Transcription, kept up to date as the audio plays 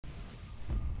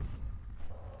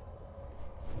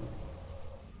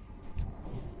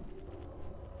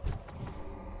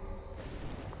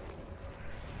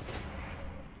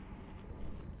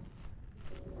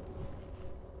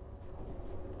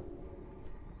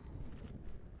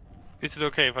Is it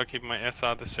okay if I keep my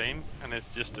SR the same and it's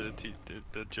just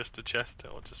just the chest?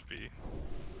 It'll just be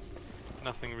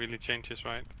nothing really changes,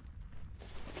 right?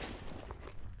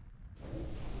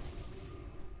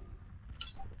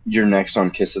 You're next on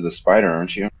Kiss of the Spider,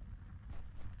 aren't you?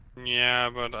 Yeah,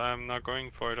 but I'm not going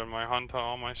for it on my hunter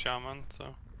or my shaman.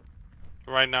 So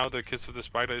right now the Kiss of the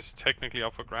Spider is technically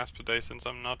up for grasp today since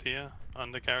I'm not here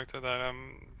on the character that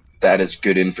I'm. That is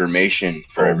good information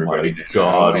for Oh everybody my to know.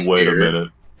 god, And wait a here, minute.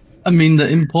 I mean, the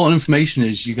important information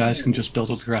is you guys can just build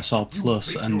up your SR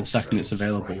plus, and the second it's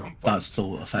available, that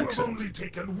still affects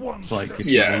it. Like, if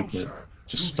you want to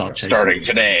just start chasing starting it,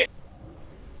 today.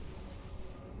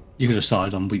 you could have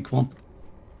started on week 1.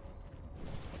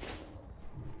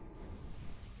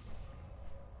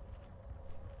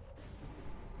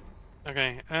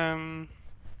 Okay,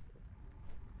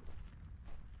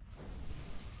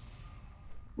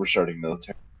 We're starting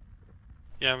military.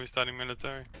 yeah, we're starting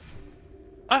military.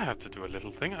 I have to do a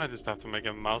little thing. I just have to make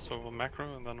a mouse over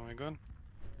macro and then we're good.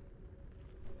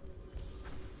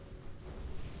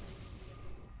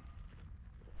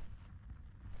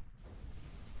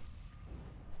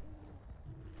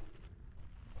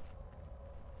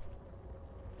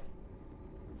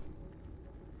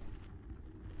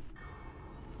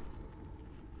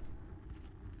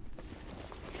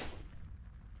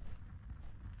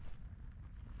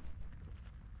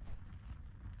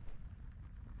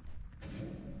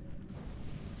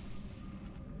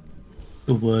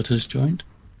 The word has joined.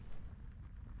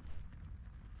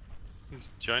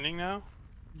 He's joining now?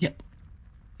 Yep.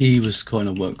 He was calling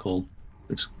a work call.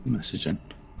 This messaging.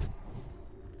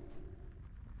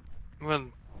 Well,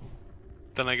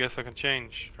 then I guess I can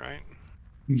change, right?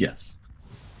 Yes.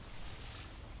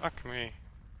 Fuck me.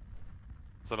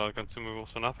 It's a lot of consumables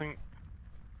for nothing.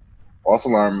 False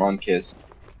alarm on Kiss.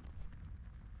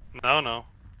 No.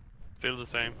 Still the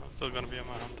same. I'm still gonna be on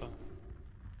my hunter.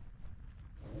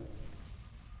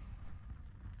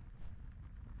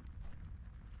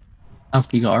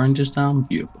 After you got oranges down,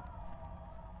 beautiful.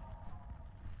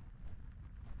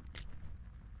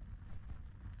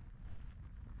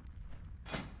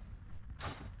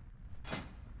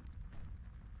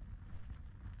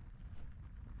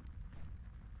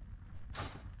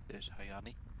 There's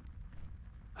Hayani.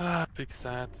 Ah, big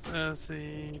sad.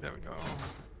 See, there we go.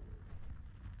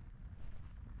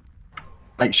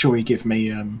 Make sure you give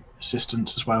me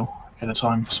assistance as well at a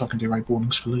time so I can do raid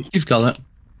warnings for Luke. You've got it.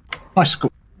 Nice,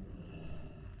 cool.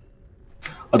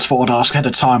 I just thought I'd ask ahead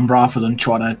of time rather than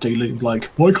trying to do Luke like,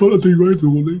 why can't I do raid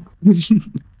warning?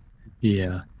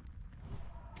 Yeah.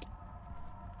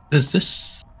 Does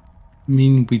this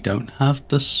mean we don't have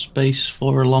the space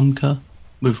for a Lomka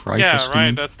with rifle Yeah, scheme?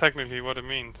 right, that's technically what it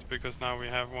means, because now we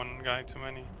have one guy too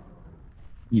many.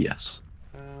 Yes.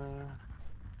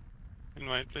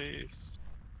 Invite, please.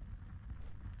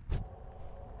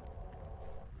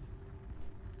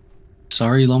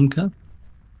 Sorry, Lomka.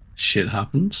 Shit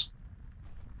happens.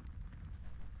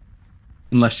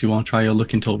 Unless you want to try your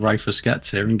luck until Rifus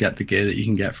gets here and get the gear that you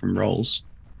can get from rolls,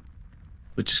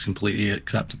 which is completely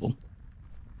acceptable.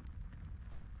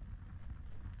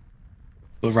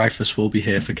 But Rifus will be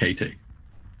here for KT.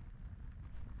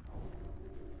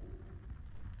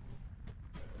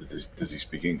 Does he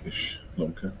speak English,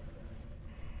 Lonka?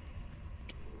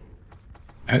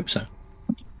 I hope so.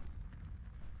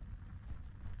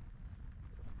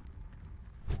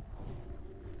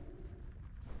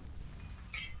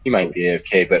 He might be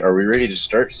AFK, but are we ready to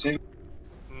start soon?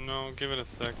 No, give it a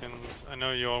second. I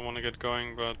know you all want to get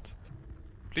going, but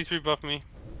please rebuff me.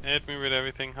 Hit me with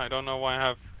everything. I don't know why I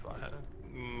have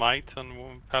might on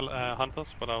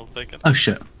hunters, but I'll take it. Oh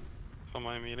shit. For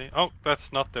my melee. Oh,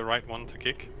 that's not the right one to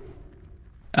kick.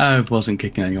 I wasn't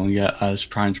kicking anyone yet. I was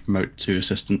trying to promote 2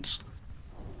 assistants.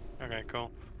 Okay,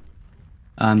 cool.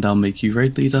 And I'll make you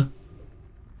raid leader.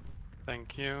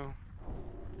 Thank you.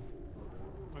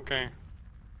 Okay.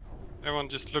 Everyone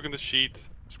just look in the sheet,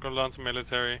 scroll down to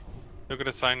military, look at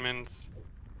assignments.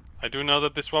 I do know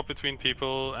that they swap between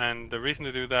people, and the reason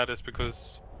to do that is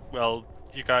because, well,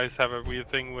 you guys have a weird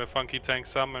thing where Funky tanks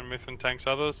some and Mithrin tanks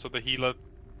others, so the healer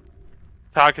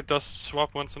target does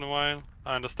swap once in a while.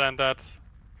 I understand that.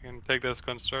 You can take that as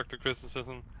constructive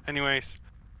criticism. Anyways,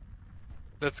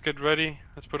 let's get ready.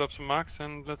 Let's put up some marks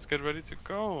and let's get ready to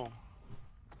go.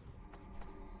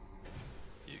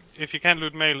 If you can't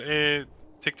loot mail,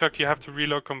 TikTok, you have to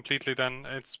reload completely then.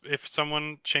 It's if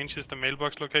someone changes the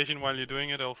mailbox location while you're doing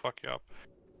it, it'll fuck you up.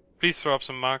 Please throw up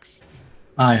some marks.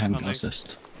 I haven't got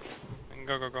assist. And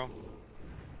go.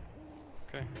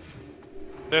 Okay.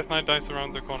 Death Knight dies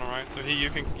around the corner, right? So you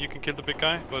can kill the big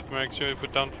guy, but make sure you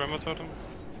put down tremor totems.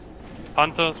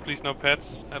 Hunters, please no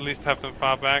pets. At least have them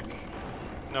far back.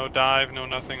 No dive, no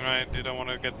nothing, right? You don't want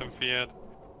to get them feared.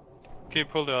 Keep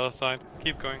pull the other side.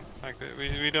 Keep going. Like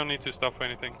we don't need to stop for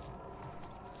anything.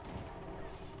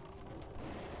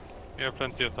 We have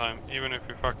plenty of time. Even if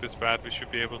we fuck this bad, we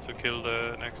should be able to kill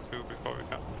the next two before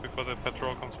the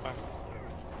patrol comes back.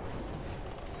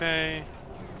 Okay.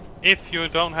 If you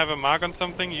don't have a mark on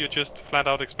something, you just flat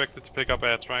out expected to pick up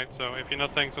ads, right? So if you're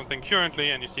not taking something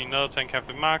currently and you see another tank have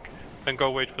the mark, then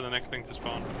go wait for the next thing to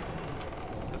spawn.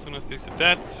 As soon as these are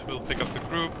dead, we'll pick up the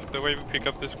group. The way we pick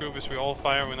up this group is we all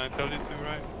fire when I tell you to,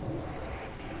 right?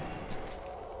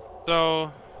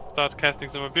 So, start casting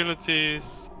some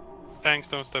abilities. Tanks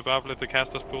don't step up, let the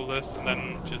casters pull this, and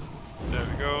then just, there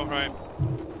we go, right?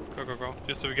 Go, go, go.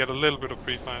 Just so we get a little bit of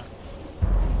pre-fire.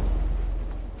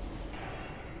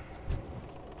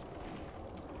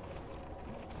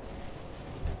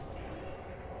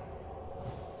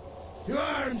 To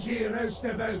arms, ye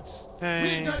roustabouts!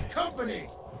 Okay. We got company!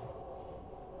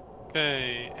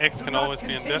 Okay, X can always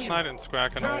be on Death Knight and Square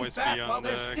can Turn always back be while on the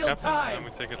there's still Captain, time. and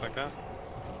we take it like that.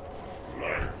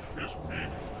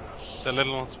 The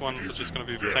little ones are just gonna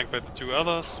be tanked by the two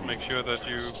others. Make sure that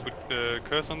you put the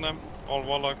curse on them. All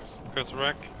warlocks, curse a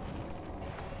wreck.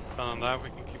 Other than that, we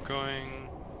can keep going.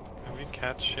 Can we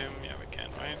catch him? Yeah, we can,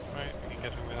 right? Right, we can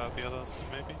get him without the others,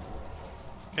 maybe.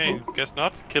 Okay, guess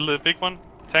not. Kill the big one.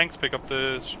 Tanks, pick up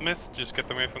the smiths, just get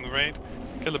them away from the raid.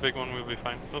 Kill the big one, we'll be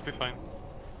fine. We'll be fine.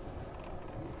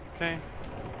 Okay.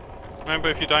 Remember,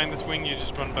 if you die in this wing, you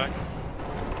just run back.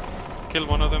 Kill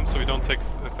one of them so we don't take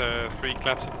the 3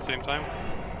 claps at the same time.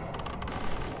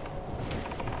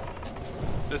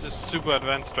 This is super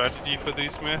advanced strategy for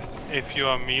these smiths. If you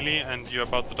are melee and you're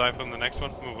about to die from the next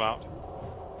one, move out.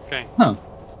 Okay. Huh.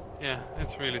 Yeah,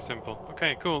 it's really simple.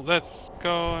 Okay, cool. Let's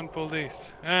go and pull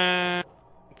these. And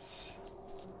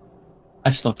I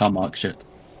still can't mark shit.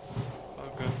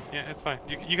 oh, good. Yeah, it's fine.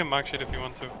 You can mark shit if you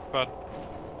want to, but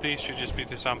these should just be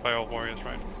disarmed by all warriors,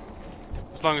 right?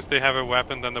 As long as they have a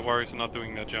weapon, then the warriors are not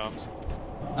doing their jobs.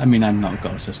 I mean, I'm not a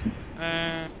god assistant.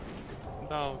 And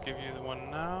I'll give you the one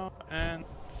now, and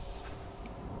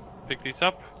pick these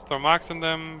up. Throw marks on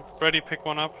them. Ready, pick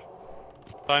one up.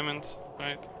 Diamonds,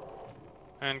 right?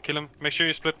 And kill them. Make sure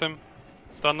you split them.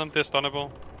 Stun them, they're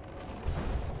stunnable.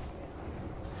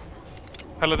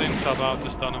 Paladin, help out,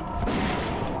 just stun them.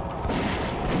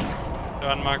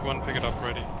 The unmarked one, pick it up,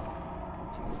 ready.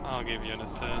 I'll give you an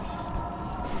assist. There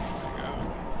you go.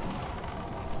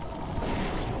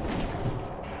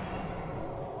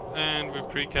 And we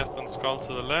precast on Skull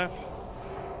to the left.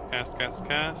 Cast, cast,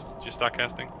 cast. Just start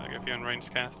casting, like if you're in range,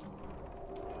 cast.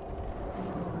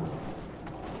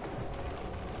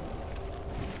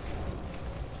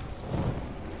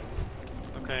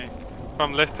 Okay.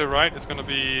 From left to right, it's gonna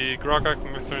be Grogak,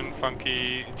 Mithrin,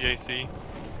 Funky, JC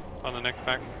on the next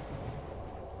pack.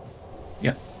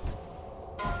 Yep.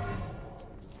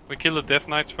 We kill the Death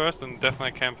Knights first, and Death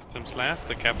Knight captains last.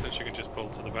 The captains you can just pull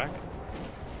to the back.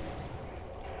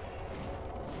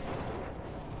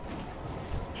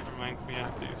 Which reminds me I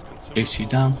have to use consumables. AC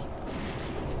down.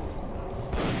 It's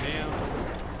not a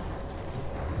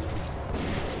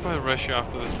deal. I'll rush you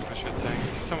after this because you're tank.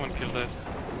 Someone kill this.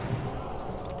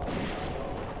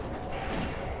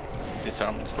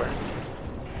 Disarm the square.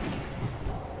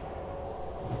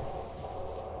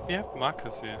 We have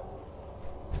markers here.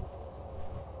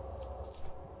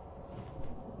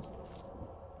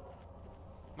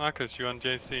 Marcus, you on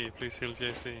JC. Please heal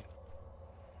JC.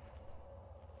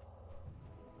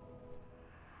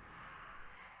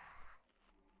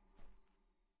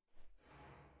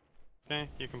 Okay,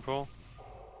 you can pull.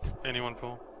 Anyone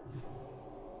pull.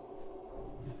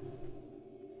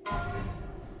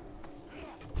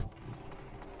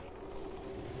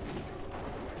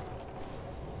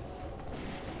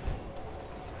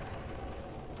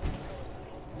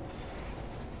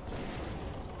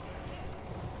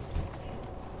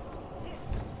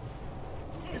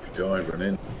 Go, I run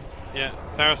in. Yeah,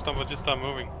 Terra Stomper, just start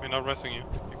moving. We're not resting you.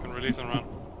 You can release and run.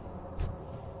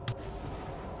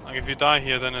 Like if you die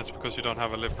here, then it's because you don't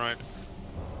have a lip, right?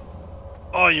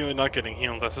 Or you're not getting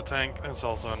healed as a tank. That's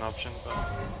also an option, but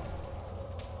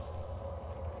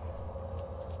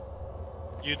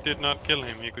you did not kill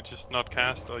him. You could just not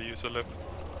cast or use a lip.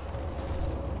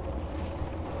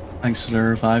 Thanks for the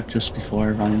revive just before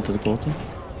I ran into the portal.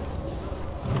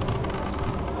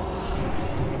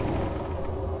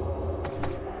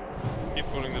 Keep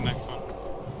pulling the next one.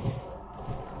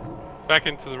 Back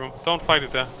into the room. Don't fight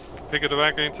it there. Pick it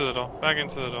back into the door. Back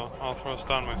into the door. I'll throw a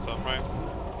stun myself, right?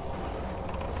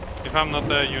 If I'm not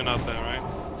there, you're not there, right?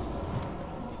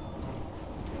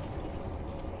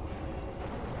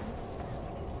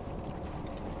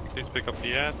 Please pick up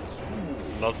the ads.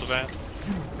 Lots of ads.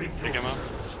 Pick them up.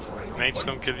 Mage,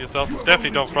 don't kill yourself.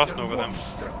 Definitely don't frost nova them.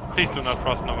 Please do not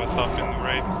frost nova stuff in the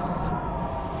raid.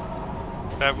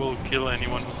 That will kill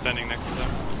anyone who's standing next to them.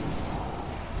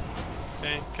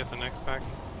 Okay, get the next pack.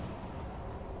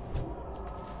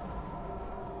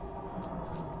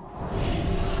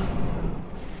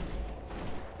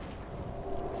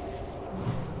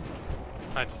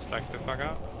 I just like the fuck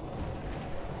out.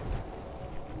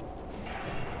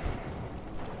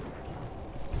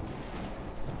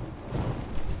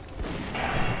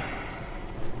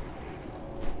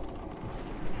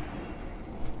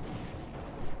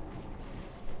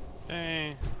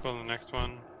 Okay, pull the next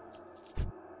one.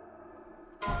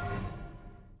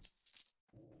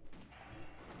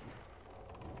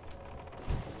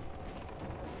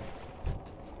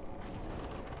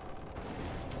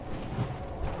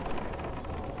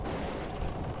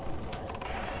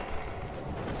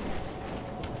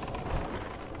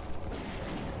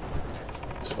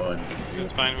 It's fine.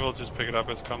 It's fine, we'll just pick it up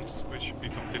as comes. We should be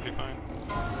completely fine.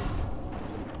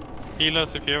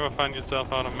 Healers, if you ever find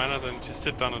yourself out of mana, then just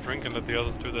sit down and drink and let the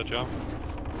others do their job.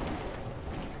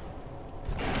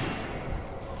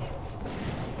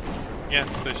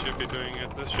 Yes, they should be doing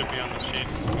it. This should be on the sheet.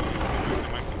 Doing the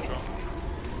mind control.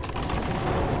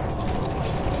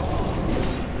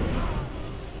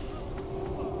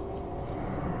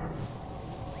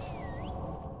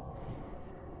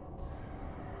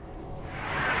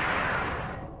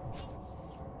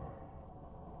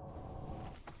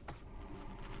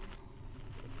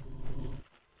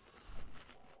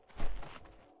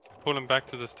 Pull him back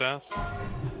to the stairs.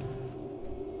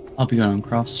 I'll be going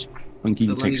across. When you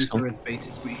The can take laser skull. turret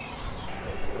baited me.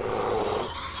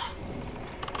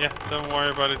 Yeah, don't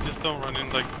worry about it, just don't run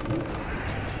in like...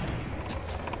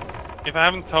 If I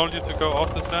haven't told you to go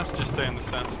off the stairs, just stay in the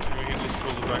stairs. We can just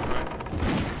pull the back right.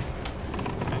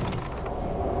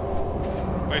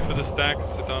 Okay. Wait for the stacks,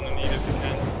 sit down and eat if you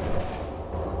can.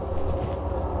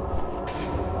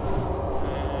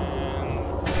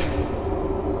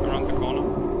 And... around the corner.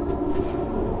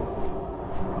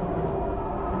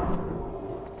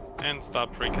 And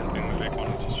start pre-casting the big one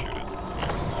and just shoot it.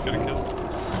 Get a kill.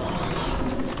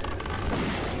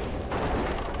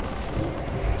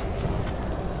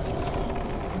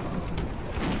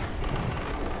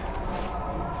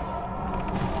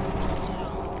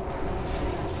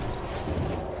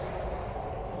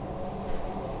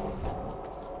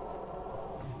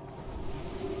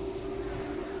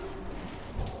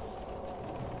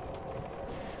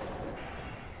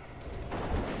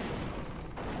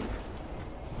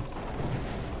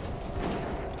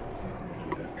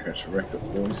 Catch a wreck of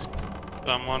boys.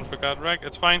 Someone forgot Reg.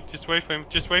 It's fine. Just wait for him.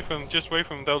 Just wait for him. Just wait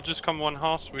for him. They'll just come one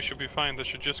horse. We should be fine. There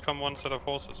should just come one set of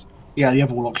horses. Yeah, the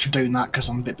other warlocks should doing that because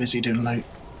I'm a bit busy doing loot.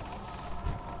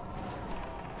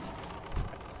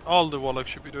 All the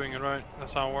warlocks should be doing it right.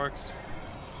 That's how it works.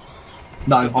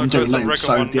 No, There's I'm doing cause the loot, Reg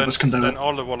so one, the others can do then it.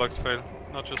 all the warlocks fail,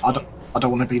 not just I one.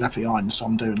 don't want to be left behind, so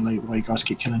I'm doing loot while you guys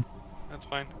keep killing. That's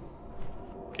fine.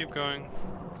 Keep going.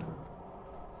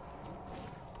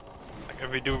 Like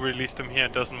if we do release them here,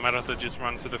 it doesn't matter. They just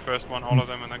run to the first one, all of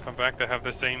them, and then come back. They have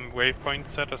the same waypoint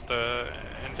set as the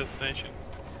end destination.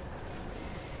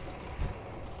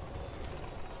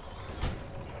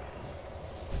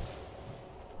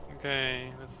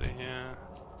 Okay, let's see here.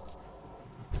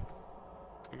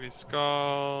 It's gonna be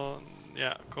skull.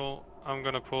 Yeah, cool. I'm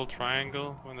gonna pull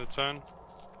triangle when they turn.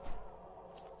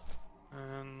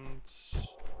 And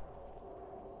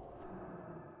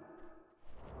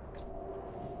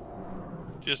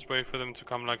just wait for them to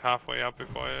come like halfway up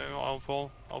before I'll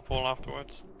pull. I'll pull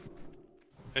afterwards.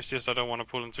 It's just I don't want to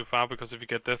pull them too far because if you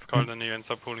get death call, then you end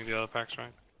up pulling the other packs,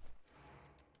 right?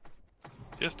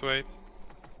 Just wait.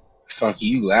 Funky,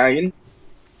 you lagging?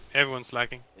 Everyone's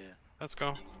lagging. Yeah. Let's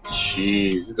go.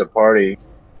 Jeez, it's a party.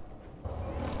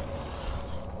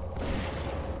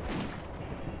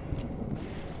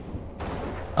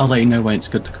 I'll let you know when it's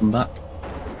good to come back.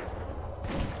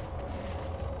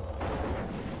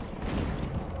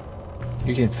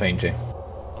 You can feign, Jay.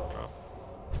 I'll drop.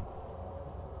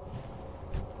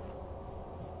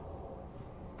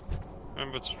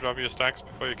 Remember to drop your stacks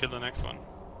before you kill the next one.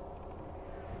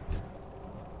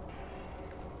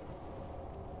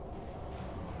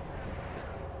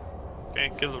 Okay,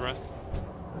 kill the rest.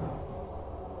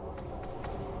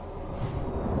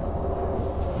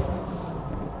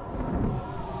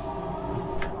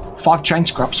 Five chain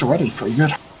scraps already, pretty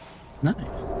good. Nice.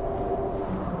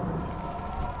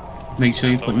 Make sure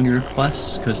you That's put in your always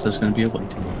requests, because there's going to be a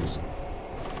waiting list.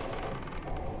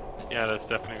 Yeah, there's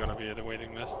definitely gonna be a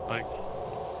waiting list. Like,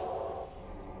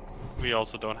 we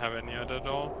also don't have any other at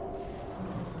all.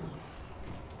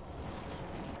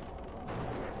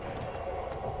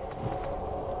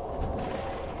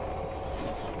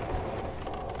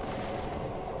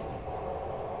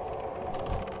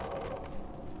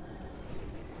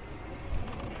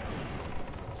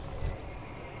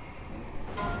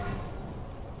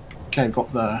 Okay, we've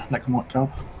got the neck and white garb.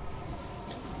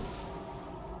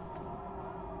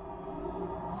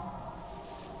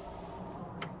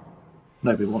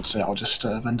 Nobody wants it, I'll just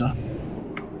vendor.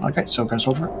 Okay, so go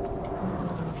soldier it.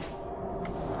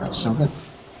 That's still good.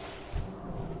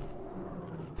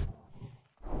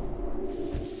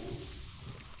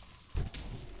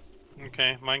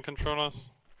 Okay, mind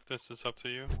controllers. This is up to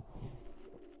you.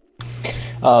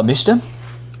 Mishta,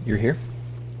 you're here.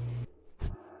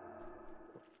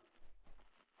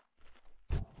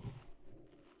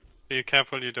 Be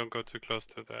careful you don't go too close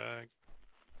to the...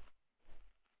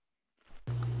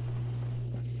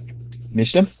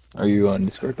 Mishta, are you on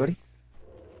Discord, buddy?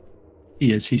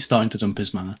 He is. He's starting to dump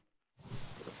his mana.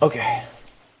 Okay.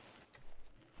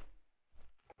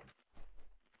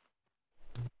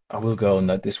 I will go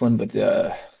not this one, but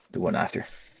the one after.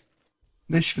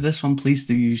 Nish, for this one, please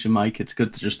do use your mic. It's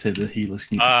good to just hear the healers.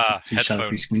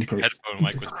 Headphone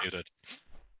mic was muted.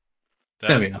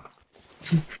 There we go.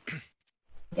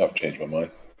 I've changed my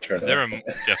mind. Is there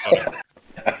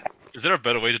is there a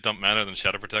better way to dump mana than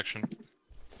Shadow Protection?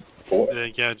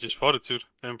 yeah, just Fortitude.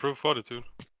 Improve Fortitude.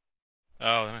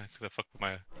 Oh, it's gonna fuck with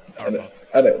my... And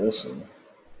it also...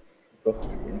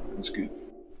 It's good.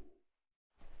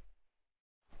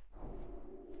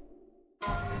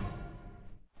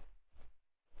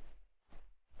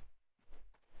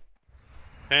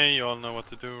 Hey, you all know what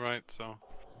to do, right? So...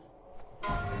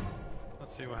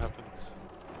 Let's see what happens.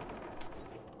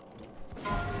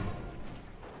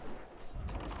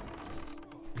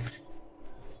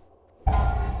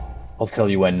 I'll tell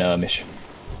you when, Mish.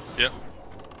 Yep.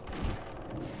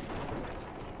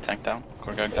 Tank down.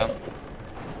 Core going down.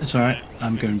 It's alright. Okay,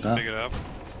 I'm we going need to back. pick it up.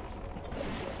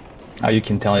 You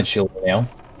can tell it shield now.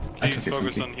 I Please took it from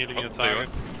focus Pete. on healing Oh, your stay one.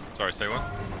 targets. Sorry, stay one.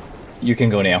 You can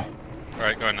go now.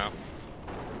 Alright, go on now.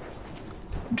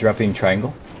 Dropping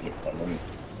triangle.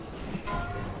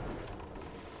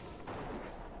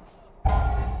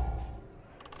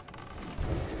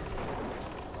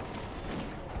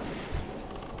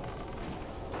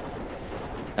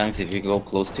 Thanks. If you go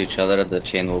close to each other, the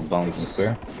chain will bounce.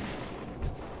 Square.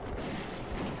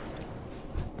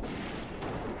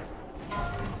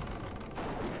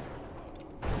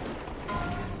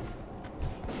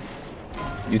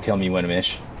 You tell me when,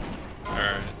 Mish.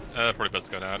 Alright, probably best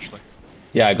to go now, actually.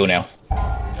 Yeah, I go now.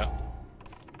 Yeah.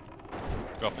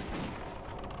 Dropping.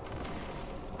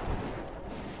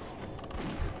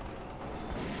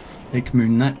 Take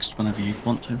Moon next whenever you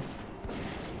want to.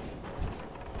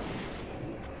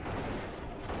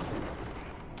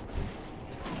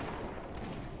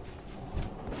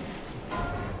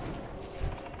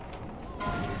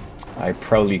 I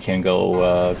probably can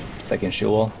go second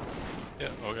shield wall. Yeah,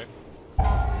 okay.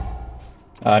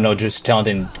 No, just talent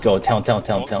and go. Talent. Yeah,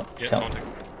 Talent. taunting.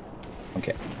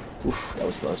 Okay. Oof, that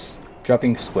was close.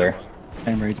 Dropping square.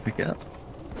 I'm ready to pick it up.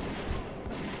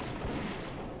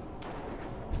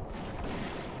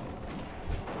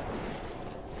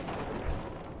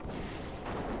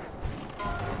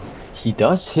 He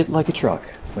does hit like a truck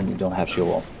when you don't have shield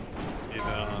wall. He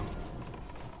does.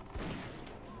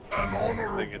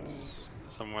 I think it's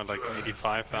somewhere like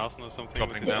 85,000 or something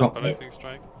Dropping with his down. balancing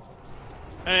strike.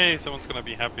 Hey, someone's gonna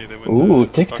be happy they win. Ooh,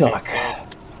 the TikTok. fucking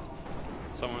sword.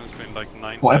 Someone's been like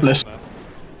 9 What, times Iblis?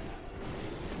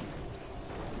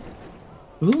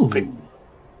 on Ooh. that.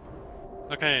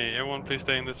 Okay, everyone please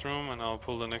stay in this room and I'll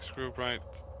pull the next group, right?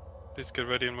 Please get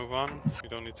ready and move on. We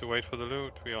don't need to wait for the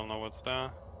loot, we all know what's there.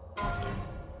 So,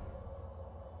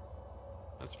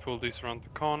 let's pull these around the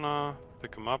corner,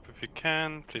 pick them up if you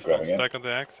can. Please don't Grabbing it. stack on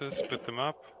the axis, split them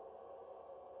up.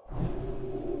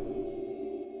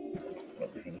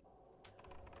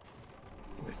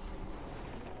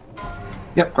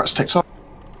 Yep, Gratz takes off.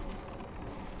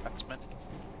 Batsman.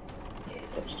 Yeah,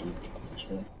 perhaps do this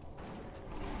one.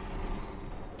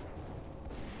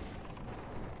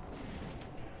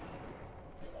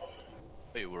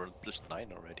 Wait, we're on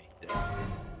 +9 already.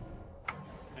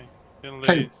 Okay, kill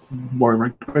Okay, these. warrior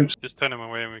recruits. Just turn them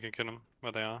away and we can kill them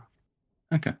where they are.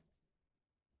 Okay.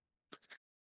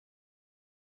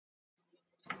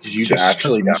 Did you Just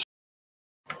actually? Copeland.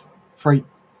 3,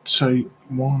 2,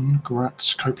 1,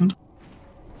 Gratz, Copeland.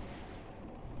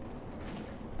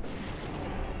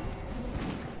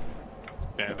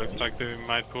 Yeah, it looks like they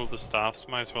might pull the staffs.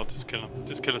 Might as well just kill them.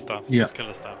 Just kill the staff. Yeah. Just kill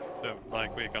the staff. Yeah,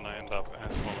 like we're gonna end up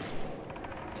as well.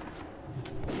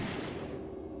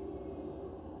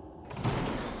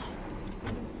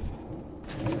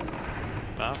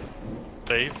 Staffs?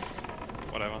 Staves?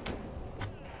 Whatever.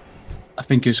 I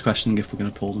think he was questioning if we're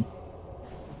going to pull them.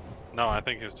 No, I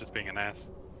think he was just being an ass.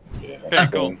 Yeah, Okay,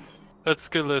 cool. Let's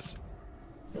kill this.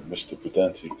 Mr.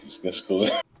 Pedantic, this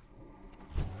goes.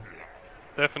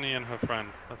 Stephanie and her friend.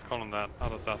 Let's call him that. How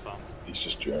does that sound? He's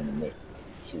just German, mate.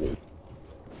 Sweet.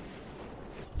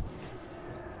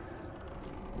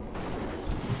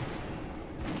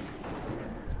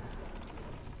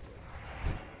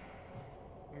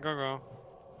 Go, go.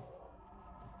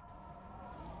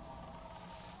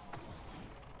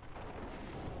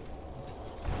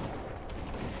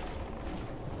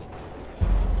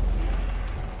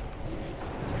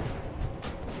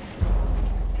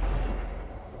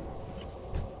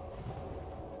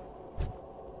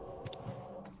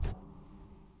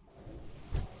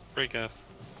 Precast.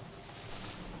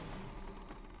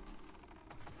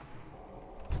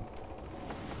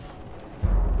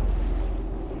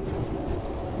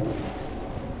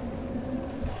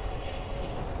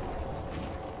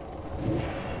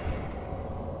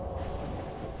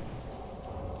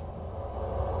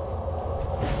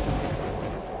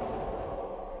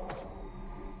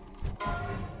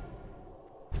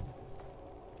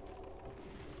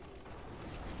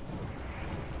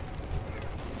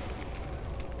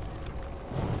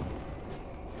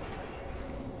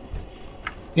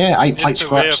 Yeah, 8 It's plate the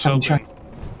way of scraps, 7 helping. chain.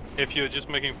 If you're just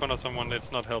making fun of someone,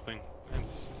 it's not helping.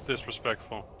 It's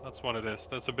disrespectful. That's what it is.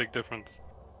 That's a big difference.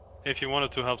 If you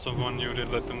wanted to help someone, you would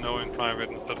let them know in private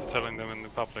instead of telling them in the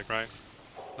public, right?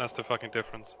 That's the fucking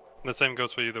difference. And the same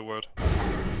goes for either word.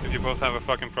 If you both have a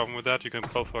fucking problem with that, you can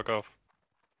both fuck off.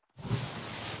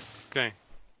 Okay.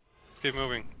 Let's keep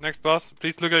moving. Next boss.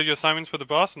 Please look at your assignments for the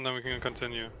boss and then we can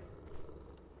continue.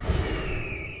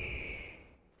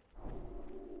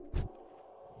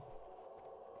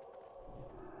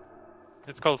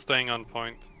 It's called staying on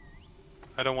point.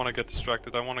 I don't want to get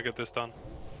distracted. I want to get this done.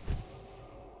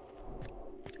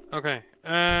 Okay.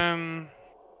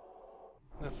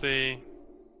 Let's see.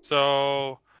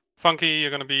 So, Funky,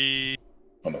 you're gonna be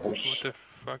On the horse. what the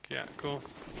fuck? Yeah, cool.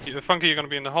 Funky, you're gonna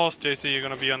be in the horse. JC, you're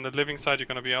gonna be on the living side. You're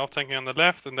gonna be off tanking on the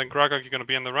left, and then Gragok, you're gonna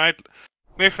be on the right.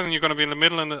 Mifflin, you're gonna be in the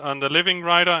middle and on the living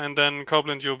rider, and then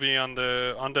Copeland, you'll be on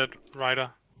the undead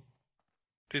rider.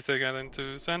 Please take that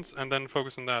into sense, and then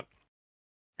focus on that.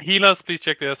 Healers, please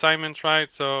check the assignments,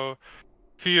 right? So,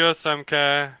 Fear,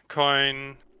 Samka,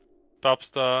 Coin,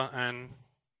 Bobster, and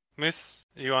Miss.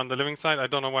 You're on the living side. I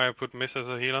don't know why I put Miss as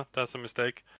a healer. That's a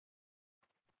mistake.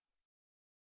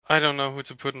 I don't know who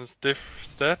to put in diff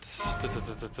stats.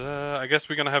 I guess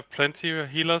we're gonna have plenty of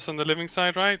healers on the living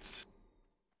side, right?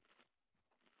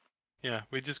 Yeah,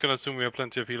 we're just gonna assume we have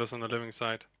plenty of healers on the living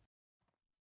side.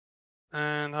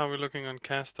 And how are we looking on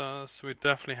casters? We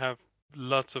definitely have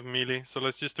lots of melee, so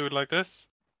let's just do it like this.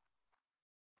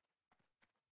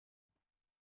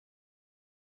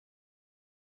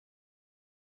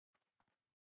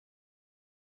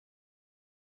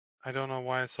 I don't know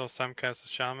why I saw Sam cast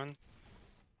as Shaman.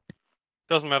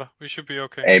 Doesn't matter, we should be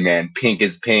okay. Hey man, pink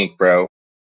is pink, bro.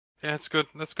 Yeah, it's good,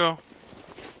 let's go.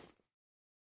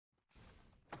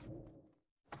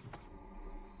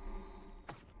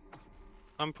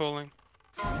 I'm pulling.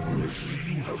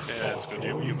 Okay, yeah, it's good,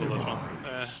 you pull this one.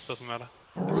 Doesn't matter.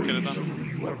 Let's get it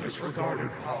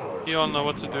done. You all know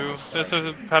what to do. There's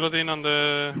a Paladin on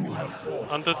the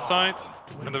undead side,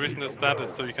 and the reason there's that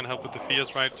is so you can help with the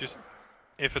fears, right? Just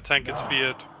if a tank gets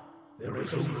feared,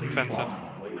 cleanse it.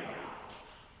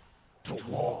 To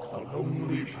walk the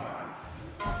lonely path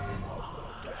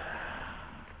of the damned.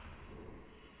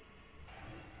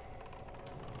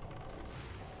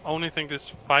 Only think this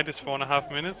fight is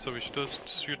 4.5 minutes, so we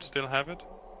should still have it.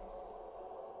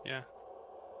 Yeah.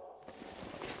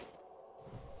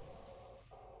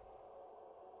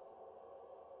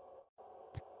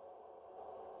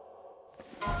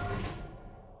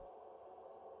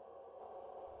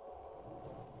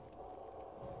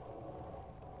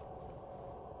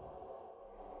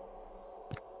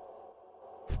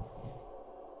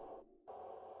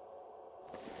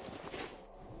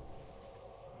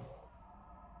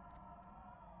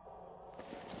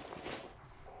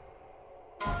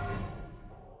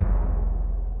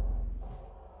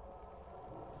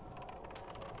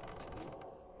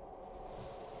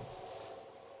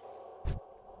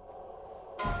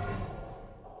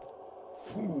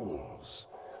 Fools!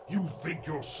 You think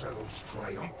yourselves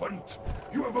triumphant?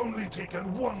 You have only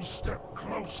taken one step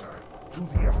closer to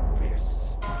the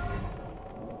abyss.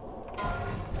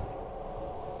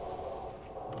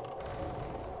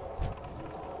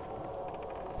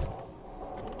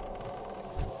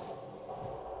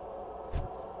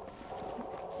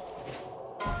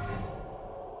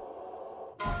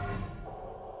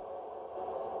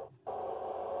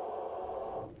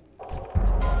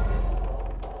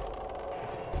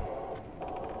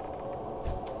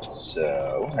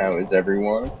 So, how is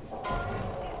everyone?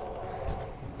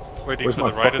 Waiting Where's for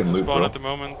my the rider to fucking loot, spawn bro? at the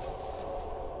moment.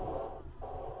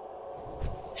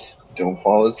 Don't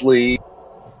fall asleep.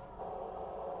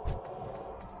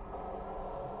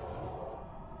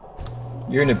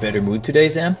 You're in a better mood today,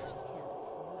 Sam?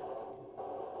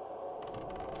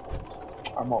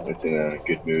 I'm always in a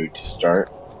good mood to start.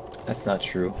 That's not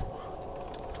true.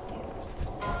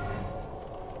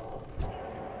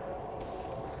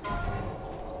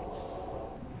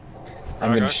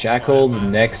 I'm gonna shackle the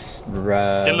next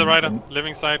round. Kill the rider.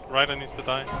 Living side. Rider needs to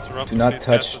die. Do not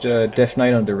touch the Death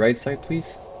Knight on the right side,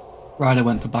 please. Rider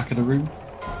went to back of the room.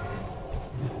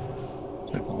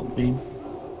 So far, beam.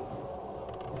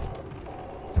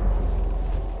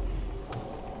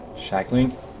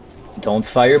 Shackling. Don't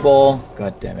fireball.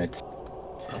 God damn it.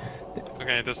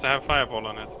 Okay, does it have fireball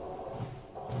on it?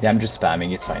 Yeah, I'm just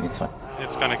spamming. It's fine. It's fine.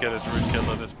 It's gonna get its root killed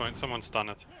at this point. Someone stun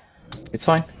it. It's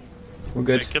fine. We're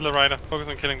good. Okay, kill the rider. Focus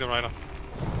on killing the rider.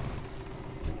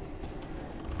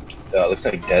 Looks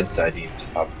like dead side needs to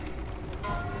pop.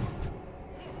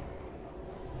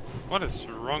 What is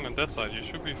wrong on that side? You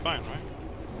should be fine,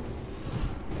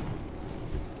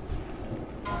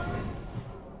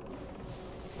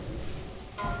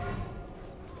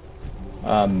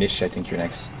 right? Mish, I think you're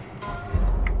next.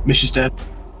 Mish is dead.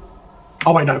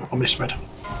 Oh wait, no, I misread.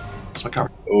 That's my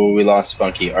character. Oh, we lost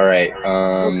Spunky. Alright,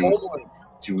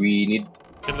 do we need...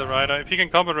 Kill the rider. If you can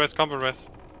combo rest, combo rest.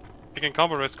 If you can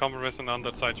combo rest on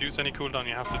that side. Use any cooldown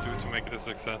you have to do to make it a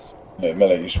success. No,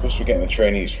 Melee, you're supposed to be getting the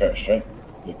trainees first, right?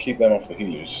 You keep them off the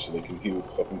healers so they can heal the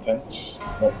fucking tanks,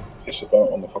 not piss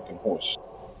about on the fucking horse.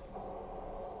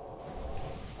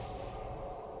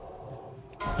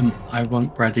 I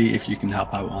want Brady if you can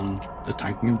help out on the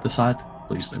tanking of the side,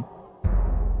 please do.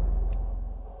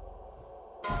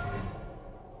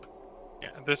 Yeah,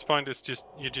 at this point it's just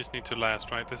you just need to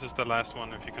last, right? This is the last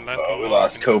one. If you can last. Oh, we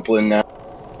lost Copeland now.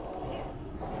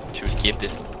 Should we keep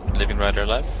this living rider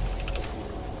alive?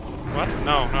 What?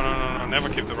 No. Never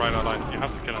keep the rider alive. You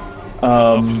have to kill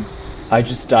him. I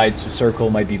just died, so circle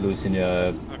might be loose in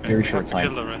a very short time.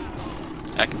 Kill the rest.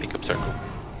 I can pick up circle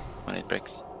when it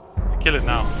breaks. Kill it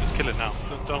now. Just kill it now.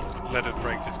 Don't let it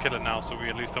break. Just kill it now, so we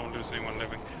at least don't lose anyone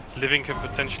living. Living can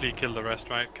potentially kill the rest,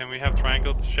 right? Can we have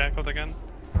triangle shackled again?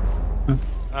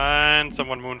 And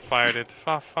someone moonfired it.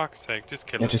 For fuck's sake, just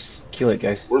kill it. Yeah, just kill it,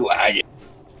 guys. We're lagging.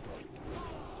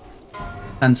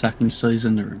 10 seconds till he's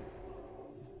in the room.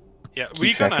 Yeah,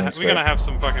 we're gonna have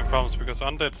some fucking problems because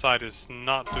undead side is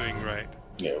not doing great.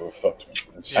 Yeah, we're fucked.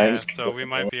 Yeah, so we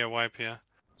might be a wipe here.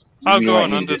 I'll go on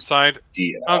undead side.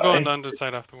 I'll go on undead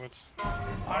side afterwards.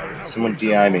 Someone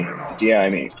DI me. DI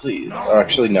me, please. Or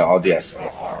actually, no, I'll DS.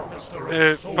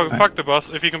 Fuck the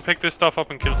boss. If you can pick this stuff up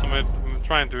and kill someone,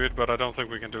 try and do it, but I don't think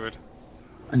we can do it.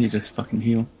 I need to fucking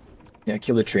heal. Yeah,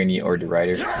 kill the trainee or the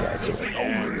rider. Yeah, it's okay.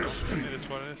 It is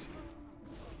what it is.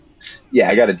 Yeah,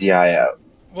 I got a DI out.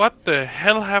 What the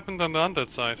hell happened on the undead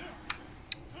side?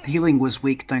 Healing was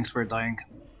weak, thanks for dying.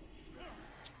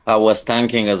 I was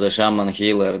tanking as a shaman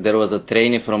healer. There was a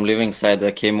trainee from living side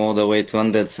that came all the way to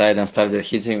undead side and started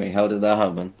hitting me. How did that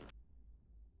happen?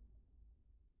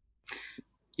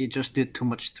 You just did too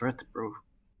much threat, bro.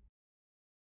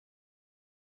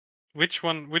 Which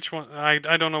one? I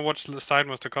don't know which side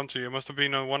must have come to you. It must have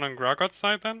been one on Gragat's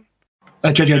side then?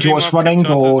 JJ, do you want us running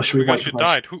or should we wait because you for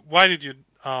died. Why did you...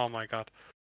 Oh my god.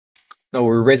 No,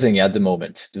 we're raising at the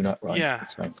moment. Do not run. Yeah.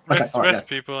 That's fine. Rest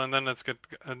people and then let's get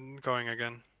going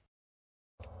again.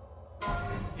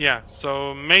 Yeah,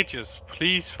 so mages,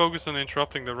 please focus on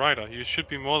interrupting the rider. You should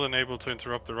be more than able to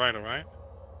interrupt the rider, right?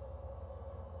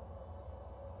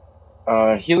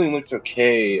 Healing looks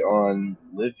okay on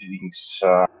living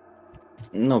side.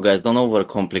 No, guys, don't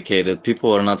overcomplicate it.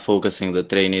 People are not focusing the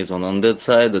trainees on undead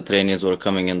side. The trainees were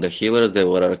coming in the healers. They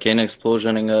were arcane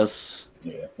explosioning us.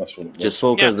 Yeah, that's what it was. Just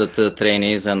focus the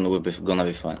trainees and we're gonna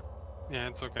be fine. Yeah,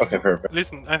 it's okay. Okay, perfect.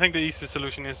 Listen, I think the easy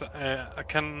solution is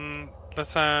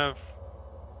let's have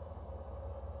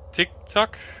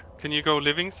TikTok. Can you go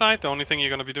living side? The only thing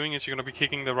you're gonna be doing is you're gonna be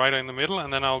kicking the rider in the middle,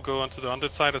 and then I'll go onto the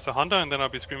undead side as a hunter, and then I'll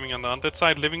be screaming on the undead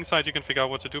side. Living side, you can figure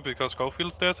out what to do because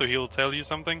Schofield's there, so he'll tell you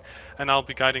something, and I'll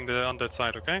be guiding the undead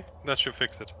side. Okay, that should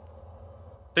fix it.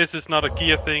 This is not a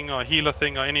gear thing or a healer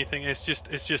thing or anything. It's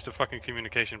just a fucking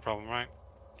communication problem, right?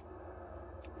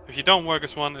 If you don't work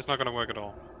as one, it's not gonna work at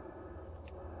all.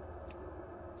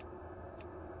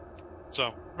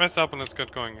 So rest up and let's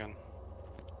get going again.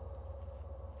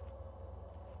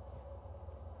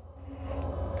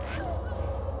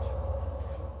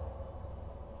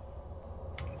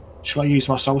 Shall I use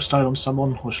my soul stone on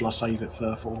someone, or shall I save it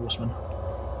for horsemen?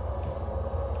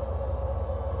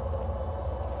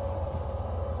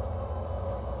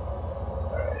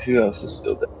 Who else is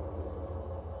still there?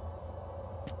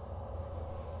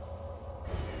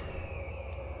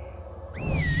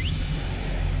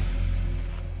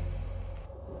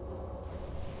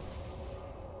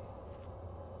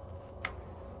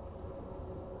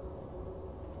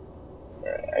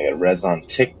 got Rez on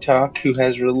TikTok who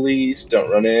has released. Don't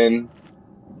run in.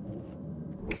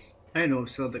 I know,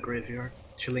 still at the graveyard,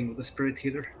 chilling with the spirit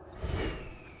healer.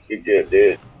 You're good,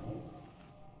 dude.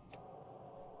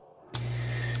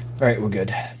 Alright, we're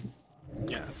good.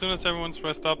 Yeah, as soon as everyone's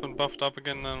rest up and buffed up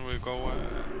again, then we'll go.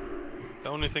 The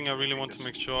only thing I really want to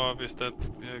make sure of is that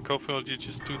Cofield, you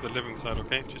just do the living side,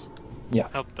 okay? Just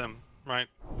help them, right?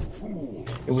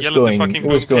 It was Yell going. at the fucking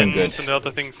It was going boomkins good. and the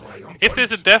other things. If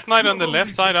there's a Death Knight on the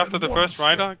left side after the first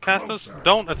rider, casters,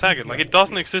 don't attack it. Like, it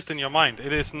doesn't exist in your mind.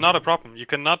 It is not a problem. You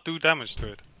cannot do damage to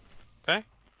it. Okay?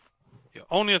 You're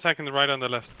only attacking the right and the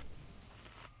left.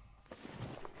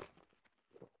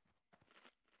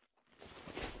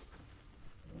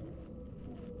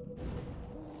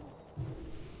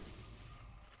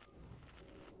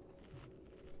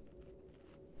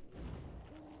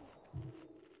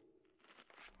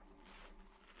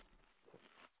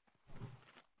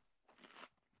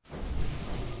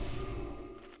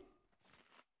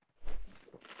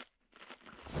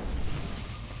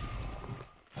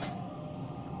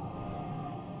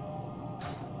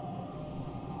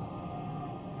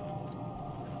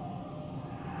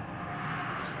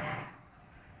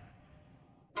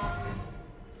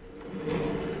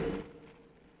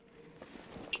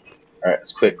 Alright,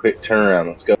 let's quick turnaround.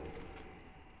 Let's go.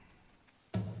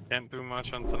 Can't do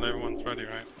much until everyone's ready,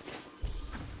 right?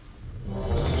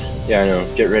 Yeah, I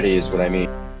know. Get ready is what I mean.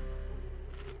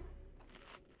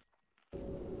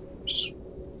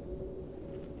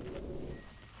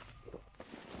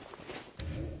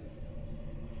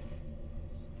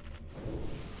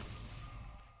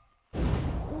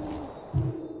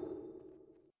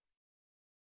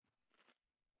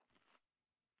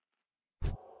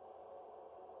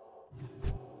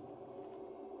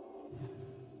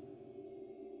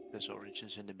 There's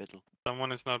origins in the middle.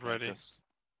 Someone is not ready. Yes.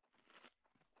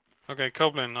 Okay,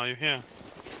 Coblin, are you here?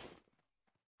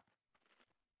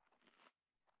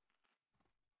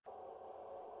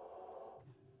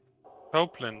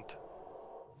 Copeland.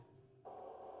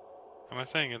 Am I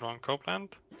saying it wrong?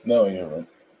 Copeland? No, you're right.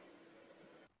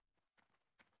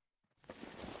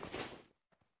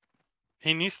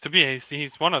 He needs to be.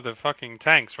 He's one of the fucking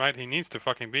tanks, right? He needs to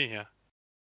fucking be here.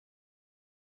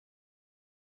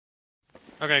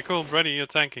 Okay, cool. Ready, you're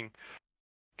tanking.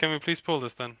 Can we please pull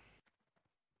this then?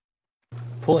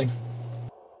 Pulling.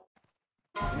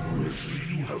 You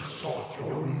have sought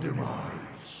your own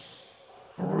demise.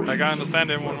 Like, I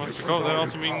understand everyone wants to go. That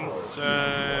also means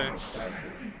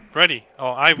ready.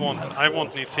 Oh, I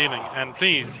want needs healing. And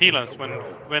please heal us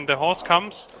when the horse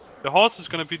comes. The horse is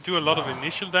gonna do a lot of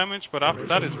initial damage, but after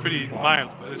that it's pretty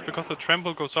mild. It's because the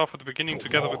tremble goes off at the beginning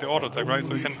together with the auto attack, right?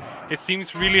 So it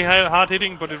seems really hard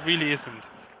hitting, but it really isn't.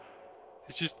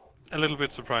 It's just a little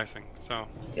bit surprising. So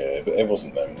Yeah, but it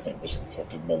wasn't them. It was the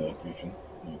fucking melee griefing.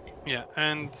 yeah,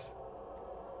 and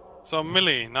so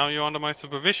Millie, now you're under my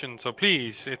supervision. So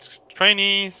please, it's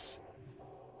trainees,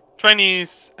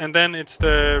 and then it's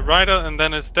the rider, and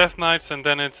then it's Death Knights, and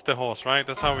then it's the horse, right?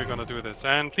 That's how we're gonna do this.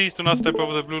 And please do not step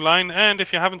over the blue line. And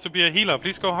if you happen to be a healer,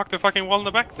 please go hug the fucking wall in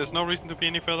the back. There's no reason to be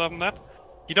any further than that.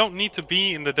 You don't need to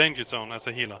be in the danger zone as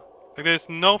a healer. Like, there's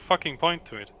no fucking point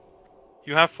to it.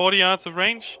 You have 40 yards of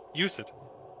range, use it.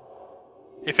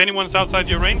 If anyone's outside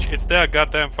your range, it's their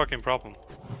goddamn fucking problem.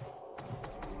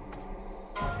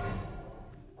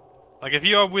 Like, if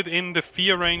you are within the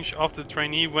fear range of the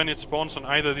trainee when it spawns on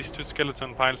either of these two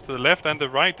skeleton piles to the left and the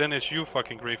right, then it's you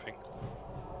fucking griefing.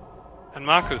 And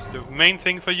Marcus, the main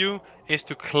thing for you is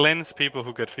to cleanse people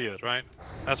who get feared, right?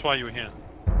 That's why you're here.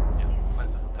 Yeah,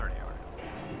 cleanse it for 30 hours.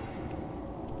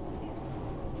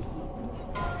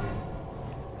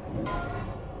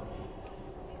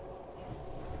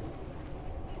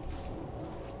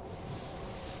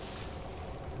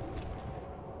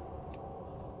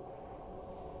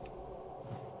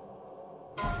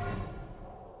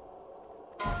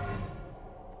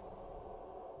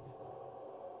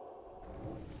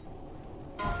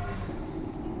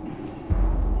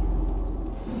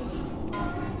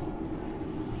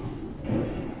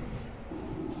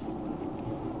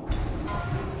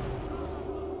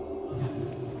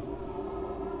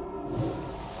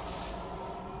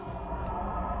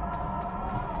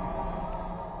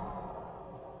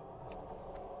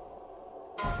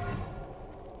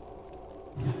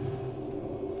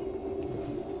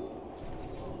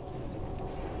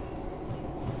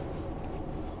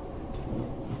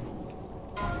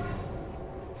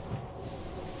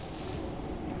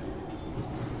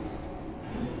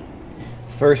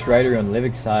 First rider on the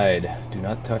living side. Do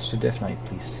not touch the Death Knight,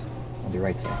 please. On the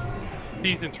right side.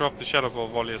 Please interrupt the Shadow Ball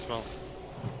volley as well.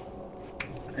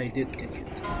 I did get hit.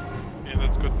 Yeah,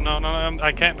 that's good. No,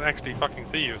 I can't actually fucking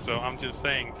see you, so I'm just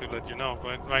saying to let you know.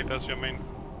 But right, that's your main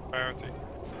priority.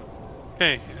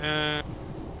 Okay,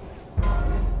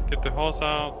 get the horse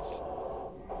out.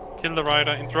 Kill the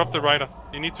rider. Interrupt the rider.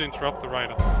 You need to interrupt the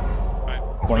rider. Right,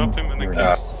 interrupt him and then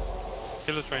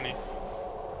kill his trainee.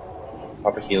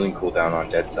 Pop a healing cooldown on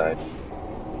dead side.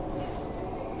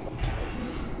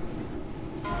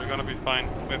 We're gonna be fine.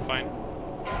 We're fine.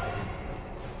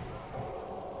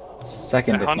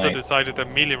 Second The hunter night. decided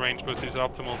that melee range was his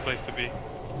optimal place to be.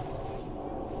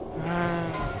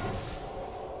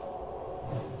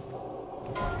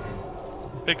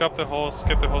 Pick up the horse,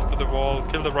 get the horse to the wall,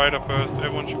 kill the rider first.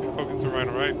 Everyone should be focusing to the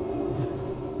rider, right?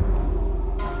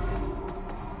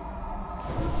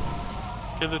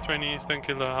 Kill the trainees, then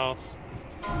kill the house.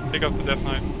 Pick up the Death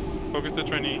Knight. Focus the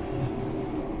trainee.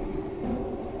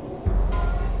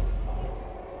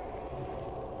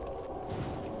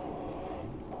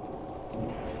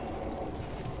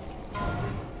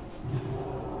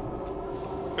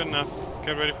 Good enough.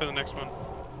 Get ready for the next one.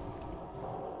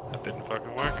 That didn't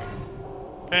fucking work.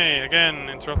 Okay, again,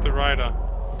 interrupt the rider.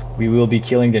 We will be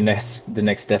killing the next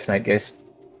Death Knight, guys.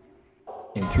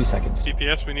 In 3 seconds.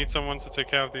 DPS, we need someone to take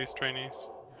care of these trainees.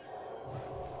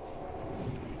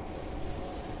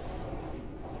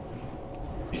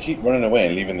 You keep running away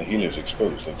and leaving the healers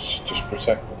exposed. Like, just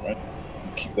protect them, right?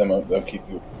 Keep them out. They'll keep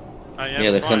you.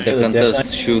 Yeah, the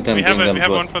hunters shoot and we bring them we have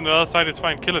to one us. from the other side. It's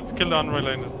fine. Kill it. Kill the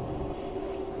unrelated.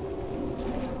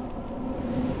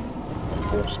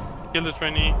 Kill the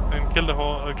trainee, then kill the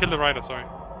kill the rider. Sorry.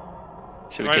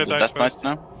 Should we Rider kill the dies Death Knight first.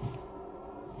 now?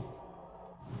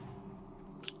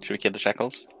 Should we kill the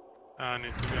Shackles? I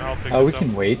need to. I'll pick Oh, we this up.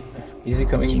 can wait. Is he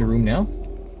coming in the room now?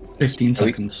 15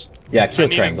 seconds. Yeah, kill I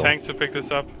need triangle. a tank to pick this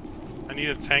up. I need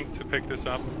a tank to pick this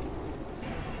up.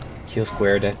 Kill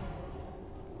square dead.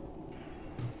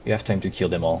 You have time to kill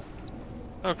them all.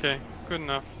 Okay, good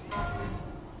enough.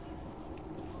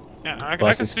 Yeah, I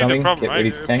Boss can is see coming, the problem, get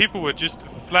ready right? to tank. People were just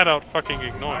flat out fucking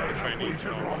ignoring the trainees.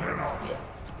 So.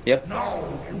 Yep. Now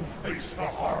you face the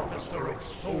harvester of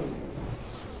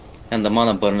souls. And the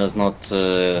mana burn is not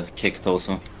kicked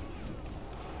also.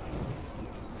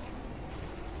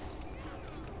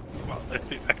 Well,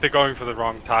 if they're going for the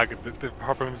wrong target, the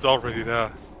problem is already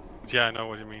there. But yeah, I know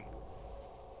what you mean.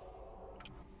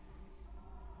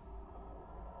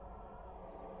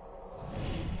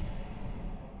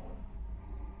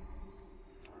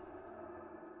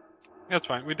 That's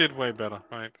fine, we did way better,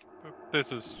 right?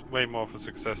 This is way more of a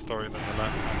success story than the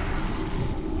last time.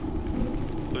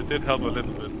 So it did help a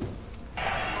little bit.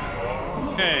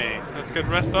 Okay, let's get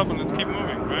rest up and let's keep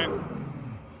moving, right?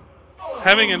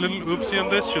 Having a little oopsie on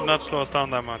this should not slow us down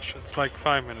that much. It's like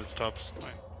 5 minutes tops,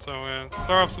 right? So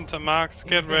throw up some marks,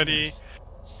 get ready.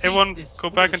 Everyone go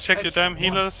back and check your damn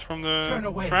healers from the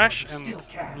trash and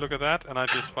look at that. And I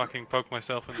just fucking poked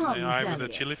myself in the eye with a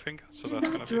chili finger, so that's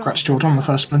gonna be Congrats, Jordan, on the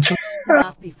first splinter.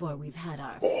 Not before we've had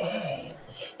our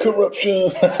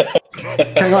Corruption!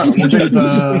 Okay, right, we'll do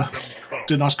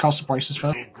the nice castle braces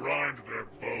first.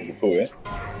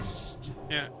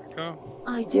 Yeah, go.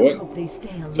 I do hope they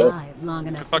stay alive long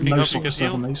enough fucking No hope you sort can of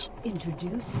stuff on heal. these.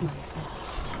 introduce myself.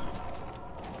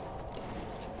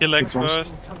 Kill X Good ones.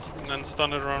 first, and then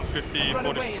stun it around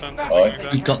 50-40%, something Aye. like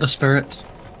that. You got the spirit.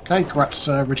 Okay, congrats,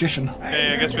 Magician.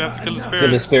 Okay, I guess we have to kill the spirit.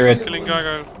 Kill the spirit. Stop killing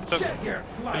gargoyles. Stop.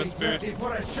 Kill the spirit.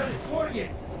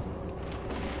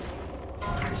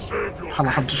 Halla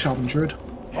Hunter Shaman Druid.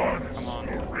 Come on,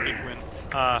 big win.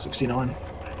 69.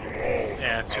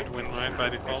 Yeah, it should win, right, by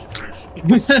default.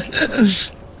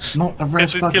 It's not the Get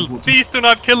rest this button. kill. Please do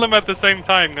not kill them at the same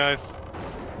time, guys.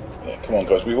 Yeah, come on,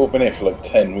 guys. We've all been here for like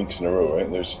 10 weeks in a row,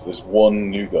 right? There's one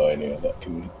new guy in here that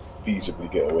can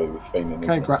feasibly get away with feigning.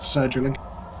 Okay, congrats, Julian.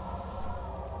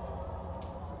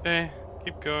 Okay,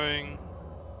 keep going.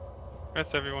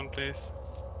 Rest everyone, please.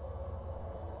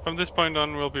 From this point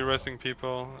on, we'll be resting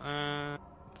people.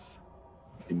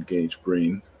 Engage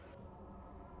brain.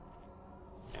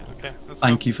 Yeah, okay, let's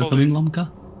Thank go. you for Pull coming, these. Lomka.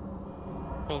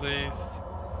 Pull these.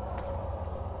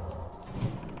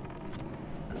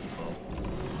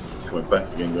 Coming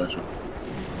back again, guys.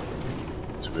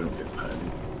 So we don't get paid.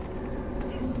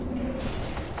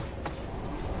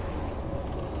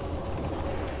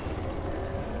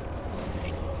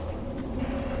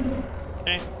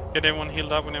 Okay, get everyone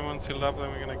healed up. When everyone's healed up, then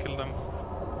we're gonna kill them.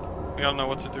 We all know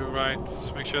what to do, right?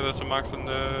 Make sure there's some marks on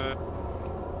the...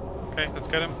 Okay, let's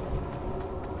get him.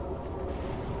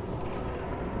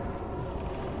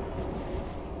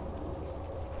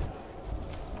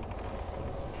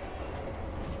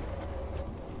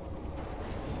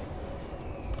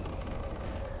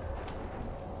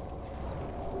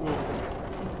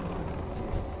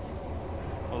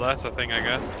 Well, that's a thing, I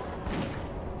guess.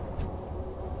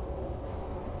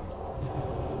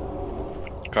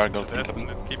 Gargoyles incoming.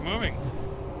 Let's keep moving.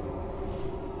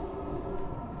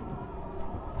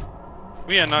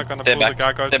 We are not gonna Stay pull back. the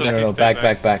gargoyles. Stay So back. please No, stay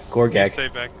back. Please Gorgag. stay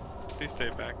back. Please stay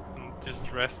back and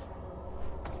just rest.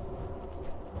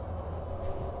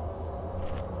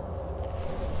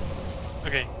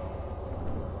 Okay.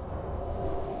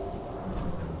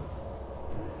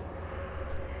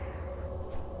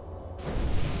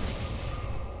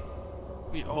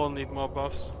 We all need more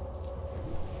buffs.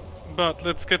 But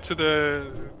let's get to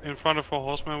the in front of 4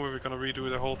 horsemen where we're gonna redo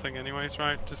the whole thing anyways,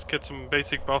 right? Just get some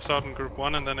basic buffs out in group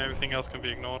 1 and then everything else can be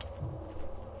ignored.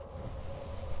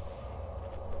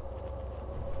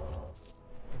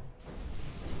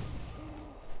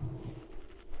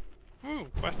 Ooh,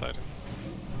 quest item.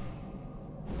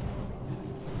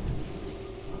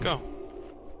 Let's go.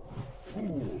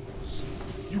 Fools!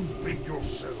 You think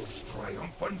yourselves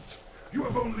triumphant? You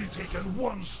have only taken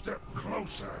one step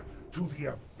closer to the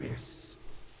abyss.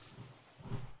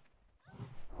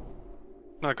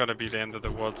 Not gonna be the end of the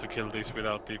world to kill these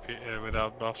without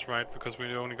without buffs, right? Because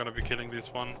we're only gonna be killing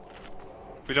this one.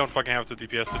 If we don't fucking have to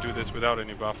DPS to do this without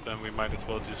any buffs, then we might as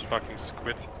well just fucking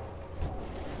quit.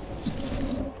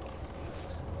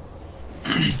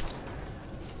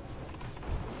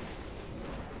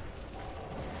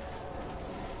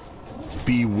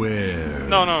 Beware.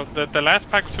 No, the last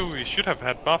pack too, we should have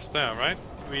had buffs there, right?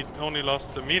 We only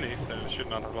lost the melees there, we should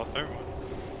not have lost everyone.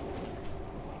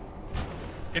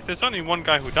 If there's only one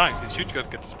guy who dies, he should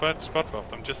get spot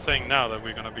buffed. I'm just saying now that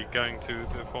we're gonna be going to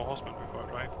the 4 horsemen before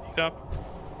it, right? Eat up.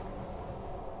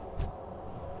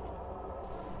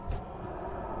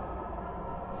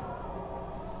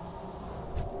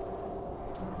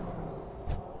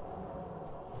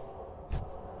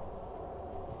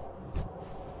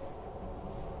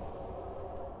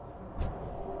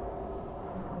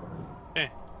 Okay,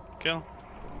 kill.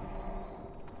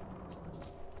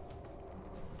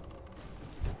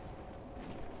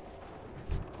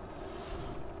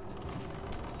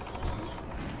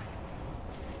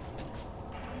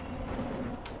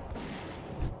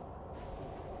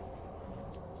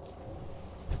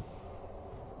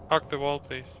 Hug the wall,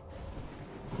 please.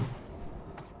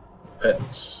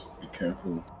 Pets, be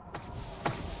careful.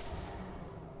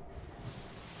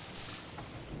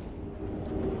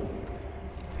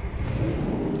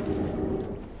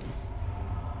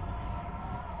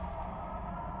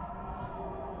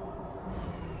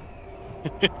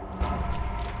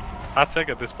 I'd take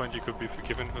at this point you could be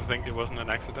forgiven for thinking it wasn't an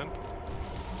accident.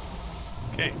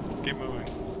 Okay, let's keep moving.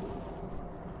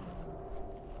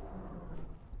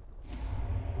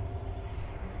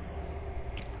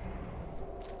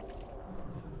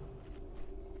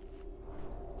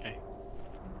 Okay.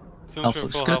 As soon as we're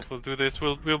full health, we'll do this.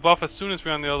 We'll buff as soon as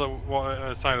we're on the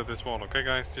other side of this wall. Okay,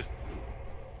 guys, just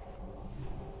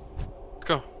let's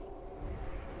go.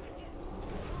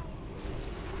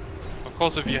 Of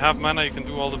course, if you have mana, you can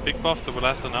do all the big buffs that will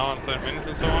last an hour and 30 minutes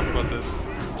and so on, but the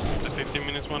 15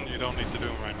 minutes one, you don't need to do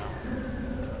them right now.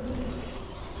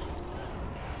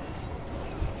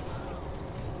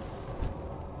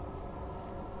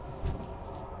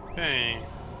 Okay,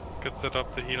 could set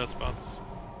up the healer spots.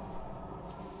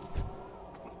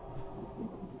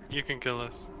 You can kill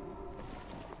us.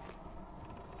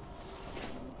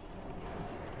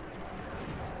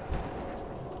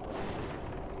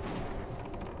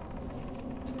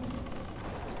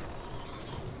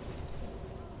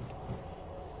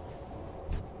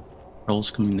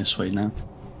 Roll's coming this way now.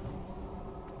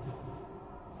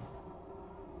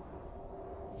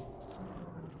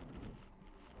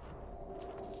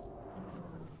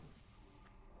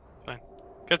 Fine.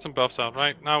 Get some buffs out,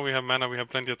 right? Now we have mana, we have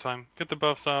plenty of time. Get the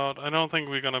buffs out. I don't think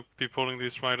we're gonna be pulling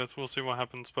these riders. We'll see what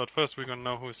happens, but first we're gonna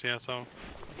know who's here, so...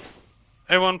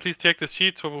 Everyone, please check the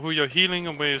sheets of who you're healing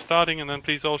and where you're starting, and then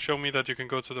please all show me that you can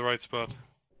go to the right spot.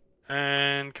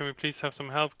 And can we please have some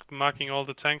help marking all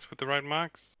the tanks with the right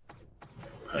marks?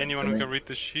 Anyone who can read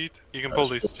the sheet? You can pull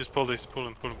this, just pull this, pull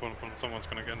him. Someone's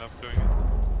gonna end up doing it.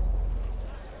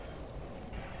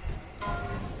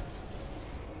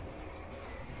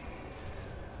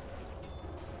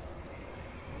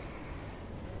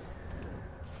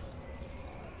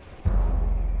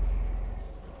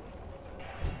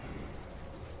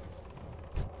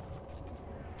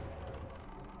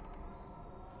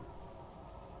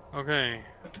 Okay.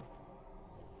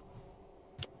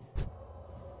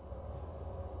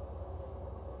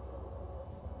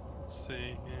 Let's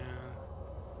see here.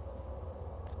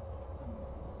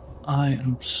 I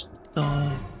am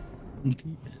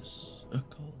starting this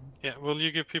circle. Yeah, will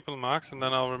you give people marks and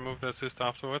then I'll remove the assist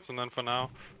afterwards, and then for now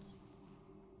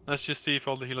Let's just see if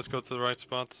all the healers go to the right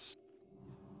spots.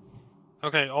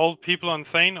 Okay, all people on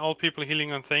Thane, all people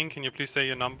healing on Thane, can you please say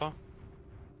your number?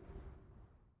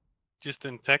 Just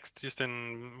in text, just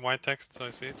in white text, so I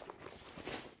see it.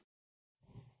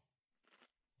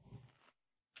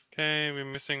 Okay, we're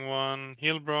missing one.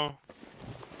 Heal, bro.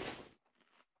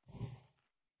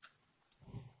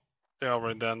 They're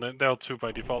already there. They're 2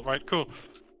 by default, right? Cool.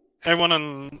 Everyone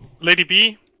on Lady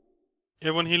B.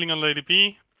 Everyone healing on Lady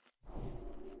B.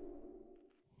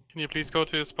 Can you please go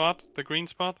to your spot, the green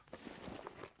spot?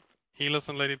 Healers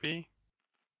on Lady B.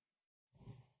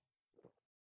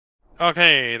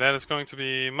 Okay, that is going to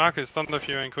be Marcus,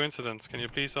 Thunderfury, and Coincidence. Can you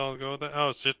please all go there?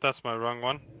 Oh shit, that's my wrong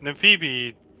one.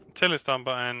 Nymphoebe, Telestomper,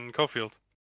 and Cofield.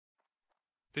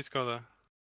 Please go there.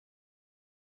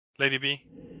 Lady B.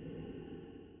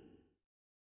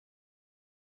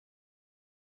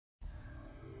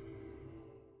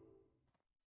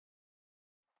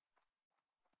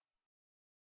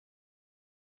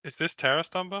 Is this Terra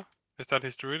Stomper? Is that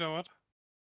his druid or what?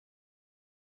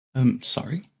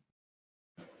 Sorry.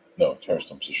 No, Terra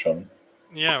Stomp's a shaman.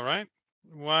 Yeah, right?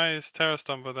 Why is Terra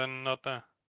Stomper then not there?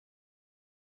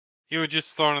 You were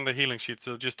just throwing on the healing sheet,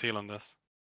 so just heal on this.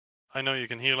 I know you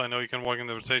can heal, I know you can walk in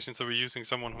the rotation, so we're using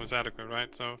someone who's adequate,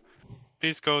 right? So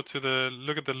please go to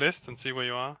look at the list and see where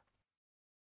you are.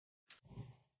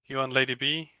 You're on Lady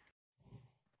B.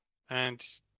 And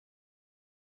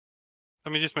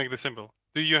let me just make this simple.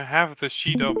 Do you have the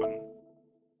sheet open?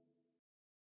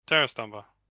 Terra Stomper.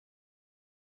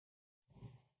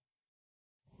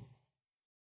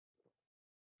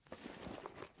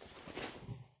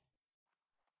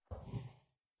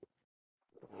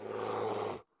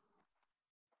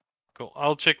 Cool.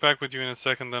 I'll check back with you in a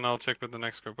second, then I'll check with the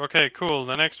next group. Okay, cool.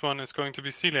 The next one is going to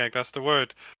be Celiac. That's the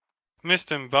word.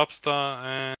 Missed him, Bobstar,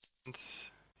 and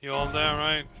you all there,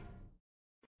 right?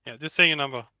 Yeah, just say your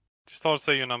number. Just all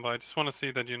say your number. I just want to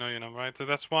see that you know your number, right? So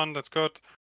that's 1. That's good.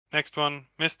 Next one.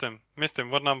 Missed him. Missed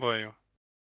him. What number are you?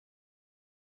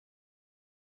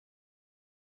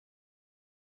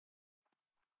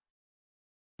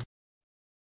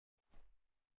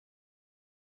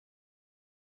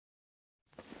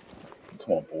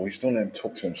 Come on, boys, don't let him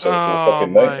talk to himself all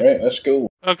fucking night, right? Let's go.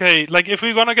 Okay, like if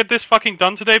we're gonna get this fucking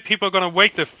done today, people are gonna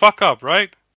wake the fuck up,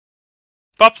 right?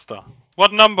 Bobster,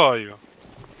 what number are you?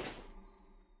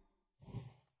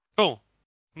 Cool.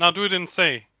 Now do it in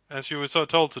say, as you were so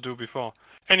told to do before.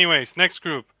 Anyways, next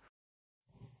group.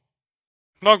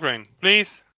 Mograine,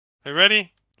 please. Are you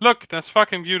ready? Look, that's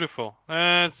fucking beautiful.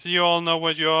 You all know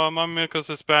what you are. Mom Milkers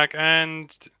is back, and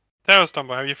Terra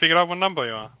Stomper, have you figured out what number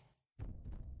you are?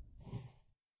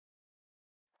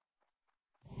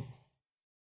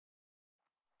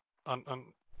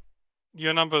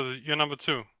 You're number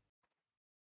 2.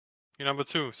 You're number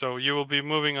 2, so you will be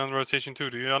moving on rotation 2.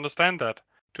 Do you understand that?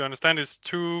 Do you understand it's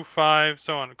 2, 5,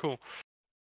 so on? Cool.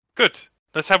 Good.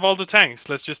 Let's have all the tanks.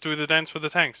 Let's just do the dance for the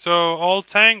tanks. So all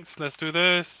tanks, let's do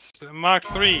this. Mark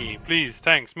 3, please.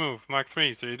 Tanks, move. Mark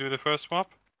 3. So you do the first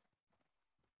swap.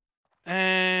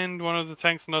 And one of the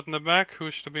tanks not in the back. Who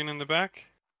should have been in the back?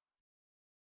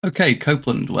 Okay,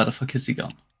 Copeland, where the fuck is he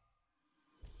gone?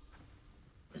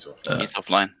 He's offline. He's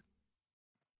offline.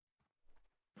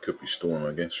 Could be Storm,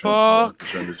 I guess. Fuck.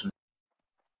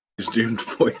 He's doomed,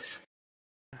 boys.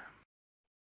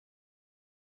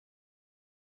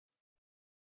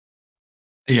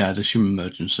 Yeah, I'd assume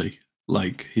emergency.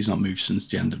 Like, he's not moved since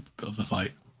the end of the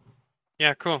fight.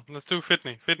 Yeah, cool. Let's do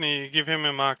Fitney. Fitney, give him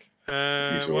a mark.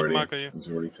 What mark are you? He's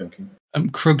already thinking.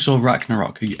 Krugs or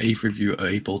Ragnarok, either of you are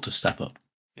able to step up.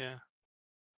 Yeah.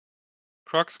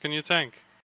 Crux, can you tank?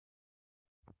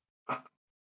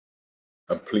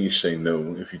 And please say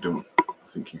no if you don't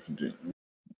think you can do it.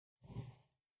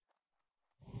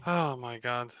 Oh my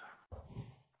god.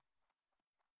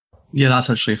 Yeah, that's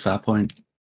actually a fair point.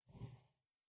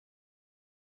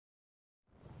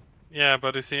 Yeah,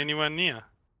 but is he anywhere near?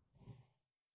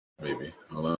 Maybe.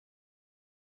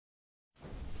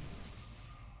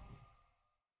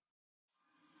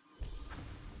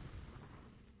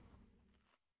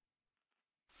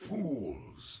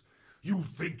 Fools! You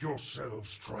think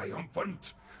yourselves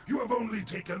triumphant? You have only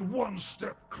taken one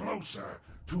step closer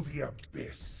to the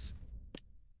abyss.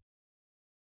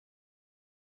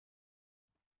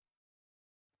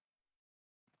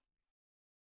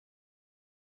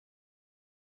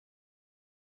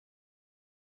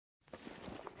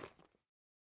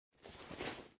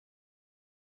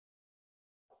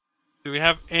 Do we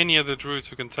have any other druids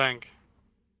who can tank?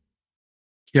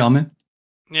 Kiamin?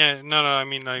 Yeah, no, I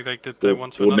mean like the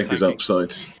ones who are not Nick is tanking.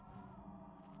 outside.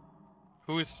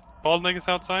 Who is Baldneck is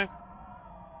outside?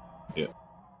 Yeah.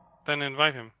 Then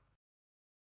invite him.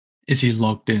 Is he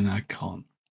logged in? I can't.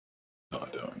 No, I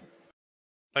don't.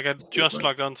 Like, I just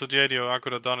logged onto JDO. I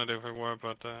could have done it if it were,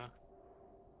 but...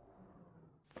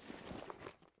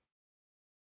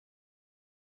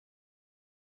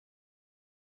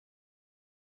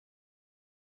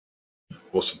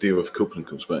 What's the deal if Copeland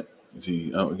comes back? Is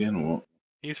he out again or what?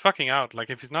 He's fucking out. Like,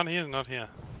 if he's not here, he's not here.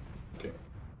 Okay.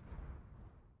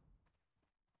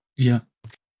 Yeah.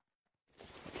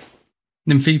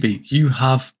 Nymphoebe, you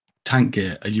have tank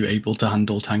gear. Are you able to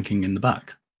handle tanking in the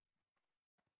back?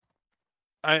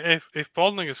 If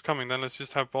Baldnick is coming, then let's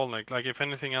just have Baldnick. Like, if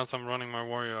anything else, I'm running my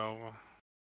warrior over.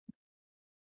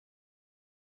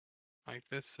 Like,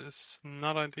 this is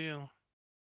not ideal.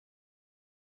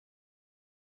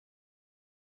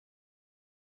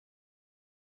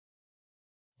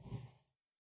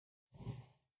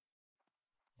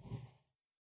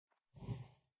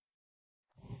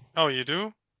 Oh, you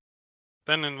do?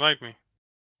 Then invite me.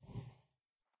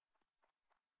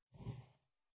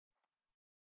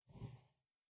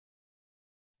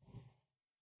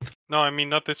 No, I mean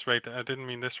not this raid. I didn't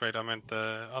mean this raid. I meant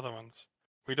the other ones.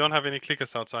 We don't have any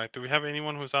clickers outside. Do we have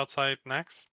anyone who's outside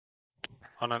Naxx?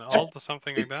 On an alt or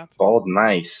something like that? It's called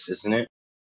nice, isn't it?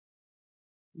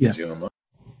 Yeah. Is he online?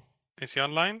 Is he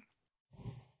online?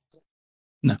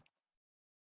 No.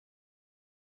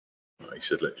 He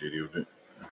said let JD do it.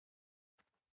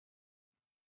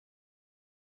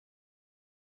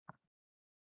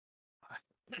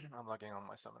 I'm logging on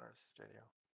my summoners,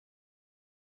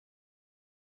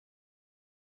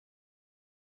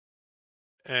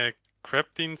 JDO.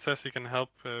 Kreptin says he can help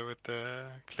with the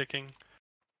clicking.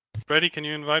 Brady, can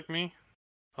you invite me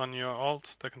on your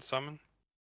alt that can summon?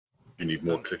 You need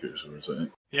more tickets, or is that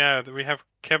it? Yeah, we have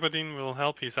Kebadin will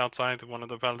help. He's outside. One of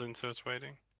the Paladins is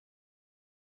waiting.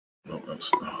 No,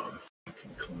 that's... Oh, the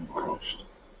fucking client crashed.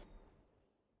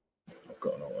 I've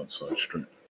got an all outside street.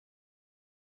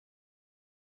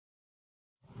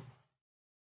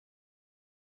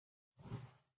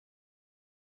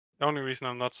 The only reason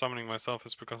I'm not summoning myself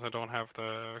is because I don't have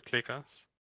the clickers.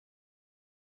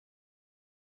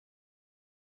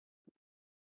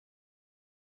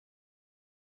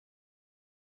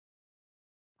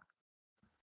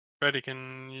 Brady,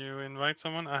 can you invite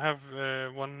someone? I have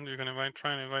one you can invite.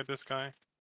 Try and invite this guy.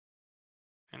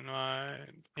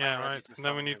 Invite. Yeah, I'm ready right. to And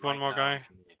then we summon you need one right more now guy. if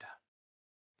you need. I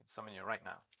can summon you right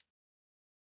now.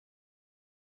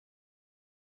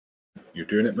 You're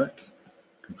doing it, Mac?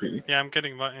 Completely? Yeah, I'm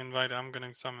getting invited. I'm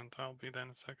getting summoned. I'll be there in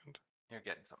a second. You're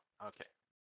getting some. Okay.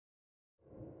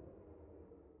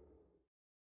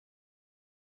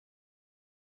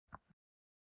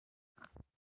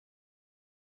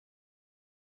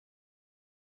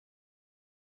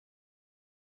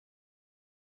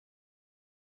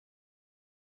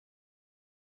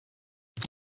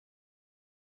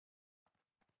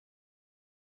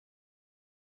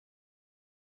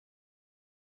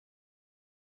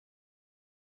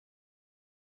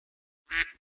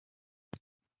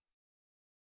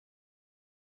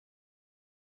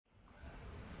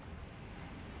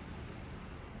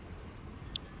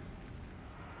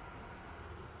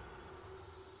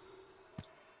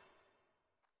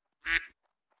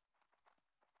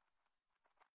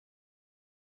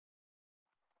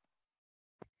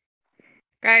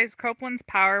 Guys, Copeland's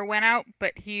power went out,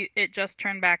 but it just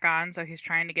turned back on, so he's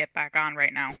trying to get back on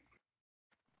right now.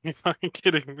 You're fucking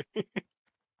kidding me.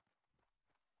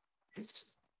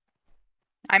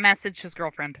 I messaged his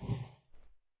girlfriend.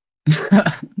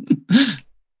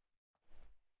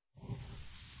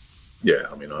 Yeah,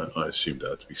 I mean, I assumed that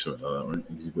had to be something like that, right?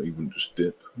 He wouldn't just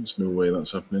dip. There's no way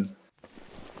that's happening.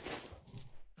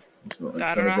 So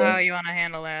I don't know how you want to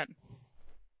handle that.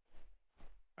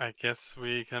 I guess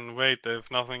we can wait. If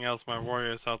nothing else, my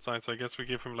warrior is outside, so I guess we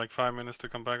give him like 5 minutes to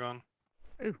come back on.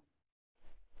 Ooh.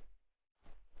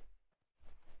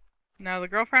 No, the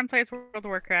girlfriend plays World of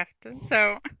Warcraft,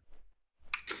 so...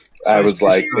 I was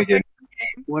like thinking,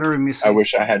 what are we missing? I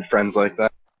wish I had friends like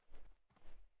that.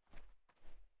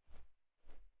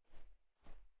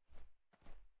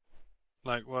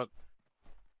 Like what?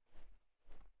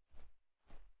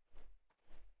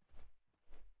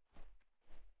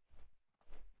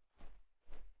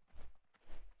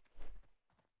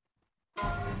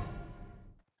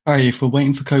 Alright, if we're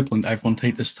waiting for Copeland, everyone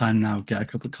take this time now, get a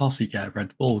cup of coffee, get a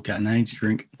Red Bull, get an energy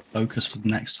drink, focus for the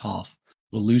next half.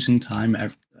 We're losing time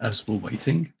as we're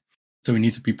waiting, so we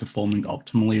need to be performing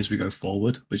optimally as we go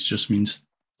forward, which just means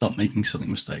stop making silly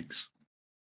mistakes.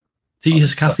 Tea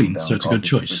has caffeine, so it's a good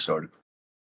choice. Gonna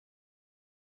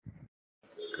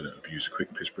abuse a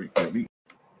quick piss break, maybe.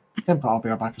 Yeah, but I'll be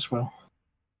right back as well.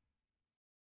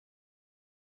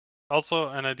 Also,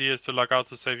 an idea is to log out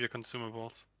to save your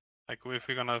consumables. Like, if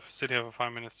we're gonna sit here for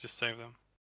 5 minutes, just save them.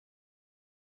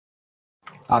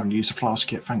 I haven't used a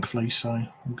flask yet, thankfully, so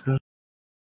I'm good.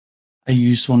 I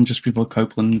used one just before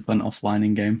Copeland went offline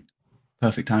in game.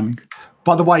 Perfect timing.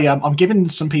 By the way, I'm giving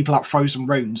some people out frozen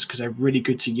runes because they're really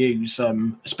good to use,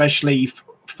 especially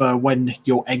for when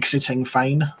you're exiting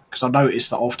Fane. Because I noticed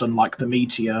that often, like the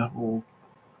meteor or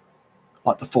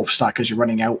like the fourth stack, as you're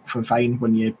running out from Fane,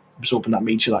 when you're absorbing that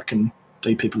meteor, that can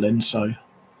do people in. So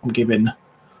I'm giving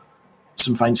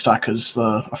some Fane stackers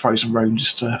a frozen rune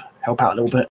just to help out a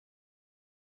little bit.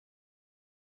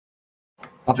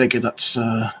 I figured that's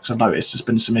because I've noticed there's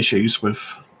been some issues with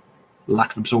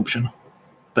lack of absorption,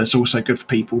 but it's also good for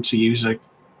people to use a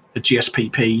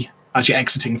GSPP as you're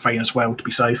exiting Fane as well to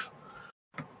be safe.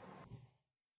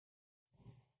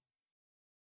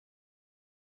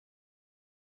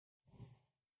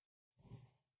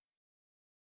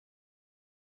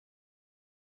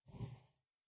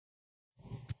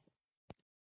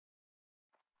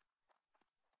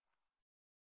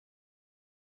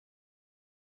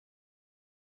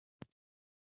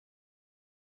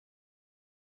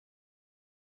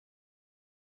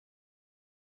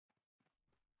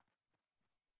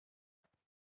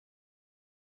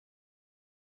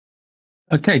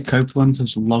 Okay, Copeland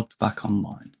has logged back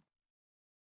online.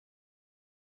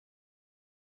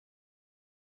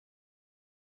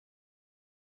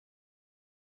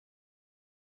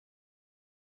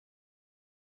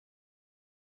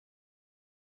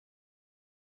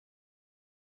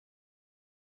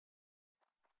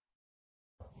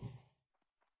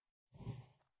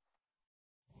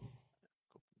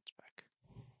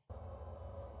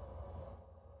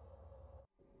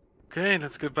 Okay,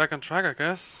 let's get back on track, I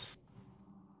guess.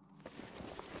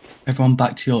 Everyone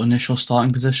back to your initial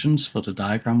starting positions for the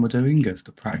diagram we're doing of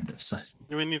the practice session.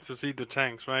 We need to see the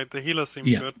tanks, right? The healers seem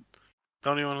Yeah. good.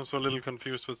 The only one who's a little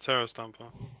confused with Terror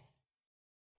Stomper.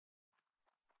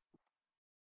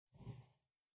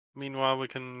 Meanwhile, we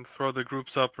can throw the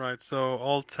groups up, right? So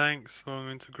all tanks going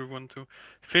into group 1, 2.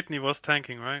 Fitney was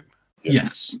tanking, right?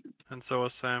 Yes. And so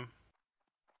was Sam.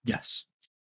 Yes.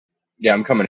 Yeah, I'm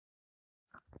coming.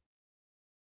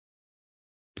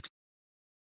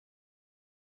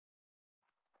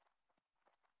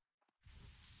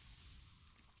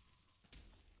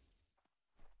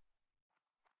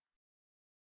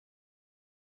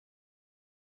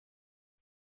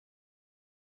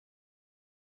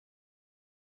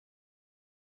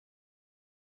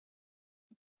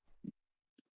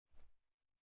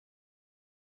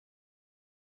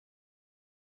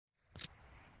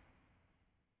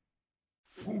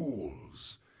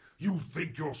 Fools! You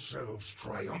think yourselves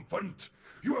triumphant?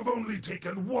 You have only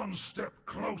taken one step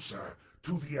closer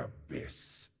to the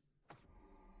abyss.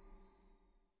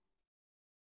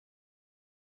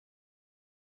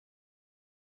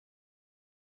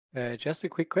 Just a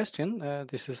quick question.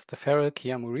 This is the Feral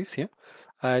Kiamu Reeves here.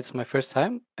 It's my first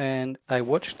time, and I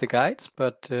watched the guides,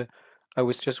 but I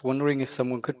was just wondering if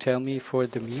someone could tell me for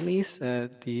the melees,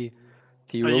 the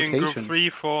Are you in group rotation. 3,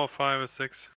 4, 5, or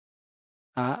 6?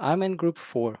 I'm in group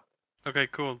 4. Okay,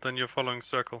 cool. Then you're following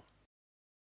circle.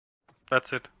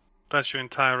 That's it. That's your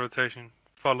entire rotation.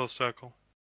 Follow circle.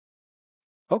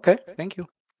 Okay, thank you.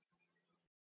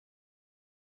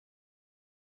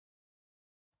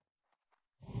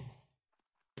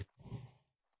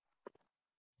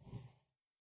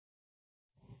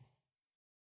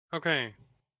 Okay.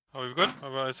 Are we good?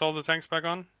 Is all the tanks back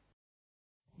on?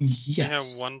 Yes. We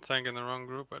have one tank in the wrong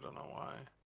group. I don't know why.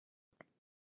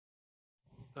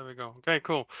 There we go. Okay,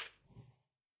 cool.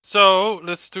 So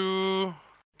let's do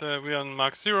we're on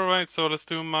Mark 0, right? So let's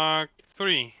do Mark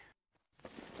 3.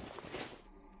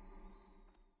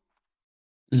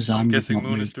 I'm Zam is guessing not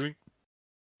Moon is moved. doing.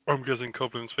 I'm guessing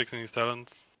Copeland's fixing his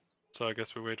talents. So I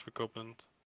guess we wait for Copeland.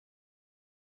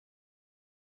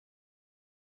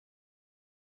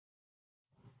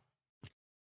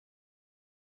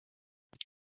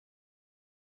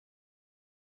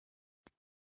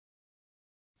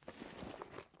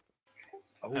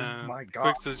 Oh my god.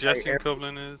 Quick suggestion,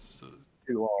 Copeland is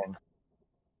too long.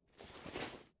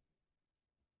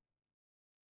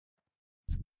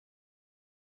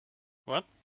 What?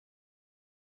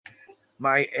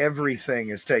 My everything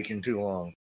is taking too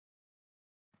long.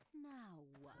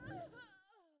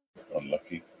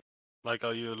 Unlucky. Like,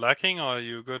 are you lacking or are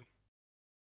you good?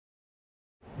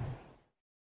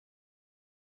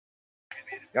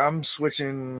 I'm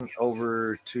switching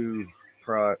over to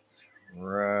Prot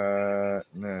right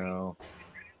now.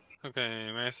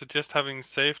 Okay, may I suggest having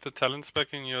saved the talent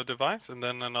spec in your device? And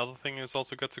then another thing is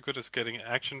also good to good is getting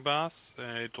action bars.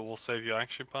 It will save your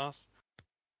action bars.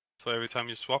 So every time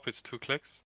you swap, it's 2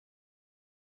 clicks.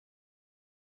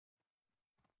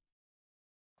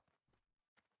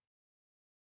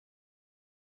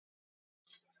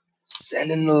 Send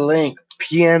him the link.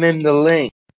 PM him the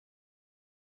link.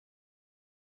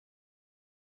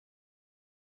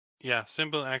 Yeah,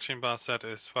 simple action bar set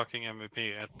is fucking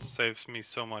MVP. It saves me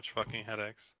so much fucking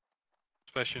headaches.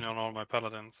 Especially on all my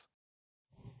paladins.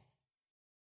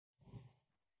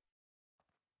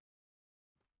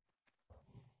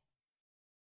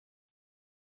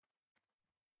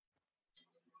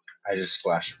 I just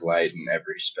flash of light in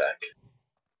every spec.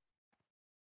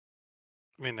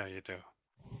 We know you do.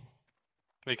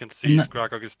 We can And see that- if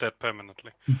Gragog is dead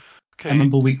permanently. I Okay.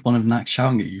 remember week 1 of Naxx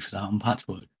shouting at you for that on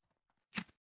Patchwork.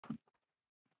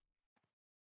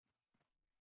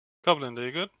 Goblin, are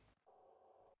you good?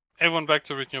 Everyone back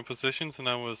to original positions, and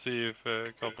then we'll see if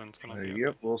Goblin's gonna be.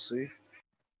 Yep, we'll see.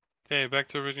 Okay, back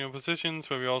to original positions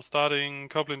where we're all starting.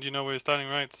 Goblin, you know where you're starting,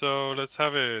 right? So let's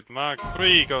have it. Mark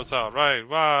 3 goes out, right?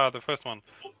 Wow, the first one.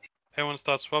 Everyone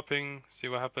starts swapping, see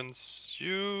what happens.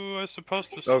 You are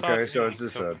supposed to start. Okay, so in, it's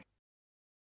this Goblin. side.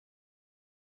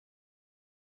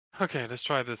 Okay, let's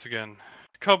try this again.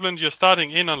 Goblin, you're starting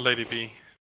in on Lady B.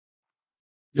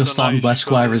 You're So now starting you where should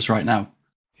go Square to- is right now.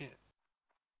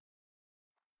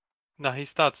 No, he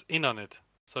starts in on it.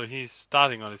 So he's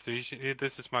starting on it. So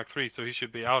this is Mark 3, so he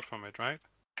should be out from it, right?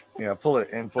 Yeah, pull it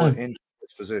into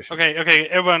its position. Okay,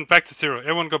 everyone back to 0.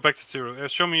 Everyone go back to 0.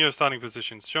 Show me your starting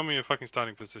positions. Show me your fucking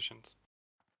starting positions.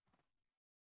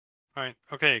 Alright,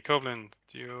 okay, Goblin,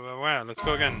 you aware? Let's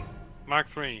go again. Mark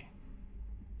 3.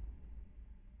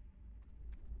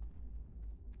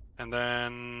 And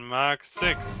then Mark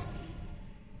 6.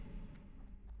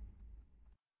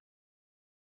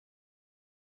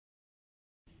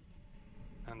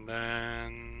 And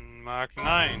then Mark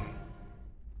 9.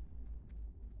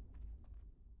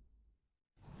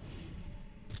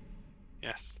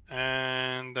 Yes,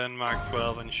 and then Mark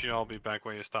 12, and you should all be back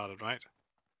where you started, right?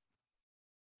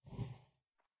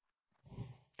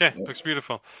 Yeah, looks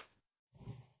beautiful.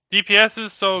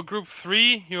 DPSs, so group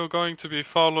 3, you're going to be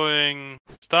following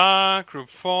Star. Group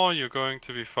 4, you're going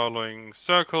to be following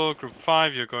Circle. Group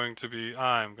 5, you're going to be...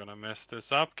 I'm gonna mess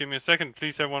this up. Give me a second.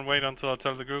 Please everyone wait until I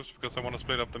tell the groups, because I want to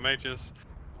split up the mages.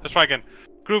 Let's try again.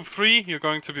 Group 3, you're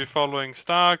going to be following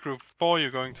Star. Group 4,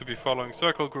 you're going to be following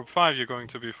Circle. Group 5, you're going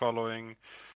to be following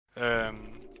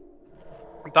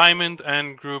Diamond.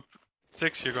 And Group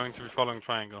 6, you're going to be following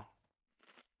Triangle.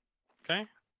 Okay?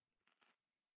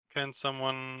 Can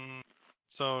someone...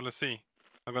 So, let's see.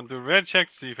 I'm gonna do a red check,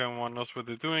 see if everyone knows what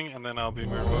they're doing, and then I'll be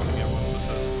revoking everyone's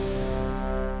assist.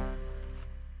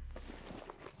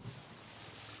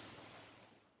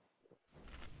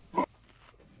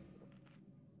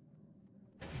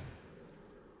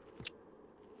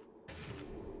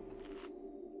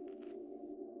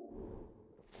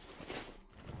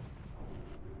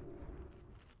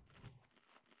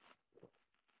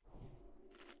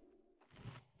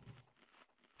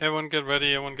 Everyone get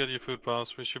ready, everyone get your food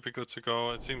bars, we should be good to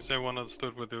go. It seems everyone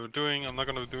understood what they were doing. I'm not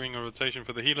going to be doing a rotation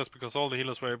for the healers because all the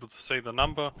healers were able to say the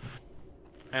number.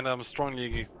 And I'm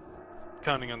strongly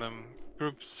counting on them.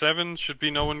 Group 7 should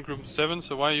be no one in Group 7,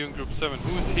 so why are you in Group 7?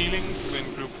 Who is healing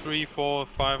in Group 3, 4,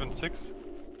 5 and 6?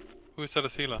 Who is that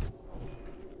as healer?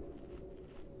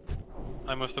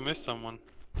 I must have missed someone.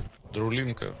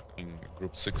 Drulinka in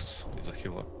Group 6 is a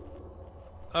healer.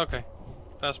 Okay,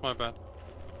 that's my bad.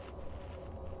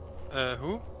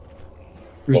 Who?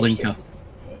 Rulinka.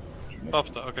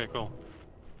 Popstar, okay, cool.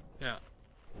 Yeah.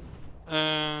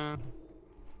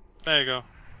 There you go.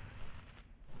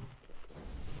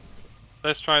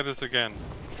 Let's try this again.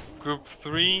 Group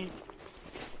 3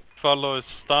 follows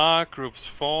Star, Group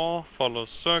 4 follows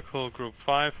Circle, Group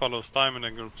 5 follows Diamond,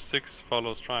 and Group 6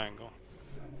 follows Triangle.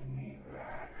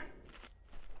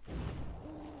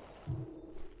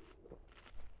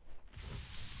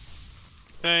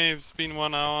 Okay, it's been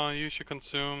 1 hour, use your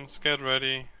consumes, get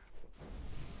ready.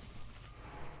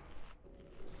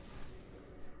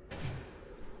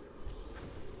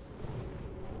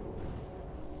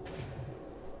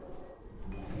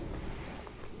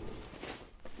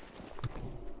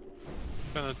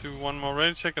 Gonna do one more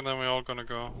raid check and then we're all gonna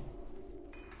go.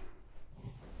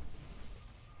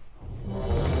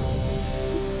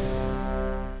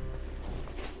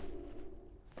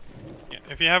 Yeah,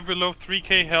 if you have below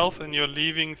 3k health and you're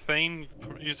leaving Thane,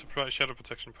 use the Shadow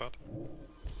Protection pod.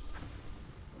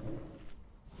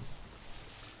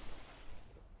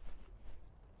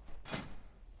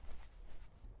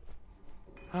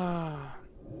 Ah.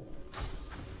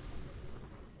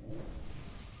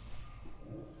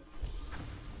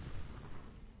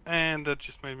 And that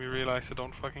just made me realize I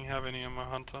don't fucking have any on my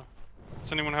hunter.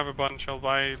 Does anyone have a bunch? I'll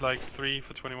buy like 3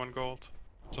 for 21 gold.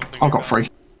 Something I've like got that. 3.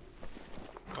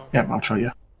 Oh. Yeah, I'll show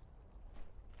you.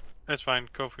 That's fine.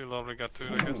 Cofield already got to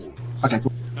it, I guess. Okay,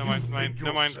 cool. No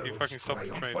mind. He fucking stopped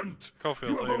the trade.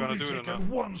 Cofield, are you gonna do it or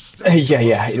not?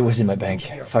 Yeah, it was in my bank.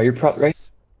 Fire prop, right?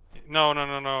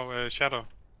 No. Shadow.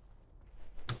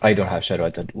 I don't have shadow.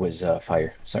 I thought it was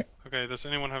fire. Sorry. Okay, does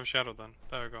anyone have shadow then?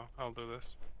 There we go. I'll do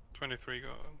this. 23 go.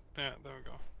 Yeah, there we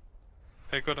go.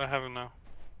 Hey, good. I have him now.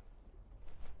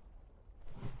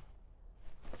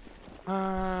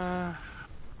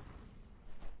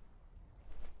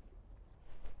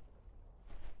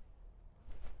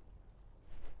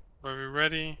 Are we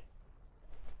ready?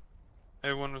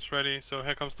 Everyone was ready, so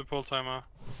here comes the pull timer.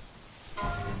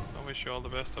 I wish you all the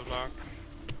best of luck.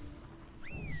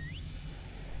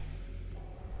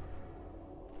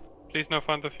 Please no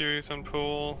Fantafuries on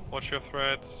pool. Watch your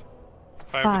threads.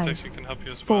 Fire protection can help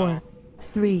you as well. 4,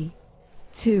 3,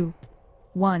 2,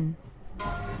 1.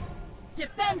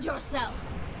 Defend yourself!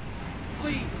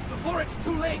 Flee before it's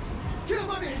too late! Come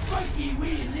on in, fight ye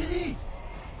wee lily!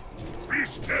 Be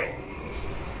still!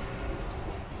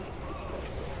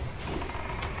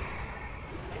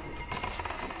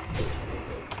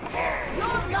 Your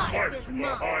life is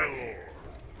mine!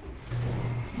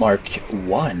 Mark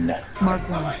 1. Mark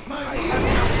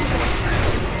 1.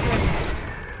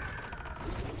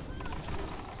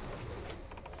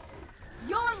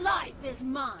 Your life is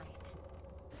mine!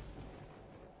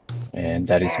 And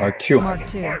that is Mark 2. Mark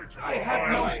 2. I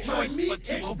have no choice but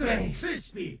to obey!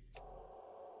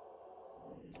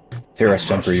 Terrace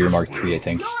Jumper, you're Mark 3, I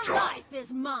think. Your life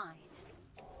is mine!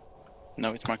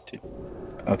 No, it's Mark 2.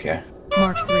 Okay.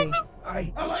 Mark 3.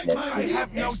 I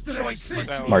have no choice but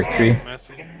to Mark 3.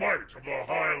 Messy. The might of the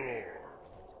High Lord.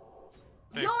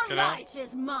 Hey, Your get life out.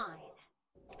 is mine!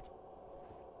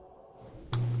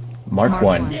 Mark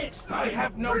 1. Next, I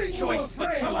have no choice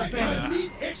but to obey!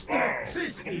 Bow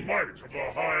to the might of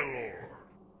the High Lord.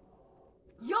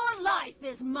 Your life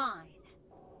is mine!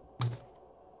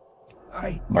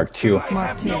 Mark 2. I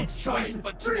have no choice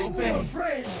but to obey!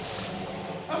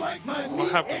 I like my What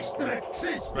meat happened? extra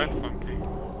crispy! Red Funky.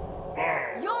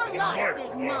 Your life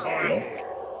is mine!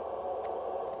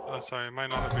 Oh, sorry, it might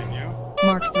not have been you.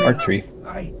 Mark 3. Mark 3. That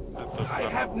doesn't I matter.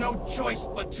 have no choice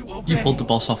but to obey! You pulled the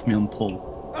boss off me on pull.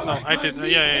 No, I did.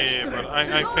 Yeah, but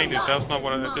I fainted. That was not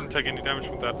what I didn't take any damage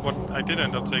from that. What I did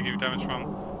end up taking damage from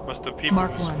was the people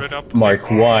Mark who 1. split up. Mark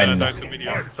And 1. I died to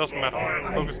meteor. Doesn't matter.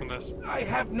 Focus on this. I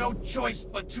have no choice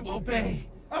but to obey!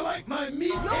 I like my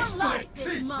meat Your extra life is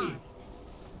crispy! mine!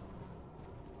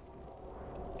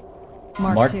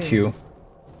 Mark 2.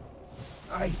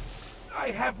 I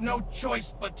have no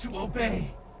choice but to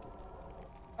obey!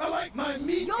 I like my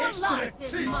meat Your extra life is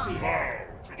crispy! mine! Bow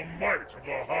to the might of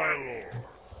the High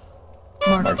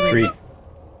Lord. Mark 3.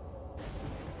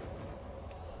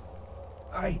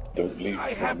 Don't leave.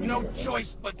 I have no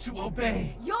choice but to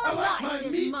obey! Your I like my life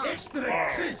is meat mine! extra Bow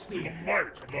to crispy! the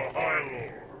might of the High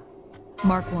Lord.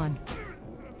 Mark 1.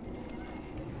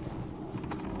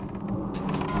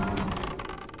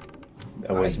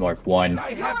 That was Mark 1.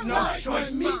 I have no life choice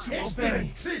is but mine. to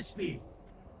obey! Crispy!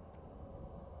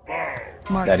 Bow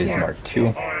Mark That 2. is Mark 2. to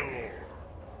the High Lord.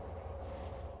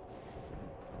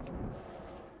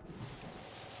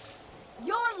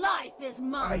 Your life is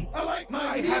mine! I like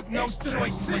my I have no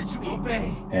choice but to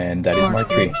obey! And that is Mark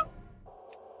 3.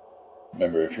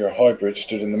 Remember, if you're a hybrid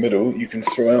stood in the middle, you can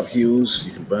throw out heals,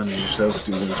 you can bandage yourself,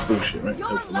 do all this bullshit, right? Your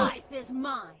Help them out. life is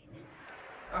mine!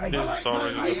 This is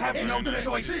already. I have no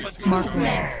choice but to Mark obey!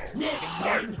 next.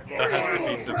 That has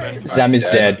to be the best. Zam is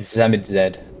dead. Zam is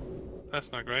dead.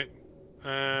 That's not great.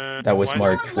 That was why is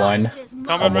Mark it- 1. Combat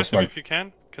Almost rest him Mark. if you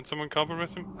can. Can someone combat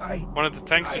rest him? One of the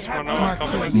tanks just run over and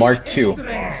Mark combat 2.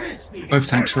 rest him. Mark 2. Both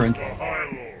tanks are in. The High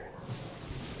Lord.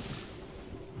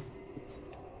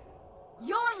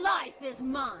 Your life is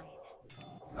mine!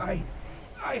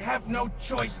 I have no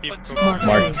choice but to Mark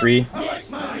Mark 3. I like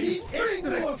my meat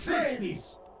extra crispy!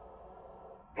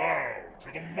 Bow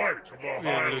to the might of the We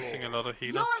are High losing a Lord. lot of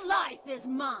healers. Your life is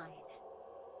mine!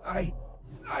 I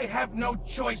have no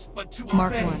choice but to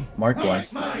Mark obey! 1. Mark 1.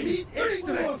 My meat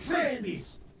extra crispy!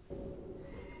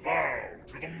 Bow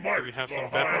to the might Do we have of some the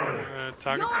dead High Lord.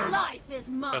 targets Your here? life is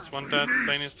mine! That's one dead.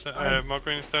 Thane is dead. Mark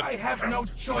is dead. I have no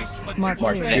choice but Mark to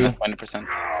Mark 2. 2. 100%.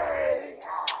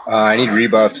 I need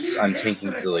rebuffs. I'm tanking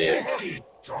Zilliot.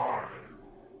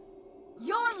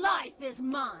 Your life is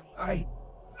mine!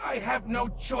 I have no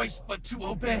choice but to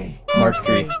obey! Mark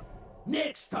 3.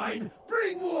 Next time,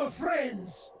 bring more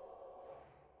friends!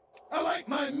 I like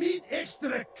my meat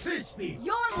extra crispy!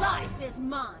 Your life is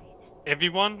mine!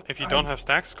 Everyone, if you don't have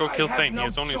stacks, go kill Thane. He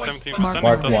has only 17% and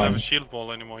Mark doesn't have one. a shield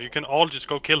wall anymore. You can all just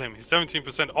go kill him. He's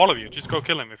 17%. All of you, just go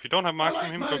kill him. If you don't have marks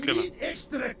from him, go kill him.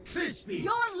 Extra crispy.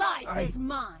 Your life is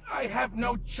mine. I have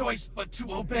no choice but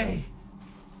to obey.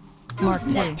 Mark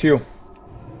 2. 2.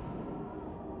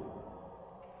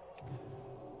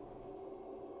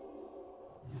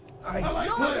 I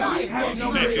have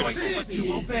no choice but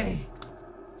to obey.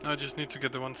 I just need to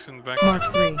get the ones in the back. Mark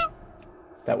 3.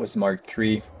 That was Mark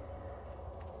 3.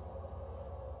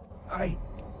 I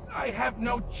have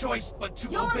no choice but to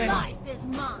Your obey. life is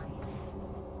mine.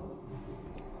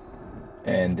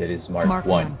 And it is Mark, Mark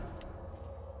 1.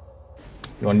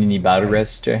 You want any battle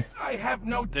rest, Jay? I have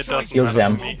no It choice doesn't Heal matter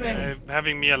them. for me.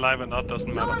 Having me alive or not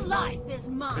doesn't Your matter. life is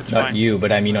mine. It's Not fine. you,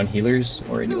 but I mean on healers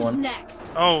or Who's anyone.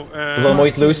 next? Oh,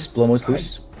 Blomoy's loose. Blomoy's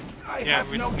loose. yeah,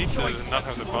 we need to not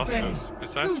have the boss goes.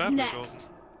 Besides Who's that, we will. next?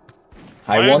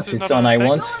 I Why want. is it It's not on a I tank?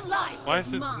 want. Your life Why is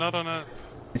is it mine. not on a...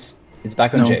 It's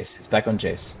back on No. Jace. It's back on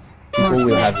Jace. People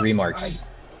will have remarks.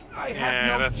 I have Yeah,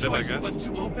 no that's it, I choice guess. but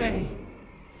to obey.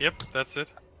 Yep, that's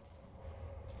it.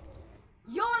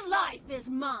 Your life is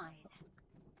mine.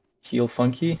 Heal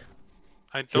Funky.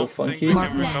 I Heal don't think Funky. we Mark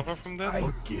can recover next. from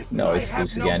this. No, it's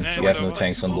loose again. Yeah, You have it's no over.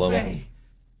 tanks on Blomo.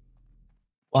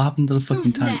 What happened to the fucking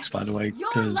Who's tanks, next? by the way? Your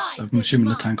Because life I'm is assuming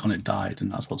the mine. tank on it died,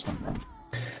 and that's what's went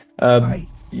wrong.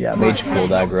 Yeah, Mage Mark pulled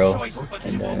next. aggro,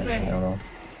 and I don't know.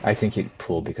 I think he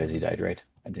pulled because he died, right?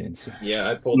 I didn't see. Yeah,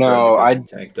 I pulled No, through I- because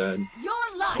the tank died.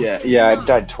 Your life Yeah, is yeah, I mine.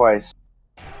 died twice.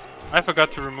 I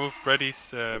forgot to remove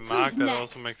Brady's mark. Who's That next?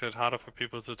 also makes it harder for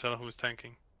people to tell who's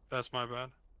tanking. That's my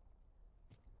bad.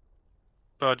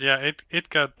 But yeah, it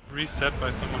got reset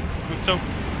by someone. So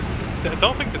I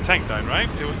don't think the tank died, right?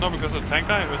 It was not because the tank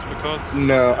died. It was because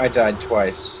No, I died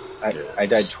twice. I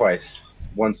died twice.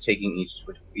 Once taking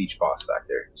each boss back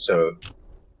there. So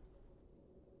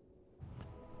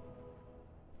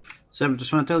Sam,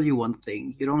 just want to tell you one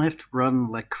thing. You don't have to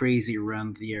run like crazy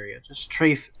around the area. Just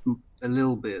strafe a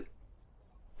little bit.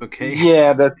 Okay?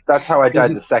 yeah, that's how I Because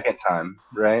died the second time,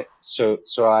 right? So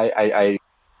I'm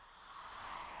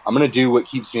gonna do what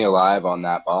keeps me alive on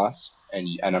that boss, and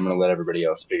I'm gonna let everybody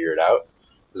else figure it out.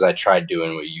 Because I tried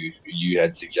doing what you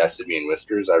had suggested me in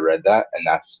Whispers. I read that, and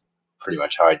that's pretty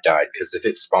much how I died. Because if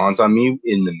it spawns on me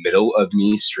in the middle of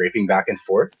me strafing back and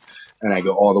forth, and I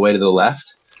go all the way to the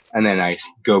left, and then I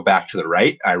go back to the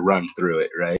right, I run through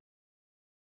it, right?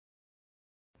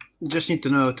 You just need to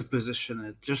know how to position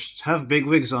it. Just have big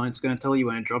wigs on. It's going to tell you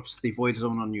when it drops the void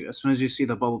zone on you. As soon as you see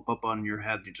the bubble pop on your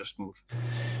head, you just move.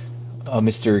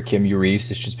 Mr. Kim, you Reeves,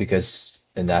 it's just because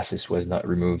the Naxx was not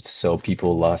removed, so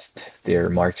people lost their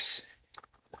marks.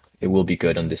 It will be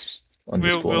good on this pool.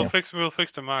 we'll Yeah. fix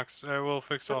the marks. We'll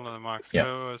fix all of the marks. Yeah.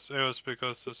 It was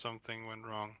because something went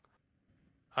wrong.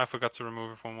 I forgot to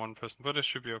remove it from one person, but it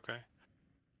should be okay.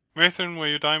 Mathan, were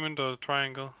you diamond or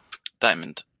triangle?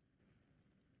 Diamond.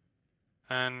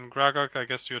 And Gragok, I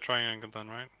guess you're triangle then,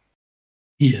 right?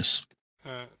 Yes.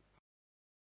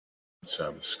 Let's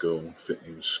have a skull, fit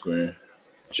you square.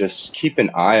 Just keep an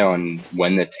eye on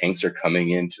when the tanks are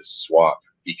coming in to swap,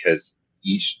 because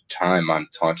each time I'm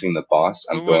taunting the boss,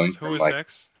 I'm going who from is like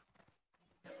X?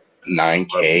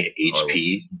 9k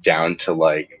HP down to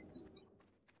like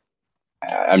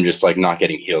I'm just like not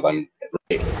getting healed. I'm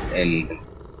right, and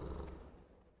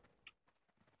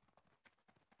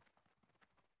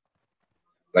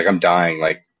like I'm dying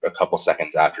like a couple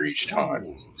seconds after each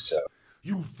taunt. So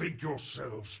You think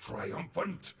yourselves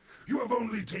triumphant? You have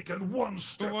only taken one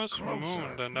step Who was closer.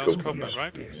 removed and that was to the Copeland,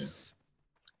 right? abyss.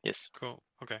 Yes. Cool.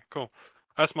 Okay, cool.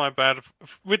 That's my bad.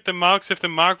 With the marks, if the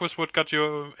mark was what got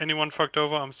you anyone fucked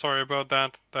over, I'm sorry about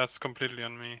that. That's completely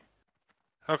on me.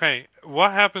 Okay,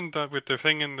 what happened with the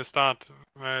thing in the start?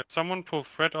 Someone pulled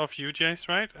Fred off you, Jace,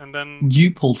 right? And then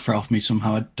You pulled Fred off me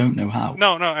somehow. I don't know how.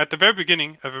 no, at the very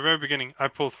beginning, I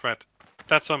pulled Fred.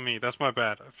 That's on me. That's my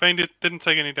bad. Fane didn't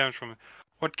take any damage from it.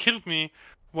 What killed me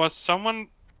was someone.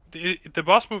 The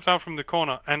boss moved out from the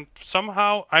corner, and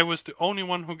somehow I was the only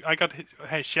one who I got.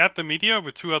 I shared the meteor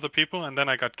with 2 other people, and then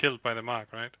I got killed by the mark,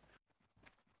 right?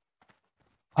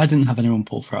 I didn't have anyone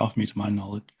pull Fred off me, to my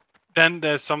knowledge. Then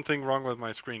there's something wrong with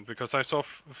my screen because I saw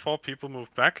 4 people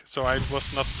move back, so I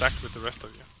was not stacked with the rest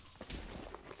of you.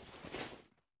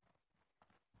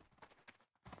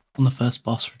 On the first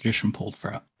boss, Magician pulled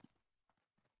Fred.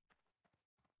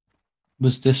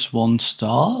 Was this one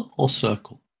star or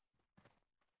circle?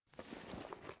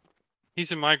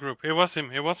 He's in my group. It was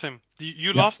him. You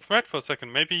Yeah. lost thread for a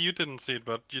second. Maybe you didn't see it,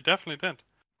 but you definitely did.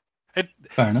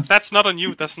 Fair enough. That's not on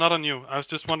you. I was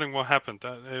just wondering what happened.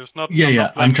 It was not. Yeah, I'm yeah, not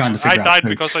I'm blaming trying you. to figure I out died who.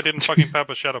 because I didn't fucking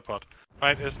pepper Shadowpot.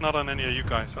 Right, it's not on any of you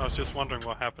guys. I was just wondering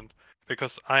what happened.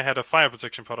 Because I had a fire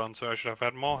protection pot on, so I should have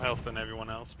had more health than everyone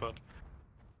else, but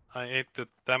I ate the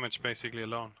damage basically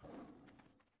alone.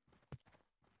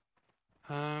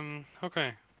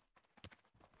 Okay.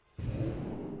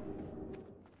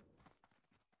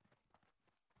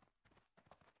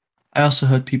 I also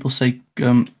heard people say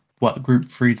what Group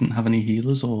 3 didn't have any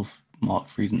healers, or Mark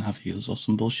 3 didn't have healers, or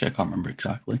some bullshit. I can't remember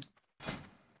exactly.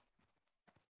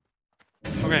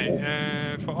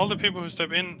 Okay, for all the people who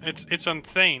step in, it's on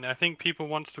Thane. I think people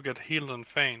wants to get healed on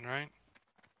Thane, right?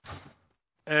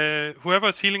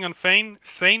 Whoever's healing on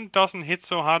Thane doesn't hit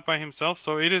so hard by himself,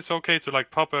 so it is okay to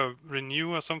like pop a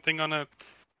renew or something on a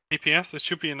DPS. It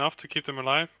should be enough to keep them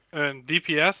alive.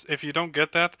 DPS, if you don't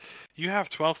get that, you have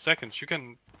 12 seconds. You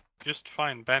can just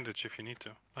find bandage if you need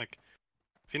to. Like,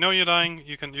 if you know you're dying,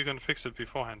 you can fix it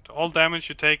beforehand. All damage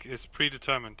you take is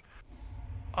predetermined,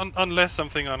 unless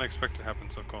something unexpected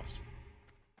happens, of course.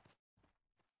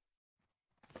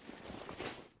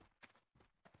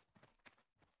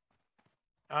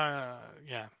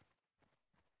 Yeah.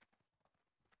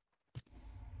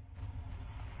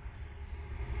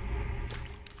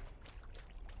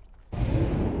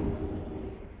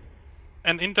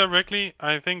 And indirectly,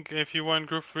 I think if you were in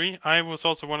Group 3, I was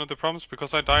also one of the problems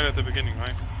because I died at the beginning,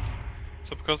 right?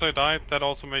 So because I died, that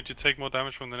also made you take more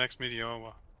damage from the next meteor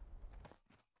over.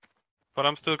 But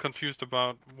I'm still confused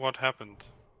about what happened.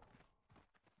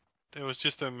 There was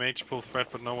just a mage pull threat,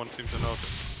 but no one seemed to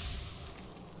notice.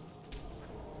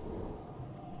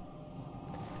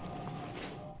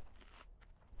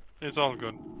 It's all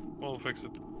good. We'll fix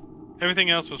it. Everything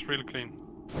else was really clean.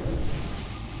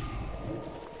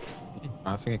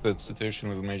 I think that situation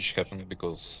with Mage happened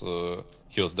because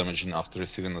he was damaging after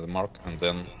receiving the mark and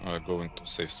then going to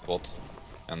safe spot,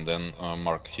 and then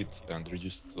mark hit and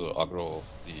reduced the aggro of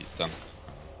the tank.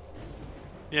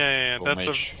 Yeah.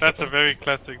 So That's a very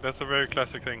classic. That's a very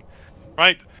classic thing,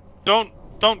 right?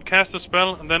 Don't cast a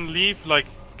spell and then leave. Like,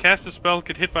 cast a spell,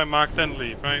 get hit by mark, then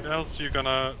leave, right? Else you're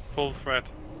gonna pull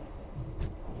threat.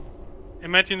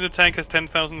 Imagine the tank has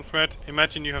 10,000 threat.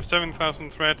 Imagine you have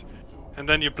 7,000 threat. And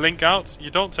then you blink out,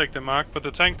 you don't take the mark, but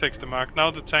the tank takes the mark.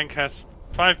 Now the tank has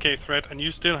 5k threat and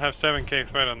you still have 7k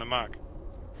threat on the mark.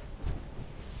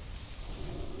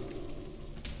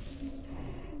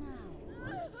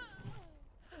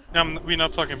 We're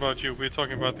not talking about you, we're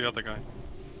talking about the other guy.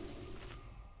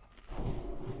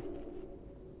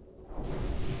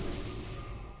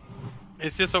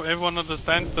 It's just so everyone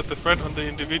understands that the threat on the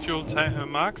individual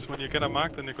marks, when you get a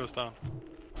mark, then it goes down.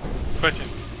 Question.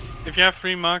 If you have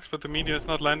 3 marks but the meteor is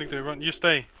not landing, you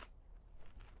stay.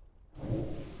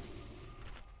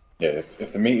 Yeah,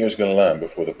 if the meteor is going to land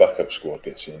before the backup squad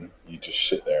gets in, you just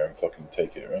sit there and fucking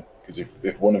take it, right? Because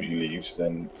if one of you leaves,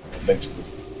 then it makes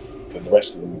the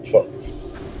rest of them fucked.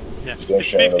 Yeah,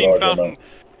 it's 15,000.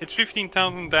 It's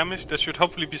 15,000 damage that should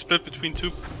hopefully be split between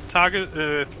 5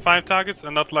 targets,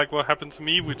 and not like what happened to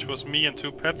me, which was me and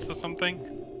 2 pets or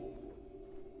something.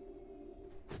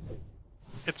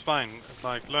 It's fine. It's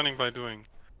like learning by doing.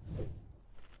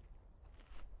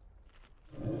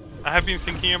 I have been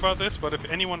thinking about this, but if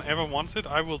anyone ever wants it,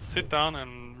 I will sit down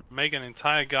and make an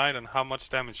entire guide on how much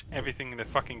damage everything in the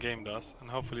fucking game does, and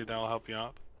hopefully that will help you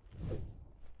out.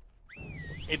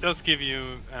 It does give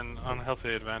you an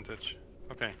unhealthy advantage.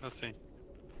 Okay, let's see.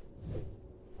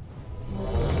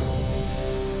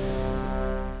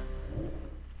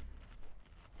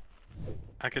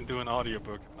 I can do an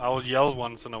audiobook. I will yell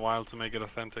once in a while to make it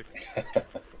authentic.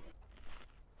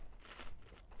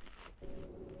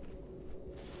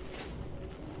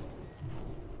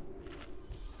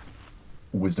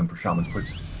 Wisdom for shamans,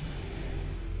 please.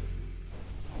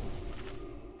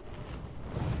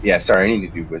 Yeah, sorry, I need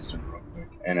to do wisdom real quick,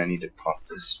 and I need to pop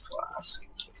this flask.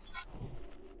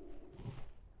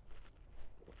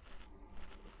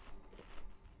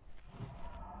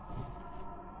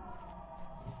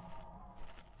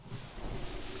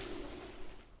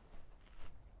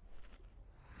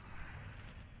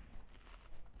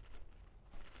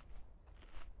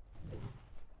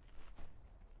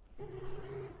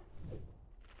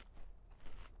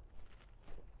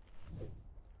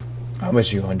 How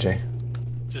much you on, Jay?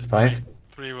 Just 5?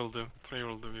 3 will do. 3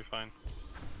 will do be fine.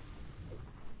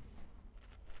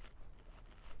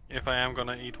 If I am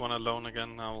gonna eat one alone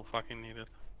again, I will fucking need it.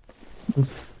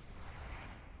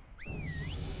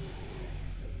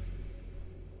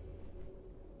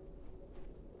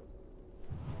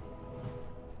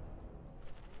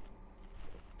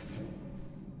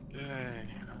 Okay,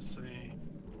 let's see.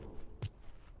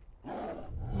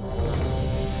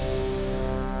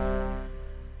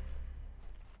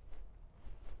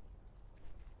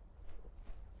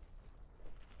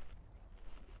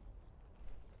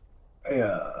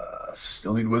 I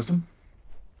still need wisdom.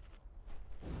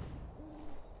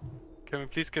 Can we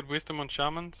please get wisdom on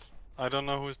shamans? I don't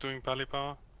know who's doing Pally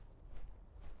Power.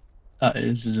 That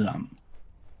is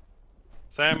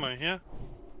Sam, are you here?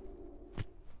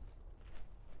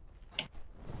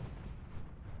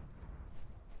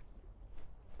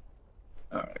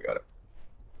 Alright, I got it.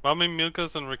 Mommy,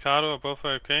 Milkers, and Ricardo are both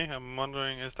okay. I'm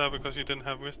wondering, is that because you didn't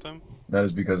have wisdom? That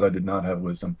is because I did not have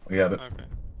wisdom. We have it. Okay.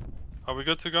 Are we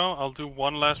good to go? I'll do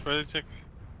one last ready check.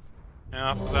 And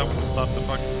after that, we can start the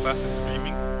fucking classic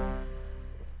screaming.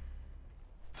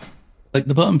 Click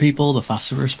the button, people. The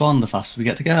faster we respond, the faster we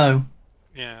get to go.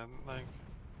 Yeah, like...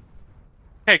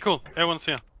 Hey, cool. Everyone's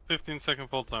here. 15-second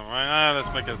full time, right?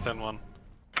 Let's make it a 10-1.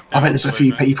 I think there's a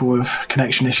few people with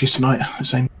connection issues tonight. It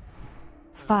seems.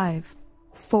 5,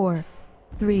 4,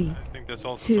 3, I think there's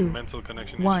also 2, some mental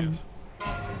connection 1. issues.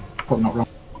 Probably not wrong.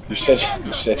 You said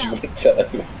you wouldn't tell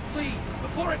anyone. Flee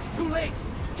before it's too late.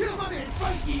 Kill money and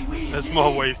fight ye we. There's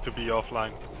more ways to be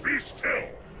offline. Be still.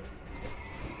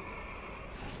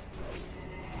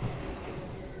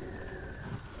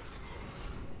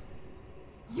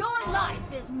 Your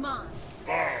life is mine.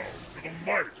 Bow to the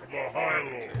might of the High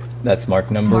Lord. That's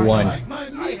mark number 1.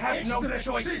 I have no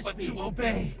choice but to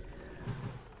obey.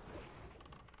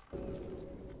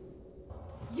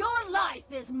 Your life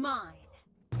is mine.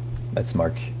 That's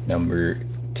mark number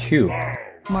 2.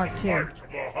 Mark 2.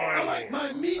 I like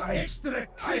my meat extra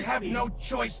crispy. I have no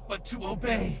choice but to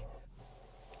obey.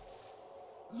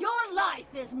 Your life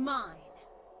is mine.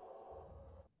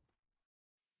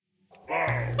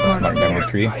 That's mark number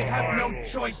 3. I have no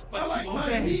choice but to obey.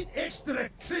 My meat extra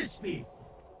crispy.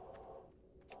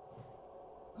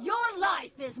 Your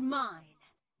life is mine.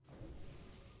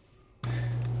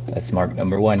 That's mark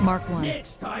number 1. Mark 1.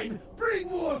 Next time, bring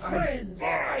more friends.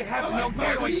 I have no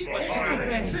choice but to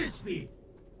obey. Crispy.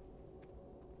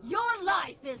 Your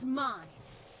life is mine.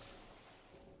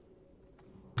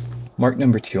 Mark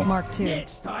number 2. Mark 2.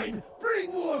 Next time,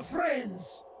 bring more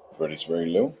friends. Everybody's very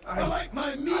low. I like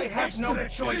my meat. I have no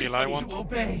choice but to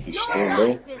obey. He's Your still low.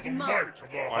 life is mine.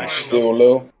 Why is Still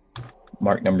low.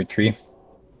 Mark number 3.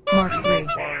 Mark 3.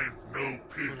 Find no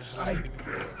peace.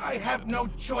 I have no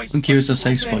choice. I think here is a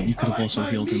safe spot. You could have also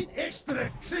healed him.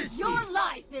 Your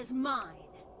life is mine.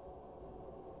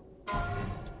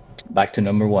 Back to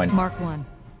number 1. Mark 1.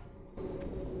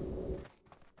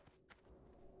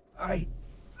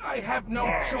 I have no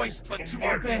choice but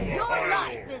to obey. Your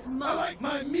life is I mine. like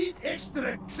my meat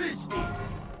extra crispy.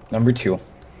 Number 2.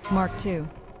 Mark 2.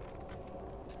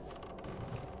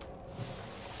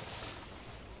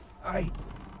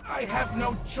 I have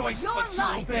no choice Your but to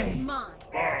life is obey. mine.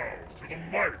 Bow to the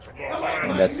might of the High And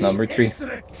Lord. that's number 3.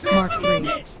 Mark 3.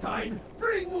 Next time,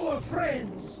 bring more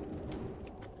friends.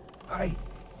 I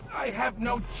have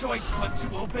no choice but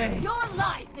to obey. Your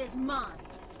life is mine.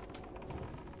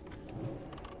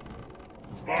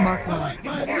 Mark 1.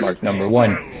 That's mark number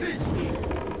 1.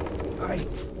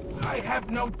 I have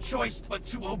no choice but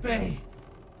to obey.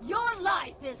 Your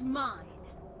life is mine.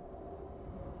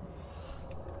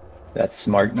 That's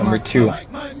mark number 2. Like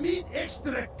my meat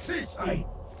extra crispy.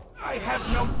 I have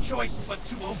no choice but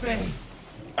to obey.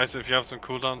 Guys, if you have some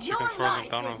cooldowns, you can throw them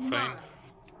down on Thane.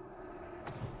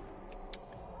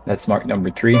 That's mark number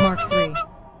 3. Mark 3.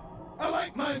 I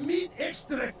like my meat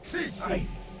extra crispy.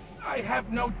 I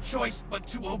have no choice but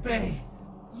to obey.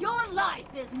 Your life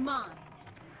is mine.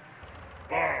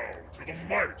 Bow to the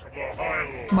might of the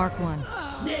High Lord. Mark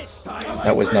 1. Next time.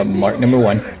 That was mark number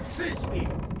 1. Crispy.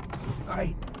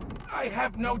 I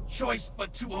have no choice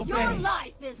but to obey. Your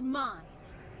life is mine.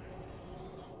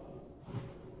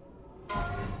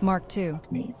 Mark 2.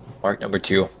 Mark number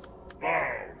 2.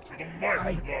 Bow to the might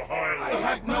of the High I Lord.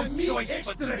 have no choice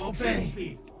but to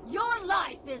obey. Your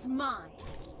life is mine.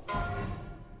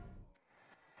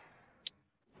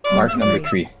 Mark number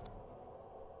 3.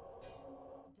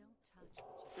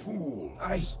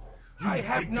 Fools. I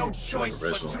have no choice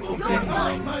but to Your obey.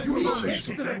 life is You mine. need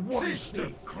to get one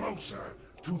step closer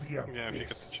to the Yeah, if you get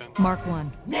abyss. the chance. Mark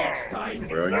 1. Next time,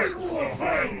 Where are you? bring more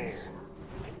friends.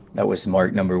 That was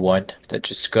mark number 1. That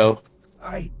just go.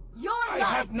 Your I life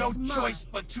have no is mine. choice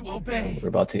but to obey. We're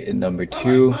about to hit number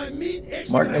 2. My meat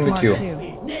extra Mark number Mark 2.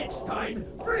 2. Next time,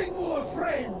 bring more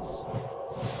friends.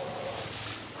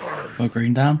 Go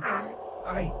green down.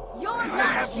 Your I life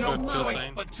have is no mine. choice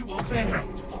but to obey.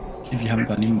 If you haven't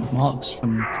got any marks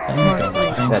from Mark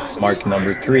 3. That's mark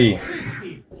number 3.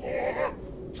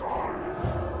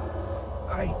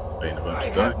 Ain't about I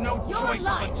to die. have no Your choice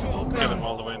life but to is obey. Get him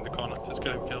all the way in the corner. Just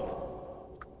get him killed.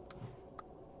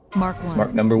 Mark It's 1.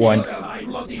 mark number 1.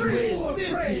 Bloody whiz,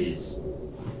 this is.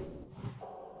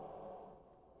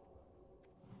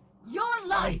 Your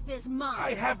life is mine.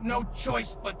 I have no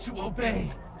choice but to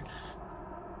obey.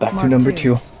 Back to number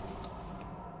 2.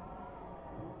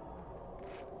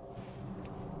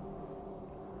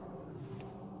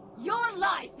 Your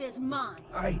life is mine.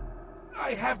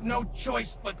 I have no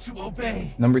choice but to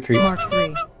obey. Number 3. Mark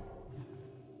 3.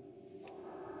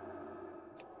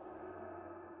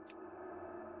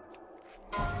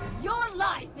 Your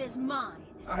life is mine.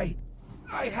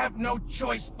 I have no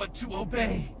choice but to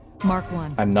obey. Mark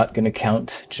 1. I'm not gonna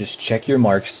count. Just check your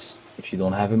marks. If you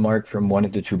don't have a mark from one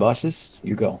of the 2 bosses,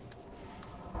 you go.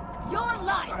 Your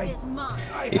life is mine.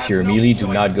 If you're a melee, do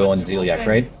not go on Zeliak,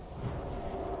 right?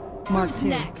 Mark Who's 2.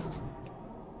 next?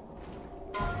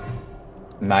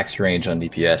 Max range on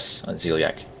DPS on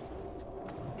Zeliak.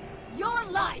 Your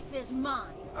life is mine.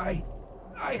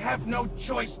 I have no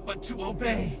choice but to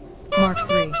obey. Mark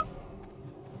 3.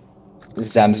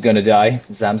 Zam's gonna die.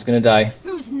 Zam's gonna die.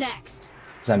 Who's next?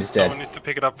 Zam is Someone dead. needs to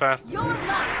pick it up fast. Your life is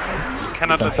mine. You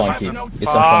cannot It's on let Funky. them have It's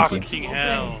on Funky. Fucking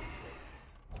hell.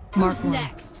 Mark Who's 1.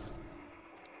 next?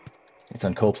 It's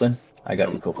on Copeland. I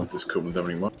got you, Copeland. Does Copeland have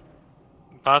any more?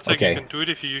 Bartek, Okay. you can do it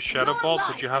if you use Shadow Ball,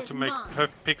 but you have to make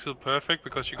pixel perfect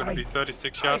because you're gonna be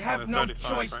 36 yards and then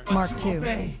 35, right? Mark 2.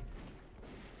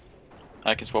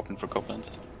 I can swap in for Copeland.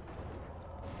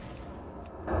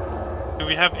 Do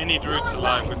we have any druids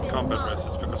alive with combat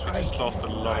resist? Because we just lost a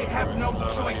lot of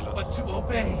druids, a lot of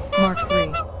healers. Mark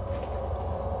 3.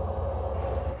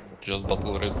 Just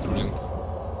battle res druid.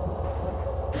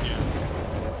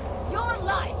 Your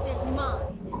life is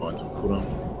mine. Mine's on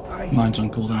cooldown. Mine's on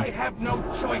cooldown. I have no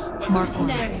choice but Mark to 1.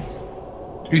 obey. Next.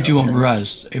 Who do you want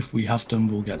res? If we have them,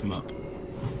 we'll get them up.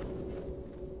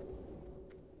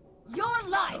 Your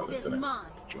life is mine.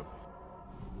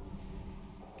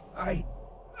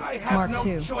 I have Mark no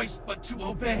 2. choice but to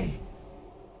obey.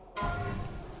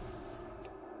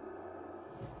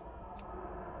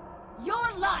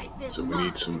 Your life is So we mine.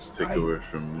 need someone to take over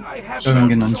from. I have Going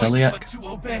no in on choice Zeliak. but to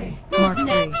obey. Mark Who's 3.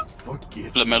 next?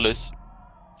 Forgive. Flamellis.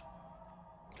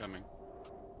 Coming.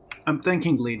 I'm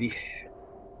thanking Lady.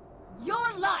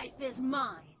 Your life is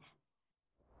mine.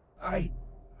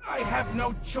 I have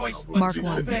no choice but Mark to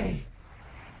 1. obey.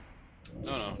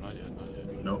 No, not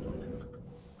yet. No.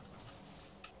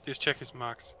 Just check his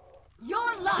marks.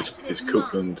 Your life Is is mine.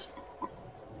 Copeland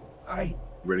I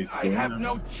ready to I go have now?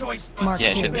 no choice but Mark to Yeah,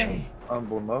 should be. obey.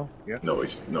 Unborn low, yeah. No,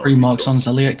 he's no. 3 marks on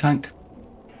Zeliak tank.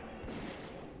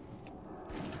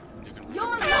 Your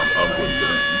I'm life. going to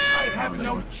I have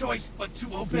no choice but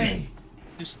to obey.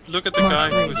 Just look at the Mark guy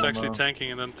 3. who's actually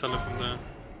tanking and then tell it from there.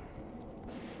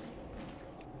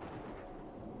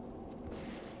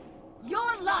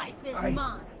 Your life is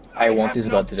mine. I want have is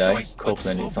no about to die. choice but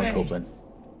Copeland, to it's on obey. Copeland.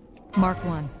 Mark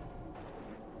 1.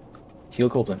 Healers, Heal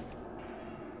Copeland.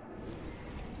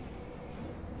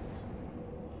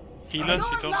 you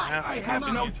don't have I to have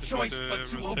continue no to choice do but the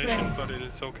to rotation, obey. but it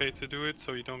is okay to do it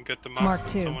so you don't get the Mark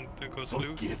marks 2. when someone goes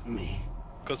loose. Forgive me.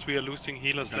 Because we are losing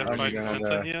healers left, Are you right, and gonna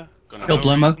center die? here. for Kill no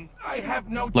Blemo. reason. I have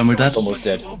no Blemo dead. choice Almost but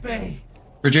dead. to obey.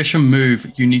 Magician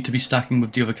move. You need to be stacking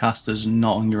with the other casters and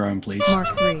not on your own, please. Mark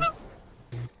 3.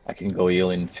 I can go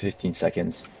heal in 15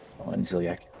 seconds on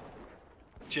Zeliak.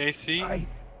 JC, I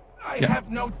Yeah. have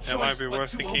no choice it might be but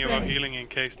worth to thinking about obey. healing in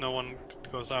case no one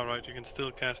goes out, right? You can still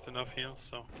cast enough heals,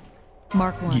 so.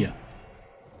 Mark 1. Yeah.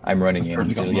 I'm running in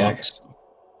Currently got Zeliak. marks.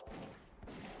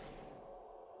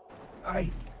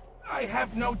 I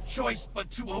have no choice but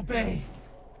to obey.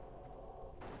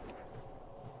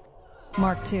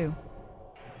 Mark 2.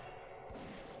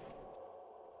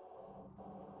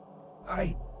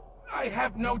 I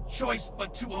have no choice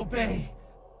but to obey.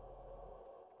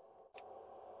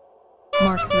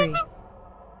 Mark 3.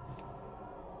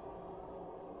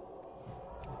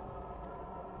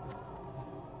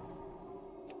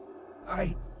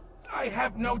 I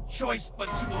have no choice but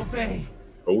to obey.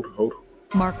 Hold.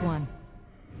 Mark 1.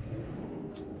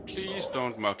 Please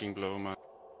don't mocking blow, man.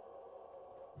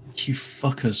 You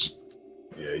fuckers.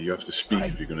 Yeah, you have to speak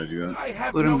if you're gonna do that. I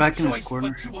have Put him no back in his choice corner.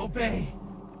 but to obey.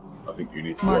 I think you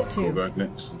need to Mark go 2. back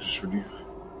next and just relieve.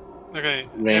 Okay,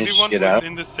 Range, everyone get who's out.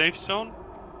 in the safe zone,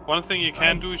 one thing you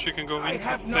can do is you can go I into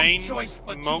have no Thane, choice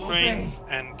but to Mograines,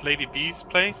 and Lady B's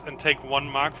place and take one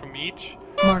mark from each.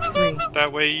 Mark 3.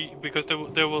 That way, because they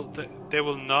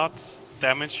will not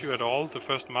damage you at all, the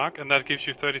first mark, and that gives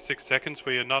you 36 seconds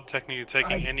where you're not technically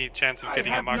taking any chance of I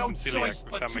getting a have mark no from choice Celiac,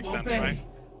 if but that to makes sense, obey. right?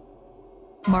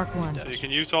 Mark 1. So you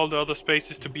can use all the other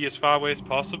spaces to be as far away as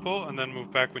possible, and then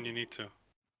move back when you need to.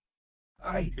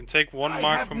 You can take one I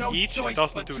mark have from no each, it choice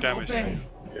doesn't but do to damage. obey.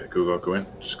 Yeah, go in.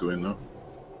 Just go in now.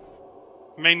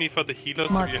 Mainly for the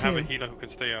healers, Mark so you have a 2. healer who can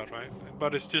stay out, right?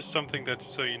 But it's just something that,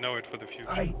 so you know it for the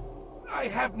future. I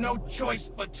have no choice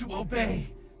but to obey.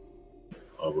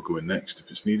 I will go in next if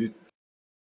it's needed.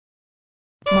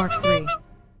 Mark 3.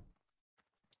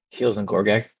 Heals on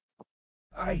Gorgag.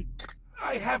 I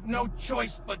have no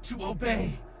choice but to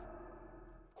obey.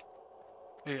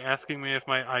 Are you asking me if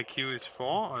my IQ is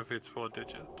 4 or if it's 4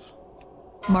 digits?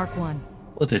 Mark 1.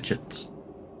 4 digits.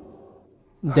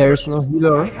 There's no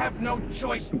healer. I have no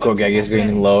choice but Gorgag to is obey.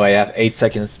 going low. I have 8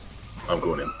 seconds. I'm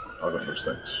going in. I've got no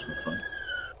stacks. I'm fine.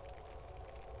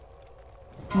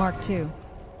 Mark 2.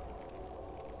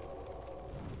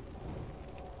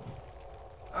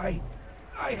 I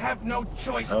have no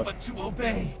choice but to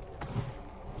obey.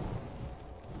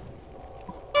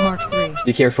 Mark 3.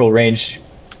 Be careful, range.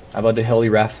 How about the Holy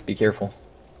Wrath? Be careful.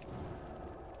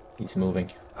 He's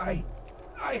moving. I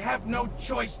have no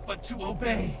choice but to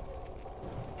obey.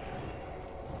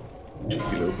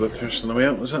 Cheeky little bloodthirst on the way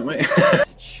out, was that, mate?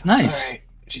 Nice. Alright,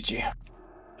 GG.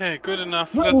 Okay, good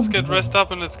enough. Let's get rest up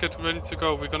and let's get ready to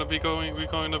go. We're gonna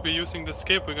be using the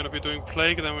skip, we're gonna be doing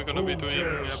Plague, then we're gonna be doing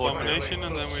Abomination,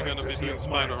 and then we're gonna be doing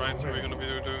Spider, right? So we're gonna be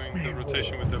doing the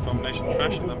rotation with the Abomination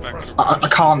Trash and then back to I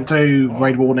can't do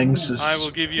raid warnings. I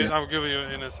will give you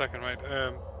in a second, right?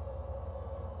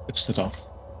 It's stood off.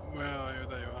 Where are you?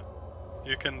 There you are.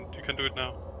 You can do it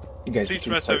now. You guys Please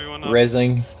can rest start everyone up.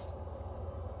 Rezzing.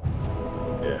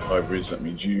 Yeah, high res, that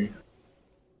means you.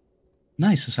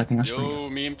 Nice, a second last Yo,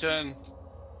 meme 10.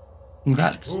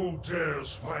 Congrats. Who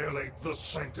dares violate the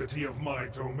sanctity of my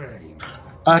domain?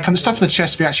 Can the stuff in the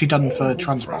chest be actually done for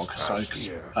Transmog? So, because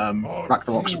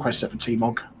Ragnarok's requested it for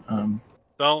T-Mog.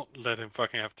 Don't let him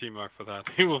fucking have teamwork for that.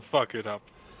 He will fuck it up.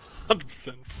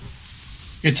 100%.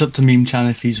 It's up to Meme Chan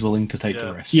if he's willing to take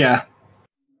the risk. Yeah.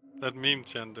 Let Meme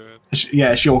Chan do it.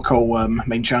 It's your call,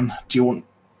 Meme Chan. Do you want...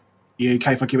 You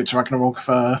okay if I give it to Ragnarok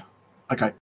for...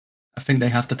 Okay. I think they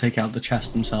have to take out the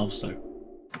chest themselves, though.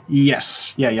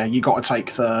 Yes. Yeah, you got to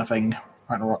take the thing,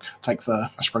 Ragnarok. Take the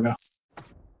Ashbringer.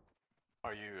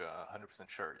 Are you 100%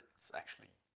 sure it's actually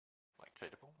like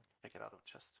tradable? Take it out of the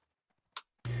chest.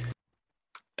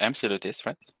 Absolute is,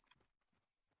 right?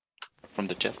 From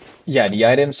the chest. Yeah, the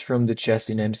items from the chest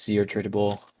in MC are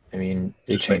tradable. I mean,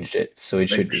 they changed it, so it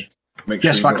should be.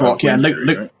 Yes, Ragnarok. Yeah,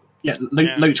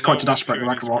 Luke's quoted us for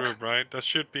Ragnarok. Ragnarok. Right? There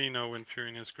should be no Wind Fury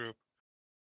in his group.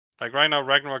 Like right now,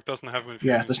 Ragnarok doesn't have Wind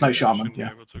Fury. Yeah, there's no Shaman. Yeah.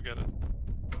 Able to get it.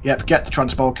 Yep, get the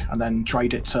Transmog and then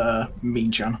trade it to Meme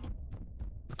Chan.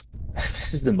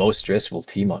 This is the most stressful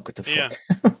T-Mog, what the fuck? Yeah.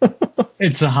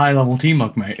 It's a high-level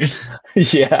T-Mog, mate.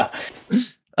 Yeah.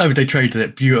 Oh, they traded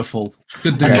it. Beautiful.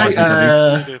 Good thing.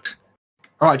 Okay,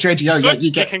 alright, JDO,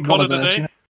 you get can one call of it a the day.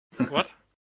 tunics. What?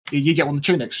 You get one of the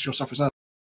tunics, your stuff is up.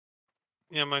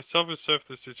 Yeah, my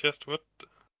self-reserved is the chest. What?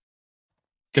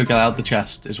 Go get out the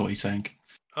chest, is what he's saying.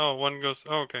 Oh, one goes.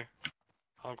 Oh, okay.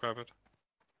 I'll grab it.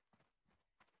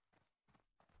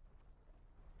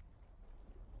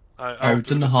 I'll I've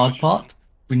do done the this hard mission part.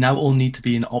 We now all need to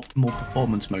be in optimal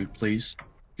performance mode, please.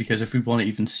 Because if we want to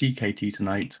even see KT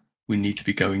tonight, we need to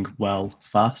be going well,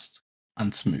 fast,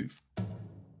 and smooth.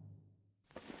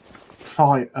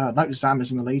 No, Zam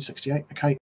is in the lead, 68.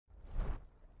 Okay.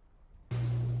 The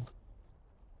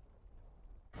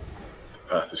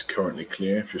path is currently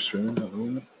clear if you're swimming at the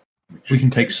moment. We can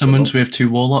take summons. We have 2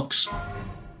 warlocks.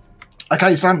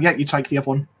 Okay, Sam, yeah, you take the other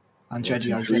one. And One, two,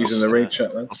 JDO. three's in the raid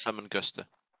chat, lads. I'll summon Gusta.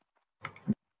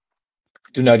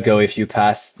 Do not go if you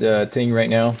pass the thing right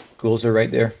now. Ghouls are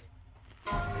right there.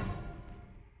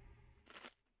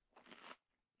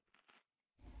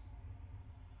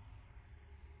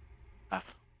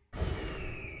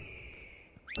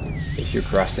 If you're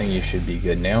crossing, you should be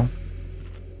good now.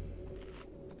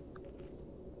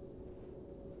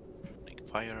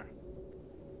 Fire.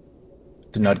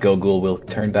 Do not go, Ghoul will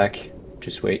turn back.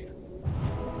 Just wait.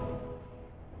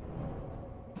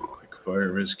 Quick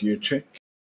fire res gear check.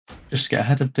 Just get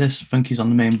ahead of this. Funky's on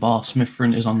the main boss.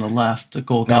 Mithril is on the left. The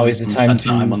Gorgon Now is the time to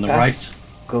I'm on the pass.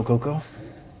 right. Go, go, go.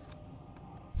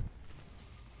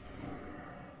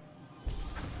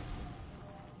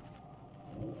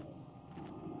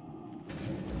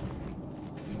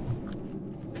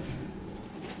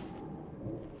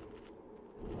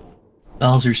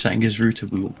 Dal's resetting his router.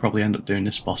 We will probably end up doing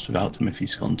this boss without him if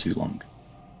he's gone too long.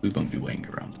 We won't be waiting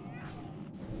around.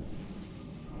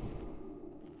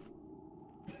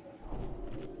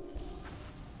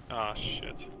 Ah,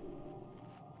 shit.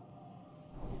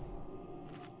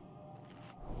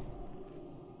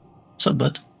 What's up,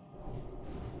 bud?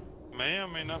 May or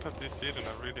may not have DC'd in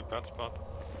a really bad spot.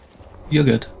 You're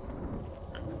good.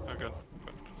 Oh, good.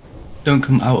 Don't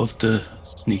come out of the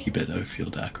sneaky bit though if you're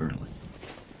there currently.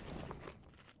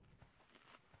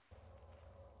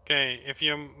 Okay, if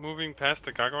you're moving past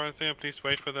the gargoyles here, please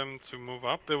wait for them to move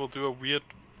up. They will do a weird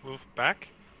move back.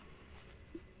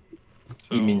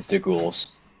 He means the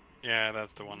ghouls. Yeah,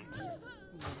 that's the ones.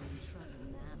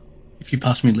 If you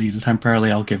pass me leader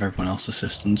temporarily, I'll give everyone else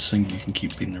assistance and you can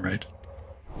keep leading the raid.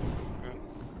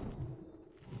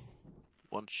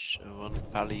 One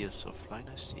pally is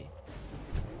offline, I see.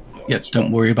 Yeah,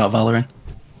 don't worry about Valorant.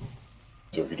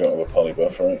 So if you don't have a poly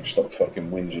buffer, stop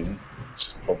fucking whinging.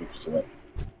 It's probably because of that.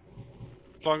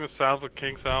 As long as Salva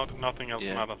kicks out, nothing else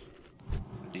matters.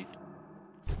 Indeed.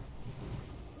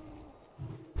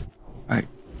 Right,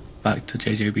 back to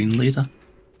JJ being leader.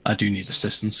 I do need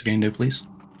assistance again, though, please.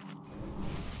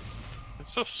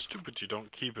 It's so stupid you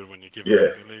don't keep it when you give Yeah,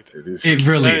 it the lead. it is. It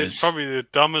really That is. is probably the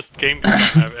dumbest game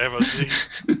design I've ever seen.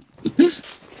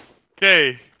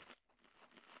 Okay.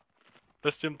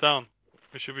 Let's jump down.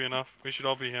 We should be enough. We should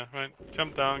all be here, right?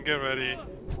 Jump down, get ready.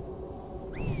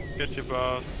 Get your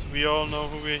boss. We all know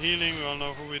who we're healing, we all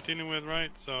know who we're dealing with,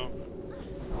 right? So...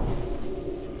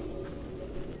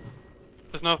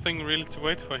 there's nothing really to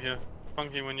wait for here.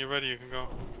 Funky, when you're ready, you can go.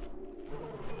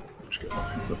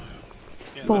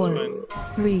 Yeah, 4,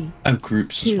 3. Oh,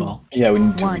 groups as 2, well. Yeah, we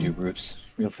need to 1. redo groups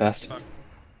real fast.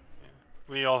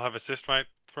 We all have assist, right?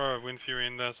 Throw a Wind Fury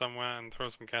in there somewhere and throw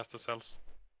some caster cells.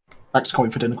 Thanks, calling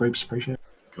for dinner groups. Appreciate it.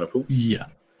 Can I pull? Yeah.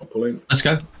 I'm pulling. Let's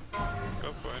go. Go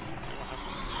for it, let's see what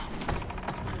happens.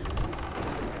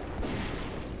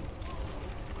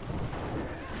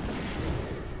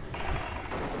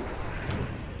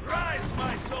 Rise,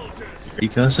 my soldiers! 3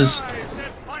 curses. Rise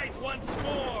and fight once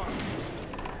more!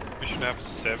 We should have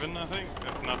 7, I think,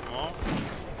 if not more.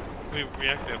 We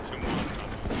actually have 2 more.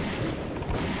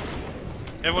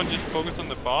 Everyone just focus on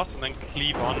the boss and then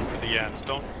cleave on to the ants.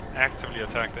 Don't actively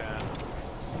attack the ants.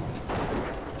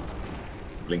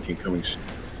 Blinking coming.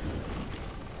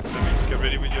 That means get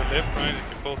ready with your lip, right? If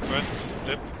you pull threat, just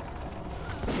lip.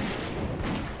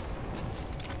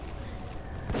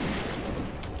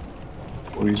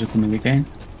 Warriors are coming again.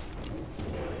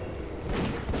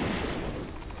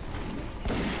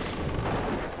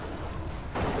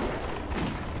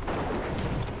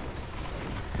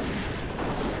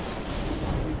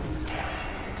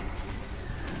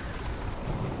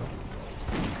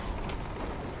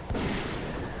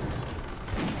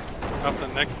 After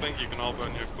the next blink, you can all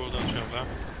burn your cooldown to your left.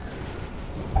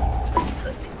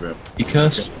 You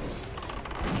curse.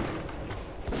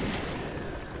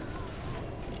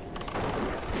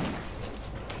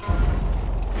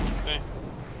 Okay.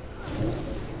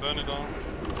 Burn it all.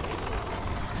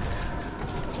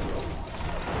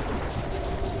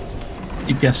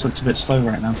 DPS looks a bit slow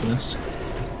right now for this.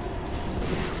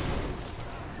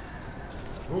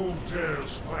 Who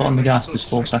dares Put on the gas, violate there's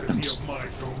 4 sanctity seconds. of my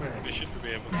domain? We should be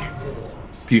able to.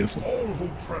 Beautiful. All who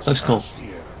Looks cool. trespass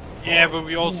here Yeah, but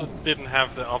we also didn't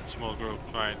have the optimal group,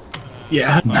 right?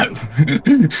 Yeah, no.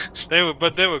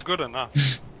 They were good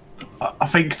enough. I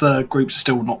think the groups are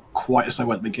still not quite as they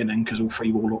were at the beginning because all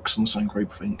 3 warlocks on the same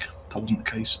group. I think that wasn't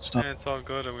the case at the start. Yeah, it's all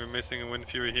good, and we're missing a Wind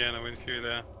Fury here and a Wind Fury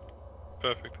there.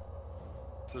 Perfect.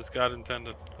 This is God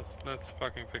intended. Let's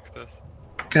fucking fix this.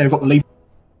 Okay, I've got the lead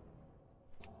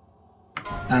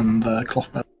and the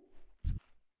cloth belt.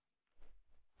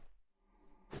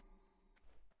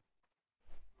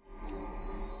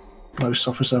 Low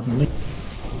suffer 7 lead.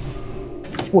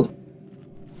 What?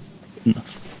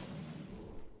 Enough.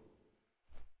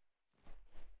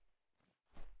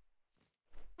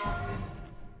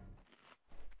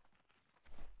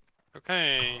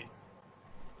 Okay.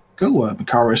 Go,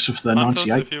 Macaris of the Hunters,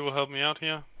 98. if you will help me out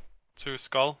here. To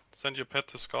Skull. Send your pet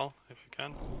to Skull, if you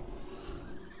can.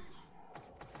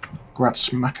 Grats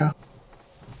Maca.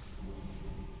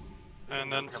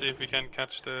 And then see if we can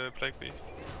catch the Plague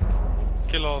Beast.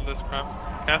 Kill all this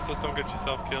crap. Casters, don't get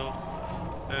yourself killed.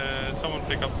 Someone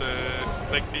pick up the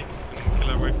Plague Beast and kill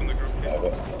it away from the group,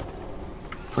 please.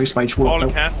 Priest Mage Warlock All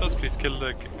belt. casters, please kill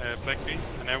the Plague Beast,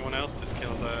 and everyone else just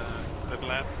kill the little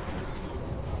lads.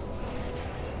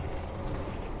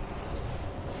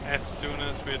 As soon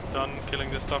as we're done killing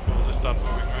this stuff, we'll just start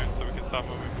moving, right? So we can start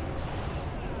moving.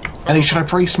 Any Shadow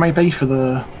Priest maybe for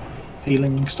the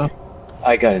healing stuff?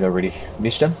 I got it already.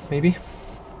 Wisdom, maybe?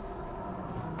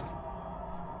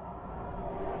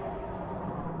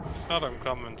 It's not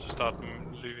uncommon to start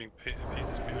leaving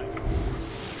pieces behind.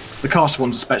 The cast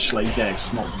ones especially, yeah,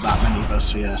 it's not that many of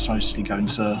us, so yeah, it's mostly going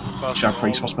to Shadow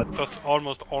Priest Hospital. Plus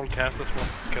almost all casters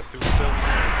want to get through still.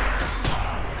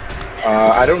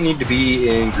 I don't need to be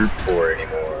in group 4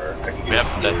 anymore. I can We have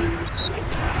some dead.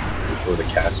 For the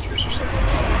casters or something.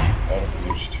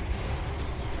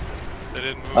 They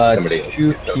didn't move.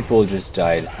 Two people just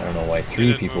died. I don't know why.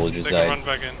 3 people just They can died. run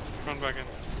back in. Run back in.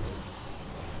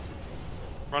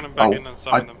 Run them back in and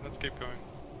summon them. Let's keep going.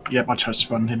 Yeah, I chose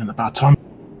to run in at the bad time.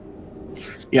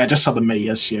 Yeah, just summon me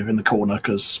as you're in the corner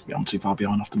because I'm too far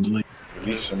behind often to leave.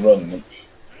 Release and run, Naxx.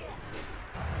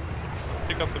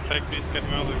 Pick up the plague, please. Get me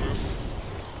out of the group.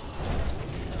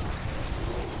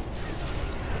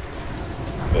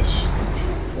 Yes.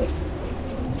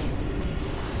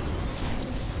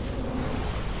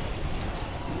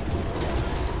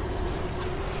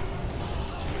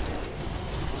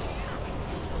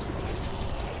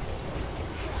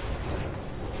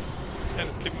 Yeah,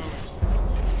 let's keep moving.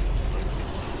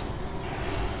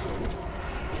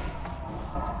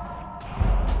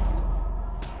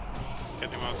 Get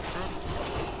him out of the group.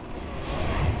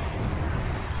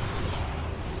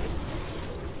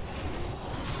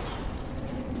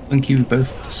 I think you both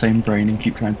have the same brain and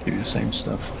keep trying to do the same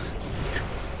stuff.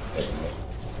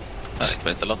 That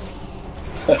explains a lot.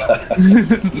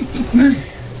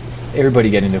 Everybody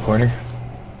get in the corner.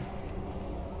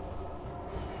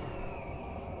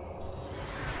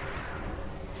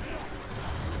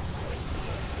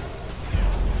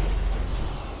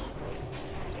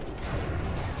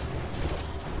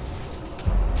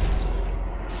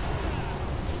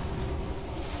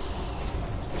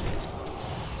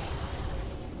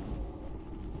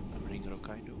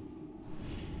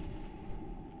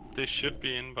 They should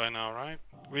be in by now, right?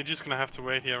 We're just gonna have to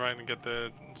wait here, right, and get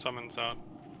the summons out.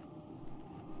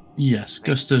 Yes,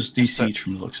 Gus does DC'd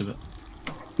from the looks of it.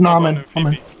 No, I'm in. I'm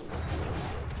in.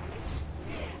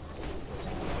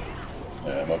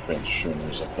 Yeah, my friend's showing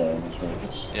us a plan as well.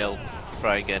 Yeah, I'll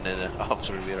try again and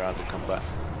after we're out to come back.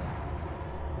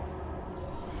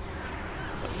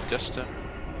 Augusta.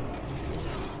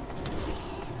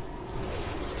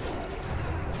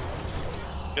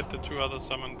 Get the two others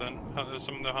summoned then.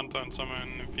 Summon the Hunter and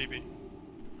summon Phoebe.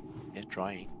 Yeah,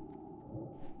 trying.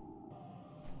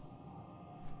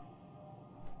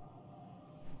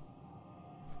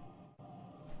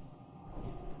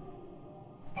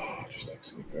 Just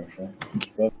exit the girlfriend.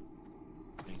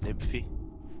 Nymphy.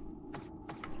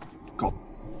 Go.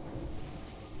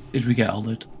 Did we get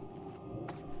Alded?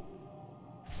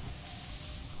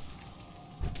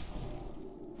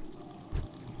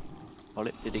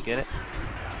 Ollie, did he get it?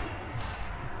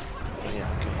 Oh yeah,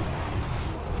 okay.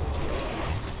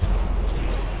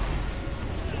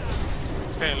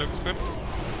 Okay, looks good.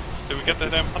 Did we get the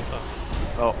damn Hunter?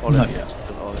 Oh, Ollie. Not yet.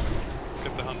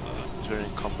 Get the Hunter then. He's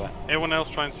in combat. Everyone else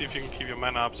try and see if you can keep your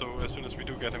mana up, so as soon as we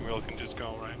do get him, we all can just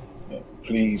go, right? Yeah.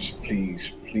 Please,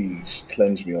 please, please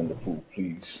cleanse me on the pool,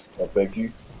 please. I beg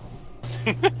you.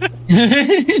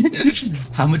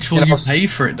 How much will you pay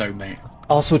for it though, mate?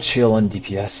 Also chill on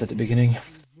DPS at the beginning.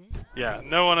 Yeah,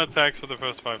 no one attacks for the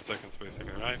first 5 seconds,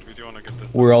 basically, right? We do want to get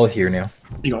this We're done. all here now.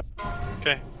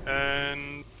 Okay,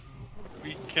 and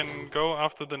we can go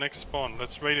after the next spawn.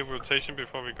 Let's raid a rotation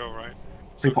before we go, right?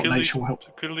 So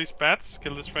kill these bats,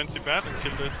 kill this frenzy bat, and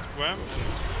kill this worm.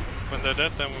 And when they're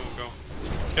dead, then we will go.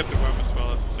 Get the worm as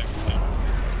well at the same time.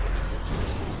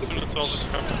 As soon as all this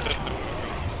crap is dead, then we will go.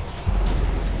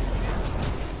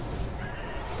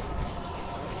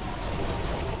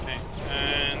 Okay,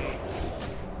 and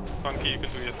Funky, you can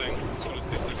do your thing as soon as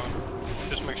these are gone.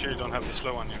 Just make sure you don't have the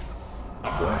slow on you.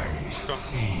 Let's go.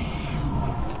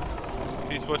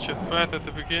 Please watch your threat at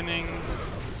the beginning.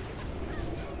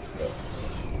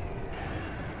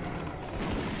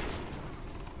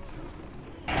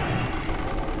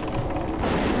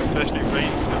 Especially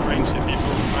range if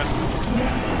people fight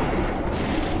resistance.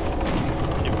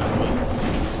 Keep that in mind.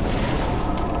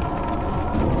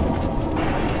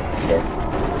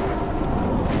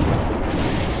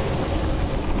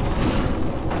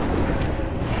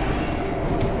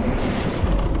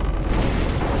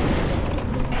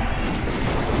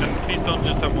 And please don't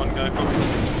just have one guy focus on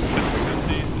casting the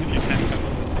Cs. If you can cast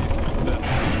the Cs, make that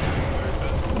very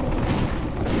fast.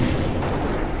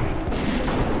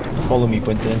 Follow me,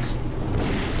 coincidence.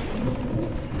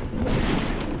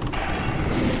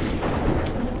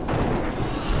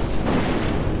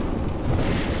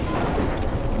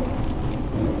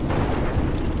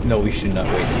 No, we should not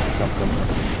wait. Come.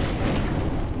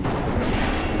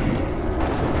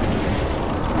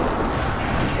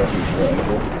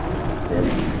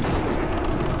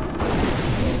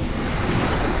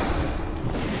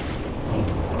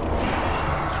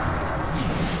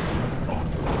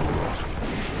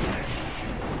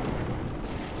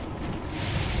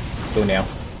 Go now. I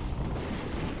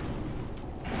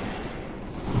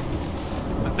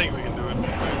think we can do it.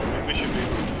 We should be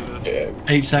able to do this. Yeah.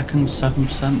 8 seconds,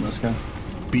 7%, let's go.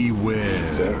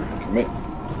 Beware. Commit.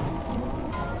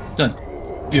 Done.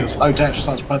 Beautiful. Oh, dash,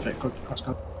 that's perfect. Good. That's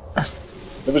good.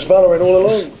 It was Valorant all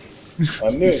along. I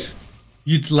knew it.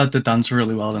 You'd led the dance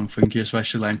really well then, Funky,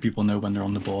 especially letting people know when they're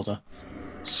on the border.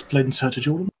 Splinter to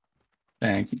Jordan.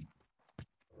 Thank you.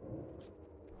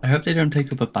 I hope they don't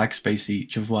take up a bag space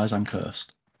each, otherwise I'm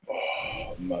cursed.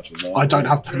 Oh, imagine that. I don't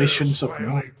have permission to.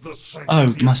 No.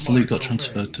 Oh, Master Luke got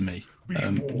transferred to me.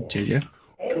 JJ?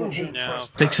 Yeah,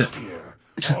 Fix it.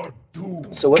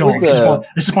 So what God, was the?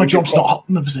 this is my job's not hot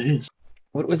enough as it is.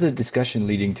 What was the discussion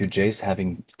leading to Jace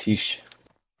having Tish?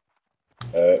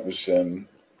 It was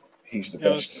he's the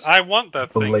best. I want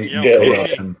that thing. Blatant Yeah,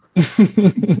 corruption.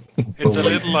 It's a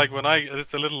little like when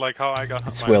it's a little like how I got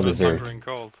It's my well first deserved. Hungering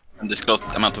Cold. Undisclosed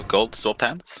amount of gold swapped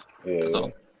hands. Yeah, That's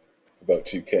all. about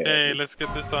 2k. Hey, let's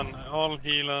get this done. All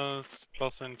healers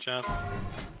plus in chat.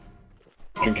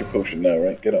 Drink your potion now,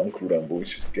 right? Get it on cooldown, boys.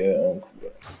 Just get it on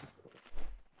cooldown.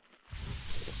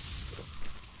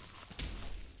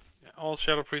 Yeah, all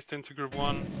Shadow Priest into group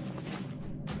 1.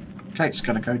 Okay, it's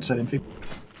gonna go to info.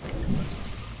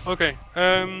 Okay,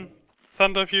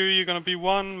 Thunderfury, you're gonna be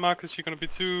 1, Marcus, you're gonna be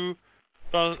 2,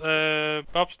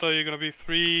 Bobster, you're gonna be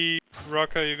 3,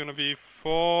 Rocker, you're gonna be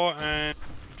 4, and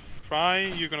Fry,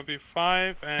 you're gonna be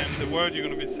 5, and The Word, you're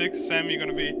gonna be 6, Sam, you're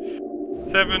gonna be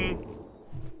 7,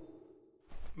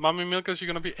 Mummy Milkers, you're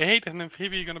gonna be 8, and then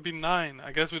Phoebe, you're gonna be 9.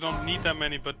 I guess we don't need that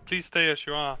many, but please stay as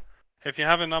you are. If you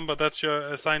have a number, that's your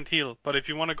assigned heal. But if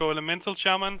you want to go Elemental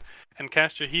Shaman and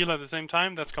cast your heal at the same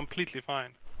time, that's completely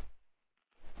fine.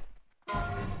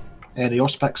 The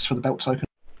Auspex for the belt token.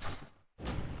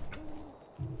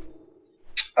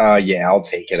 Yeah, I'll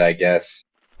take it, I guess.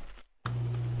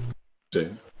 Okay,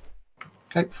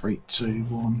 3, 2,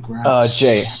 1, grab.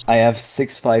 Jay, I have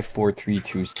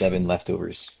 654327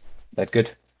 leftovers. That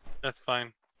good? That's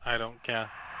fine. I don't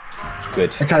care. It's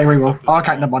good. Okay, we will. Oh,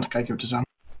 okay, never mind. Okay, give it to Zam.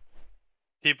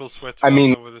 People sweat I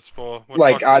mean, over the spore. What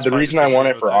like, Fox's the fight reason is I the want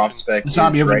it for rotation. off-spec is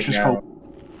Zam, your right interest now...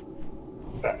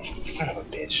 fault. Son of a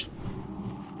bitch.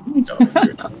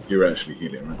 You're actually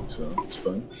healing, right? So it's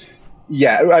fine.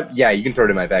 Yeah, yeah, you can throw it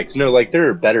in my bags. No, like, there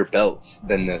are better belts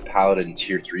than the Paladin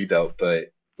Tier 3 belt,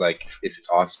 but, like, if it's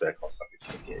off-spec, I'll fucking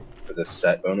take it for the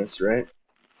set bonus, right?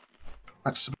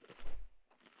 That's...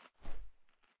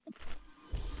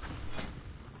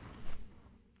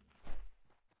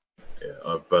 Yeah,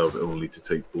 I've vowed only to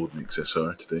take board mix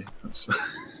SR today. That's...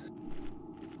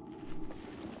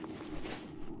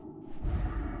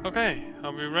 Okay,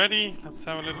 are we ready? Let's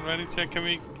have a little ready check. Can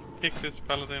we kick this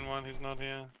Paladin one? He's not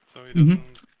here, so he doesn't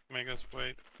make us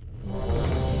wait.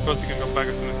 Of course, he can go back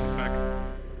as soon as he's back.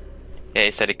 Yeah,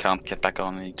 he said he can't get back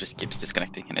on and he just keeps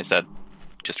disconnecting. And he said,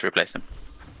 just replace him.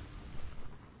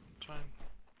 Try.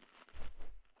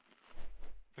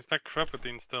 Is that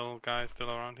Crepidine guy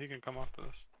still around? He can come after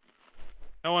this.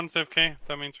 No one's AFK,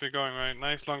 that means we're going, right?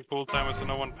 Nice long pull timer so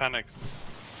no one panics.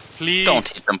 Please Don't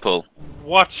hit them pull.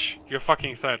 watch your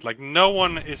fucking threat. Like, no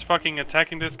one is fucking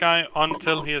attacking this guy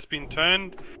until he has been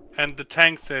turned and the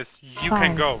tank says you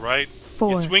can go, right?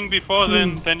 4, you swing before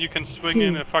 3, then you can swing 2,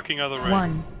 in a fucking other way.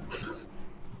 1.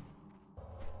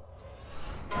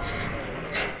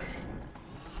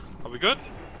 Are we good?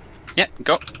 Yeah,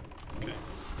 go.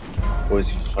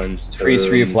 Poison cleanse turn. Please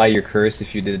reapply your curse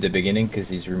if you did at the beginning, because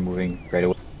he's removing right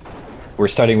away. We're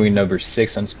starting with number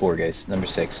 6 on Spore, guys. Number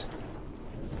 6.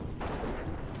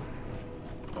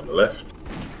 On the left.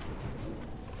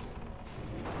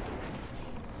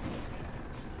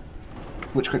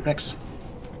 Which group next?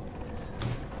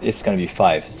 It's gonna be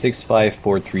 5. 6, 5,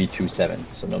 4, 3, 2, 7.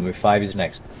 So number 5 is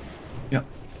next. Yep.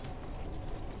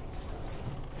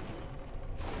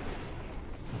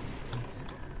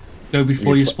 Go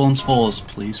before you spawn spores,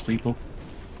 please, people.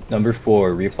 Number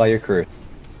 4, reapply your curse.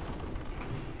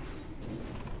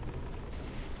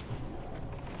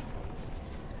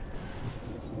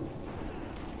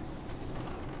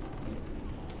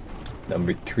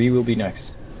 Number 3 will be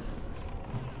next.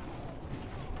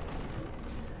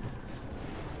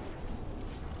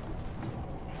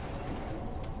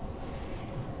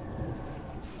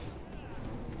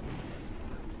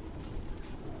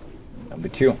 Number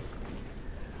 2.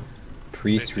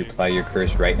 Priest, reapply your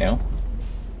curse right now.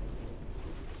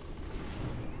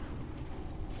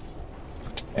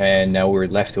 And now we're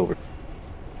left over.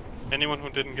 Anyone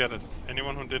who didn't get it.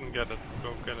 Anyone who didn't get it,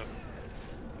 go get it.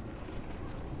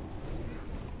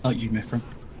 Oh, you, Mithrin.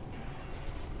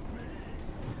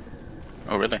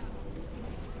 Oh, really?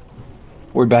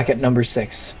 We're back at number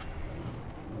 6.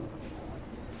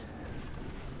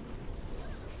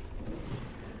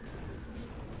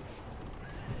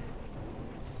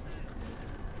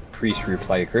 Priest,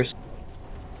 reapply your curse.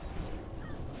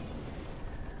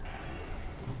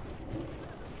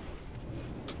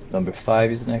 Number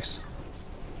 5 is next.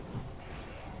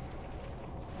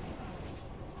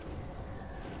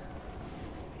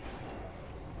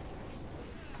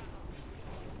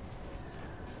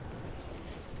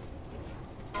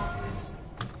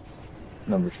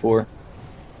 Number 4.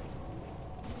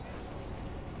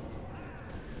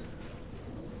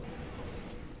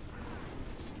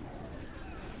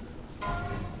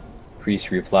 Priest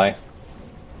reapply.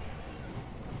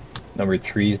 Number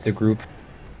 3 is the group.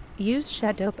 Use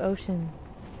Shadow Ocean.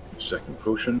 Second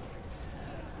potion.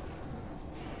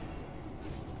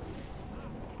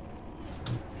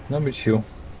 Number 2.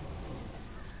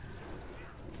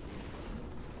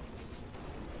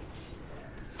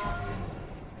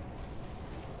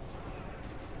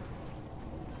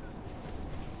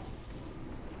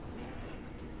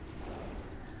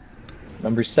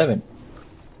 Number 7.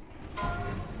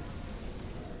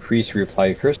 Priest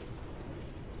reapply curse.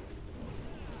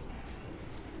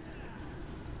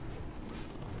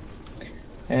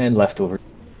 And leftover.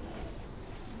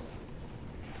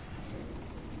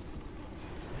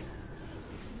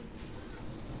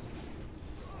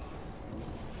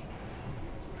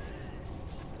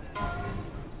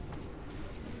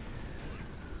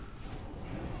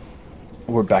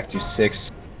 We're back to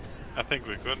 6. I think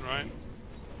we're good, right?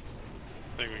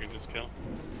 I think we can just kill.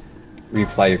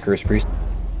 Reapply your curse, priest.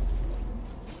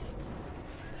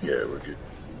 Yeah, we're good.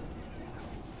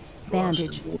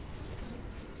 Bandage.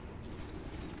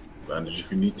 Bandage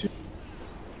if you need to.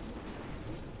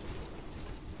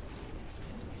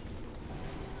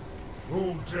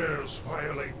 Who dares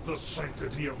violate the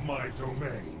sanctity of my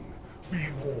domain? Be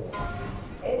warned.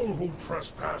 All who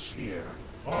trespass here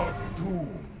are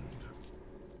doomed.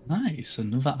 Nice,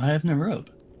 another eye of Narob.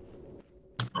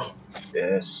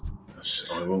 Yes.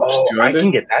 Oh, I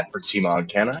can get that for T-Mod,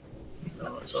 can I?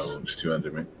 No, it's almost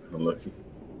 200, mate. Unlucky.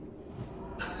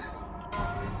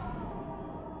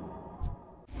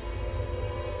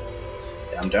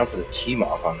 Yeah, I'm down for the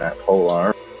T-Mod on that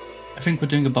polearm. I think we're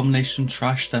doing Abomination,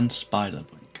 Trash, then Spider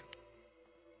Blink.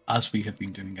 As we have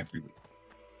been doing every week.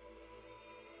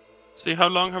 See, how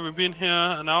long have we been here?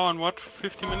 An hour and what?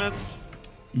 50 minutes?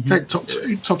 Okay, top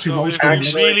two So rolls.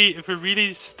 if we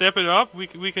really step it up, we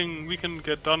can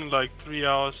get done in like 3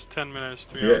 hours, 10 minutes,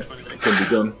 3 hours, 20 minutes. It can be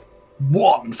done.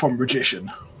 1 from Magician.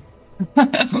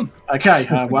 Okay,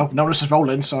 well, no one else is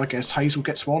rolling, so I guess Hazel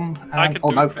gets 1. And, I can oh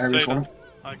do no, Crusader. Aries rolling.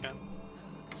 I can.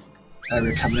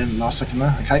 Area coming in last second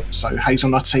there. Okay, so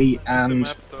Hazelnutty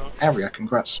and Area,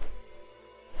 congrats.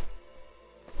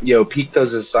 Yo, peek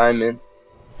those assignments.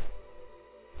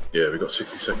 Yeah, we got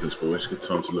 60 seconds, boys. Good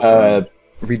time to look.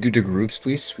 Redo the groups,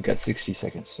 please. We got 60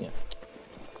 seconds. Yeah.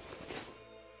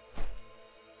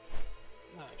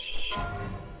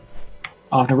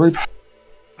 After Rube.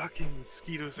 Fucking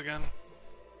mosquitoes again.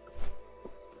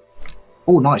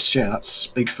 Oh, nice, yeah, that's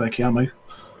big for Kiamu.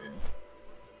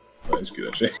 That is good,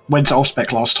 actually. Went to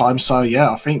Ospec last time, so yeah,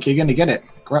 I think you're going to get it.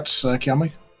 Congrats,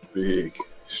 Kiamu. Big.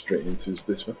 Straight into his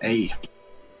biscuit. Hey.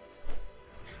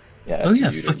 Yeah, Oh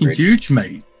yeah, fucking huge,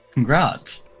 mate.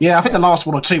 Congrats. Yeah, I think the last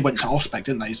 1 or 2 went to Ospec,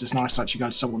 didn't they? So it's nice to actually go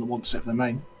to someone that wants it for their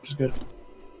main, which is good.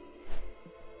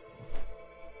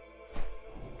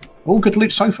 All good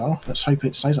loot so far. Let's hope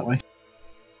it stays that way.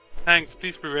 Thanks,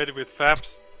 please be ready with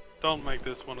Fabs. Don't make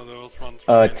this one of those runs.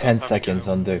 10 seconds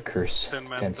on the curse.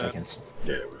 10 seconds.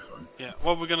 Yeah, we're fine. Yeah,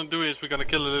 what we're gonna do is we're gonna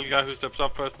kill the little guy who steps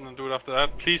up first and then do it after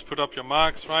that. Please put up your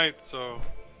marks, right? So.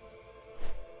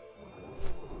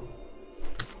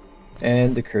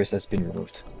 And the curse has been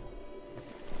removed.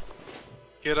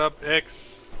 Get up,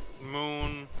 X,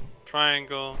 Moon,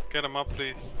 Triangle. Get them up,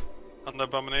 please. On the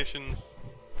abominations.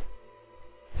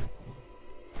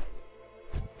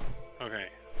 Okay.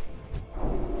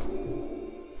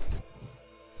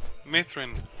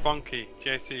 Mithrin, Funky,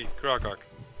 JC, Grogok.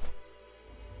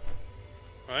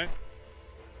 Right?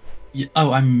 Yeah,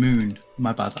 oh, I'm Moon.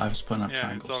 My bad, I was putting up Yeah,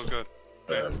 triangles. it's all good.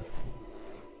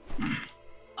 Yeah.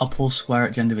 I'll pull square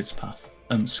at the end of its path.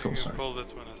 Skull, You can sorry. pull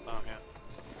this one as now, yeah.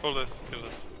 Just pull this, kill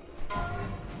this.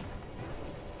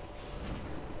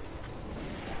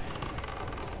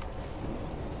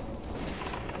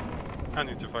 I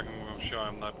need to fucking make sure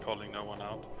I'm not calling no one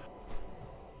out.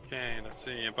 Okay, let's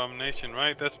see. Abomination,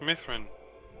 right? That's Mithrin.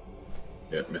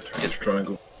 Yeah, Mithrin's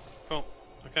triangle. Cool.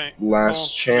 Okay. Last cool.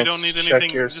 chance We don't need to check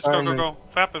anything. your Just go, go, assignment. go.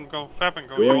 Fap and go. Fap and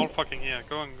go. Go You're on. all fucking here.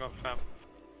 Go and go, Fap.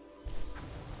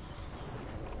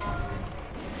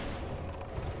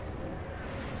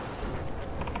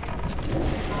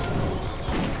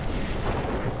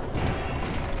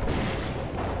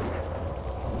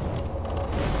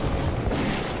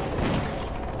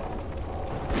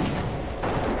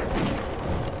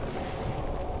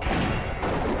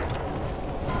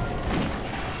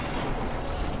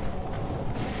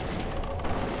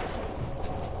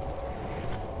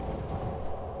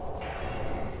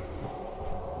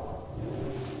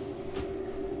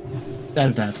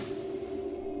 Dead.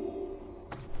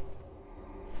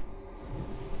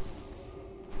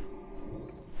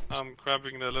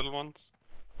 Copying the little ones.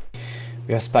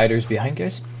 We have spiders behind,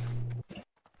 guys.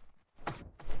 Oh,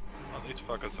 these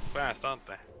fuckers are fast, aren't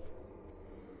they?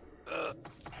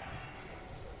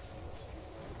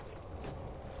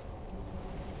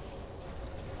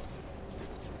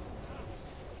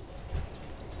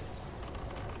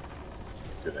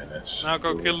 Good NS. Now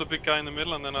go kill the big guy in the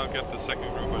middle, and then I'll get the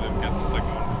second group. I didn't get the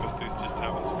second one because these just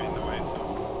happen to be in the way,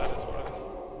 so that is what it is.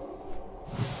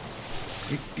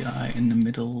 Big guy in the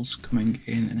middle's coming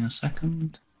in a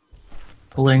second.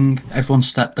 Pulling. Everyone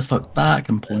step the fuck back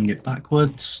and pulling it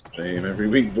backwards. Same every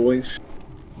week, boys.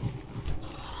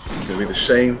 It's gonna be the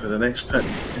same for the next pack.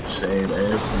 Same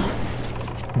every week.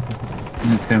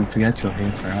 And don't forget you're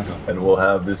here forever. And we'll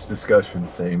have this discussion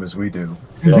same as we do.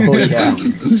 Oh, yeah.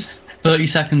 30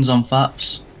 seconds on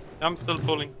Faps. I'm still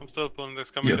pulling.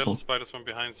 There's coming Beautiful. little spiders from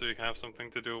behind, so you can have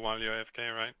something to do while you're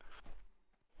AFK, right?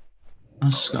 I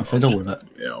was just gonna fiddle with it.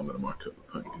 Yeah, I'm gonna mark up the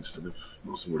pack instead of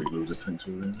there's already loads of tanks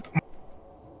over there.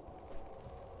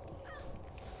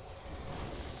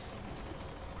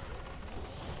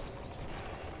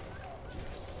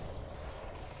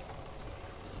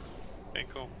 Okay,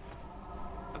 cool.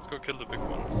 Let's go kill the big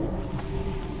ones.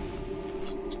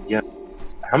 Yeah.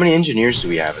 How many engineers do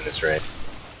we have in this raid?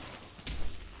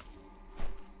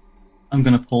 I'm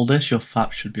gonna pull this. Your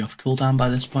Fap should be off cooldown by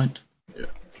this point. Yeah.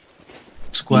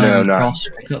 Square No, and not cross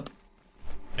here. pick up.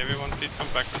 Everyone, please come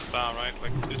back to Star, right?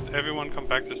 Like, just everyone come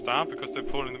back to Star because they're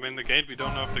pulling them in the gate. We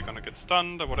don't know if they're gonna get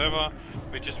stunned or whatever.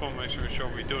 We just want to make sure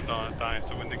we do not die.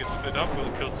 So when they get split up,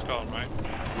 we'll kill Skull, right?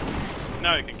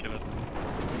 Now you can kill it.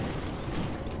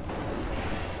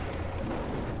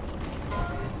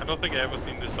 I don't think I've ever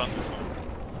seen this done before.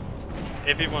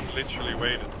 Everyone literally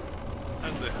waited.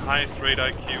 That's the highest raid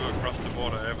IQ across the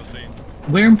board I've ever seen.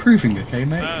 We're improving, okay,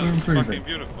 mate? We're That's improving. fucking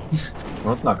beautiful. Well,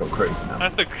 let's not go crazy now.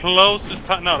 That's the closest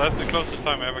time. No, that's the closest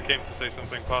time I ever came to say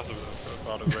something positive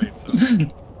about a raid. So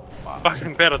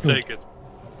fucking better take it.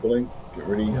 Pulling, get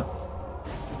ready. Yeah.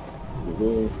 We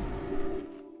will.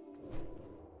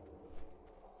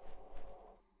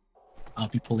 I'll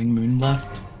be pulling Moon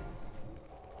left.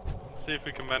 Let's see if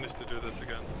we can manage to do this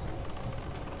again.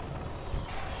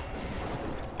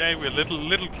 Okay, we're a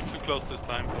little too close this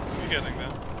time, but we're getting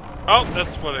there. Oh,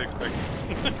 that's what I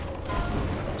expected.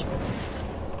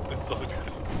 It's all good.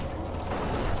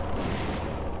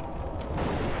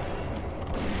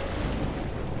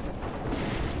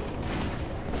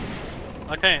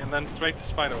 Okay, and then straight to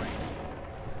Spiderwing.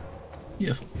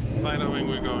 Yeah. Spiderwing,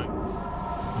 we're going.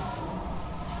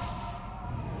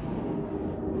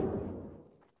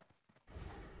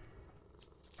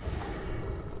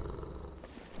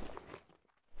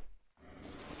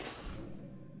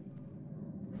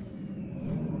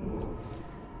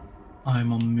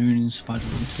 I'm on Moon in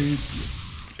Spider-Man 2.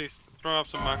 Please, throw up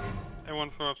some marks. Everyone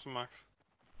throw up some marks.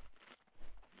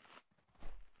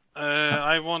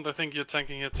 I think you're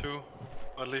tanking here too.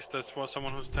 Or at least there's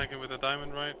someone who's tanking with a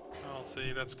diamond, right? I'll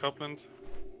see, that's Copeland.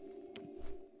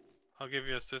 I'll give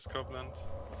you assist, Copeland.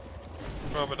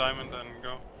 Throw up a diamond and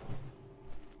go.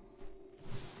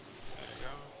 There you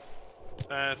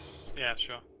go. Yeah,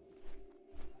 sure.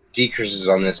 Decrease is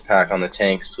on this pack on the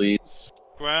tanks, please.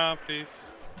 Square,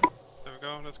 please. There we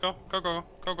go. Let's go. Go.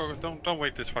 Don't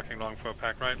wait this fucking long for a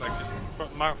pack, right? Like just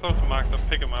throw some marks up,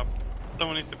 pick them up.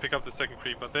 Someone needs to pick up the second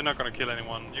creeper. They're not gonna kill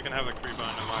anyone. You can have the creeper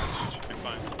and the marks. It should be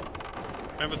fine.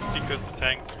 Remember to decurse the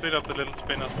tank. Split up the little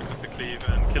spinners because they cleave,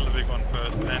 and kill the big one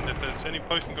first. And if there's any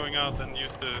poison going out, then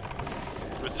use the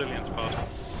resilience part.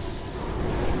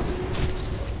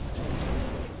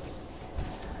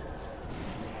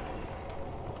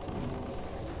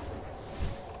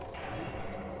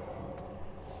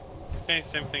 Okay,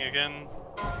 same thing again.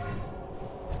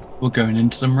 We're going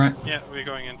into them, right? Yeah, we're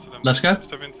going into them. Let's go.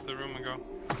 Step into the room and go.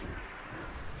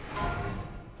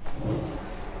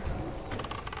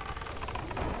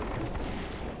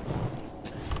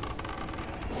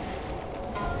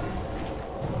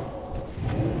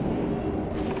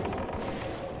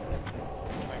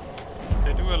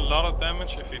 They do a lot of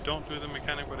damage if you don't do the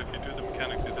mechanic, but if you do the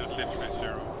mechanic, they do literally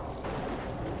zero.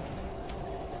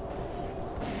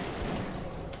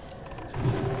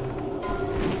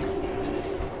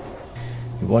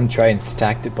 You want to try and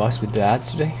stack the boss with the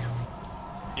ads today?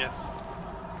 Yes.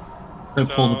 Don't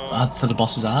pull the ads to the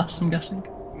boss's ass, I'm guessing?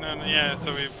 No, yeah,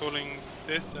 so we're pulling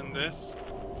this and this.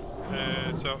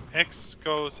 So X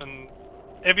goes and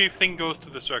everything goes to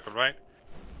the circle, right?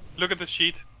 Look at the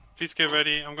sheet. Please get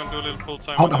ready. I'm gonna do a little pull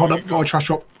time. Hold up, got a trash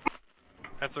drop.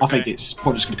 That's okay. I think it's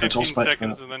probably just going to go to 15 spec.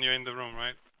 seconds and then you're in the room,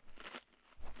 right?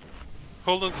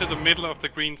 pull them to the middle of the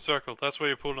green circle. That's where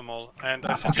you pull them all. And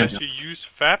I suggest you use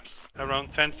fabs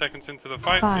around 10 seconds into the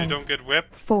fight so you don't get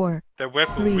webbed. 4. The web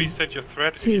will reset your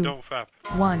threat if you don't fab.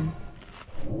 1.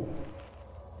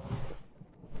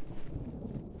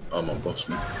 I'm on boss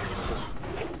man.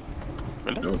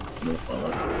 Really? No, I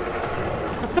like.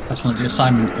 That's not the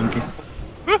assignment, Funky.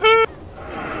 Woohoo!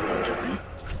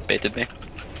 Baited me.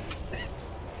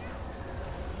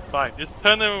 Fine, just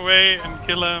turn them away and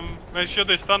kill them. Make sure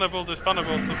they're stunnable,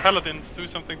 so paladins do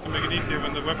something to make it easier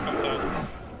when the web comes out.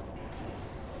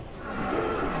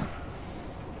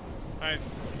 Alright,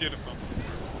 beautiful.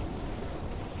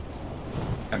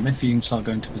 Right, maybe you can start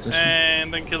going to position.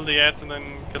 And then kill the ads and then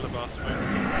kill the boss,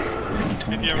 right?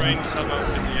 If you're ranged, how about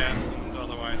kill the ads and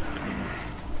otherwise kill the boss.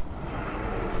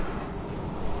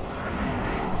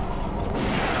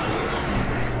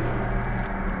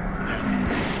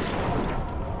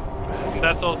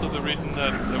 That's also the reason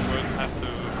that the world had to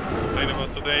complain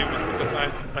about today, was because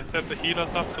I set the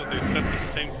healers up so they set to the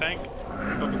same tank,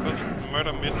 but because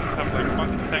murder middens have like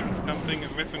fucking tanking something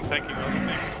and Mithrin tanking other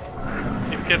things,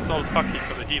 it gets all fucky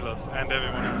for the healers and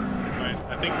everyone else, right?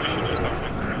 I think we should just have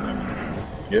Mithrin on everything.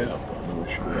 Yeah, I've got no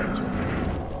issue with that as well.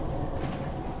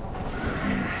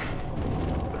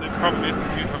 But the problem is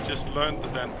you have just learned the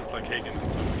dances like Hagen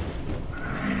and so.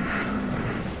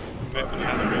 Mithrin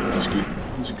had a range. That's good.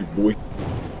 He's a good boy.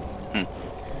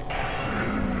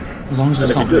 As long as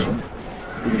it's not doesn't,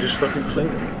 we can just fucking flame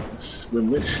him. It's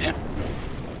win-win. Yeah.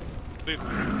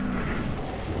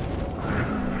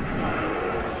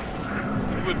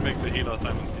 It would make the healer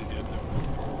assignments easier too.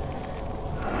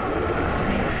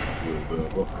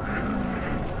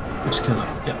 Just kill it.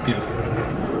 Yeah, beautiful.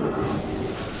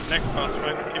 Next pass,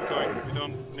 right? Keep going. We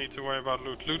don't need to worry about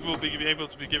loot. Loot will be able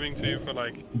to be giving to you for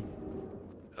like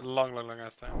a long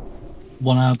ass time.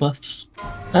 1 hour buffs.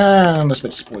 That's a bit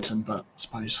disappointing, but I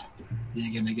suppose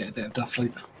you're going to get a bit of duff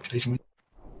loot occasionally.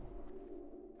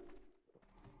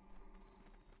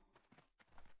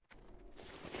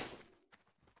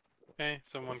 Okay,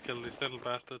 someone kill these little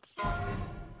bastards.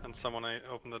 And someone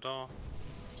open the door.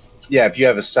 Yeah, if you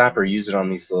have a sapper, use it on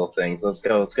these little things. Let's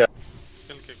go, let's go.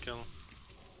 Kill.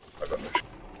 I got no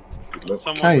good luck.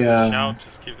 Someone with a shout,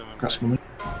 just keep them in place.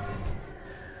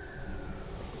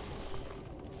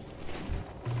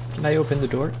 Can I open the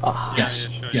door? Ah, Yes,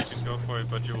 yeah, sure, you can go for it,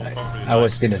 but you will probably I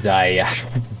was gonna die, yeah.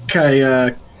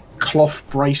 Okay, cloth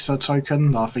bracer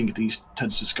token. I think these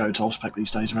tend to just go to off-spec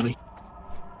these days, really.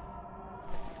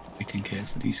 Waiting here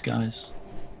for these guys.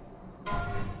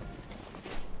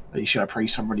 But you should have pretty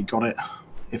somebody got it.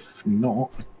 If not,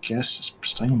 I guess it's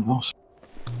staying with us.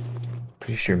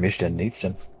 Pretty sure Mishden needs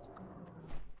them.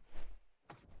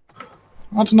 I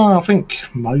don't know, I think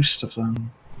most of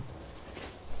them.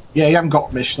 Yeah, you haven't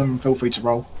got Mish them, feel free to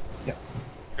roll. Yeah.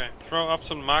 Okay, throw up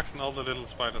some marks and all the little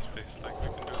spiders, please. Like, we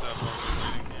can do that while we're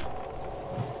sitting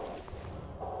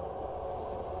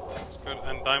here. That's good.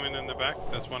 And diamond in the back.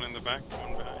 There's one in the back.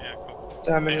 One behind. Yeah, cool.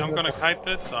 Diamond Okay, I'm in the gonna back. kite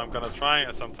this, so I'm gonna try.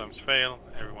 I sometimes fail.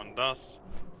 Everyone does.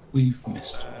 We've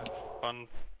missed. Fun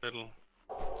little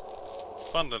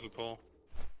pull.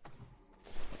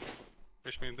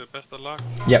 Wish me the best of luck.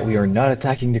 Yeah, we are not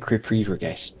attacking the Crypt Reaver,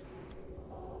 guys.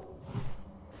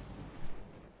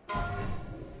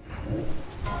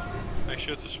 Make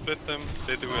sure to split them.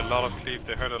 They do a lot of cleave.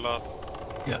 They hurt a lot.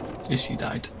 Yeah, she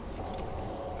died.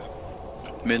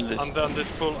 On this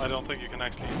pull, I don't think you can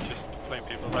actually just flame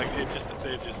people. Like they're just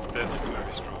very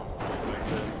strong. Like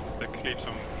the cleaves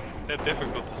they're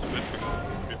difficult to split because it's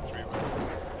a Crypt Reaver.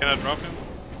 Can I drop him?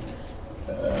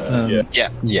 Yeah.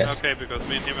 Yes. Okay, because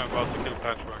me and him are about to kill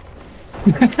Patchwork.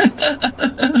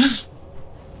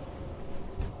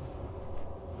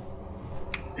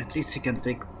 At least he can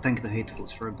tank the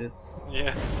hatefuls for a bit.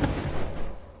 Yeah.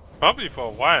 Probably for a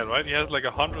while, right? He has like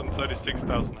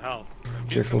 136,000 health.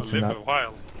 He's Careful gonna to live not- a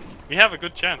while. We have a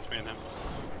good chance, me and him.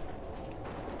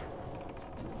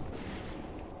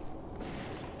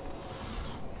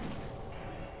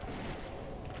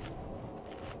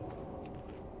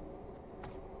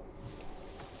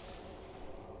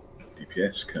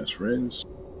 DPS, cast res.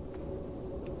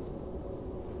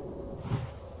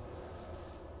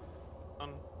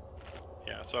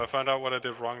 Yeah, so I found out what I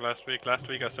did wrong last week. Last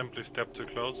week I simply stepped too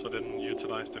close, so I didn't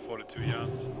utilize the 42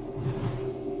 yards.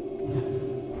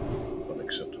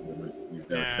 Unacceptable, mate. You've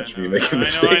now Yeah, catch no, me making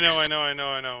mistakes. I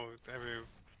know.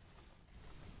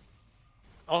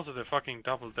 Also, the fucking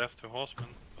double death to horsemen.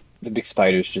 The big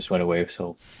spiders just went away,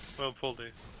 so... We'll pull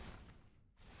these.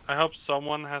 I hope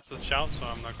someone has a shout, so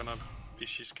I'm not gonna be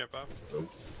shish kebab.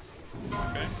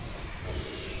 Okay.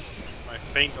 My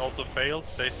feint also failed,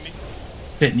 save me.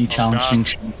 Bitney Oh challenging,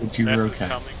 God. but you were Death is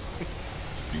okay. coming.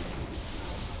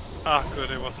 Ah, good,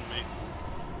 it wasn't me.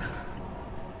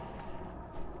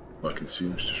 My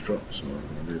consumes just dropped, so I'm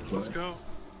going to reapply. Let's go.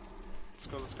 Let's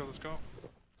go, let's go, let's go.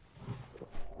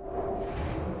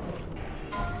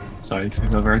 Sorry if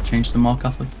you've ever changed the mark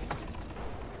offer.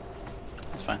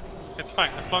 It's fine. It's fine,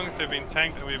 as long as they're being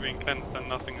tanked and we're being cleansed, then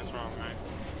nothing is wrong, right?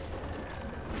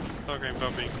 Talking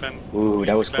about being cleansed. Ooh,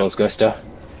 that was close, Gusta.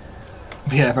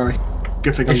 Yeah, very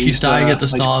good thing. If you die at the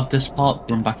start of this part,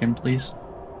 run back in, please.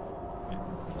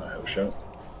 I hope so.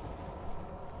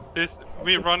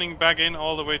 We're running back in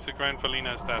all the way to Grand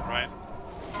Felina, is that right?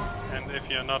 And if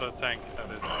you're not a tank,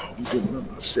 that is. You didn't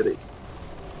remember the city.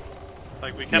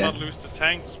 Like, we cannot lose the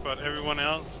tanks, but everyone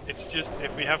else, it's just,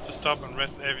 if we have to stop and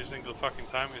rest every single fucking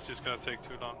time, it's just gonna take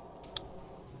too long.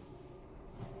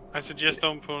 I suggest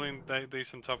don't pulling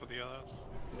these on top of the others.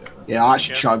 Yeah, I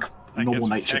should chug I normal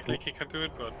guess nature. technically can do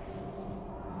it, but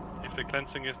if the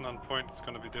cleansing isn't on point, it's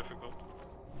gonna be difficult.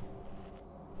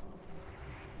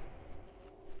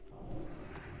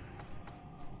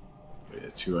 Yeah,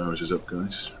 2 hours is up,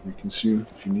 guys. Reconsume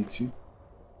if you need to.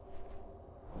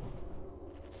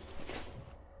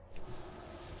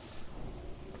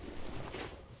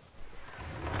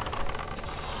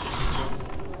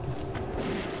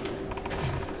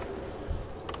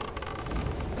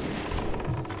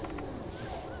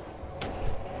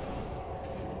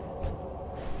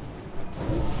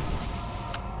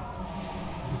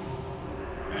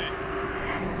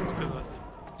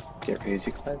 Get ready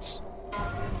to cleanse.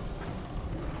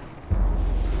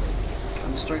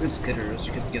 On the Dragon Skitters,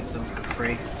 you could get them for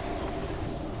free.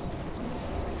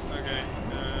 Okay,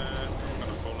 I'm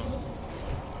gonna pull them.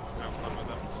 Have fun with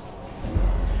them.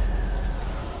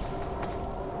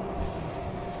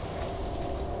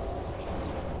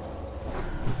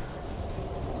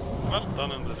 Well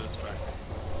done in the distract.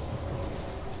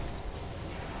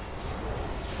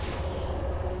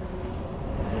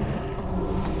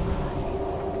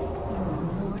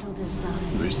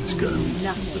 Where's this guy?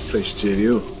 The place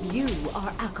cheerio. You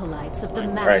are acolytes of the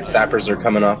master. Alright, sappers are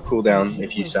coming off cooldown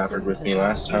if you sappered with me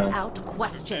last time. Without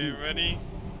question. Okay, ready?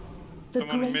 The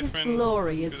Someone greatest Mithrin,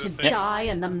 glory is do to the thing. die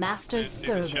in the master's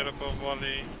Do the service. Shadowbow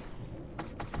volley.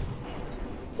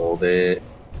 Hold it.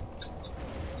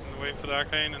 And wait for the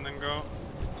arcane and then go.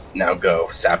 Now go.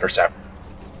 Sapper, sapper.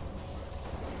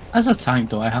 As a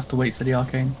tank, do I have to wait for the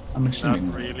arcane? I'm assuming.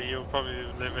 Not really, you'll probably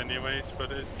live anyways,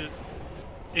 but it's just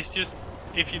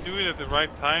if you do it at the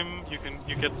right time, you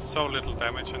get so little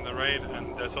damage in the raid,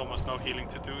 and there's almost no healing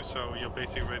to do, so you're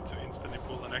basically ready to instantly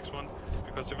pull the next one.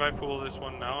 Because if I pull this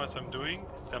one now, as I'm doing,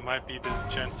 there might be the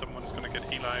chance someone's gonna get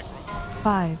heal aggro.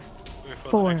 5,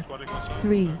 Before 4, the next volley goes off.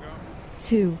 3, There we go.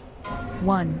 2,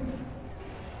 1.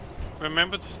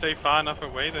 Remember to stay far enough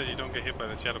away that you don't get hit by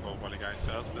the Shadowbow volley, guys,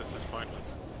 else this is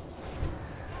pointless.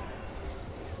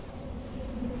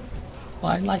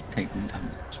 Well, I like taking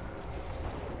damage.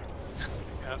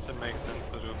 Yes, it makes sense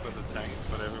to do for the tanks,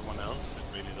 but everyone else, it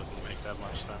really doesn't make that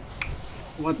much sense.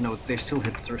 What note? They still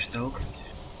hit through stealth.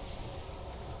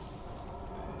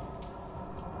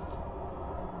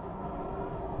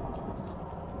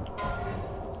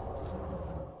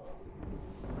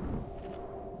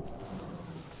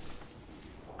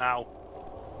 Ow.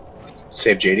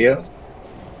 Save JDO?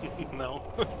 No.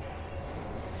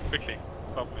 Quickly,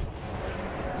 pop me.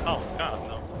 Oh god,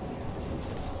 no.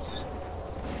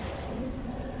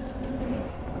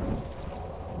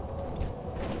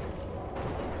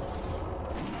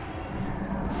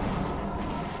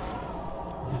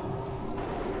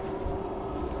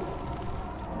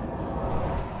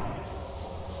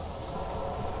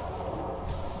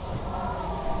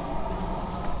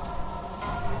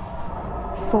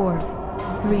 Four,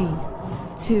 3,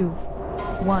 2,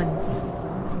 1.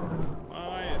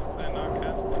 Why is there no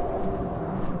casting?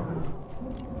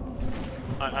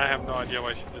 I have no idea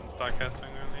why she didn't start casting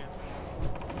earlier.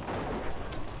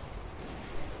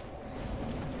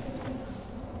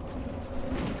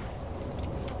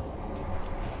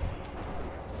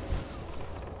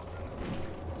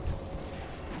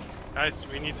 Guys,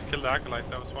 we need to kill the Acolyte.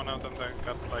 That was one of them that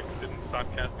got didn't start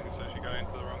casting, so she got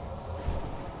into the wrong.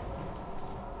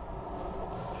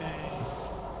 Okay.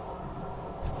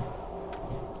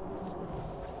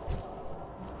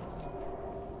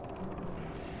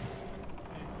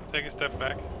 Take a step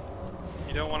back.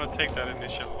 You don't want to take that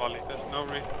initial volley. There's no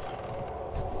reason to.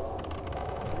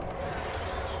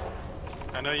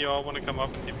 I know you all want to come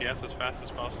up in DPS as fast as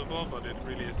possible, but it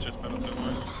really is just better to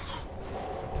avoid.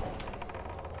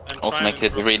 Also make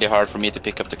it really hard for me to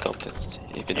pick up the cultists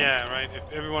if you don't. Yeah, right. If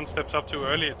everyone steps up too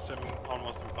early, it's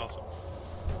almost impossible.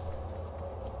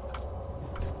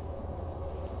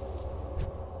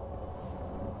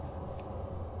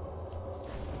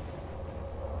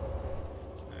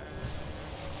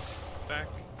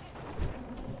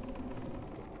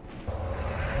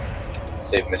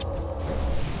 Save Mr.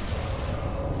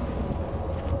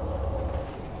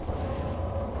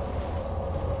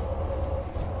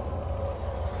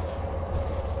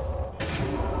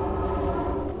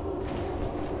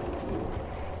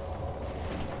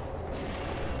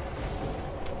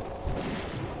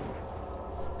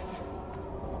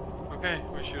 Okay,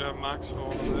 we should have max for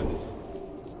all of this.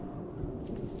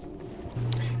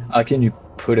 Can you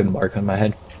put a mark on my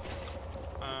head?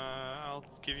 I'll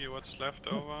just give you what's left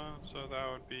over, so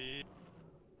that would be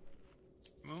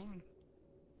Moon.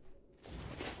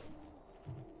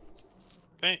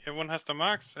 Okay, everyone has the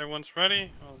marks, everyone's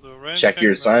ready. I'll do a ready Check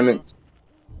your assignments.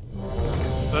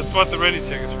 That's what the ready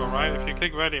check is for, right? If you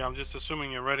click ready, I'm just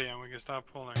assuming you're ready and we can start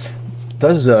pulling.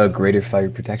 Does greater fire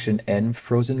protection and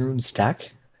frozen runes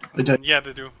stack? Yeah,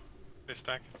 they do. They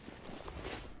stack.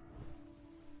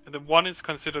 And the one is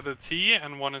considered a tea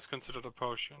and one is considered a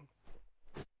potion.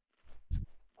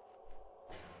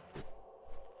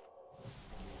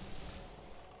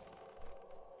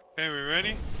 Okay, we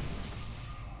ready?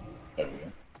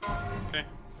 Okay.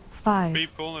 5, Free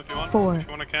pull if you want. 4, If you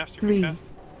want to cast, you 3, can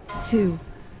cast. 2,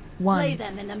 1. Slay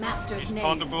them in the master's He's name.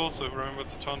 tauntable, so remember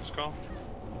to taunt skull.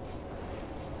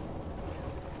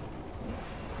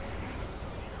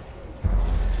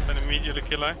 Then immediately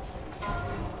kill Axe.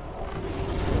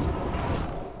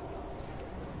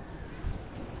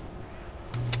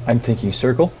 I'm thinking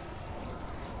circle.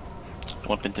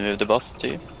 Want me to move the boss to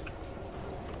you?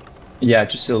 Yeah,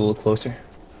 just a little closer.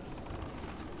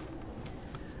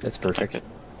 That's perfect. Okay.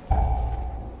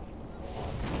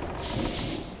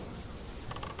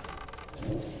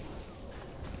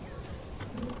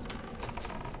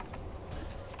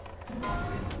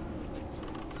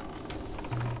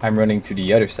 I'm running to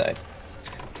the other side.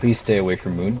 Please stay away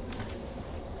from Moon.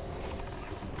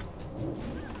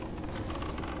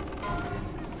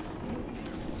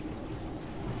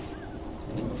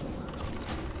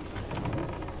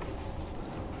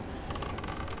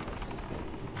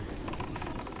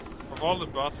 Of all the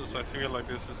bosses, I feel like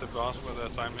this is the boss where the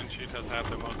assignment sheet has had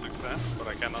the most success, but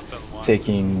I cannot tell why.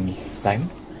 Taking time.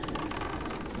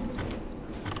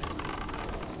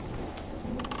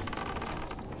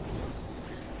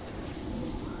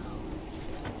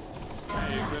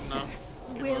 Hey, you're good now.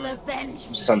 Will avenge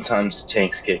me. Sometimes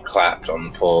tanks get clapped on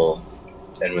the pull,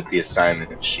 and with the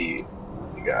assignment sheet,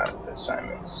 you got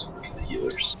assignments for the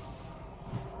healers.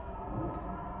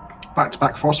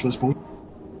 Back-to-back Frost Whisper.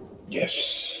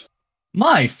 Yes.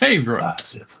 My favorite.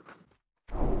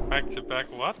 Back to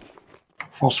back what?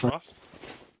 Frost Whisper.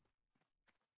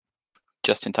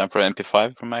 Just in time for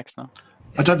MP5 from Max now.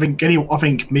 I don't think I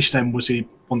think Mishden was the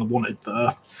one that wanted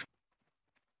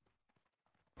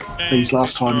these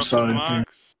last time, so yeah.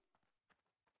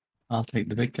 I'll take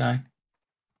the big guy.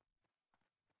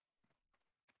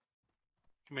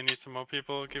 We need some more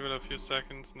people. Give it a few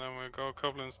seconds, and then we'll go.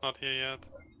 Coblin's not here yet.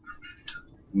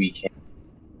 We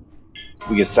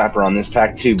can sapper on this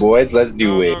pack too, boys. Let's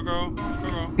do it. Go.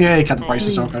 Yeah, you got the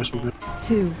braces off, guys. We're good.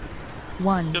 2,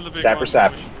 1.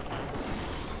 Sapper.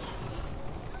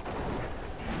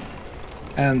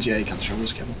 And yeah, you got the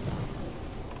shoulders, Kevin.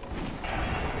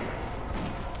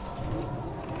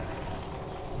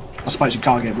 I suppose you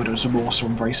can't get rid of Zamorsa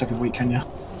and Brace every week, can you?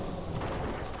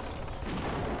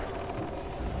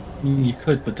 You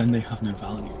could, but then they have no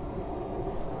value.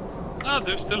 Ah,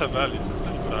 there's still a value. There's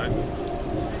still good items.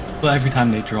 But every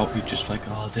time they drop, you're just like,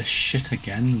 oh, this shit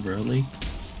again, really?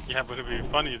 Yeah, but it'd be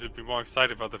funny to be more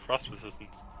excited about the frost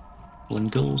resistance.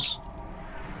 Blingles.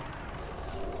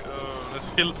 Go. Let's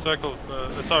kill Circle.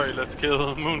 Sorry, let's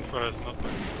kill Moon first, not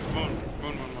Circle. Moon.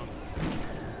 Moon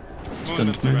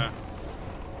and Square.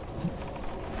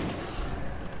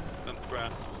 Then Square.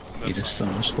 You just stun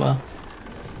a square.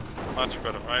 Much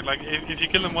better, right? Like, if you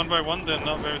kill them one by one, they're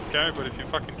not very scary, but if you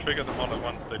fucking trigger them all at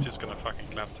once, they're just gonna fucking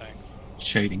clap tanks.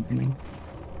 Shading, I mean.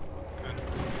 Good.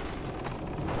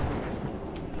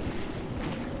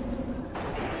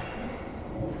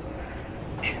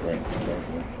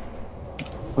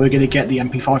 We're going to get the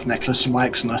MP5 necklace from my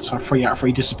Exner, so 3 out of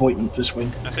 3 disappointment this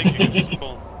win. I think you can just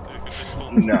pull.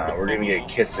 Nah, we're gonna get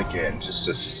Kiss again, just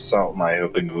to salt my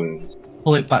open wounds.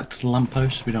 Pull it back to the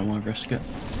lamppost, we don't want to risk it.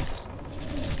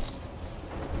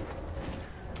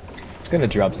 It's gonna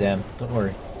drop Zam, don't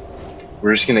worry.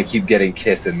 We're just gonna keep getting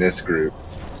Kiss in this group.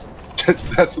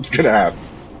 That's what's gonna happen.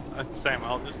 Same,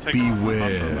 I'll just take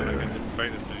Beware.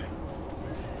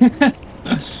 I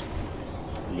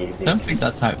don't think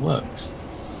that's how it works.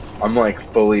 I'm like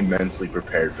fully mentally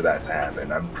prepared for that to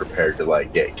happen. I'm prepared to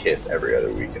like get Kiss every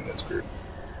other week in this group.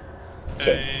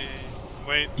 Okay.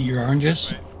 Wait. Your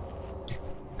oranges?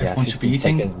 Yeah, Everyone should be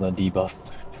 15 eating. seconds, no debuff.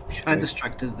 I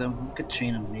distracted them. We could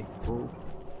chain and need pull.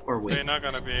 Or wait. We're not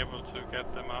gonna be able to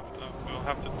get them after. We'll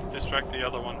have to distract the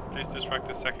other one. Please distract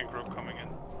the second group coming in.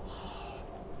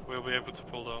 We'll be able to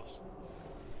pull those.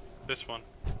 This one.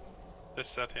 This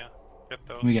set here. Get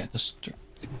those. We get distracted.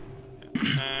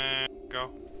 And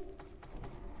go.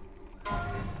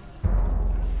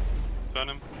 Burn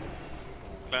him.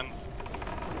 Cleanse.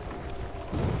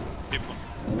 People.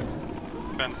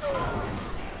 Cleanse.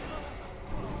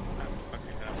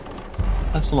 Fucking hell.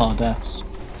 That's a lot of deaths.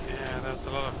 Yeah, there's a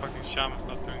lot of fucking shamans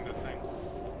not doing the thing.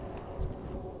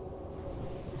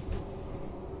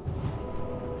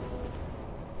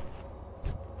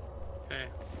 Okay.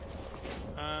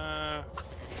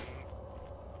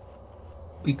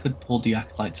 We could pull the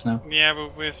acolytes now. Yeah,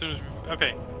 but as soon as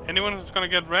okay. Anyone who's gonna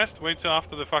get rest, wait till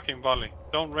after the fucking volley.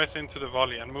 Don't rest into the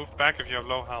volley and move back if you have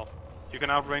low health. You can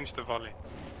outrange the volley.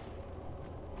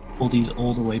 Pull these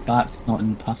all the way back, not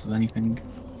in the path of anything.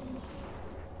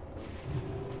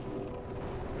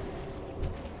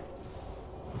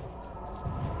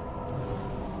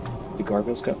 The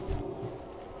gargoyles go.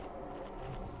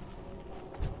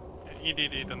 Eat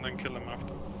and then kill him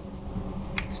after.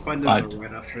 Spiders are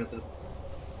right after the.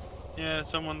 Yeah,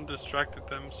 someone distracted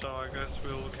them, so I guess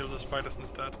we'll kill the spiders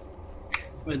instead.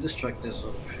 Well, distract is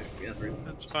up if we ever.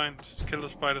 That's fine, just kill the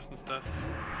spiders instead.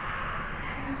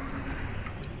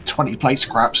 20 plate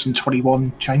scraps and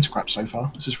 21 chain scraps so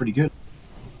far. This is really good.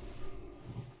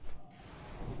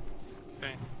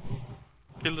 Okay.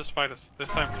 Kill the spiders. This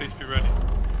time, please be ready.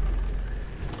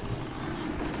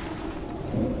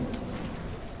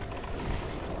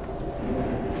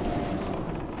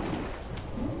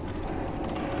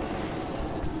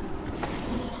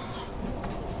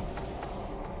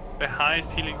 The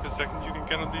highest healing per second you can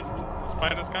get on these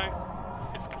spiders, guys,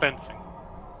 is cleansing.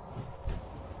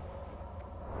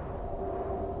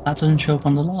 That doesn't show up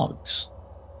on the logs.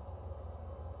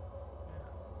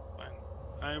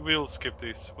 Fine. We'll skip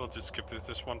these. We'll just skip this.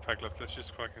 There's one pack left. Let's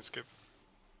just fucking skip.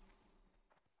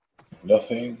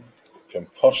 Nothing can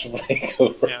possibly go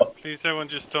wrong. Yeah, please everyone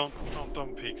just don't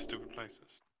peek stupid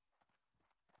places.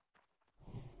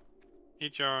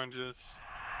 Eat your oranges.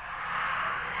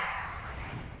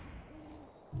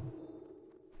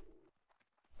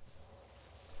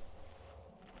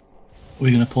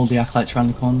 We're gonna pull the acolytes around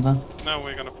the corner then? No,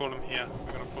 we're gonna pull them here.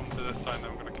 We're gonna pull them to this side and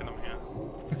I'm gonna kill them here.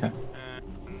 Okay.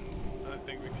 And I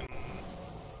think we can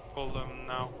pull them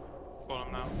now. Pull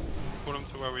them now. Pull them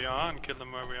to where we are and kill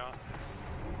them where we are.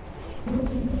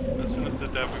 As soon as they're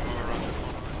dead, we move around the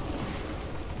corner.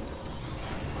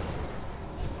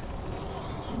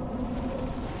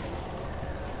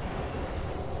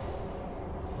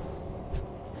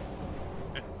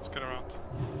 Okay, let's get around.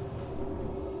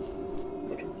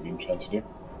 What are we trying to do?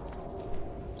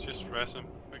 Just res him,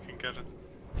 we can get it.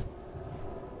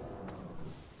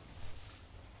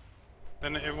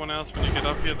 Then everyone else, when you get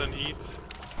up here, then eat.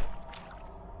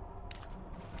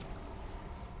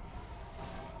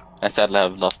 I sadly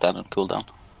have lost that on cooldown.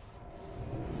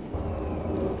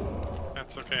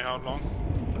 That's okay, how long?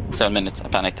 7 minutes, I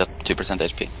panicked at 2%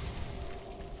 HP.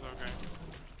 Okay.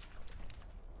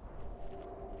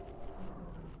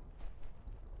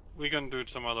 We're gonna do it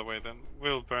some other way then.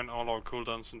 We'll burn all our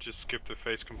cooldowns and just skip the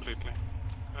phase completely.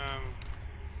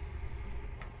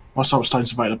 My soul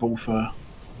stone's available for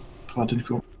Paladin if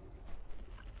you want.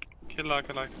 Kill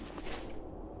Acolyte.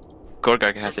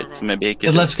 Gorgarg has it, so maybe he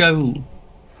Yeah, let's go.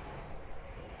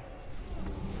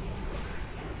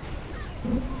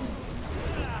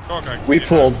 Gorgarg, We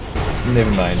pulled.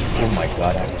 Never mind. Oh my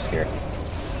god, I was scared.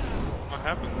 What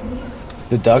happened?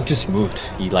 The dog just moved.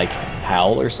 He like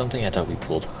howled or something. I thought we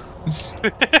pulled.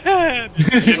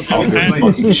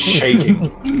 Fucking shaking.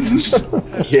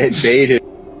 Get baited.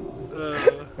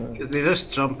 Because they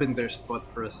just jump in their spot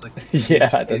for a second.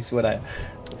 Yeah, that's what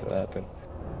happened.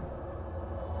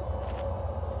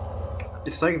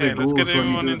 It's like the Hey, let's get ghouls when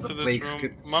everyone you do into the this plague room.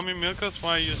 skip. Mommy Milkos,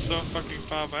 why are you so fucking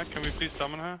far back? Can we please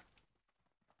summon her?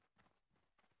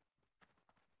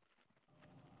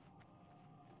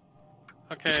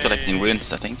 Okay. He's collecting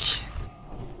wounds, I think.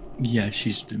 Yeah,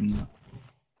 she's doing that.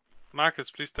 Marcus,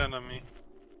 please stand on me.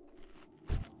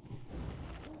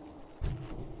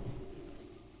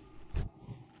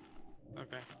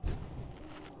 Okay.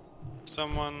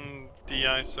 Someone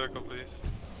DI circle, please.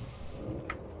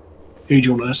 Who do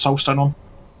you want a soul stone on?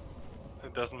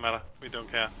 It doesn't matter. We don't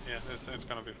care. Yeah, it's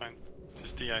gonna be fine.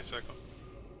 Just DI circle.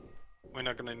 We're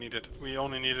not gonna need it. We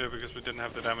only needed it because we didn't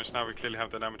have the damage. Now we clearly have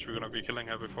the damage. We're gonna be killing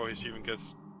her before she even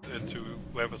gets 2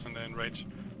 weapons in the enrage.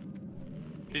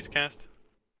 Please cast.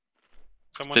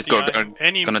 Someone Just DI. go-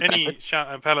 Any gonna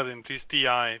paladin, please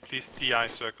DI. Please DI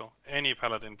circle. Any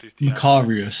paladin, please DI.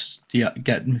 Macarius,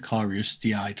 get Macarius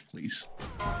DI'd, please.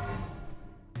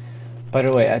 By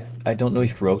the way, I don't know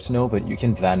if rogues know, but you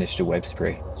can vanish the web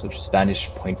spray. So just vanish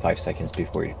 0.5 seconds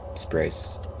before it sprays,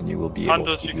 and you will be able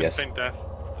Hunters, to you DPS. can feign death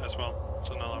as well. It's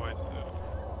another way to do it.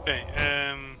 Okay,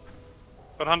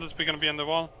 but Hunters, we're gonna be on the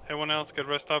wall. Everyone else, get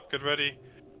rest up, get ready.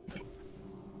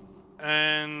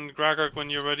 And Gragok, when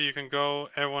you're ready, you can go.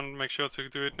 Everyone, make sure to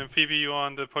do it. And Phoebe, you are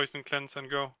on the poison cleanse and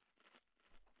go.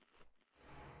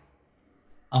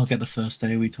 I'll get the first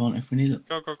AoE taunt if we need it.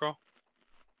 Go, go, go.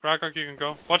 Gragok, you can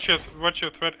go. Watch your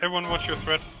threat. Everyone, watch your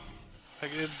threat.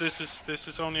 Like this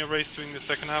is only a race during the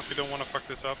second half. We don't want to fuck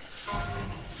this up.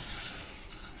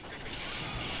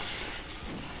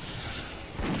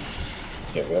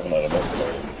 Yeah, we haven't had a milk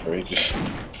for ages.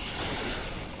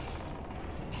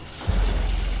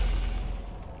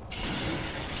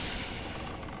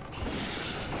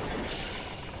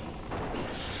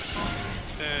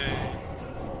 Okay.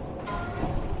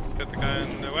 Let's get the guy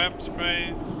in the web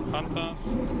sprays. Hunters.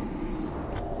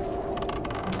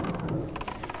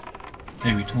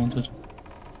 AoE taunted.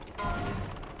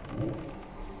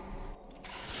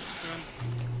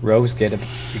 Rogues, get it.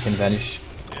 You can vanish.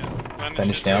 Yeah,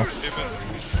 Vanish now.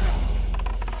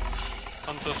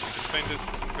 Hunters, you can feint it.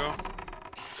 Go.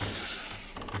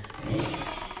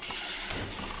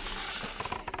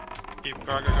 Keep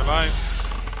Gragok alive.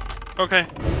 Okay,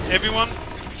 everyone,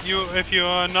 if you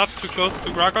are not too close to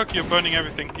Gragok, you're burning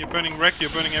everything. You're burning wreck, you're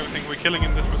burning everything. We're killing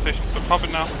in this rotation, so pop it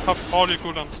now. Pop all your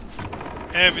cooldowns.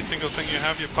 Every single thing you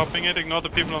have, you're popping it. Ignore the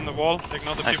people on the wall.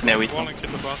 Ignore the people on the wall and kill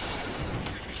the boss.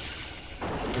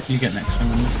 If you get next one,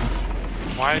 then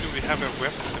Why do we have a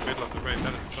weapon in the middle of the raid?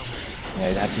 That is so weird. Yeah,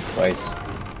 it happened twice.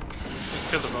 Just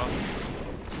kill the boss.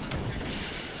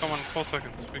 Come on, 4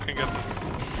 seconds. We can get this.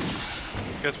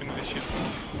 Guess we need a shield.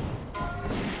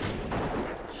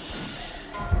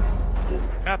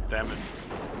 God damn it.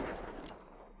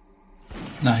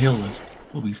 Nah, he'll live.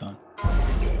 We'll be fine.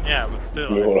 Yeah, but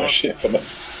still. We're all our shit for that.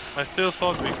 I still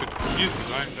thought we could use it,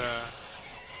 right?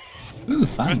 Ooh,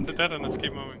 fine. Rest the dead and let's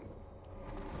keep moving.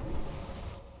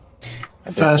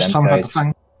 First time I've had the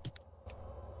fang.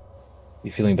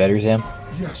 You feeling better, Zam?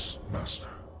 Yes, master.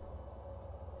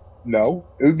 No,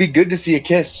 it would be good to see a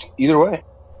kiss. Either way.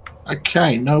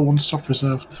 Okay, no one soft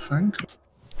reserve the fang.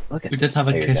 Look at We did have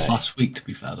a kiss last week, to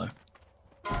be fair, though.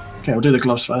 Okay, we'll do the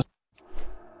gloves first.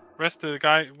 Rest the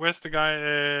guy. Where's the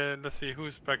guy? Let's see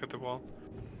who's back at the wall.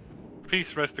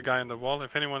 Please rest the guy on the wall.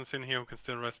 If anyone's in here who can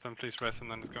still rest, then please rest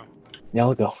and then let's go. Yeah,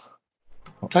 I'll go.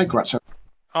 Okay, Grazia.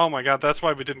 Oh my god, that's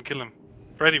why we didn't kill him.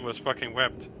 Freddy was fucking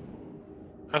webbed.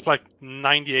 That's like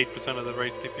 98% of the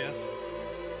raid's DPS.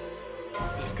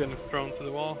 Just getting thrown to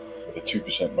the wall. With a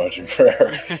 2% margin for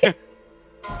error.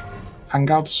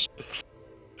 Handguards.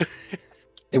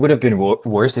 It would have been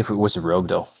worse if it was a rogue,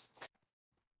 though.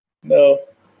 No.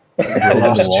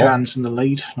 Last chance in the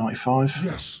lead, 95.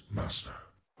 Yes, master.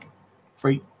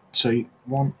 3, 2,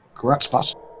 1. Gratz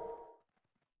pass.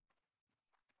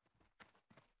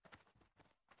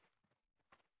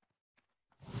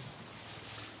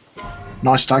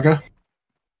 Nice dagger.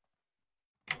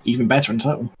 Even better in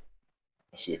total.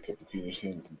 I see a couple of keys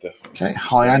here. We can definitely. Okay,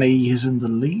 Hyani is in the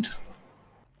lead.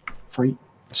 3,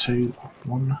 2,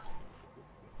 1.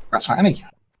 Gratz Hyani.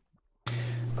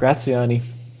 Graziani.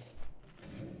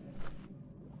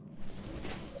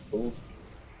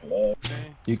 Hello.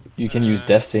 You can use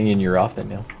Death Sting in your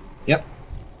offense now. Yep.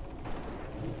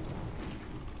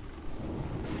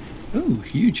 Ooh,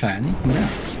 huge Hyani.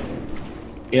 Congrats.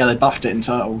 Yeah, they buffed it in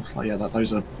total. Like, yeah,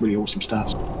 those are really awesome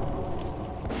stats.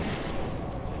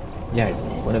 Yeah, it's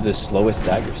one of the slowest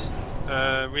daggers.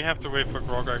 We have to wait for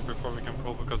Grogak before we can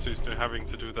pull because he's still having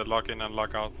to do the log in and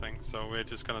log out thing. So we're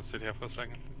just gonna sit here for a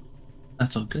second.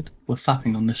 That's all good. We're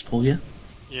fapping on this pull, yeah?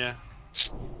 Yeah.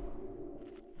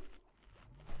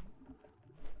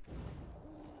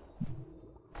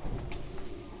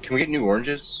 Can we get new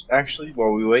oranges, actually,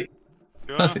 while we wait?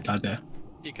 Sure. Perfect idea.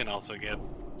 You can also get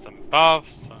some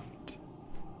buffs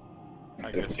and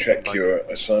I Double guess check your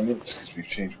assignments because we've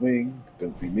changed wing.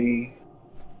 Don't be me.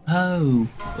 Oh,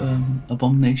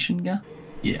 Abomination guy?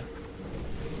 Yeah.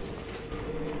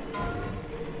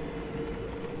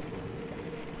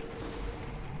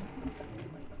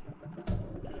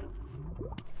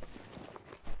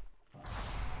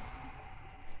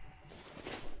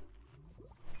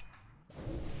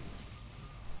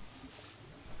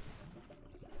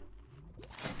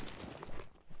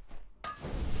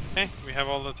 Okay, we have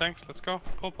all the tanks. Let's go.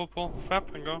 Pull, pull, pull.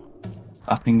 Fap and go.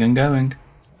 Fapping and going.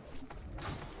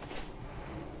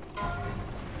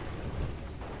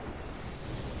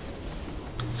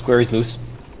 Square is loose.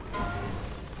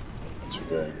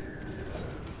 Okay.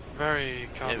 Very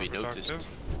Yeah, we counterproductive. noticed.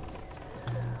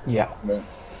 Yeah. No.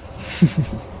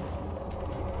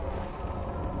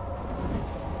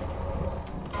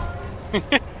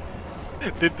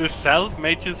 Did the self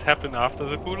mages happen after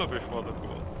the pool or before the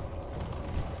pool?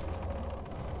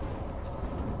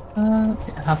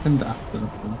 It happened after the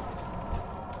pool.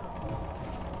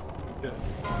 Yeah.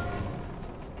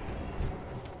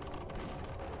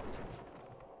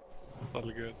 It's all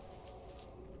good.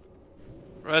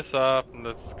 Rest up and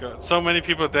let's go. So many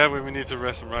people dead when we need to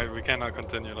rest them, right? We cannot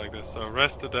continue like this. So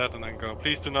rest the dead and then go.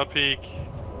 Please do not peek.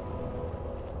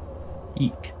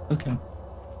 Eek. Okay.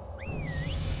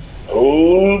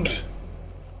 Hold.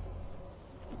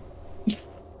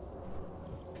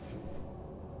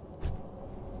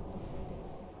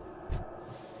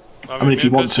 I mean, if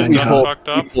you want to, we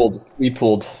yeah.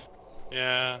 pulled.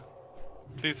 Yeah.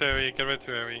 Please, Harry, get rid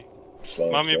to Harry.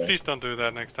 Slow, Mommy, slow. please don't do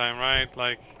that next time, right?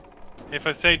 Like, if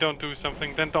I say don't do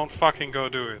something, then don't fucking go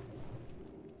do it.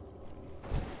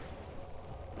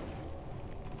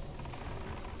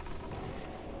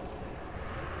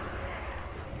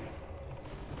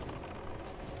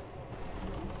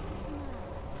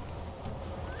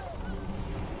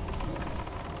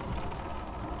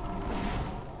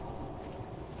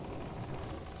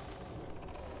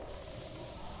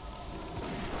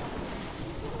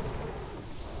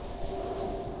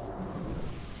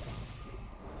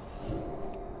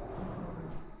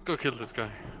 Let's go kill this guy.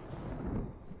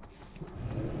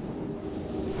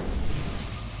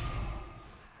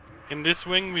 In this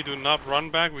wing, we do not run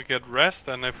back, we get rest,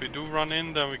 and if we do run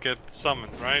in, then we get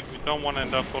summoned, right? We don't want to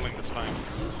end up pulling the slimes.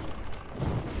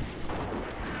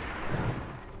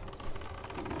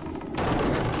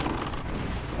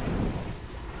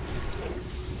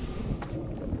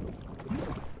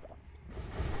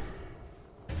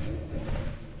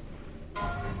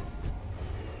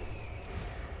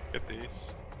 Get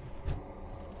these.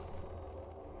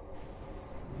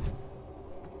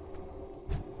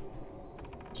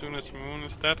 As soon as Moon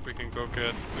is dead, we can go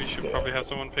get. We should probably have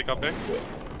someone pick up X.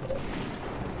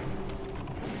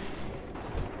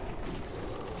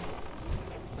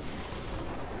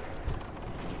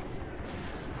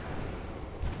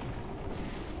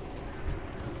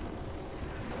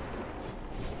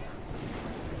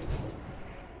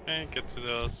 Okay, get to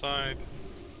the other side.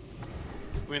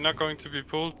 We're not going to be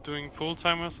doing pull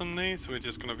timers on these, we're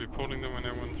just gonna be pulling them when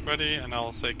everyone's ready, and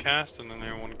I'll say cast, and then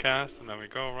everyone cast, and then we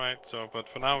go, right? So, but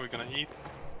for now we're gonna eat.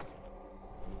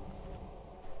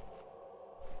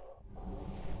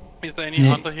 Is there any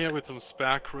hunter here with some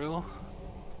spare krill?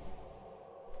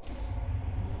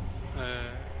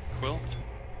 Quill?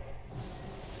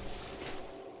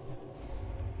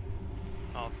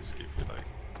 I'll just give you like...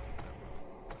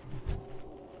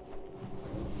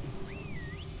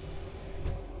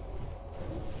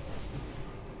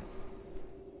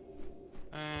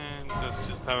 And let's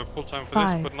just have a pull time for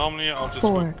this, but normally I'll just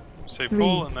go say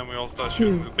pull, and then we all start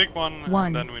shooting the big one,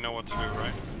 and then we know what to do,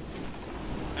 right?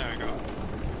 There we go.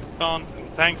 Done.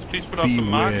 And tanks, please put up some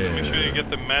marks and make sure you get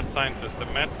the mad scientist. The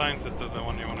mad scientist is the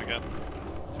one you want to get.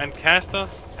 And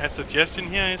casters, a suggestion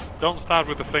here is, don't start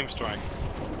with the flame strike.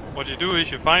 What you do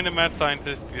is you find a mad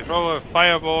scientist, you throw a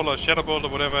fireball or shadow bolt or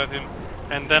whatever at him,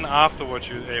 and then afterwards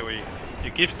you AoE.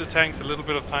 It gives the tanks a little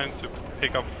bit of time to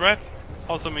pick up threat.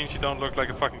 Also means you don't look like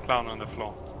a fucking clown on the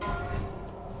floor.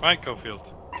 Right, Cofield?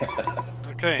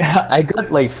 Okay. I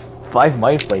got like 5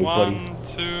 mind flames, buddy. 1,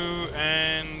 2,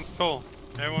 and pull.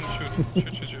 Everyone shoot.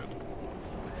 shoot.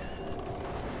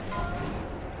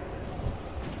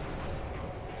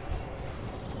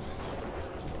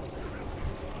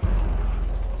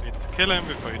 Need to kill him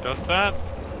before he does that.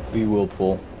 We will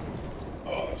pull.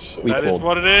 Oh, so that is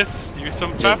what it is. Use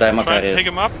some traps and try and pick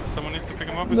him up. Someone needs to pick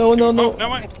him up. No. No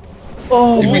way.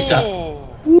 Oh,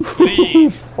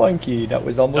 funky. That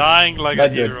was almost dying like a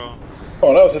hero.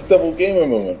 Oh, that was a double gamer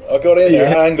moment. I got in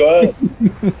there and got out.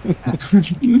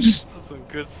 That's some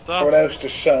good stuff. Everyone else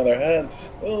just sat on their hands.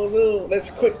 Oh no, let's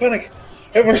quick panic.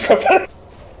 Everyone stop panicking.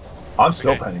 I'm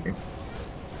still panicking.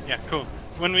 Yeah, cool.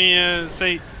 When we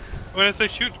say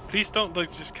shoot, please don't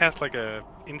like just cast like a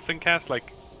instant cast.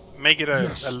 Like make it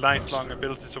a nice long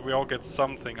ability so we all get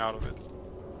something out of it.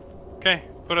 Okay,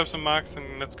 put up some marks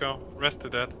and let's go. Rest the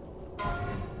dead.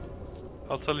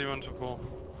 I'll tell you when to pull.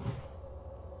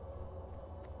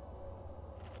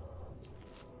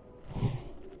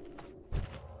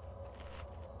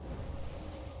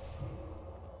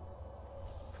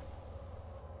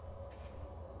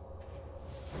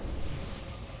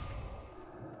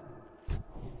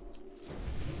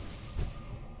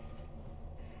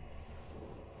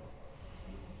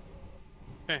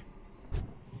 Okay,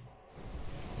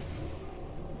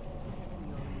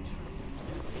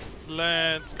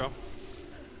 Let's go.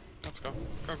 Let's go.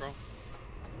 Go, go.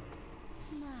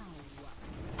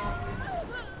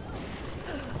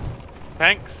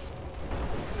 Tanks.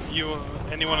 You,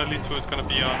 anyone at least who is gonna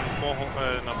be on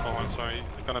not 4-1, sorry,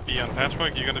 gonna be on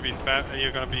patchwork, you're gonna be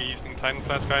you're gonna be using Titan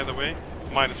Flask either way.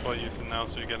 Might as well use it now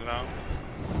so you get it out.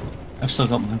 I've still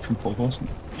got mine from 4 Horsemen.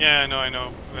 Yeah, I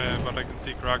know, but I can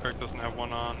see Grogok doesn't have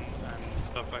one on and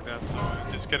stuff like that, so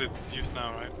just get it used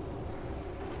now, right?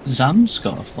 Zam's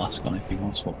got a flask on if he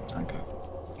wants to swap the tank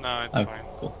out. No, it's Oh, fine.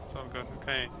 cool. It's all good.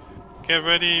 Okay. Get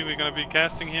ready, we're gonna be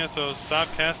casting here, so start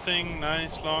casting.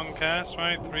 Nice long cast,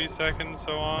 right? 3 seconds,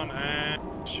 so on, and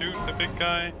shoot the big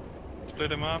guy.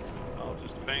 Split him up. I'll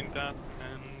just feint that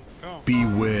and go.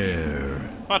 Beware.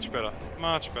 Much better,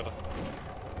 much better.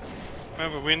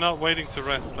 Remember, we're not waiting to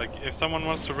rest. Like, if someone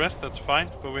wants to rest, that's fine,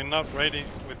 but we're not ready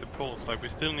with the pulls. Like, we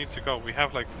still need to go. We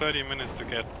have like 30 minutes to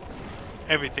get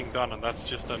everything done, and that's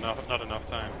just not enough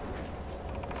time.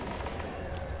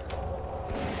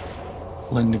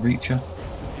 Pulling the Reacher.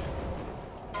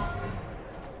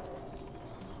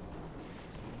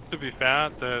 To be fair,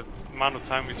 the amount of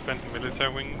time we spent in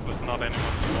military wing was not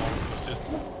anyone's fault. It was just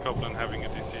Copeland having a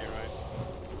DC, right?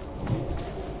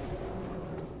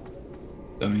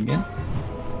 Going again.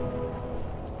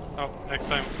 Oh, next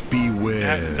time. Beware. You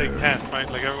have to say cast, right?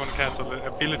 Like everyone casts, so the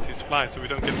abilities fly, so we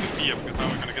don't get the fear, because now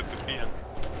we're gonna get the fear,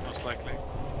 most likely.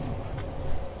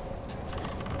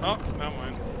 Oh, never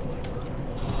mind.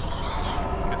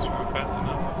 Guess we were fast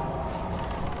enough.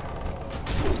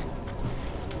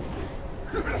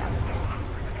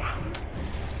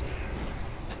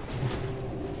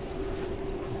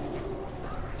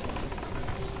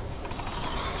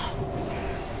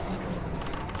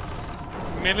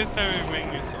 Military wing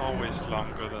is always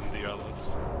longer than the others,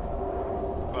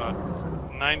 but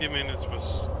 90 minutes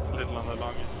was a little on the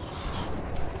long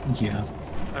end. Yeah.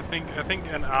 I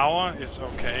think an hour is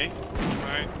okay,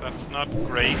 right? That's not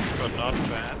great, but not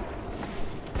bad.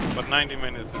 But 90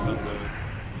 minutes is on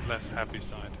the less happy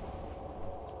side.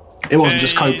 It wasn't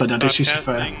just Copeland, that is just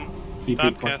fair.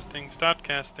 Start casting, start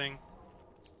casting.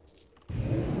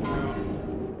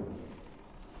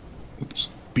 Oops.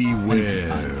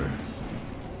 Beware.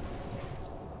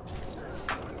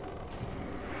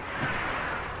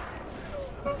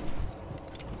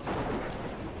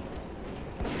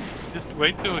 Just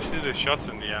wait till you see the shots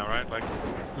in the air, right? Like,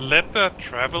 let the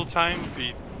travel time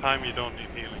be time you don't need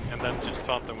healing, and then just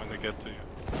taunt them when they get to you.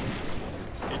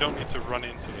 You don't need to run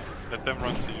into them. Let them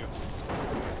run to you.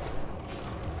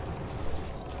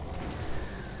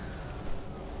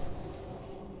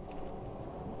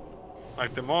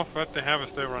 Like, the more threat they have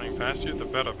as they're running past you, the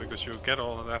better, because you'll get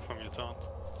all of that from your taunt.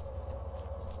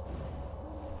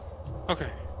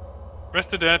 Okay.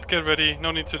 Rest the dead, get ready,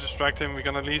 no need to distract him. We're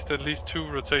gonna at least 2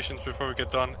 rotations before we get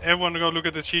done. Everyone go look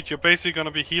at the sheet. You're basically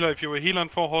gonna be healer. If you were healer on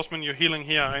 4 horsemen, you're healing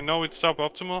here. I know it's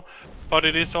suboptimal, but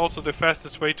it is also the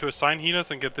fastest way to assign healers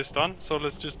and get this done. So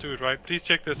let's just do it, right? Please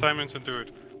check the assignments and do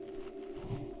it.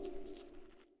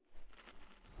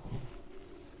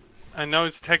 I know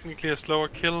it's technically a slower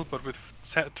kill, but with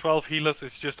 12 healers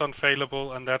it's just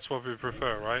unfailable, and that's what we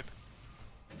prefer, right?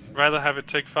 Rather have it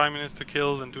take 5 minutes to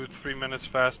kill than do it 3 minutes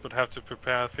fast, but have to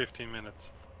prepare 15 minutes.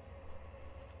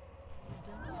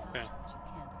 Okay.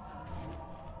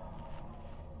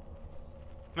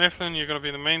 Mifflin, you're gonna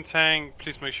be the main tank.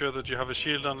 Please make sure that you have a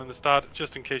shield on in the start,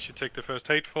 just in case you take the first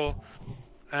hateful.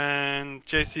 And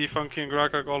JC, Funky, and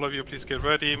Grogok, all of you, please get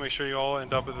ready. Make sure you all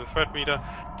end up with the threat meter.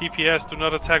 DPS, do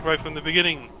not attack right from the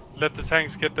beginning. Let the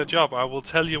tanks get their job. I will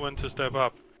tell you when to step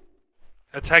up.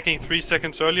 Attacking 3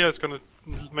 seconds earlier is going to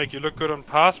make you look good on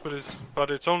pass, but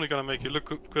it's only going to make you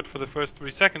look good for the first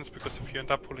 3 seconds, because if you end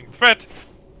up pulling threat,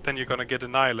 then you're going to get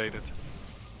annihilated.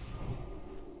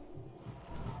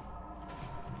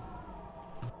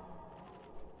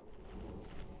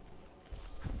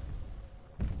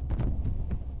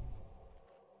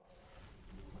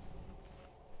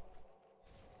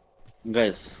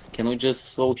 Guys, can we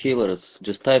just, all healers,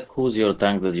 just type who's your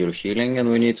tank that you're healing, and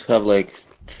we need to have like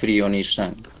 3 on each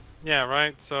tank. Yeah,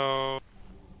 right, so...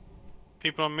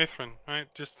 People on Mithrin, right?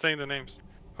 Just say the names.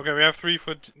 Okay, we have 3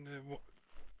 for...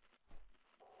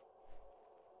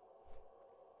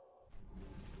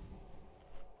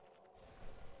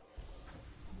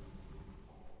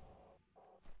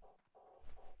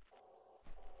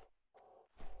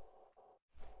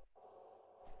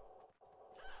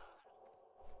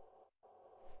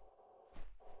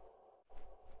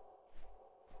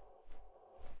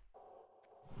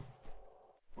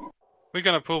 We're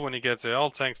gonna pull when he gets here.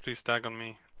 All tanks, please stack on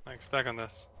me. Like, stack on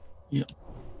this. Yep.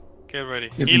 Get ready.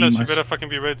 Give me Healers, my you better fucking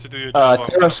be ready to do your job. I'm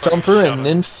Terra gonna fucking Stomper shut and up.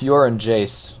 Nymph, you're on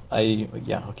Jace.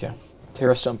 Yeah, okay.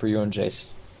 Terra Stomper, you're on Jace.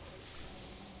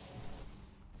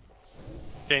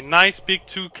 Okay, nice big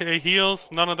 2k heals.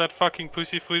 None of that fucking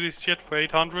pussy shit for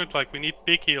 800. Like, we need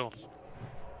big heals.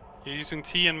 You're using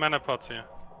T and mana pots here.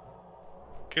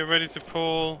 Get ready to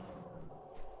pull.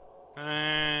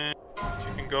 And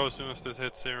you can go as soon as this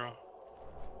hits 0.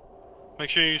 Make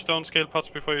sure you use stone scale pots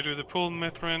before you do the pull,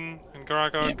 Mithrin and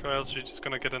Garagog, or else you're just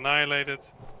gonna get annihilated.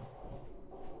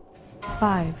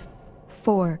 5,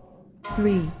 4,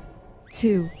 3,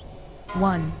 2,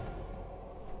 1.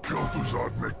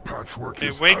 Kel'Thuzad make patchwork Okay,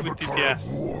 his wait with avatar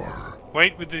DPS. of war.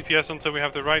 Wait with DPS until we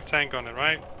have the right tank on it,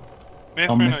 right? Mithrin,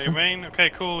 Mithrin? are you main? Okay,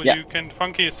 cool. Yeah. You can.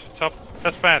 Funky is top.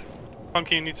 That's bad.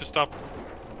 Funky, you need to stop.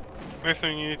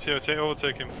 Mithrin, you need to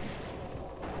overtake him.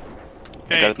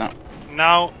 I got it now.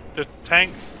 Now the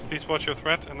tanks. Please watch your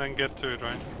threat and then get to it,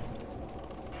 right?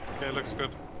 Okay, looks good.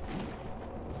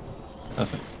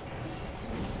 Perfect.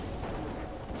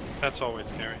 That's always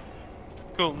scary.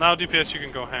 Cool. Now DPS, you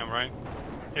can go ham, right?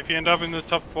 If you end up in the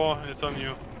top 4, it's on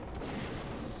you.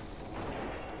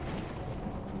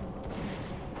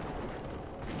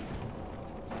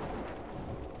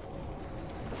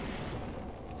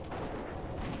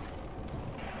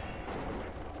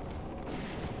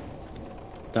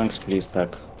 Thanks, please,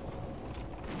 stack.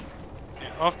 Yeah,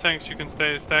 off tanks you can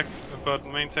stay stacked, but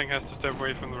main tank has to step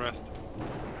away from the rest.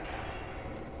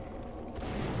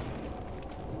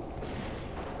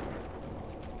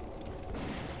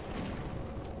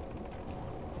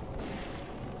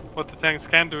 What the tanks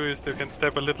can do is they can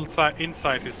step a little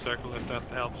inside his circle if that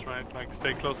helps, right? Like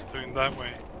stay closer to him that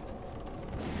way.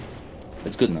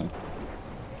 It's good now.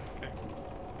 Okay.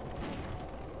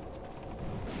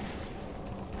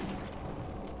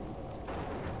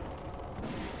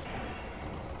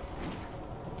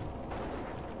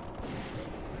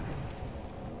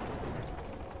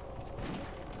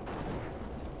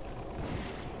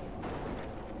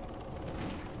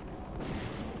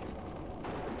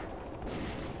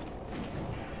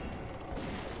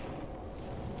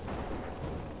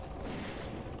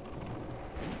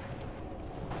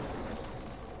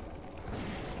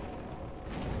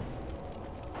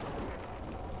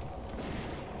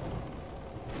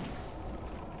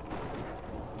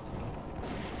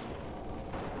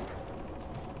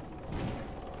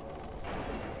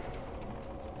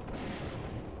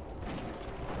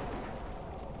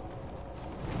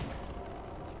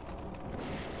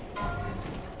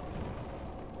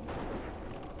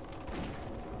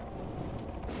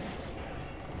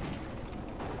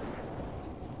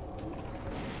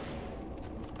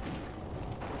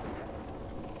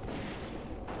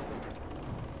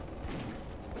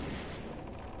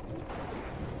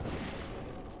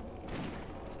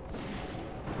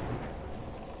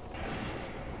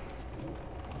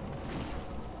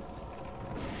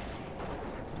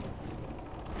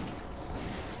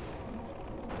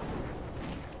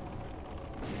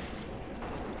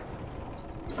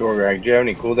 Gorgag, do you have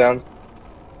any cooldowns?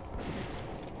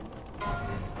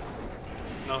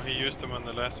 No, he used them on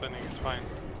the last inning, it's fine.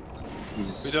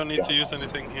 Jesus We don't need to God. use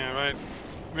anything here, right?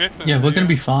 Mithrin, Yeah, we're you- gonna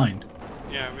be fine.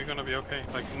 Yeah, we're gonna be okay.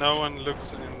 Like, no one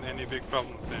looks in any big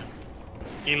problems here.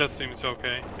 Healer seems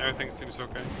okay, everything seems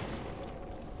okay.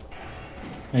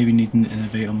 Maybe need an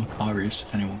innovate on Macarius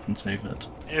if anyone can save it.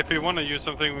 If we want to use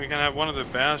something, we can have one of the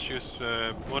bears use,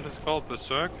 what is it called?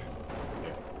 Berserk?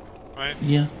 Right?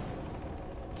 Yeah.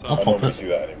 So, I'll I pop normally it. do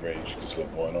that in Enrage, because look,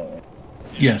 why not?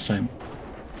 Yeah, same.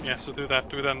 yeah, so do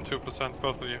that in 2%,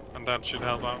 both of you, and that should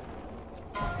help out.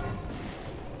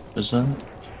 Berserk.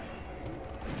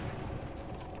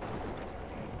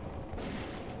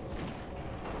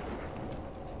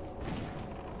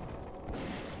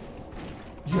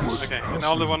 Okay, and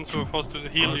all the ones who are forced to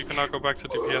heal, you cannot go back to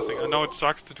DPSing. I know it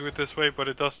sucks to do it this way, but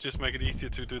it does just make it easier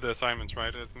to do the assignments,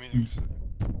 right? It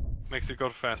makes it go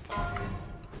faster.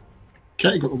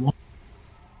 Okay, got the one.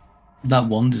 That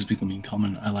wand is becoming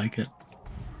common. I like it.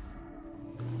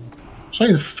 It's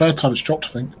only the third time it's dropped, I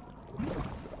think.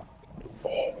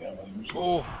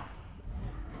 Oh,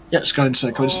 Yeah, it's going to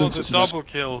oh coincidence. the It's just- double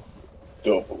kill.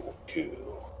 Double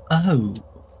kill. Oh.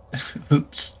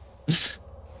 Oops.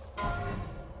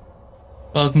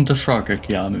 Welcome to Frogger,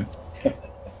 Kiamu.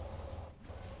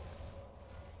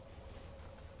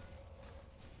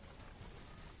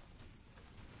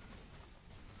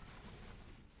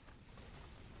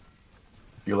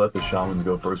 If you let the shamans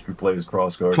go first, we play as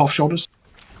crossguard. Cloth shoulders.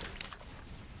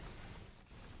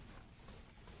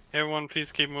 Everyone,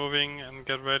 please keep moving and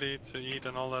get ready to eat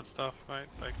and all that stuff, right?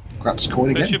 Like, Grabs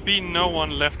coin there again. should be no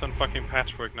one left on fucking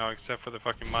patchwork now except for the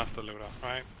fucking master looter,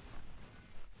 right?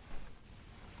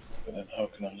 But then how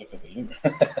can I look at the loot?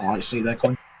 I see their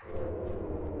coin.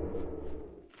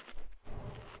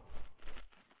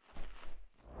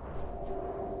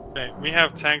 Okay, we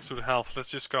have tanks with health. Let's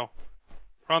just go.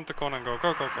 Round the corner and go.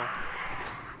 Go, go, go.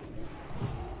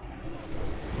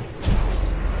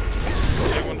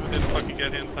 Anyone who didn't fucking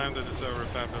get here in time, they deserve a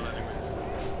repair bill anyways.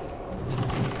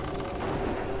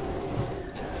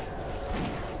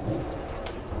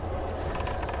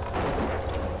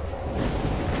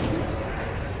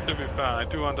 To be fair, I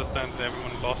do understand that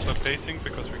everyone lost their pacing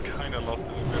because we kinda lost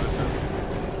it in military.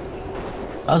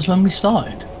 That was when we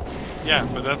started. Yeah,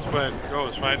 but that's where it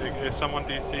goes, right? If someone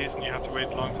DCs and you have to wait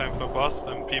a long time for a boss,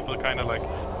 then people kind of like...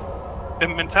 The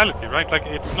mentality, right? Like,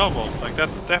 it snowballs. Like,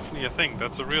 that's definitely a thing.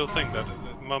 That's a real thing. That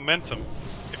momentum.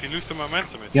 If you lose the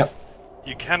momentum, it's just...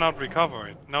 You cannot recover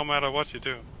it, no matter what you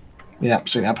do. Yeah,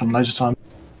 absolutely happened loads of times.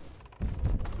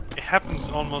 It happens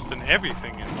almost in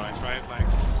everything in life, right? Like...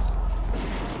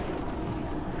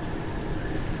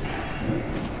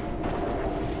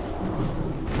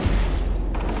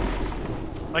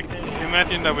 Like,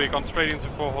 imagine that we've gone straight into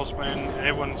 4 horsemen,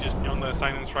 everyone just on the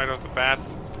assignments right off the bat.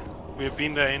 We've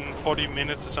been there in 40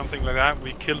 minutes or something like that,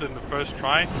 we killed it in the first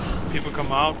try. People come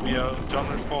out, we are done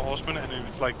with 4 horsemen, and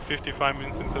it's like 55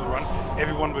 minutes into the run.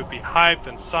 Everyone would be hyped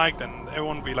and psyched, and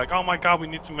everyone would be like, oh my god, we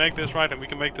need to make this right, and we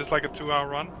can make this like a 2-hour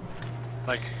run.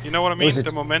 Like, you know what I mean?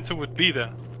 The momentum would be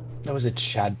there. That was a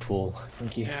Chad pool.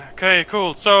 Thank you. Yeah, okay,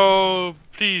 cool. So,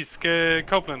 please,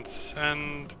 Copeland,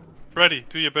 and... Ready,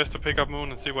 do your best to pick up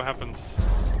Moon and see what happens.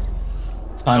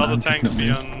 All the tanks be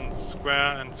on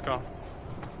Square and Skull.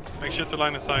 Make sure to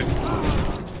line aside.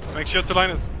 Make sure to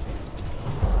line us.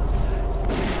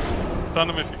 Stun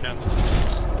them if you can.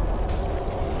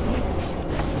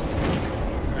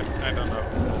 I don't know.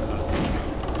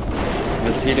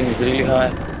 The ceiling is really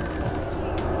high.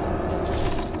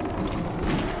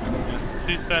 Yeah.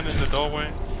 Please stand in the doorway.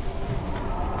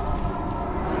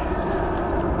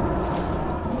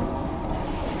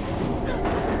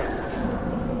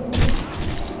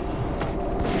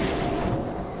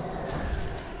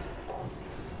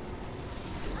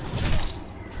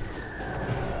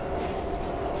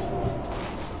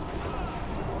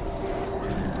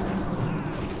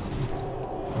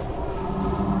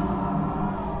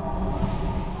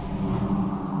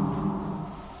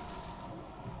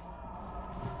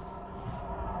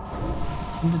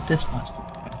 When did this master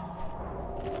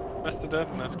die? Master dead,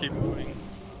 and let's keep moving.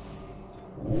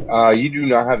 You do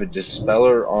not have a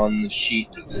dispeller on the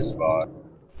sheet of this bot.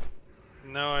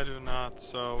 No, I do not,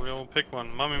 so we'll pick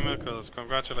one. Mummy Milkers,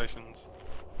 congratulations.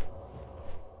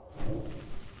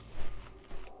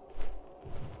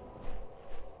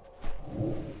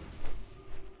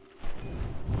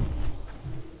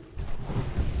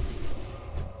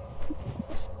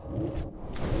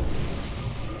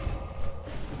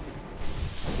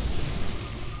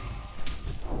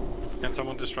 Can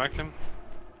someone distract him?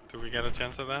 Do we get a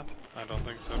chance at that? I don't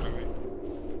think so, do we?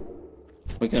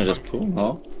 We can just pull,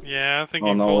 no? Yeah, I think Oh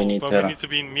you no, pull, we need but Terra. we need to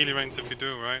be in melee range if you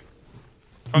do, right?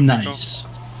 Nice.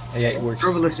 Yeah, it works.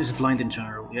 Provolus is blind in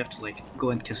general. You have to like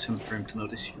go and kiss him for him to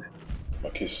notice you. My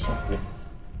kiss.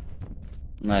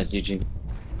 Nice, GG.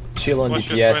 Chill on Watch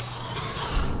your DPS. threat.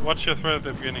 Just watch your threat at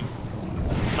the beginning.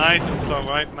 Nice and slow,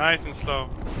 right? Nice and slow.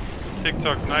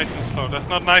 TikTok, nice and slow. That's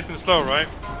not nice and slow, right?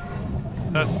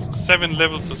 That's 7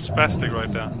 levels of spastic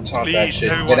right there. Talk that Please,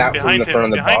 shit. everyone, Get out behind from the front him,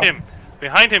 of the behind box. him,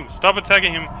 behind him. Stop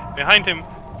attacking him, behind him.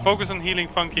 Focus on healing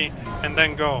Funky, and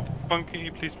then go. Funky,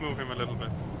 please move him a little bit.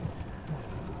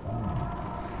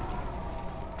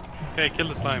 Okay, kill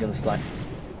the slime. Kill the slime.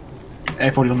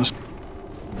 Everybody on the...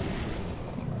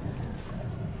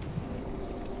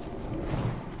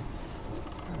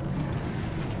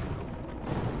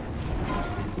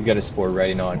 We got a spore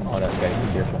riding on us, guys.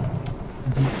 Be careful.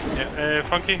 Yeah,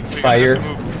 Funky, we Fire. have to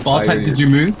move. Bartek, did you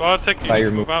move? Bartek, you Fire need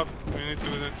to move. move out. We need to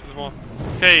the wall.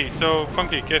 Okay, so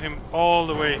Funky, get him all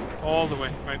the way,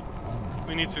 right?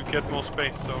 We need to get more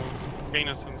space, so gain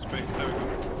us some space. There we go.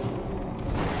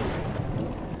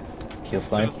 Kill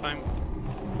slime. Kill the slime.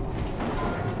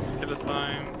 Kill the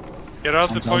slime. Get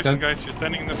out the poison, guys. You're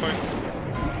standing in the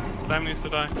poison. Slime needs to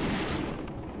die.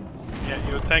 Yeah,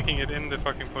 you're tanking it in the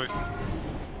fucking poison.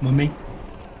 Mummy.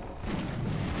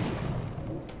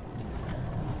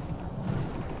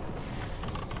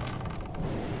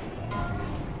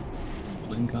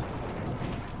 Blinker.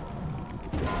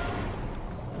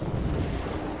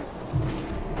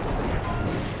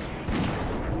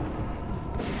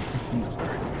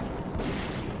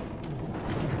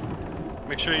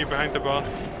 Make sure you're behind the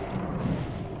boss.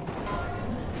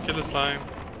 Kill the slime.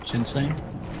 Shinsei.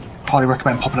 Highly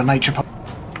recommend popping a nature pop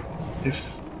if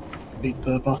beat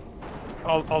the buff.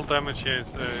 all damage here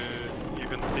is you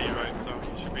can see, right? So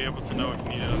you should be able to know if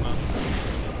needed or not.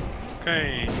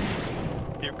 Okay,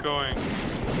 keep going.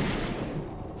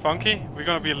 Funky, we're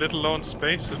gonna be a little low in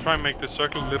space, so try and make the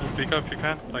circle a little bigger if you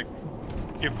can. Like,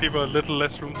 give people a little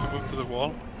less room to move to the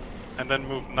wall, and then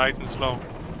move nice and slow.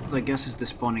 I guess it's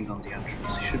despawning on the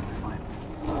entrance. He should be fine.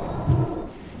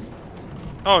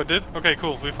 Oh, it did? Okay,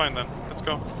 cool. We're fine then. Let's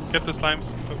go. Get the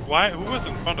slimes. Why? Who was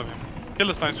in front of him? Kill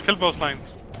the slimes. Kill both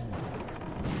slimes.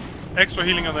 Extra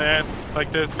healing on the ads.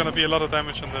 Like, there's gonna be a lot of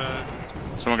damage on the...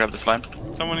 Someone grab the slime.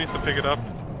 Someone needs to pick it up.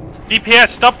 DPS,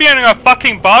 stop being a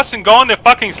fucking boss and go on the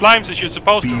fucking slimes as you're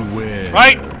supposed to.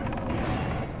 Right?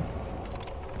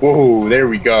 Whoa, there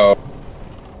we go.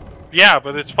 Yeah,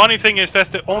 but the funny thing is that's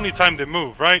the only time they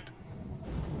move, right?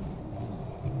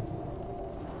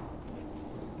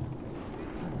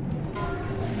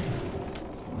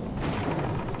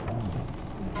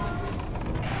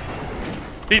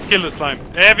 Please kill the slime.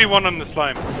 Everyone on the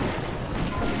slime.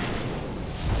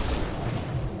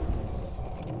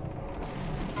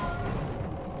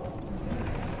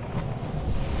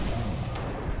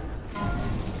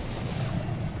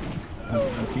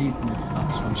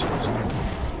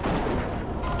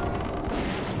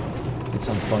 It's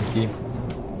on Funky.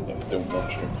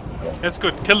 That's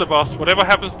good. Kill the boss. Whatever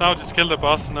happens now, just kill the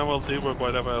boss, and then we'll deal with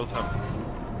whatever else happens.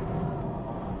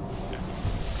 Yeah.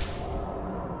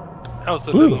 That was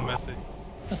a little messy.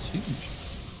 That's huge.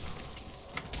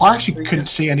 I actually couldn't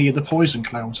see any of the poison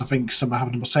clouds. I think some are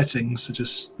having more settings, so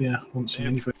just, yeah, won't see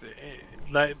anything.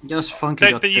 Like, just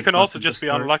Funky. You can also just be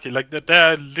unlucky. Like,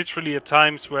 there are literally at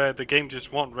times where the game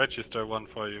just won't register one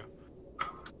for you.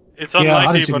 It's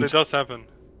unlikely, but it does happen.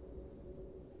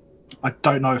 I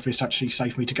don't know if it's actually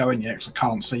safe for me to go in yet, because I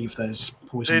can't see if there's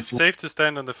poison. It's safe to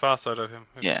stand on the far side of him.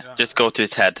 Yeah, just go to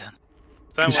his head.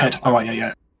 His head. Oh, right,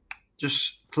 yeah.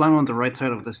 Just climb on the right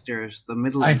side of the stairs. The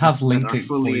middle. I have linked are it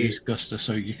for you, Gusta,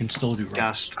 so you can still do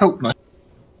gassed. Oh, no.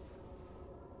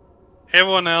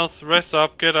 Everyone else, rest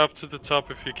up, get up to the top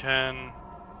if you can.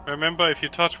 Remember, if you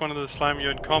touch one of the slime,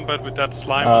 you're in combat with that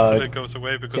slime until it goes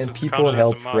away, because it's people counted as a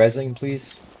help mark. rezzing,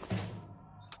 please?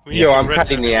 Yo, I'm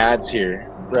cutting the ads here,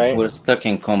 right? We're stuck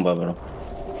in combat,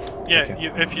 bro. Yeah,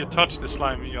 Okay. if you touch the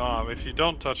slime, you are. If you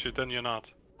don't touch it, then you're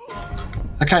not.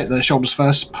 Okay, the shoulders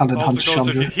first. Paladin, Hunter, Also goes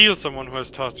if you shoulder. heal someone who has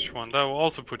touched one, that will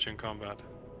also put you in combat.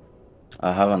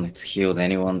 I haven't healed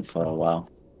anyone for a while.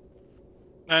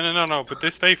 No, but they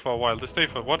stay for a while. They stay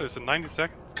for, what is it, 90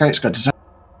 seconds? Okay, it's good to say.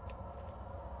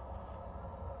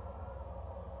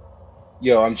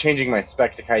 Yo, I'm changing my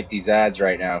spec to kite these ads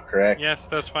right now, correct? Yes,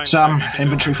 that's fine. Sam,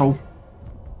 inventory full.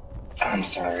 I'm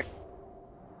sorry.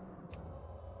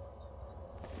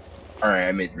 Alright,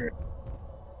 I made room.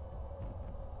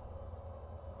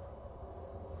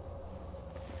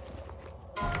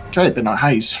 Okay, Midnight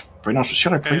Haze. Very nice for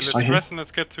Shadow Okay, Priest, I let's hear. rest and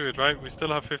let's get to it, right? We still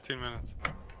have 15 minutes.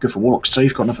 Good for Warlocks too,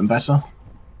 you've got nothing better.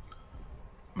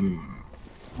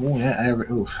 Oh, yeah,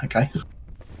 oh, okay.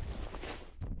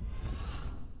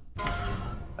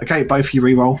 Okay, both of you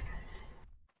reroll.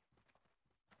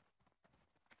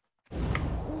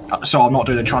 So I'm not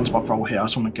doing a transport roll here, I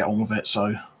just want to get on with it,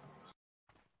 so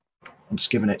I'm just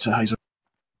giving it to Hazel.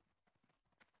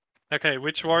 Okay,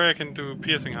 which warrior can do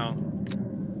piercing howl?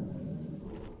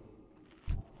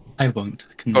 I won't.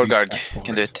 Gorgag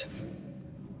can do it.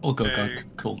 Or Gorgag,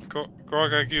 cool.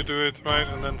 Gorgag, you do it, right?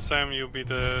 And then Sam, you'll be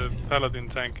the Paladin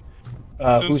tank. Who's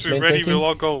As soon as we're main ready, tanking? we'll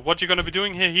all go. What you're gonna be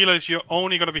doing here, healers, you're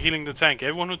only gonna be healing the tank.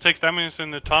 Everyone who takes damage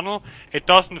in the tunnel, it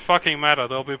doesn't fucking matter.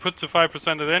 They'll be put to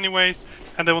 5% anyways,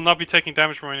 and they will not be taking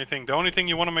damage from anything. The only thing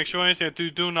you want to make sure is you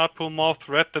do not pull more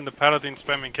threat than the Paladin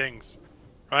spamming kings.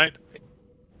 Right?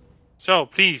 So,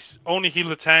 please, only heal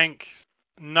the tank,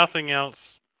 nothing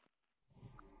else.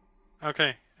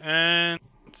 Okay, and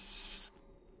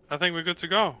I think we're good to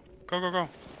go. Go, go, go.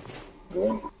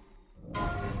 Go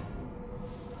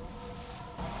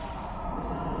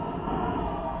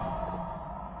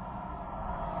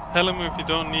Tell him if you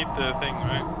don't need the thing,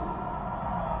 right?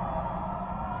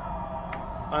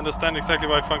 I understand exactly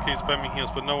why Funky is spamming heals,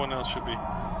 but no one else should be.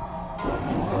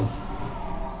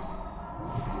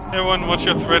 Everyone watch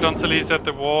your threat until he's at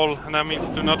the wall, and that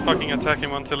means do not fucking attack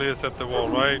him until he is at the wall,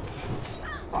 right?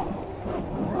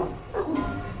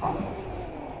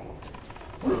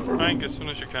 Rank as soon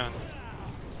as you can.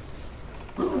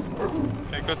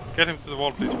 Okay, good. Get him to the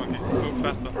wall, please, Funky. Move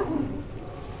faster.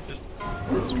 Just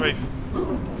strafe.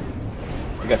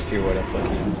 I got fear what up,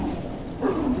 Funky.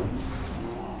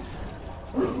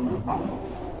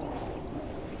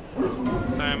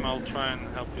 Sam, I'll try and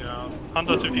help you out.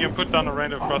 Hunters, if you can put down a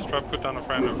random frost trap, put down a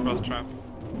random frost trap.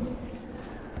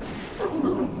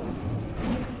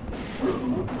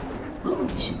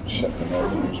 Second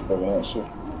element was probably also.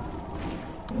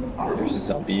 There's a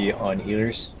zombie on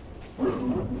healers.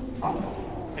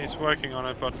 He's working on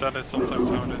it, but that is sometimes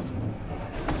how it is.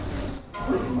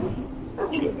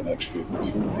 Just let the next few go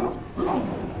through.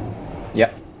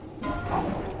 Yeah.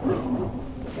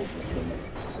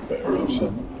 It's a better way of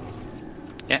saying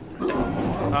it. Yeah.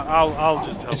 I'll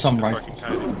just help It's on with the right. fucking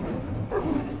kiting.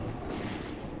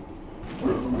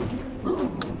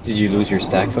 Did you lose your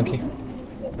stack, Funky?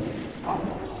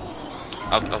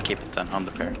 I'll keep it then on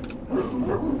the pair.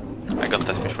 I got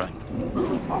that fish right.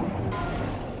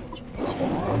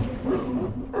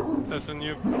 There's a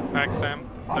new pack, Sam.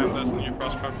 Sam, there's a new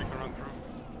frost trap you can run through.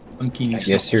 Funky I needs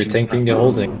guess to you're some thinking the crap.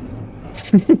 holding.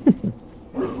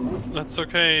 That's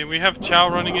okay. We have Chow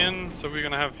running in, so we're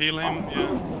gonna have heal him. Yeah,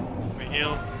 we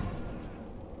healed.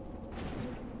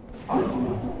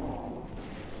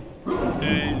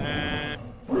 Okay, and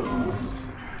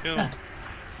kill.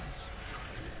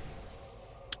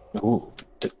 Ooh,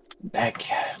 the back.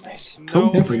 Nice.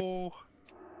 No.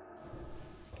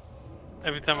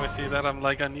 Every time I see that, I'm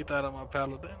like, I need that on my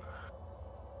Paladin.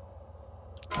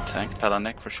 Tank,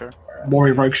 Paladin for sure.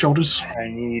 Warrior Rogue Shoulders. I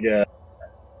need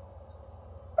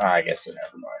I guess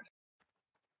never mind.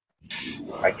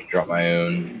 I can drop my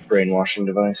own brainwashing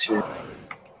device here.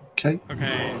 Okay.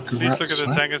 Okay, Congrats, please look at the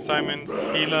Sam. tank assignments.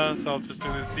 Healer, so I'll just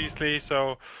do this easily.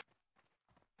 So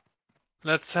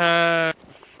let's have.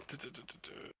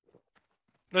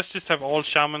 Let's just have all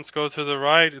shamans go to the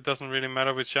right. It doesn't really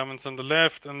matter which shamans on the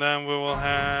left, and then we will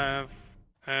have.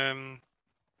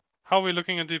 How are we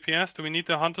looking at DPS? Do we need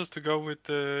the hunters to go with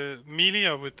the melee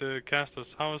or with the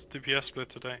casters? How is DPS split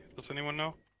today? Does anyone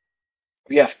know?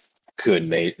 We have good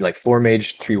mage, like 4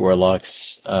 mage, 3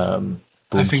 warlocks. I think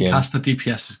Boomkin. caster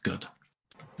DPS is good.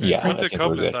 Yeah, What I did think we're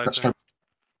Goblin good. die Let's to? go.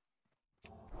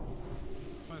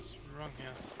 What's wrong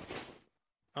here?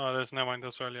 Oh, there's never mind.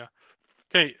 That's earlier.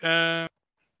 Okay,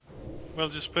 we'll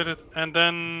just split it, and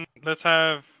then let's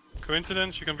have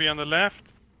coincidence. You can be on the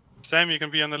left. Sam, you can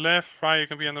be on the left. Fry, you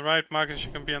can be on the right. Marcus,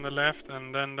 you can be on the left,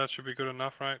 and then that should be good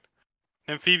enough, right?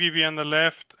 And Phoebe be on the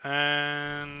left,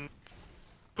 and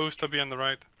Booster be on the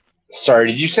right. Sorry,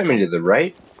 did you send me to the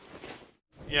right?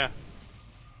 Yeah.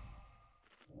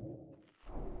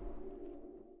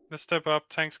 Let's step up.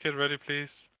 Tanks, get ready,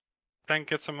 please. Tank,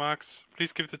 get some marks.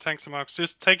 Please give the tank some marks.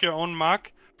 Just take your own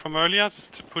mark from earlier.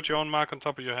 Just put your own mark on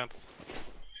top of your head.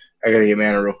 I gotta get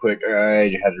mana real quick.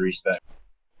 I had to respec.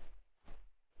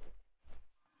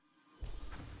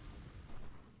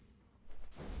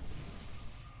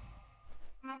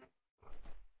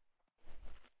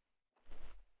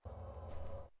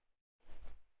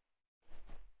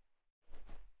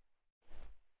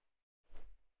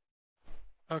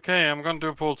 Okay, I'm gonna do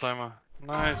a pull timer.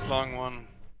 Nice long one.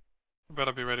 You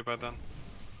better be ready by then.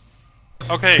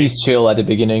 Okay. Please chill at the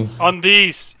beginning. On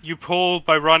these, you pull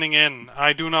by running in.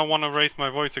 I do not want to raise my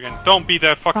voice again. Don't be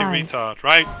that fucking 5, retard,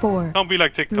 right? 4, Don't be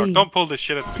like TikTok. 3, Don't pull this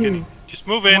shit at the 2, beginning. Just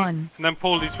move in 1. and then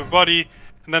pull these with body,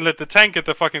 and then let the tank get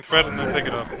the fucking threat and then pick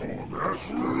it up.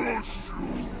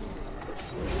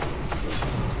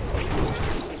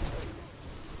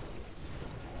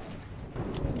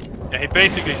 Yeah, he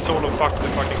basically solo fucked the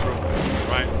fucking group,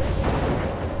 right?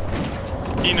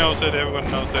 He knows it, everyone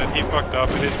knows it. He fucked up,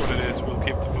 it is what it is. We'll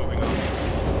keep moving on.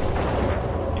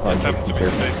 He just happens to be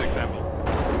today's example.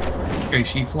 Okay,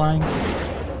 she flying.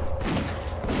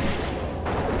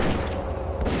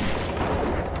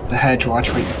 The hairdryer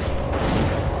treatment.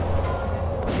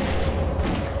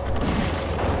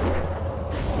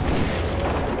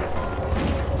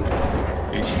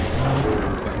 It's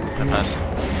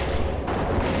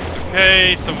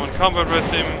okay, someone combat res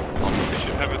him. We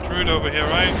should have a druid over here,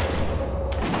 right?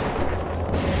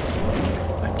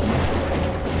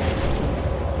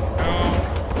 Go.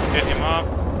 Get him up.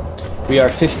 We are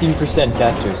 15%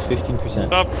 casters, 15%.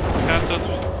 Stop. Casters.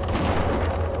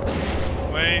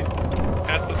 Wait.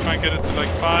 Casters try and get it to like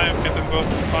 5. Get them both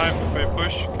to 5 before you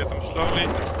push. Get them slowly.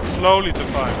 Slowly to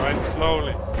 5, right?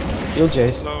 Slowly. Kill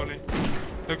Jace. Slowly.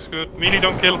 Looks good. Melee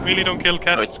don't kill. Melee don't kill.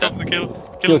 Casters go for the kill.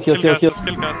 Kill Casters.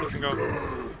 Kill casters and go.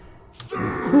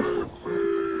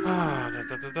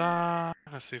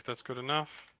 Let's see if that's good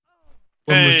enough.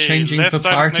 When we're changing left for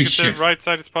side is party negative, shift. right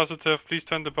side is positive. Please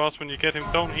turn the boss when you get him.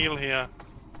 Don't heal here.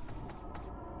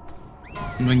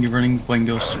 And when you're running, when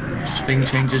your spin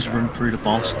changes, run through the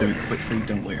boss, do it quickly,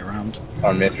 don't wait around.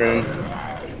 On Mithrin.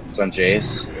 It's on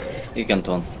Jace. You can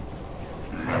taunt.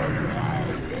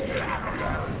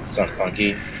 It's on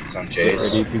Funky. It's on Get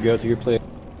Jace. ready to go to your play.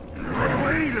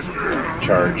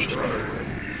 Charged.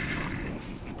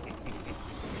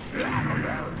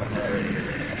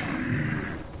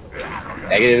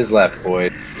 Negative is left, boy.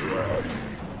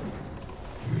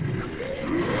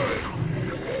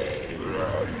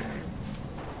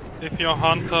 If your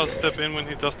hunter, step in when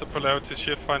he does the polarity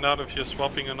shift, find out if you're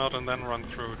swapping or not, and then run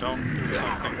through. Don't do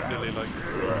something silly like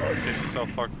get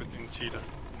yourself fucked with in cheetah.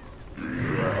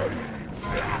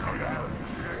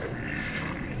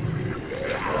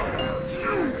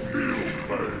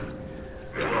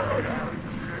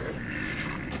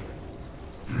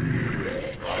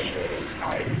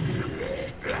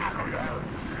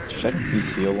 Shadow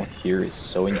PCL here is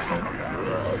so insane.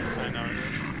 I know it is.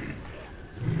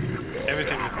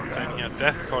 Everything is insane here.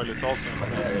 Death Coil is also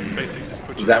insane. Basically just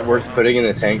put Is that worth putting in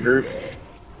the tank group?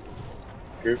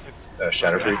 It's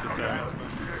Shadow not Creep? necessary.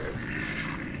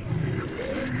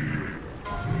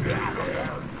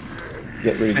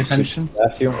 Get ready to switch Attention.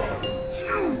 left here.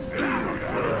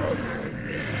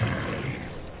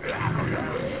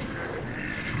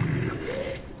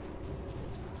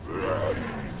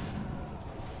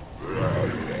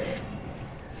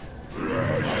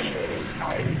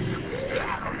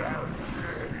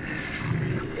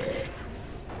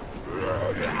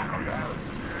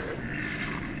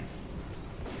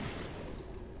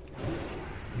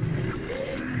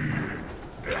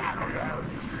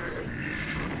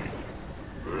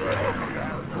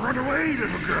 Run away,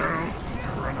 little girl.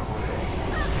 Run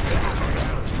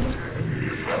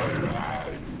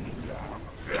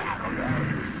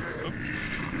Oops.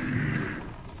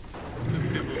 The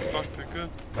people fucked it good.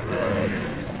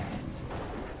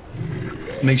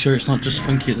 Make sure it's not just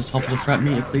Funky at the top of the threat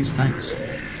meter, please. Thanks.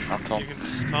 I'll taunt. You can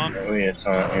just taunt. Oh yeah,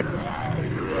 taunt here.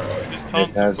 Just taunt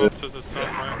It has to go it. to the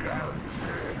top right.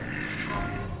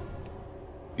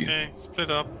 Okay, split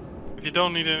up. If you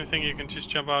don't need anything, you can just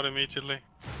jump out immediately.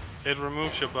 It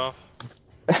removes your buff.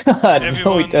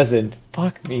 No, it doesn't.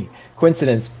 Fuck me.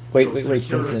 Coincidence. Wait.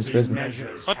 Coincidence. Where's my...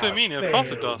 What do you mean? Of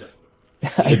course it does.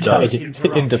 I died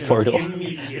in the portal.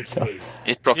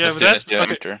 It procs as soon as you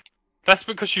enter. That's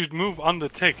because you move on the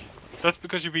tick. That's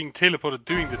because you're being teleported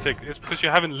doing the tick. It's because you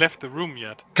haven't left the room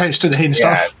yet. Okay, let's do the hidden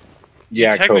stuff.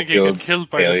 Yeah, you technically Cofield get killed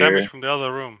by failure. the damage from the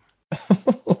other room.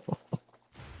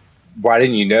 Why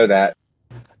didn't you know that?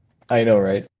 I know,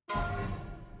 right?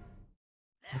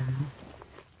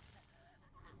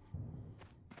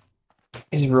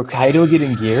 Is Rokaido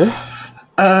getting gear?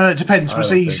 It depends. I Was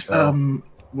don't he? think so.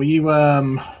 Were you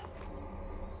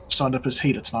signed up as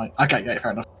healer tonight? Okay, yeah,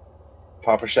 fair enough.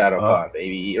 Pop a shadow pot,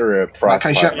 baby, or a frost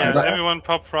Okay, pot. sure. Yeah, everyone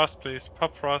pop frost, please.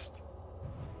 Pop frost.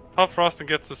 Pop frost and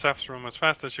get to Zeph's room as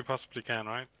fast as you possibly can,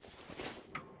 right?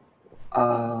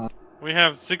 We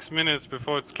have 6 minutes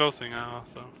before it's closing hour,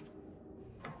 so.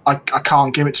 I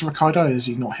can't give it to Ricardo. Is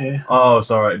he not here? Oh,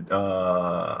 sorry.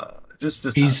 Just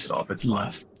pass He's it off. It's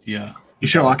left. Yeah. You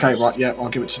sure? Okay, right. Yeah, I'll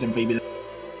give it to Nimvb. fine.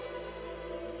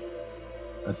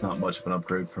 That's not much of an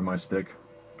upgrade for my stick.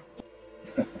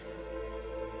 I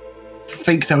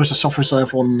think there was a soft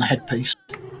reserve on the headpiece.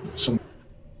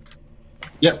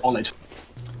 Yep, Olid.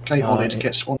 Okay, Olid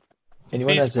gets one.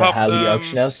 Anyone has a Halley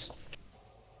auction house?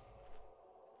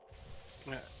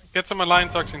 Yeah. Get some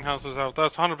Alliance auction houses out.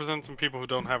 There's 100% some people who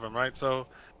don't have them, right? So,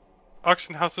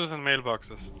 auction houses and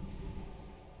mailboxes.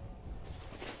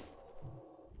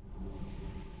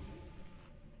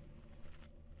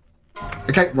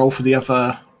 Okay, roll for the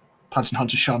other Paladin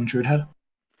Hunter Shan Druid Head.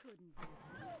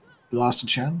 Blasted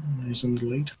Shan is in the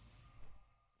lead.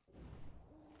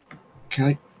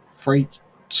 Okay, 3,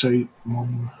 2,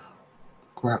 1.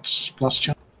 Grats, Blasted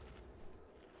Shan.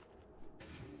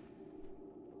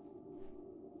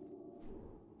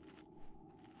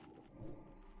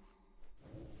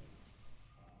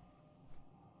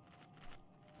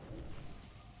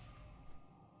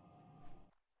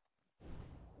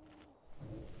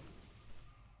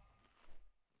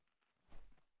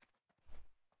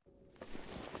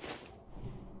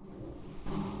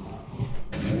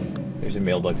 There's a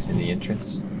mailbox in the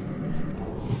entrance.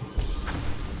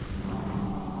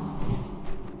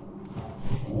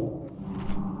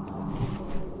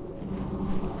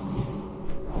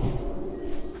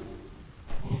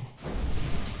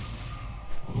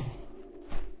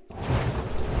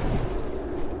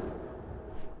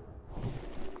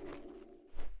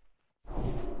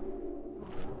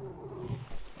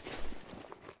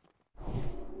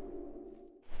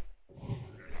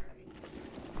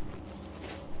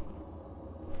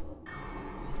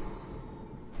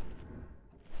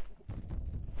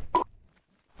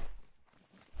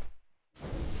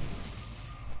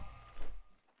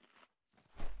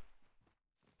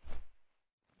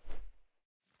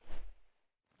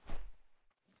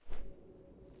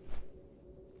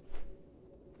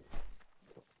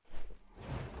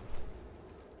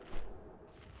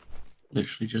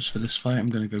 Literally just for this fight, I'm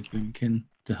going to go Boomkin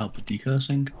to help with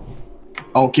decursing.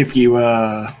 I'll give you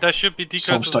There should be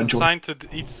decursors Soulstone Jordan. assigned to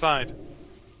each side.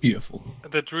 Beautiful.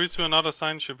 The druids who are not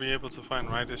assigned should be able to find,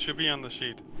 right? It should be on the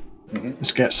sheet.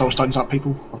 Let's get soul stones up,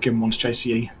 people. I'll give them one to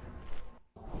JCE.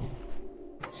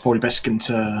 Probably best get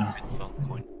to.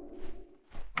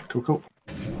 Cool.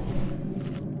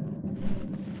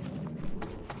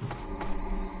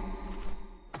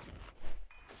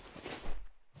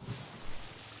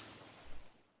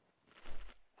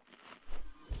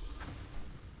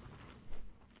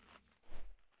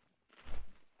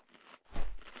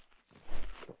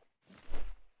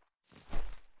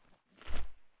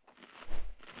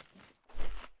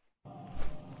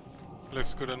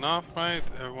 Looks good enough, right?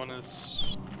 Everyone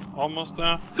is almost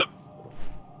there.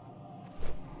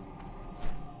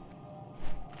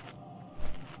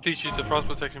 Please use the frost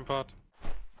protection pod.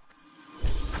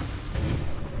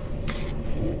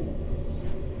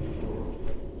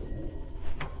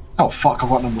 Oh fuck, I've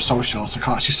got no more soul shards. I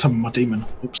can't actually summon my demon.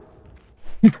 Oops.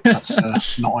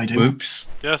 That's not ideal. Oops.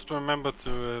 Just remember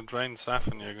to drain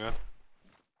Saffron, you're good.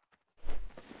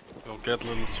 You'll get a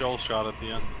little soul shard at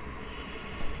the end.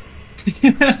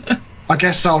 I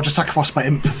guess I'll just sacrifice my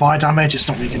imp for fire damage. It's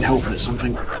not really going to help, but it's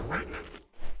something. How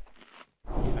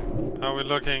are we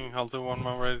looking? I'll do one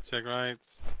more ready check, right?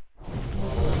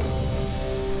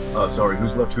 Sorry,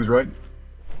 who's left, who's right?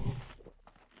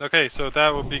 Okay, so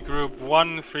that would be group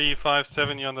 1, 3, 5,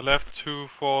 7 you on the left, 2,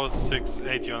 4, 6,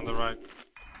 8 you on the right.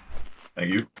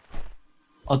 Thank you.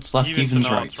 Odds left, Evens evens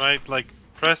and right. odds, right? Like,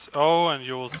 press O and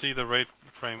you will see the rate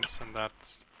frames, and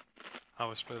that's how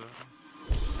we split it.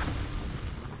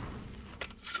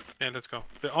 Okay, let's go.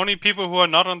 The only people who are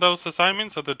not on those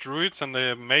assignments are the druids and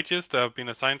the mages that have been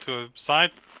assigned to a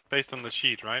side based on the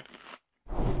sheet, right?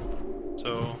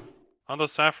 So, under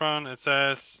Saffron it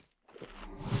says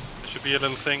there should be a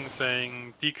little thing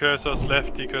saying decursors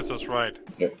left, decursors right.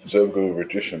 Yep, Zogo,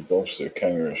 Magician, Bolster,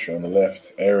 Kangaroo on the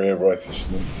left, Area, Right,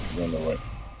 Sleuth on the right.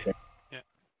 Okay. Yeah,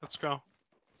 let's go.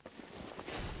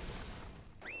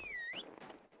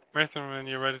 Marathon, when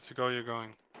you're ready to go, you're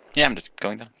going. Yeah, I'm just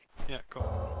going down. Yeah, go.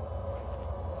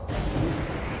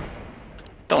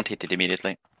 Don't hit it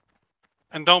immediately.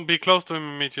 And don't be close to him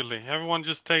immediately. Everyone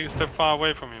just take a step far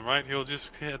away from him, right? He'll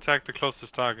just attack the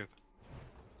closest target.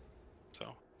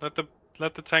 So let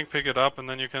the tank pick it up, and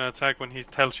then you can attack when he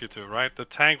tells you to, right? The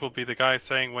tank will be the guy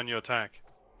saying when you attack.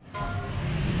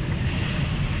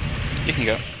 You can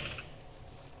go.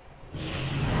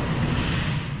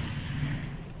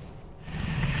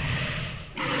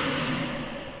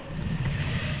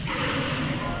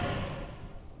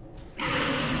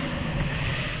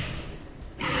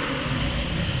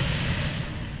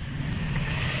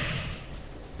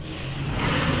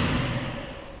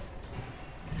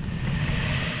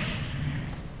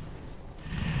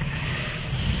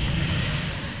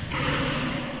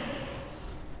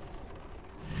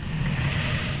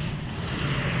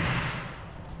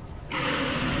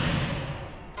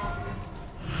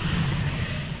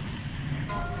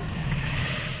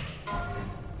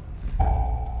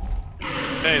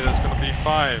 Okay, there's gonna be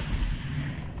 5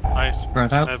 ice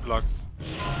Spread out. med blocks.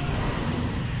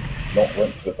 Not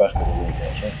went to the back of the room,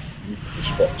 guys, right? Move to the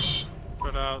spots.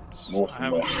 Spread out. North I and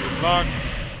haven't west. seen the block.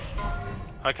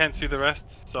 I can't see the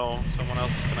rest, so someone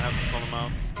else is gonna have to call them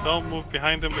out. Don't move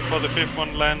behind them before the 5th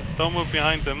one lands. Don't move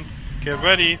behind them. Get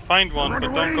ready, find one,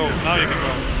 but don't go. Now you can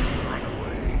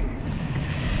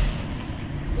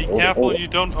go. Be careful you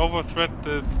don't overthreat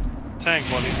the tank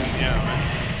while he's in the air,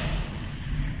 right?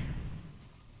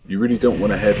 You really don't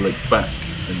want to head like back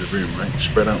in the room, right?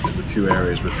 Spread out to the 2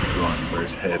 areas where people are, where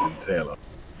his head and tail are.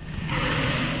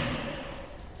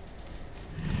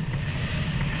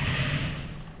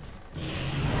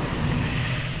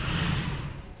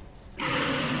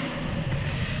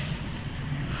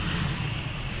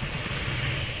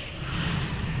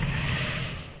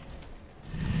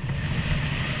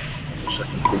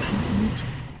 Second potion if you need to.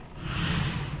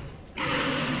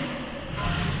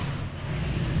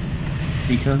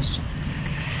 Because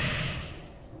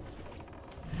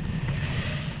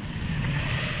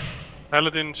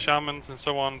Paladin, shamans, and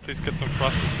so on, please get some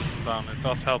frost resistance down. It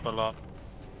does help a lot.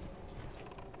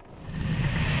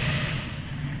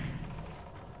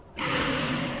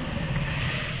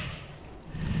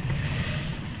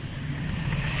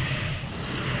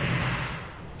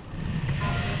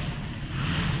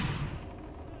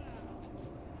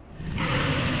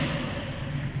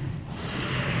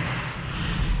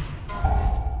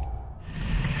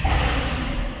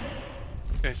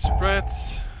 Okay,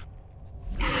 spreads.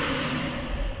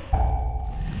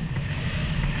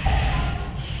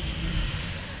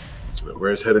 So that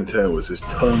where his head and tail was, there's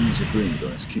tons of room,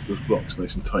 guys. Keep those blocks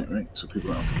nice and tight, right? So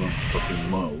people don't have to run for fucking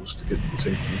miles to get to the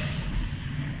safety.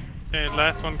 Okay,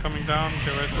 last one coming down.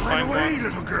 Get ready to find one.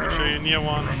 Make sure you're near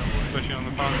one, especially on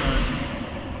the far side.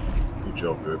 Good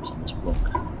job, Herbs, in this block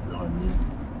behind you.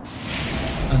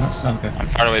 Oh, that's okay. I'm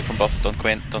far away from boss. Don't go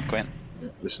in. Don't go in. Yeah,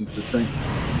 listen to the tank.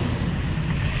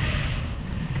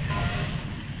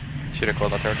 Should have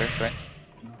called that earlier, sorry.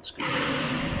 That's good.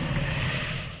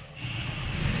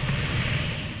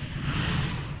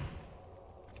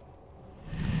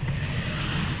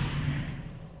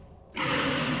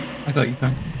 I got you,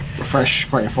 Pen. Refresh,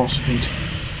 greater force if you need.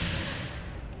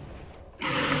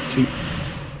 Two.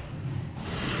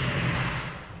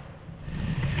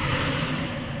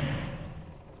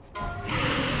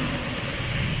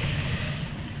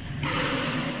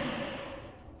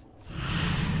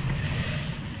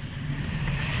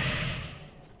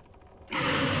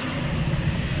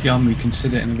 Beyond, we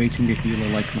consider innovating a healer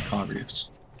like Macarius.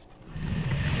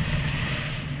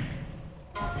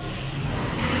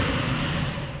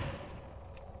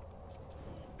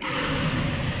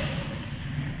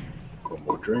 One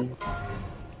more drain.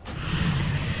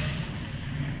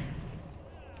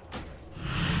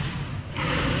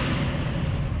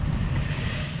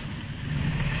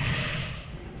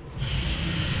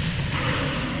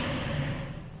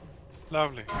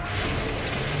 Lovely.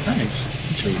 Nice.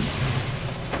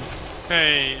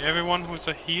 Okay, everyone who's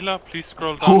a healer, please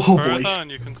scroll down further,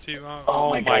 and you can see.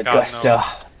 Oh my god, Gusto. no.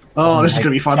 Oh, this is going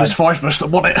to be fun. There's 5 of us that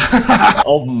want it.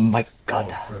 Oh my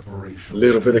god. A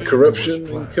little bit of corruption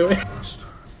incoming.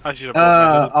 I should have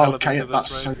brought my little okay, Paladin to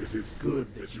that's this,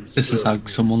 right? This is how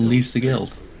someone leaves the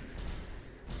guild.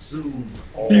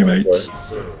 Oh, Teammates.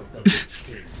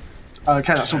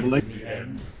 Okay, that's all the loot.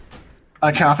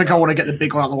 Okay, I think I want to get the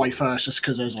big one out of the way first, just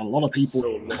because there's a lot of people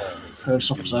who have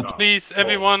stuff reserved. Please,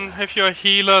 everyone, if you're a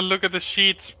healer, look at the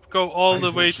sheets. Go all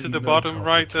the way to the bottom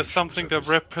right. There's something that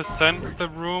represents the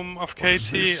room of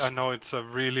KT. I know it's a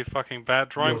really fucking bad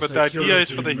drawing, but the idea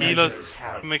is for the healers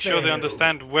to make sure they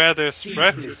understand where they're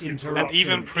spread. And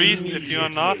even priest, if you're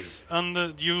not on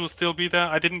the, you will still be there.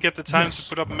 I didn't get the time to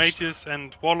put up mages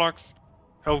and warlocks.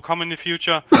 That will come in the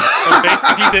future. But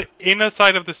basically, the inner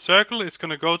side of the circle is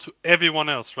going to go to everyone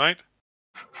else, right?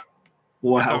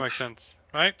 Wow. If that makes sense,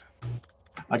 right?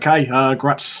 Okay,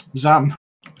 Grats, Zam.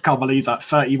 I can't believe that.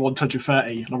 31 to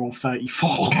 30, and I'm on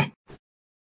 34.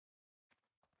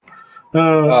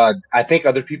 I think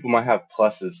other people might have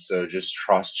pluses, so just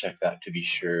cross-check that to be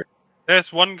sure.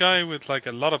 There's one guy with like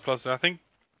a lot of pluses. I think.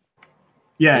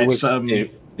 Yeah, it it's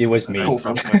was me. Cool,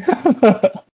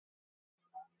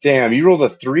 Damn, you rolled a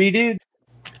 3, dude?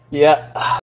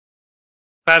 Yeah.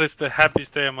 That is the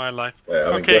happiest day of my life. Yeah,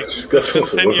 I mean, okay, that's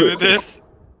continue with this.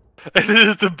 This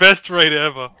is the best raid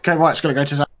ever. Okay, right, it's going to go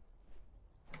to Zam.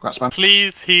 Grats, man.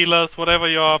 Please, healers, whatever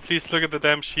you are, please look at the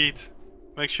damn sheet.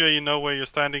 Make sure you know where you're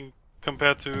standing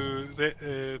compared to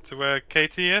the, to where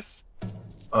KT is.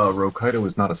 Rokaido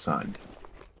is not assigned.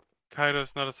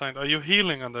 Kaido's not assigned. Are you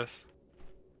healing on this?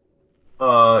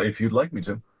 If you'd like me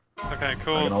to. Okay, I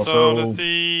cool. can also So let's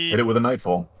see. hit it with a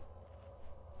Nightfall.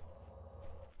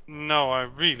 No, I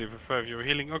really prefer if you were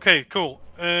healing. Okay, cool.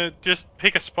 Just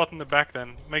pick a spot in the back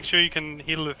then. Make sure you can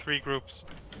heal the 3 groups.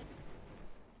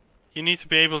 You need to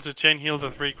be able to chain heal the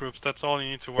 3 groups. That's all you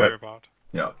need to worry about.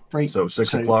 Yeah. 3, So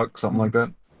 6 2. o'clock, something like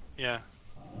that. Yeah.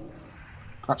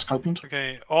 Grats opened.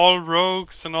 Okay, all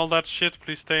rogues and all that shit,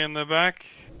 please stay in the back.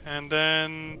 And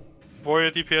then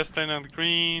warrior DPS stay on the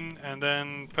green, and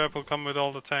then purple come with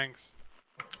all the tanks.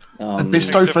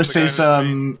 Bistophus is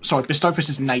sorry, Bistophus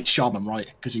is Nate Shaman, right?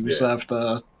 Because he reserved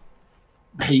the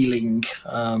healing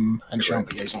and Shaman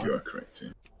liaison. You are correct. Yeah.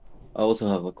 I also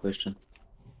have a question.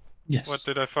 Yes. What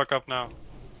did I fuck up now?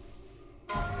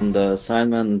 On the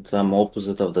assignment, I'm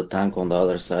opposite of the tank on the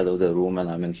other side of the room, and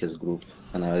I'm in his group,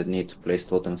 and I need to place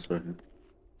totems for him.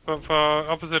 For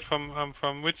opposite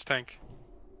from which tank?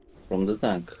 From the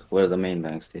tank, where the main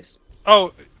tank is.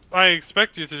 Oh, I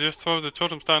expect you to just throw the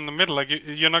totems down in the middle. Like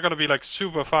you're not gonna be like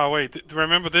super far away.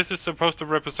 Remember, this is supposed to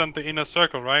represent the inner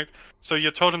circle, right? So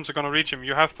your totems are gonna reach him.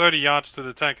 You have 30 yards to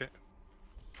the tank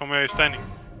from where you're standing,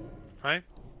 right?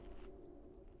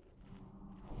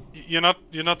 You're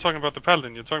not talking about the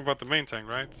Paladin. You're talking about the main tank,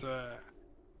 right?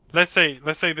 Let's say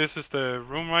this is the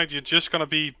room, right? You're just gonna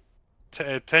be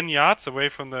 10 yards away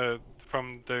from the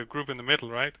group in the middle,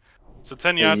 right? So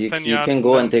 10 yards, 10 yards. You can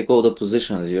go and take all the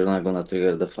positions. You're not gonna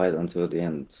trigger the fight until the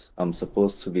end. I'm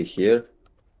supposed to be here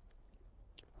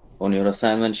on your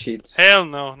assignment sheet. Hell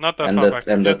no, not that far back.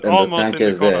 And the almost tank in the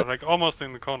is corner, there. like almost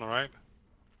in the corner, right?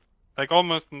 Like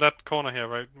almost in that corner here,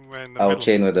 right? Where in the I'll middle.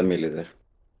 chain with the melee there.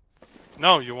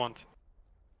 No, you won't.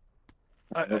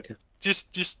 Okay.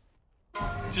 Just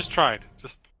Just try it.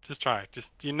 Just try it.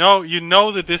 Just you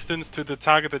know the distance to the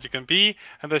target that you can be,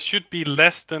 and there should be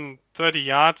less than 30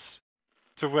 yards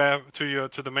to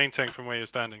the main tank from where you're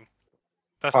standing.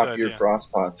 That's the Pop your idea.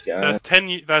 frost pots, guys.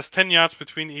 There's 10 yards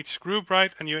between each group,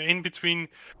 right? And you're in between.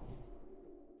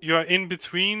 You are in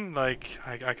between. Like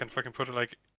I can fucking put it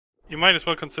like. You might as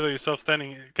well consider yourself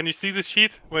standing. Can you see the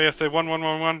sheet where you say 1 1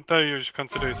 1 1? There you should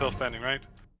consider yourself standing, right?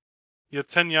 You're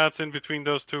 10 yards in between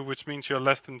those two, which means you're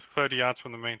less than 30 yards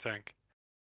from the main tank.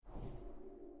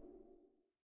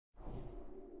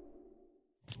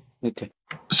 Okay.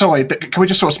 Sorry, but can we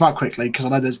just sort of smart quickly? Because I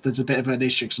know there's a bit of an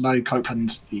issue. Because I know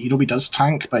Copeland, he normally does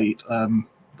tank, but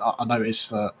I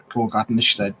noticed that Gorgard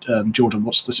initiated. Jordan,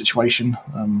 what's the situation?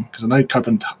 Because I know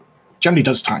Copeland generally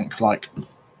does tank, like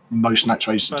most Naxx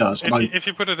racers does. If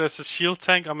you put it as a shield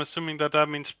tank, I'm assuming that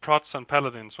means prots and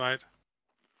paladins, right?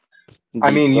 I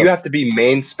mean, you have to be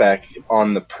main spec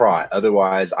on the prot,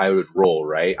 otherwise I would roll,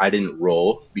 right? I didn't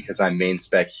roll because I'm main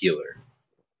spec healer.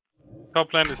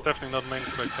 Copeland is definitely not main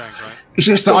spec tank, right? It's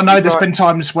just that I know there's been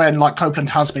times when like Copeland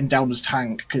has been down as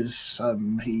tank because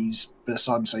he's been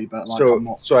assigned to, but like I'm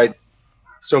not.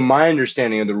 So my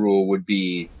understanding of the rule would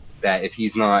be that if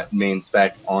he's not main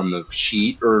spec on the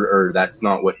sheet, or that's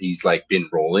not what he's like been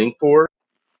rolling for,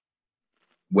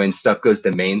 when stuff goes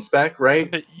to main spec, right?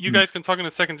 Okay, you guys can talk in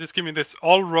a second. Just give me this.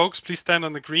 All rogues, please stand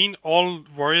on the green. All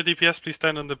warrior DPS, please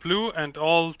stand on the blue. And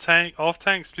all off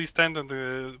tanks, please stand on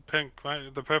the pink,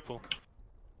 right? The purple.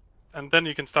 And then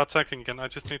you can start tanking again. I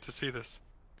just need to see this.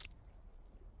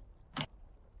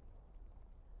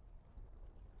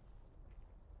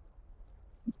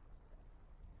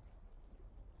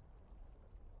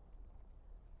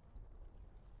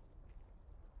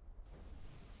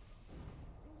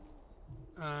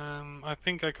 I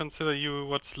think I consider you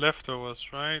what's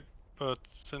leftovers, right? But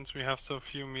since we have so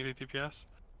few melee DPS.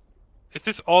 Is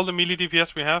this all the melee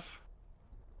DPS we have?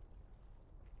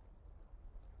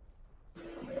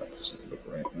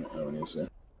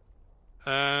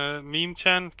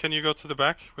 Meme-chan, can you go to the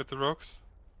back with the rogues?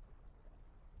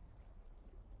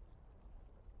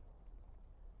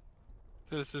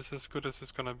 This is as good as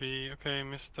it's gonna be. Okay,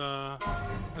 Mr.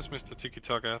 Where's Mr.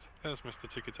 Tiki-Talk at? There's Mr.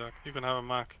 Tiki-Talk. You can have a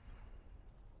mark.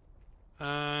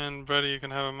 And Brady, you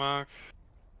can have a mark.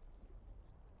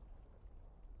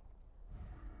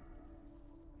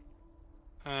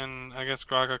 And I guess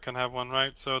Graga can have one,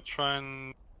 right? So try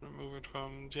and remove it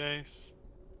from Jace.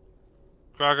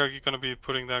 Graga, you're gonna be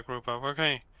putting that group up.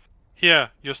 Okay. Here,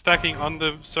 you're stacking on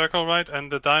the circle, right?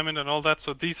 And the diamond and all that.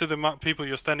 So these are the people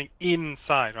you're standing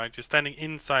inside, right? You're standing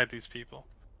inside these people.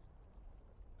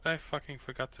 I fucking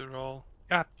forgot to roll.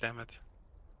 God damn it.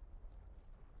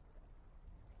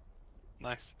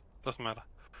 Nice. Doesn't matter.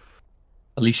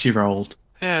 At least you rolled.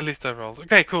 Yeah, at least I rolled.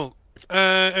 Okay, cool.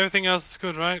 Everything else is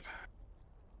good, right?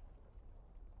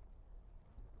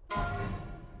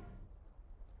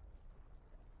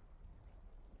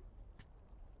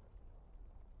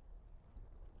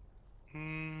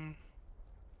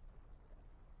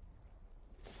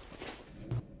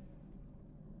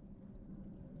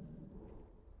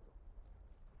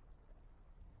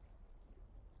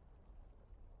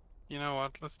 You know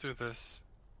what? Let's do this.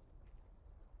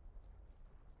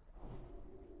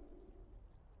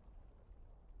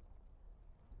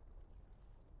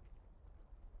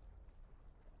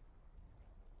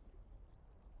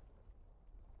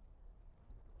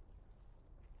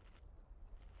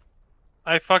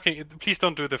 Please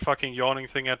don't do the fucking yawning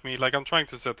thing at me. Like, I'm trying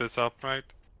to set this up, right?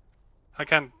 I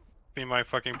can't be my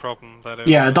fucking problem.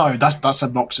 Yeah, no, that's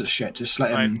obnoxious shit. Just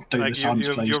let him do the sounds,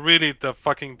 please. You're really the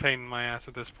fucking pain in my ass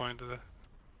at this point.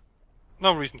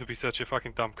 No reason to be such a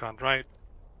fucking dumb cunt, right?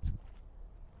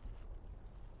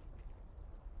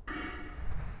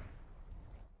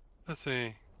 Let's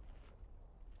see.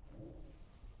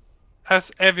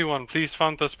 Has everyone please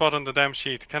found the spot on the damn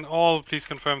sheet? Can all please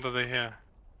confirm that they're here?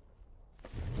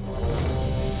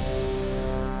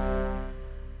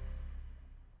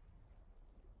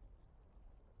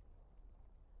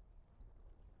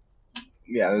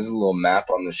 Yeah, there's a little map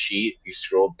on the sheet. You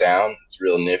scroll down, it's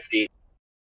real nifty.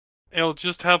 It'll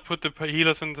just help put the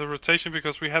healers in the rotation,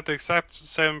 because we had the exact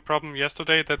same problem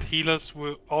yesterday, that healers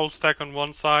will all stack on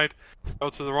one side, go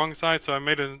to the wrong side, so I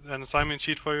made an assignment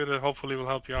sheet for you that hopefully will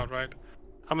help you out, right?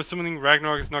 I'm assuming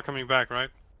Ragnarok is not coming back, right?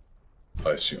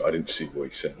 I didn't see what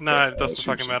he said. No, it doesn't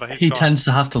fucking matter. He tends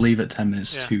to have to leave at 10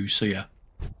 minutes too, so yeah.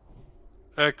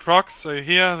 Crocs, are you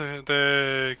here?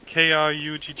 The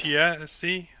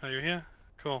KRUGGSC, are you here?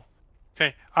 Cool.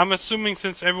 Okay, I'm assuming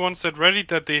since everyone said ready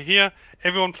that they're here,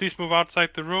 everyone please move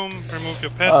outside the room, remove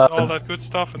your pets, all that good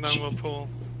stuff, and then we'll pull.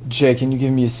 Jay, can you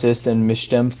give me assist and mish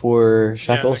them for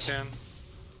shackles? Yeah, I can.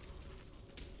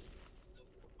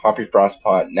 Pop your frost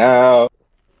pot now.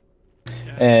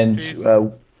 And please.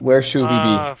 where should we be?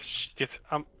 Ah, shit.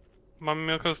 My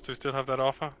milkers, do you still have that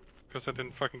offer? Because I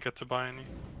didn't fucking get to buy any.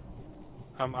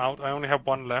 I'm out. I only have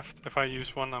one left. If I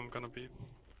use one, I'm gonna be...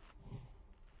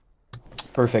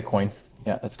 Perfect coin.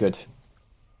 Yeah, that's good.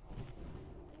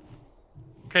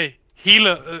 Okay,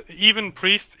 healer, even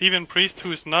priest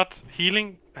who is not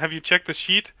healing, have you checked the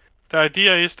sheet? The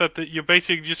idea is that you're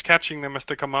basically just catching them as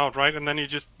they come out, right? And then you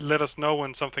just let us know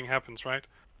when something happens, right?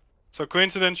 So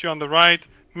coincidence, you're on the right,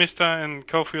 Mister and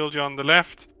Cofield, you're on the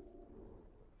left.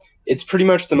 It's pretty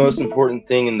much the most important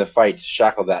thing in the fight to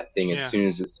shackle that thing as soon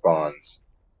as it spawns.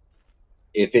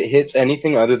 If it hits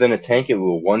anything other than a tank, it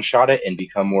will one-shot it and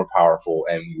become more powerful,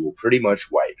 and we will pretty much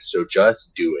wipe. So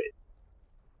just do it.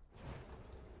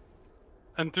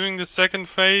 And during the second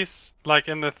phase, like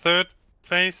in the third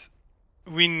phase,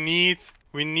 we need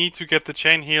to get the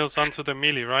chain heals onto the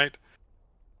melee, right?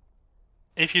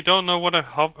 If you don't know what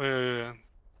a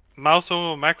mouse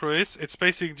over macro is, it's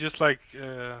basically just like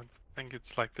I think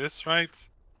it's like this, right?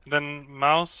 And then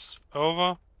mouse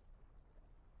over,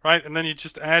 right? And then you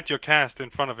just add your cast in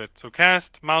front of it. So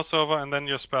cast, mouse over, and then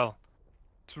your spell.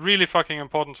 It's really fucking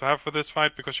important to have for this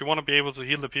fight because you want to be able to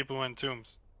heal the people who are in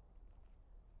tombs.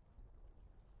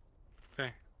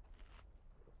 Okay.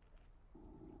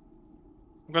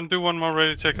 I'm gonna do one more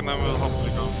ready check and then we'll hopefully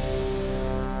go.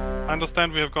 I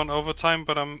understand we have gone over time,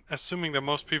 but I'm assuming that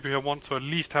most people here want to at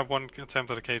least have one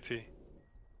attempt at a KT.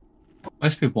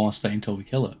 Most people want to stay until we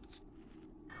kill it.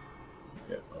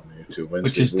 Yeah, I'm here till Wednesday.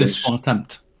 Which is this one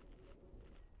attempt.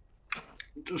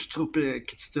 Just hoping I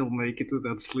can still make it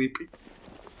without sleeping.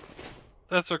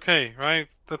 That's okay, right?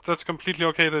 That's completely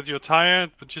okay that you're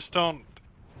tired, but just don't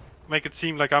make it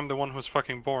seem like I'm the one who's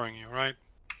fucking boring you, right?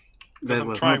 Because That I'm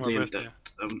was trying not my the best intent.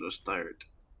 here. I'm just tired.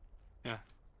 Yeah.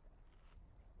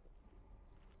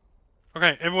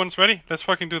 Okay, everyone's ready? Let's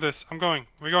fucking do this. I'm going.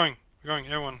 We're going. We're going,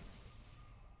 everyone.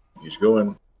 He's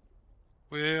going.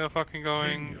 We are fucking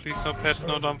going. Please no pets,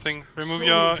 no dumb thing. Remove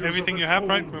your everything you have,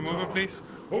 right? Remove it, please.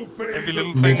 Every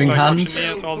little thing, Moving like hands.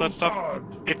 auctioneers, all that stuff.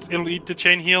 It'll eat the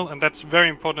chain heal, and that's very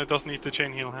important. It doesn't eat the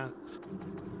chain heal, huh?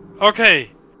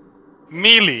 Okay.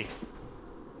 Melee.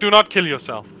 Do not kill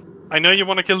yourself. I know you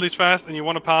want to kill these fast and you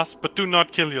want to pass, but do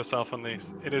not kill yourself on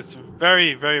these. It is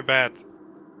very, very bad.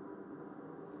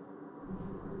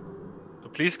 So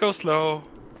please go slow.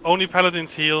 Only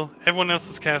paladins heal. Everyone else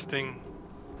is casting.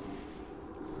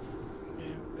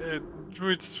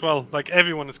 Druids as well. Like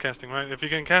everyone is casting, right? If you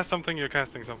can cast something, you're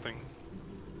casting something.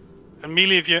 And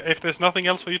melee, if there's nothing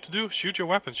else for you to do, shoot your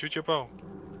weapon, shoot your bow.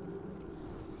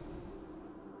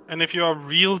 And if you are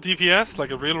real DPS, like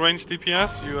a real ranged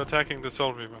DPS, you're attacking the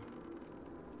Soul Reaver.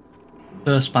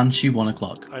 First Banshee, 1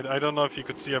 o'clock. I don't know if you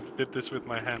could see I did this with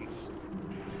my hands.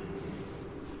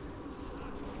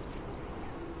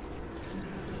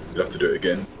 You'll have to do it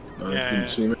again. Yeah.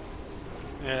 See me.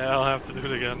 Yeah, I'll have to do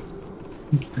it again.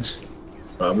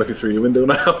 Right, I'm looking through your window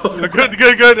now.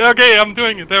 Good. Okay, I'm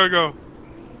doing it. There we go.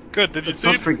 Good. Did you Let's see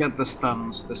not it? forget the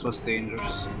stuns. This was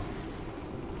dangerous.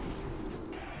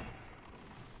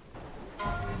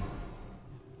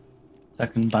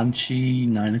 Second Banshee,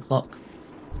 9 o'clock.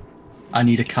 I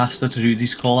need a caster to do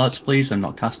these callouts, please. I'm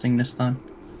not casting this time.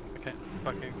 I can't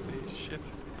fucking see shit.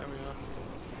 There we are.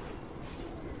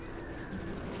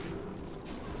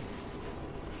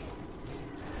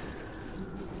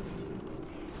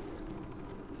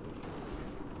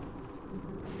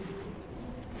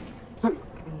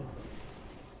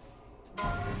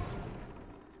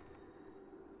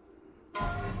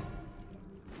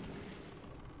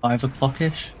 Five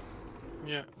o'clock-ish.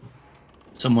 Yeah.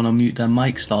 Someone unmute their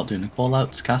mic, start doing the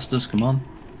callouts. Casters, come on.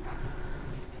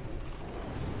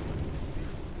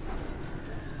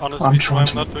 Honestly, why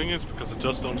I'm not doing it is because I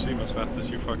just don't seem as fast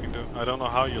as you fucking do. I don't know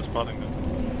how you're spotting them.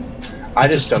 I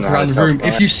just don't know look how around to the room. tell.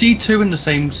 If you see two in the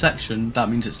same section, that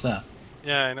means it's there.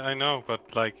 Yeah, I know, but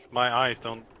like my eyes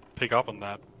don't pick up on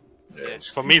that. Yeah,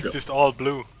 For me, it's just all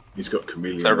blue. He's got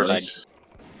chameleon Server lag. eyes.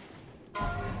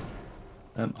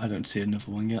 I don't see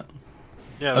another one yet.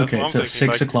 Yeah, that's Okay, what I'm so it's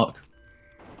thinking, 6 like- o'clock.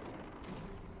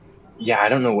 Yeah, I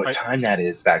don't know what time that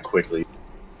is that quickly.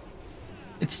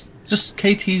 It's just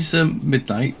KT's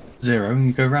midnight, 0, and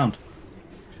you go round.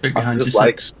 Straight behind you, just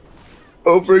like 6.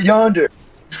 over yonder.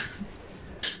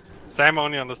 Sam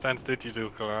only understands Digital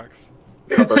Corax.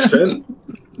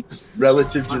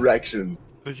 Relative directions.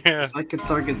 Yeah. If I could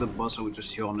target the boss, I would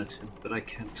just yawn at him, but I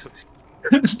can't.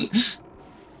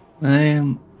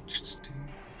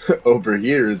 Over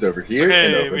here is over here, and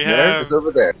Okay, over we there have- is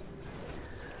over there.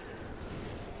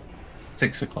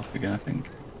 6 o'clock again, I think.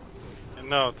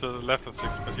 No, to the left of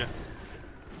 6, but yeah.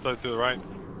 So to the right.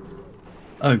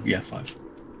 Oh, yeah, 5.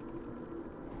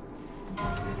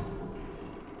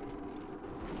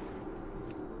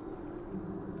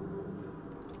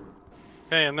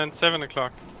 Okay, and then 7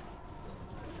 o'clock.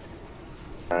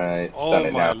 Alright, stun Oh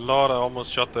it my now. lord, I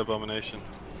almost shot the abomination.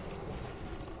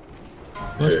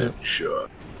 Sure.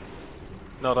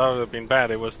 No, that would have been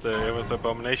bad. It was the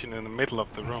abomination in the middle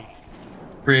of the room.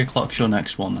 3 o'clock's your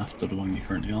next one after the one you're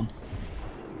currently on.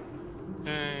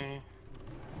 Okay.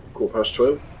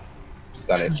 12:15.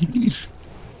 Stun it.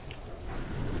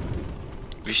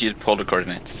 We should pull the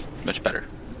coordinates. Much better.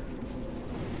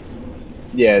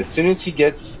 Yeah, as soon as he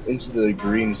gets into the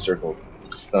green circle,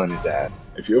 stun his ass.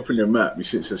 If you open your map, you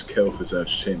see it says Kel'Thuz's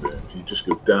Edge Chamber. If you just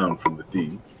go down from the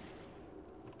D.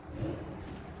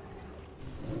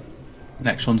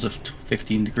 Next one's at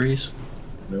 15 degrees.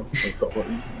 No, I thought what?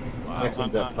 Wow, Next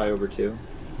one's at pi over 2.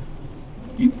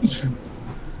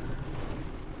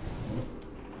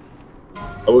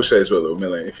 I will say as well though,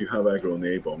 Melee, if you have aggro on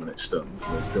the A-bomb and it's stunned,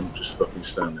 like, don't just fucking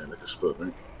stand there like a spud,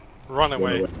 right? Run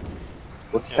away.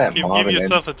 What's that? Give Marvin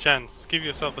yourself Ends a chance. Give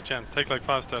yourself a chance. Take like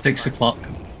 5 steps. 6 o'clock.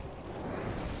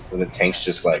 Where the tank's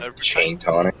just like chain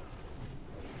taunting.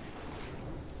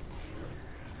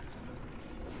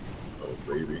 Oh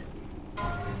baby.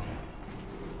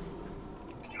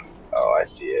 Oh, I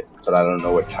see it, but I don't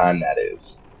know what time that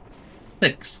is.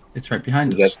 6. It's right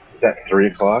behind us. Is that 3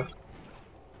 o'clock?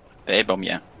 The A-bomb,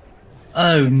 yeah.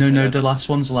 Oh, no, the last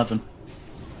one's 11.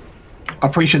 I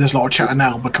appreciate there's a lot of chatter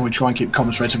now, but can we try and keep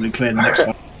comments relatively clear in the next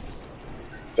one?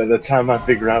 By the time I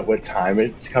figure out what time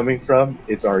it's coming from,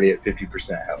 it's already at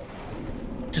 50% health.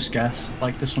 Just guess.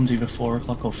 Like, this one's either 4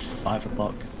 o'clock or 5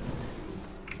 o'clock.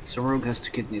 So Rogue has to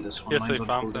kidney this one. Yes, Mine's I on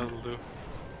found cooldown. that'll do.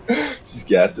 Just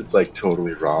guess, it's like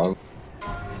totally wrong.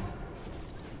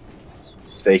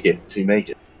 Just fake it till you make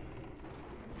it.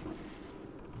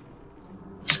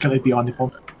 Skelly behind the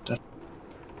bomb.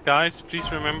 Guys,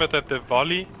 please remember that the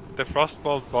volley, the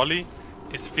frostbolt volley,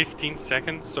 is 15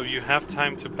 seconds, so you have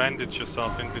time to bandage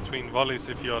yourself in between volleys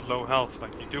if you're at low health.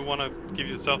 Like, you do want to give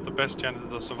yourself the best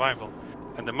chances of survival.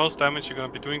 And the most damage you're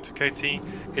going to be doing to KT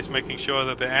is making sure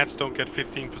that the ads don't get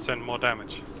 15% more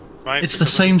damage. Right? It's the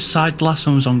same side the last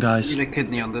one was on, guys. Need a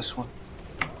kidney on this one.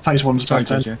 Phase 1's Sorry,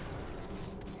 about 10. JJ.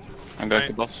 I'm going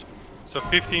to boss. So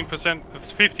 15%,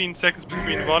 15 seconds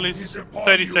between volleys,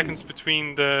 30 seconds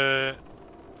between the...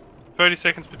 30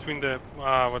 seconds between the,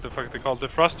 what the fuck they call the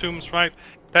frost tombs, right?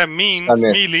 That means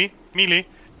melee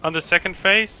on the second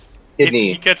phase. If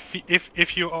you get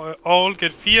if you all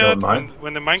get feared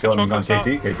when the mind control comes out.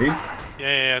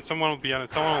 Yeah, someone will be on it.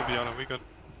 Someone will be on it. We good.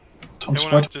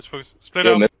 Everyone else just focus. Split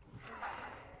up.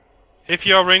 If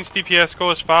your ranged DPS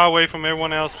goes far away from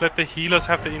everyone else, let the healers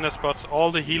have the inner spots.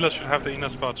 All the healers should have the inner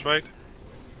spots, right?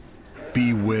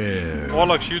 Beware.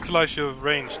 Warlocks, utilize your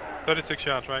ranged. 36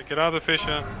 yards, right? Get out of the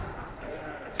fissure.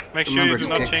 Make sure you do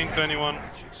not chain to anyone.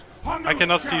 I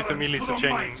cannot see if the melees are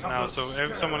chaining now,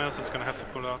 so someone else is gonna have to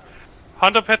pull out.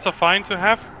 Hunter pets are fine to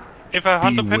have. If a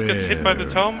hunter pet gets hit by the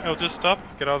tome, it'll just stop.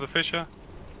 Get out of the fissure.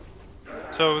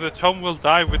 So the tome will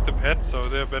die with the pet, so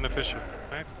they're beneficial,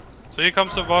 right? So here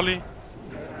comes a volley.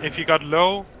 If you got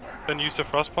low, then use a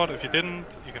frostpot. If you didn't,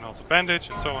 you can also bandage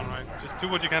and so on, right? Just do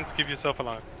what you can to keep yourself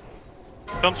alive.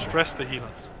 Don't stress the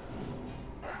healers.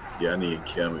 Yeah, I need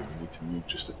Kiamu. You need to move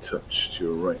just a touch to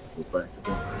your right or back a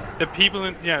bit. The people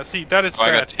in... Yeah, see, that is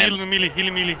bad. Heal melee,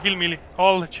 heal melee, heal melee.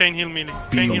 All chain heal melee.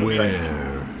 Chain heal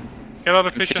melee. Get out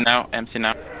of fissure. MC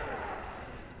now.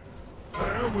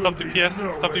 Stop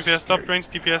DPS, stop DPS, stop range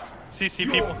DPS.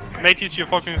 CC people. Mages, you're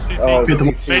fucking CCing. Oh,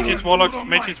 Mages, warlocks,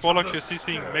 you're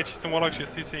CCing. Mages and warlocks, you're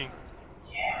CCing.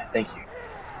 Yeah, thank you.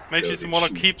 Mages and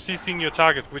warlocks, keep CCing your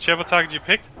target. Whichever target you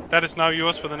picked, that is now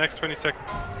yours for the next 20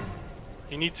 seconds.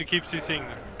 You need to keep CCing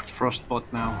them. Frostbot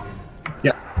now.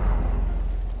 Yeah.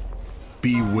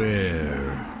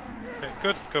 Beware. Okay,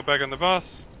 good. Go back on the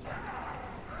boss.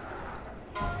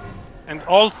 And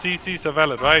all CCs are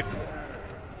valid, right?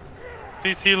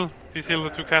 Please heal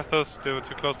the two casters. They were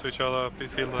too close to each other.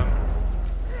 Please heal them.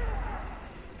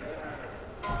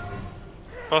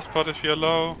 Frostpot if you're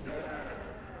low.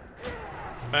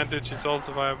 Bandage is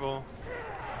also viable.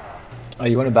 Oh,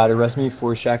 you want to battle rest me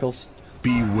for shackles?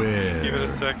 Beware. Give it a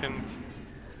second.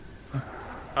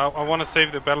 I want to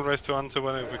save the battle race to until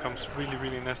when it becomes really,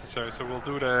 really necessary. So we'll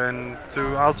do that, and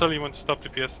I'll tell you when to stop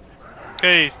DPS.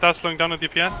 Okay, start slowing down the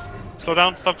DPS. Slow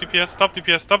down, stop DPS, stop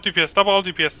DPS, stop DPS, stop all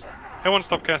DPS. Everyone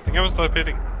stop casting, everyone stop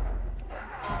hitting.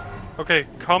 Okay,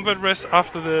 combat rest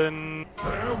after the...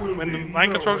 When the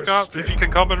mind controls go out. If you can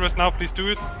combat rest now, please do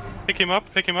it. Pick him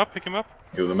up, pick him up, pick him up.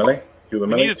 Heal the melee. Heal the We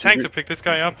melee. need a tank to pick this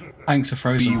guy up. Tanks are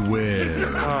frozen.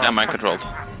 Beware. Yeah, mind controlled.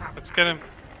 Let's get him.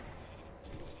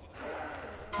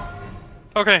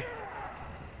 Okay.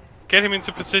 Get him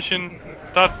into position.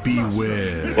 Start.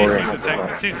 Beware. CC the tank.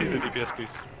 CC the DPS,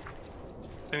 please.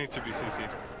 They need to be CC'd.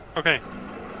 Okay.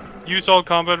 Use all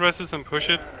combat rests and push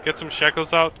it. Get some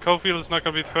shackles out. Cofield is not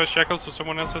going to be the first shackle, so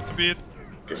someone else has to be it.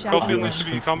 Cofield needs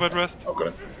to be combat rest.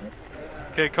 Okay.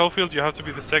 Okay, Cofield, you have to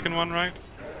be the second one, right?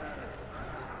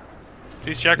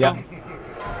 Please shackle.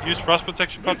 Yeah. Use frost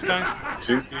protection pots, guys.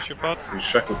 2. Use your pots. Use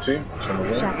shackle 2.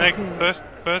 Next,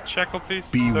 third shackle, please.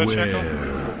 Beware. Third shackle.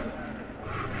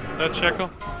 Third shackle.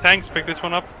 Tanks, pick this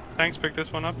one up. Tanks, pick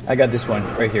this one up. I got this one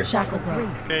right here. Shackle 3.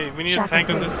 Okay, we need Shackle a tank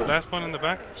on 2. this last one in the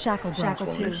back. Shackle 2.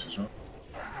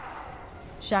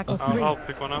 Shackle 3. I'll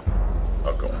pick one up.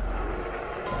 I'll go on.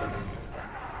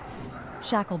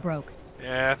 Shackle broke.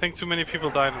 Yeah, I think too many people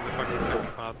died in the fucking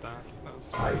second part there.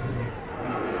 That's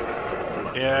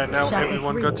yeah, now Shackle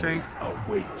everyone 3. got chained.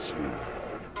 Awaits you.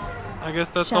 I guess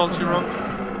that's Shackle all she wrote.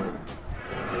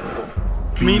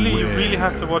 Melee, you really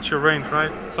have to watch your range,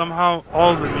 right? Somehow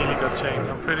all the melee got chained.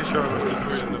 I'm pretty sure it was the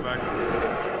druid in the back.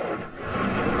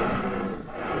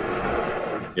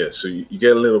 Yeah, so you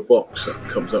get a little box that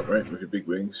comes up, right, with your big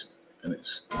wings, and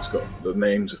it's got the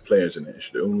names of players in it. It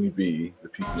should only be the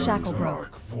people Shackle on broke.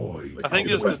 I think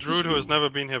it's the druid who has never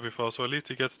been here before, so at least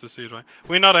he gets to see it, right?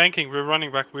 We're not anking, we're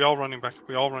running back, we're all running back,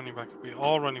 we're all running back, we're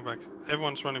all running back.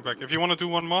 Everyone's running back. If you want to do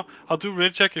one more, I'll do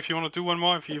raid check if you want to do one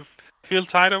more. If you feel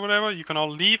tired or whatever, you can all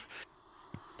leave.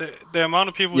 The amount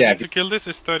of people we need to kill this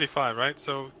is 35, right?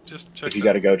 So just check. If you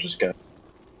gotta go, just go.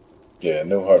 Yeah,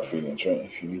 no hard feelings, right?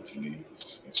 If you need to leave,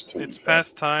 it's totally It's fine.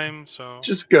 past time, so...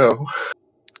 Just go.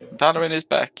 Paladin is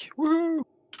back. Woo!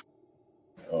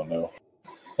 Oh no.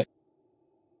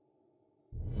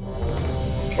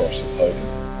 Curse of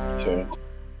hiding. Return.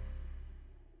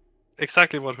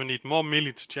 Exactly what we need. More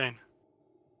melee to chain.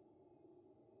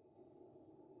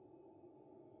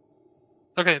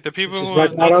 Okay, the people This is who are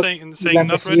right not now. saying Then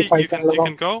not the ready, sleep I you stand can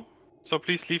alone. go. So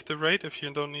please leave the raid if you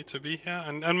don't need to be here,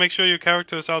 and make sure your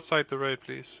character is outside the raid,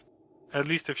 please. At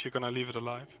least if you're gonna leave it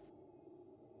alive.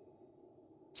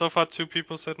 So far, 2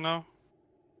 people said no.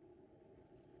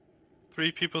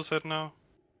 3 people said no.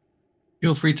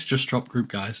 Feel free to just drop group,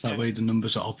 guys. That way the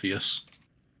numbers are obvious.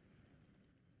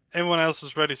 Everyone else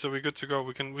is ready, so we're good to go.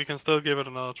 We can still give it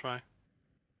another try.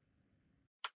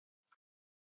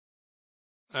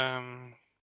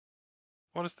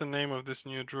 What is the name of this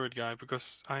new druid guy?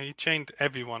 Because he chained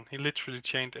everyone. He literally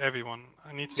chained everyone.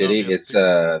 I need to know. Did he? if he has It's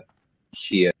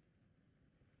Kia.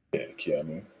 Yeah,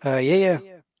 Kiamu. Yeah.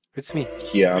 It's me.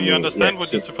 Kiamu. Do you understand yeah,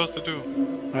 what you're supposed to do?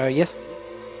 Yes.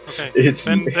 Okay. It's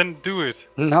then do it.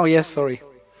 No, yes, sorry.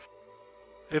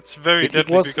 It's very It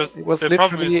deadly was, because it was the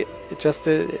problem literally is just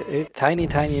a tiny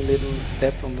little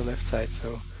step on the left side,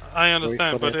 so... I sorry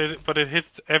understand, for but it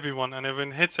hits everyone, and if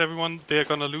it hits everyone, they're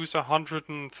gonna lose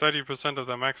 130% of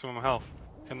their maximum health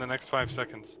in the next 5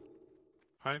 seconds.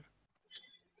 Right?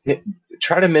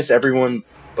 Try to miss everyone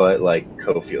but like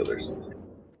Cofield or something.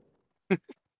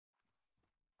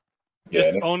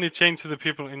 Just only chain to the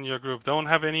people in your group. Don't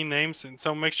have any names, and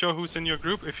so make sure who's in your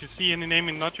group. If you see any name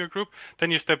in not your group, then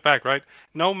you step back, right?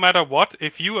 No matter what,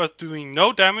 if you are doing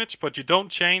no damage but you don't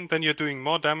chain, then you're doing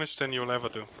more damage than you'll ever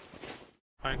do.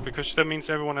 Right? Because that means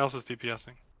everyone else is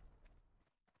DPSing.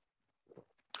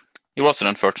 It was an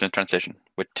unfortunate transition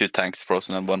with 2 tanks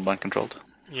frozen and 1 controlled.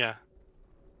 Yeah.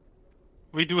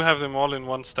 We do have them all in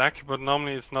one stack, but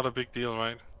normally it's not a big deal,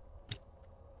 right?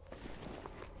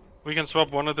 We can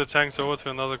swap one of the tanks over to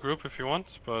another group if you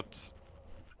want, but...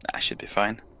 That should be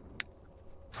fine.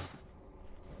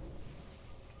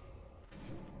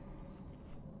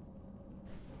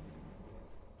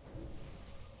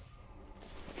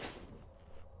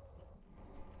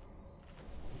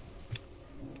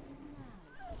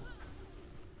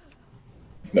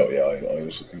 No, yeah, I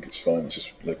also think it's fine. It's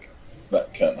just like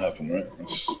that can't happen, right?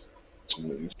 It's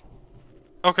what it is.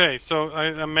 Okay, so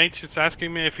a mage is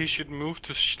asking me if he should move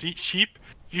to sheep.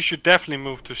 You should definitely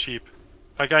move to sheep.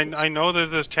 Like, I know that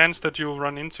there's a chance that you'll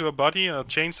run into a body or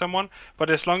chain someone,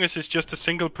 but as long as it's just a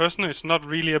single person, it's not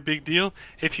really a big deal.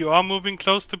 If you are moving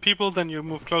close to people, then you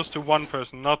move close to one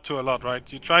person, not to a lot,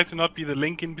 right? You try to not be the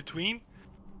link in between.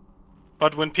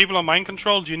 But when people are mind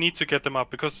controlled, you need to get them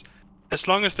up, because as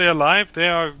long as they're alive, they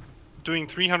are doing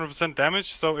 300%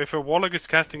 damage, so if a Warlock is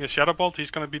casting a Shadow Bolt,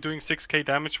 he's going to be doing 6k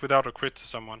damage without a crit to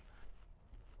someone.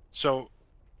 So,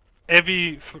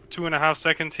 every 2.5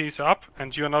 seconds he's up,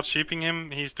 and you're not sheeping him,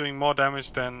 he's doing more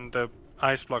damage than the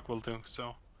Ice Block will do,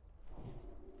 so...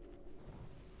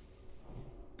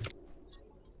 It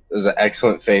was an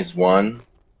excellent phase 1,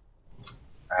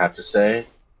 I have to say.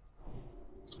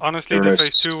 Honestly, the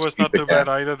phase 2 was not too bad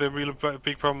either. The real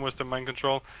big problem was the mind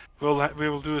control. We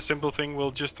will do a simple thing.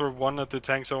 We'll just throw one at the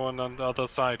tanks over on the other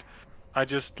side. I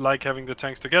just like having the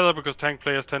tanks together because tank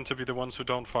players tend to be the ones who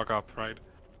don't fuck up, right?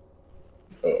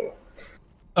 Oh.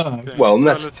 Okay, Well, so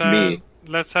unless it's me.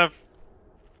 Let's have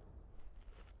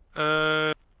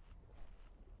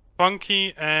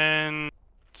Funky and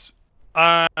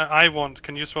I want.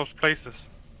 Can you swap places?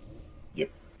 Yep.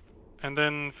 And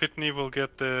then Fitney will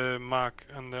get the mark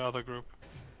and the other group.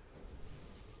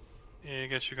 Yeah, I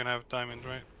guess you can have Diamond,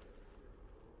 right?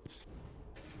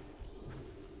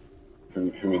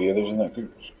 Who are the others in that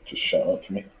group? Just shout out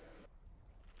for me.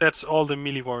 That's all the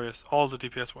melee warriors, all the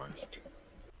DPS warriors. Okay.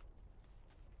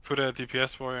 Put a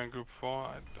DPS warrior in group 4.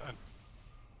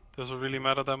 Does it really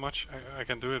matter that much? I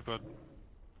can do it, but...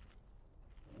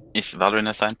 Is Valorant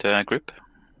assigned to a group?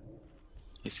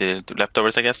 Is he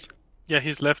leftovers, I guess? Yeah,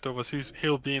 he's leftovers.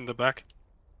 He'll be in the back.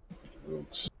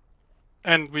 Rogues.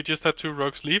 And we just had 2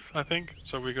 rogues leave, I think,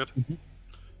 so we're good.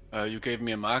 You gave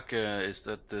me a mark. Is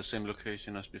that the same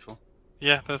location as before?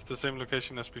 Yeah, that's the same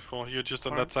location as before. You're just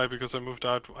on that side because I moved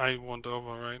out. I want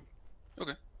over, right?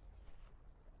 Okay.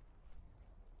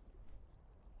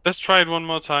 Let's try it one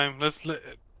more time.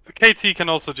 KT can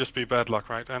also just be bad luck,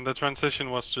 right? And the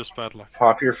transition was just bad luck.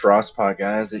 Pop your frost pot,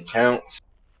 guys. It counts.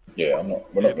 Yeah,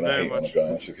 we're not going to hate on the guy.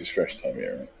 It's like his first time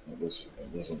here. It was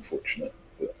unfortunate,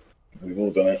 but we've all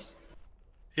done it.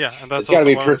 Yeah, and that's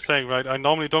also what I'm saying, right? I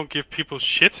normally don't give people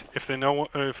shit if they know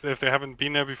if they haven't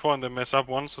been there before and they mess up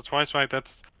once or twice, right?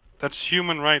 That's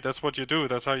human, right? That's what you do.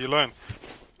 That's how you learn.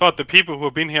 But the people who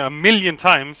have been here a million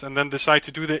times and then decide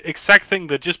to do the exact thing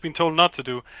they've just been told not to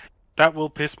do, that will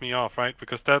piss me off, right?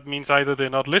 Because that means either they're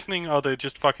not listening or they're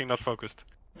just fucking not focused.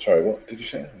 Sorry, what did you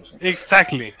say?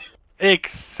 Exactly.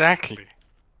 Exactly.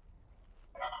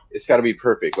 It's got to be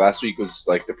perfect. Last week was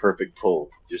like the perfect pull.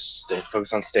 Just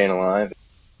focus on staying alive.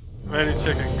 Ready,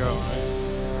 check, and go, right?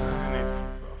 I need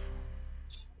off.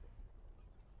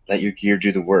 Let your gear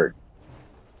do the work.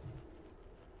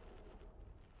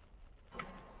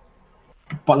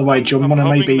 By the way, do you want to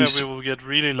maybe... that we will get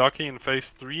really lucky in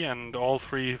phase 3 and all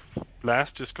 3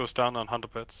 blasts just goes down on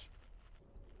 100 pets.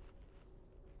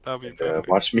 That would be perfect.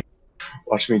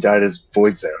 Watch me die as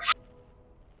Void Zone.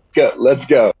 Go, let's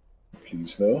go.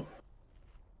 Please no.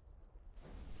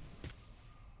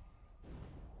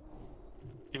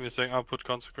 Give me a second, I'll put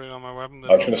Consecrate on my weapon.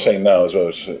 I was going to say now as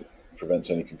well, so it prevents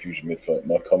any confusion mid-fight.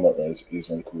 My combat res is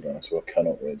on cooldown, so I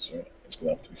cannot res, right? It's going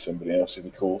to have to be somebody else if he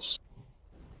calls.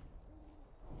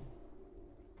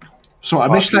 So I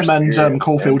missed them and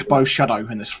Caulfield both Shadow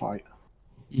in this fight.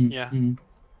 Yeah.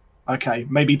 Okay,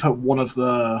 maybe put one of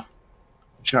the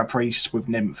Shadow Priests with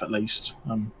Nymph at least.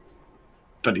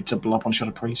 Don't need to blow up on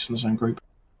Shadow Priests in the same group.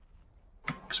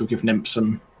 Because we'll give Nymph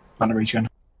some mana regen.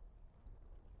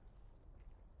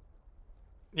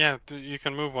 Yeah, you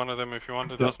can move one of them if you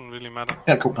want. It doesn't really matter.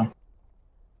 Yeah, cool. Done.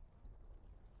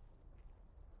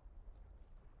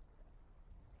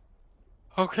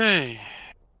 Okay.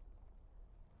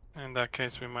 In that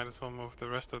case, we might as well move the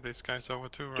rest of these guys over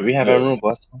too, right? Do we have Emerald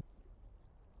Blast?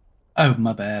 Oh,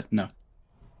 my bad. No.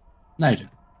 No, you don't.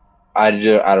 I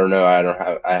don't know.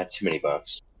 I have too many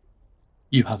buffs.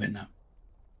 You have it now.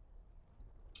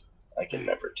 I can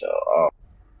never tell. Oh.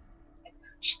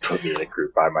 Just put me in a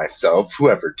group by myself.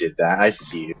 Whoever did that, I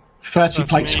see you. 30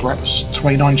 plate scraps,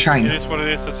 29 chain. It is what it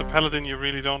is. As a paladin, you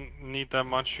really don't need that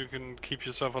much. You can keep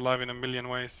yourself alive in a million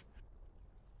ways.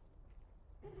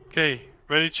 Okay,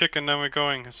 ready, check, and then we're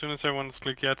going. As soon as everyone's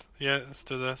clicked yes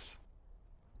to this.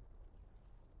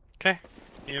 Okay,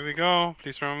 here we go.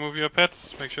 Please remove your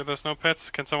pets. Make sure there's no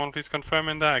pets. Can someone please confirm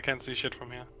in there? I can't see shit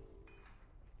from here.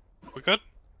 We good?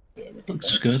 Yeah, we're good.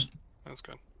 Looks good. That's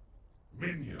good.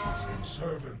 Minions,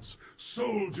 servants,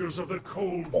 soldiers of the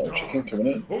cold chicken coming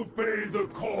in. Obey the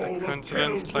call of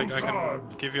Coincidence, like I can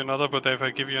give you another, but if I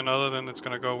give you another, then it's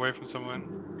gonna go away from someone.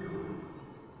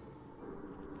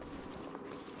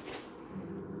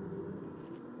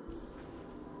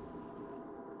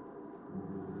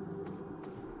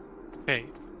 Okay,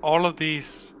 all of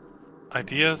these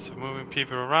ideas of moving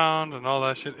people around and all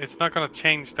that shit, it's not gonna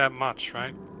change that much,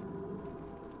 right?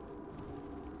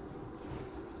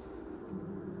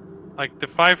 Like the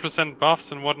 5%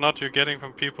 buffs and whatnot you're getting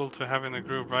from people to have in a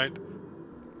group, right?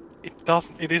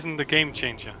 It isn't a game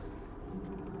changer.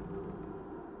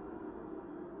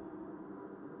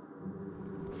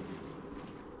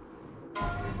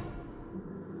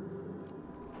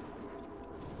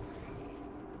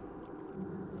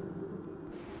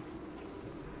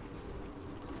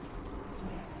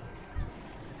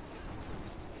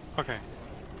 Okay.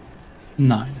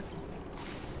 9.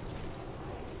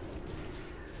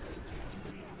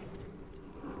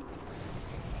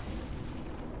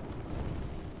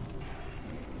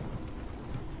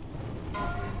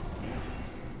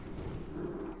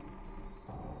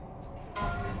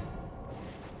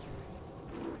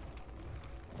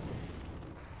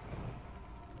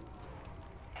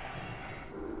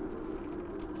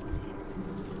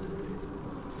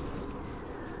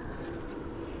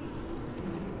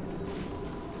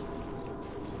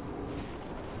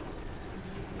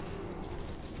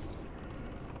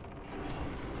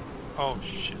 Oh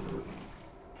shit.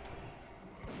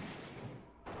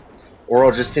 Or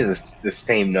I'll just say the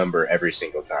same number every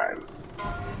single time.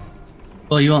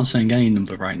 Well, you aren't saying any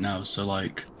number right now, so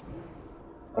like...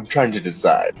 I'm trying to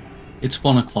decide. It's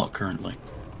 1 o'clock currently.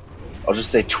 I'll just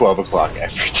say 12 o'clock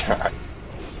every time.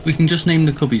 We can just name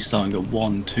the cubby starting at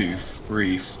 1, 2,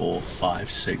 3, 4,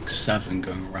 5, 6, 7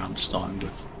 going around, starting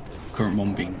with current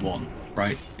one being 1,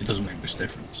 right? It doesn't make much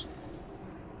difference.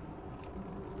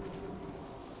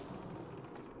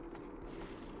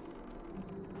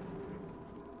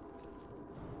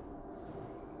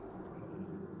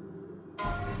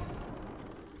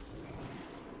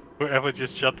 Whoever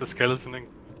just shot the skeleton in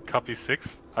copy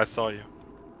 6, I saw you.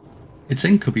 It's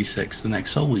in cubby 6, the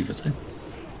next soul leaver's in.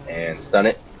 And stun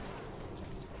it.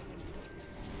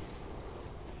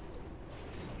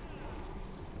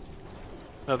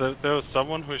 No, there was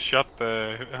someone who shot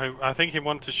the... I think he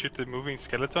wanted to shoot the moving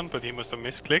skeleton, but he must have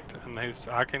misclicked, and his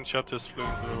arcane shot just flew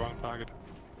into the wrong target.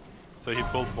 So he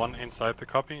pulled one inside the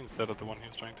copy instead of the one he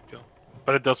was trying to kill.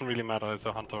 But it doesn't really matter, it's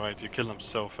a hunter, right? You kill them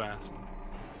so fast.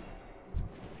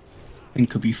 In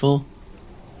cubby 4.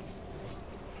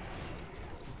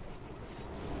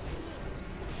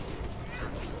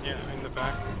 Yeah, in the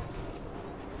back.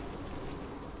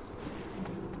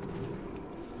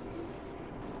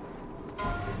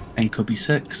 And cubby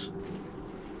 6.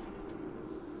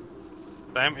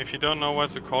 Damn, if you don't know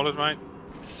what to call it right,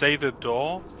 say the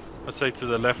door, or say to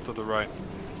the left or the right.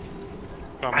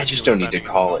 I just don't need to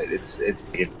call it.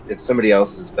 If somebody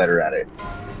else is better at it.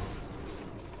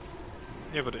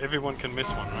 Yeah, but everyone can miss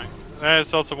one, right?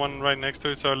 There's also one right next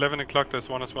to it, so 11 o'clock there's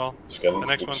one as well. The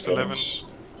next one's 11.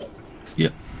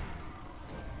 Yep.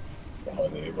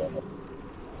 Behind the A-bomb.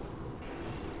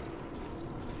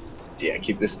 Yeah,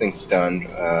 keep this thing stunned.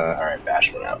 Alright,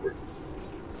 bash one outward.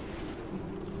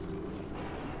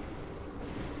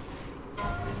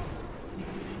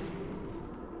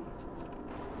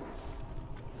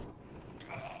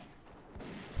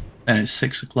 And it's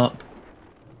 6 o'clock.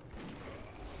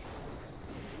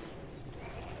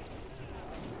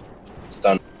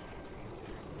 Stun.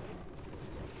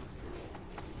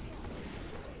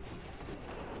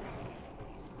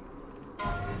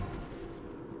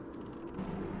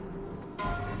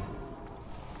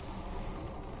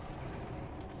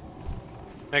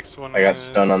 Next one I got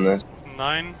stun on this.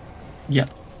 9.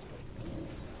 Yep.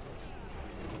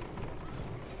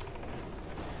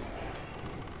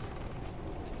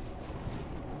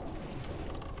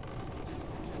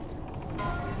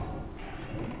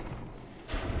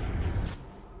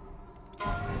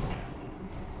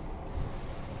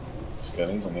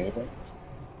 Skellies on the A-bomb.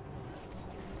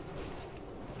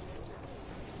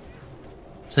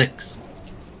 6.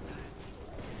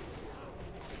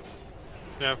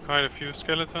 You have quite a few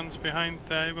skeletons behind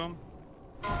the A-bomb.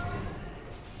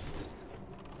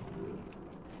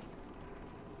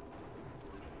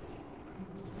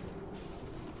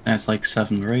 And it's like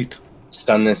 7 or 8.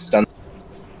 Stun this, stun.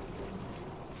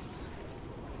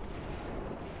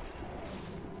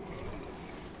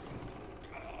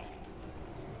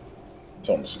 It's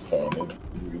honestly fine. It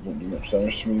really don't do much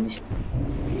damage to me.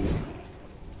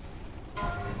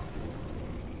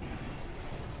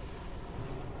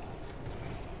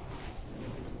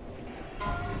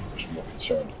 Just more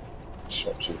concerned.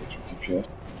 Swaps over to DPS.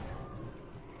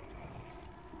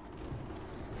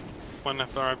 One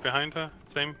left or right behind her.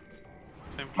 Same.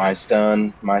 My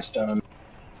stun, my stun.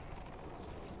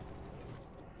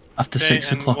 After Okay,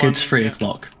 6 and o'clock, one- it's 3 yeah.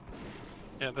 o'clock.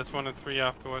 Yeah, that's 1 and 3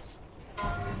 afterwards.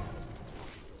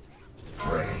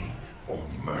 Pray for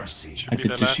mercy. Should I be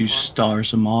could the just last use one. star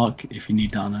as a mark if you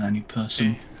need that on any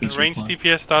person. The Please ranged reply.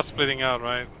 DPS starts splitting out,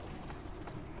 right?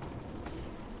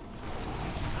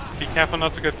 Be careful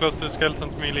not to get close to the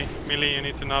skeletons, melee. Melee, you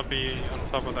need to not be on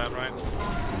top of that, right?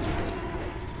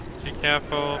 Be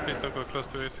careful, please don't go close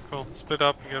to it. Cool, split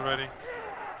up and get ready.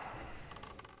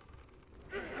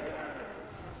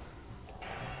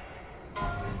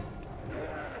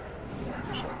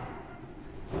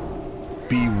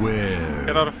 Beware.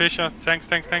 Get out of Fisher. Tanks,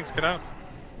 get out.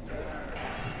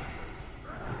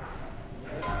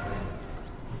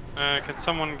 Can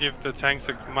someone give the tanks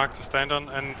a mark to stand on?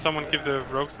 And someone give the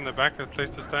rogues in the back a place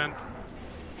to stand?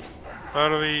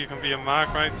 Probably you can be a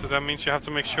mark, right? So that means you have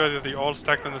to make sure that they all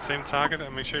stacked on the same target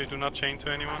and make sure you do not chain to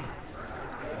anyone.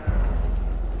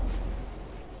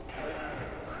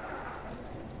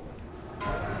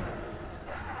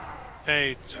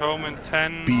 Okay, Tome in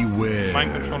 10. Beware.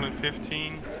 Mind control in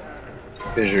 15.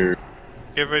 Fissure.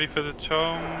 Get ready for the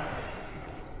Tome.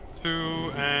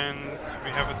 2, and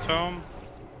we have a Tome.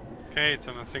 Okay, it's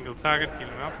on a single target, heal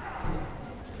him up.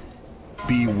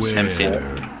 Beware.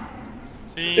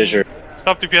 See? Fissure.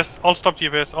 Stop DPS. All stop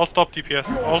DPS. All stop DPS.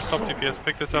 All stop DPS.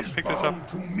 Pick this up. Pick this up.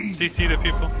 CC the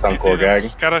people. CC them.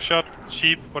 Scatter shot.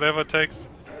 Sheep. Whatever it takes.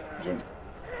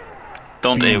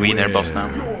 Don't AoE their boss now.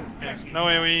 Yeah, no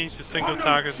AoE. Just single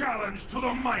target.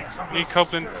 Need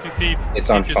Copeland CC'd. It's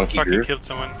on he just Funky fucking Groove. killed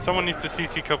someone. Someone needs to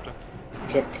CC Copeland.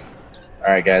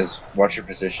 Alright, guys. Watch your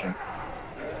position.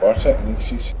 Watch it and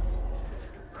CC.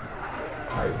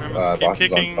 Remember to keep boss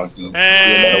is on kicking. Funky.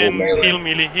 And Melee. heal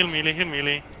melee. Heal melee. Heal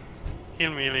melee.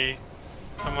 Heal melee.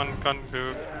 Someone gun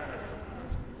groove.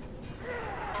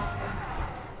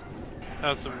 That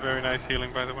was some very nice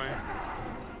healing, by the way.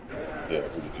 Yeah,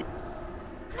 really good.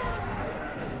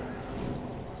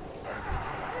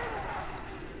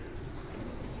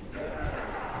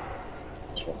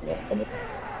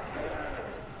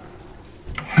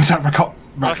 Is that record?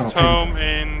 Frost Home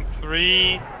in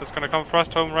 3. There's gonna come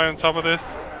Frost Home right on top of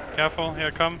this. Careful, here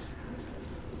it comes.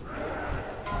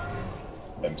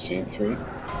 MC in 3.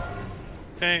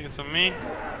 Okay, it's on me.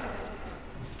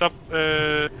 Stop,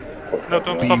 no,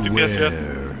 don't stop DPS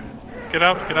yet. Get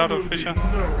out of Fisher.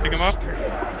 Pick him up.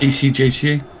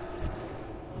 DCJC.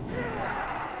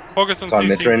 Focus on It's on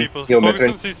CCing Mitrin. people. Heal Focus on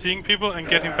Mitrin. CCing people and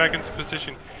get him back into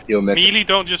position. Heal Mitrin. Melee,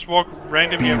 don't just walk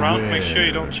randomly around. Make sure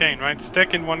you don't chain, right?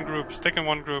 Stack in one group. Stick in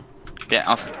one group. Yeah,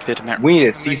 I'll put him here. We need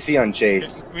a CC on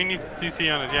Chase. We need CC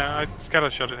on it. Yeah, I scatter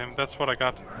shot at him. That's what I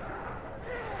got.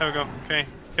 There we go. Okay,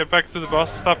 get back to the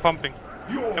boss. Stop pumping.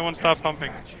 Everyone, stop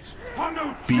pumping.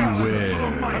 Beware.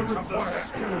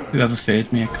 Whoever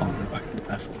feared me, I can't go back to the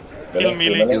battle. Heal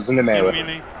melee. Heals in the melee. Heal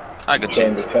melee. I got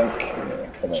Chain you. the tank. Yeah,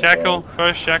 come on, Shackle.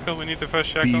 First shackle. We need the first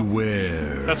shackle.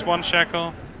 Beware. That's one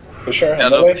shackle. Fisher, Yeah,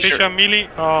 no, melee. Fisher melee.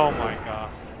 Oh my god.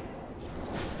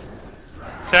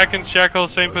 Second shackle,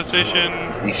 same position.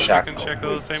 Second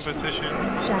shackle, same position.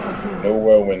 Shackle 2. No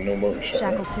whirlwind, no motor shot.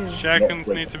 Shackle 2. Shackles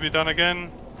need to be done again.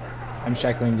 I'm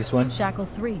shackling this one. Shackle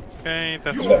 3. Okay,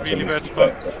 that's a That's really a bad missed spot.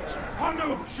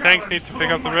 attack. Tanks need to pick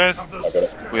up the rest. I got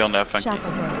it. We all know Funky.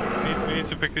 Shackle broke. We need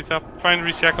to pick these up. Try and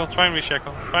reshackle, try and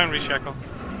reshackle, try and reshackle.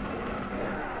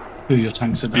 Who your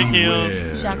tanks are Big down.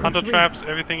 heals, Shackle hunter 3. traps,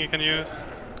 everything you can use.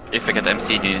 If I get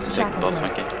MC, you need to take the boss,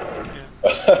 Shackle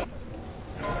Funky.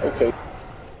 Okay.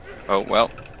 Oh,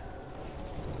 well.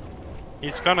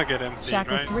 He's gonna get MC,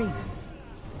 Shackle right? 3.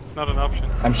 It's not an option.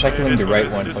 I'm shackling It is the what it right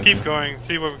is. one. Just Funky. keep going,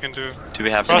 see what we can do. Do we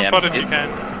have any Frostbot if you MCs? can.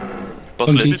 Boss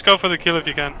Funky. lit. Just go for the kill if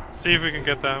you can. See if we can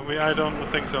get that. I don't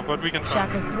think so, but we can try.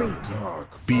 Shackle 3.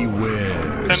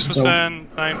 Beware. 10%,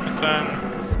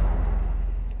 9%.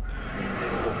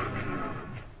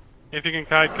 If you can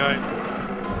kite.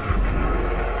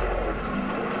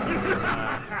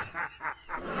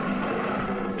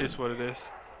 Is what it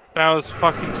is. That was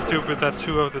fucking stupid that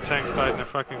 2 of the tanks died in a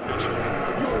fucking fissure.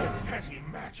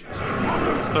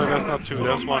 So that's not 2,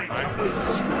 that's 1,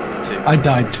 right? I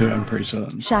died too, I'm pretty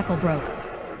certain. Shackle broke.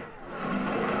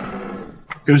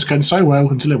 It was going so well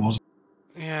until it wasn't.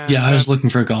 Yeah, Yeah, I was looking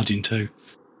for a Guardian too.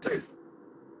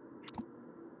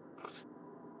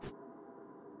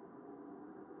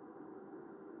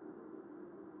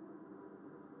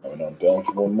 I'm down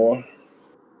for one more.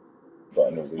 But I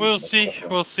know We'll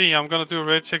see. I'm gonna do a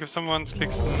raid check if someone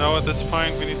clicks no at this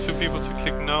point. We need 2 people to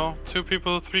click no. 2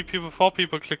 people, 3 people, 4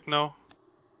 people click no.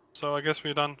 So I guess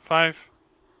we're done. 5,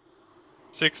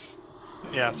 6.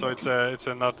 Yeah, so it's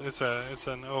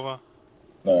an over.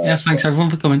 Yeah, thanks everyone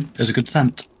for coming. It was a good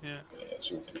attempt. Yeah.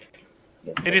 it's okay.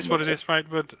 It is what it is, right?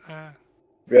 But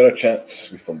We had a chance,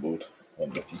 we fumbled.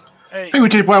 Unlucky. I think we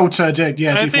did well to I think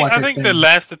the 15.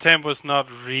 last attempt was not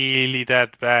really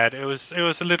that bad. It was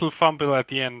a little fumble at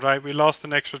the end, right? We lost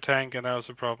an extra tank, and that was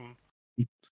a problem.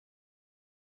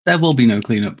 There will be no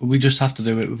cleanup, but we just have to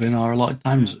do it within our allotted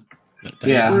times.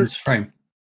 Yeah. This frame.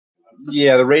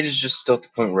 Yeah, the raid is just still at the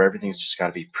point where everything's just got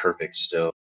to be perfect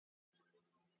still.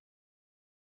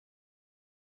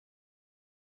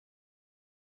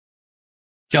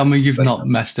 Yeah, I mean, you've not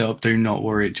messed it up. Do not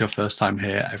worry. It's your first time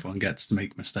here. Everyone gets to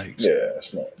make mistakes. Yeah,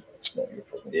 it's not your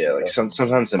problem. Yeah, like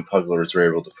sometimes in Pugglers we're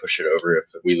able to push it over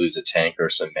if we lose a tank or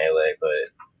some melee, but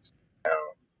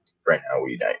right now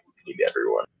we need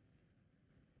everyone.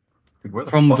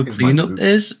 Problem with a cleanup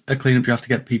is a cleanup. You have to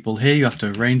get people here. You have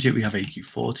to arrange it. We have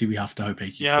AQ40. We have to hope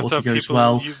AQ40 You have to have goes people.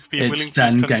 well. You've been It's willing to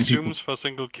then use getting people. consumes for a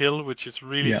single kill, which is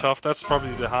really Yeah. tough. That's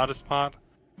probably the hardest part.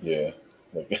 Yeah,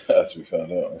 like, as we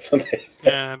found out on Sunday.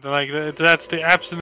 Yeah, like that's the absolute.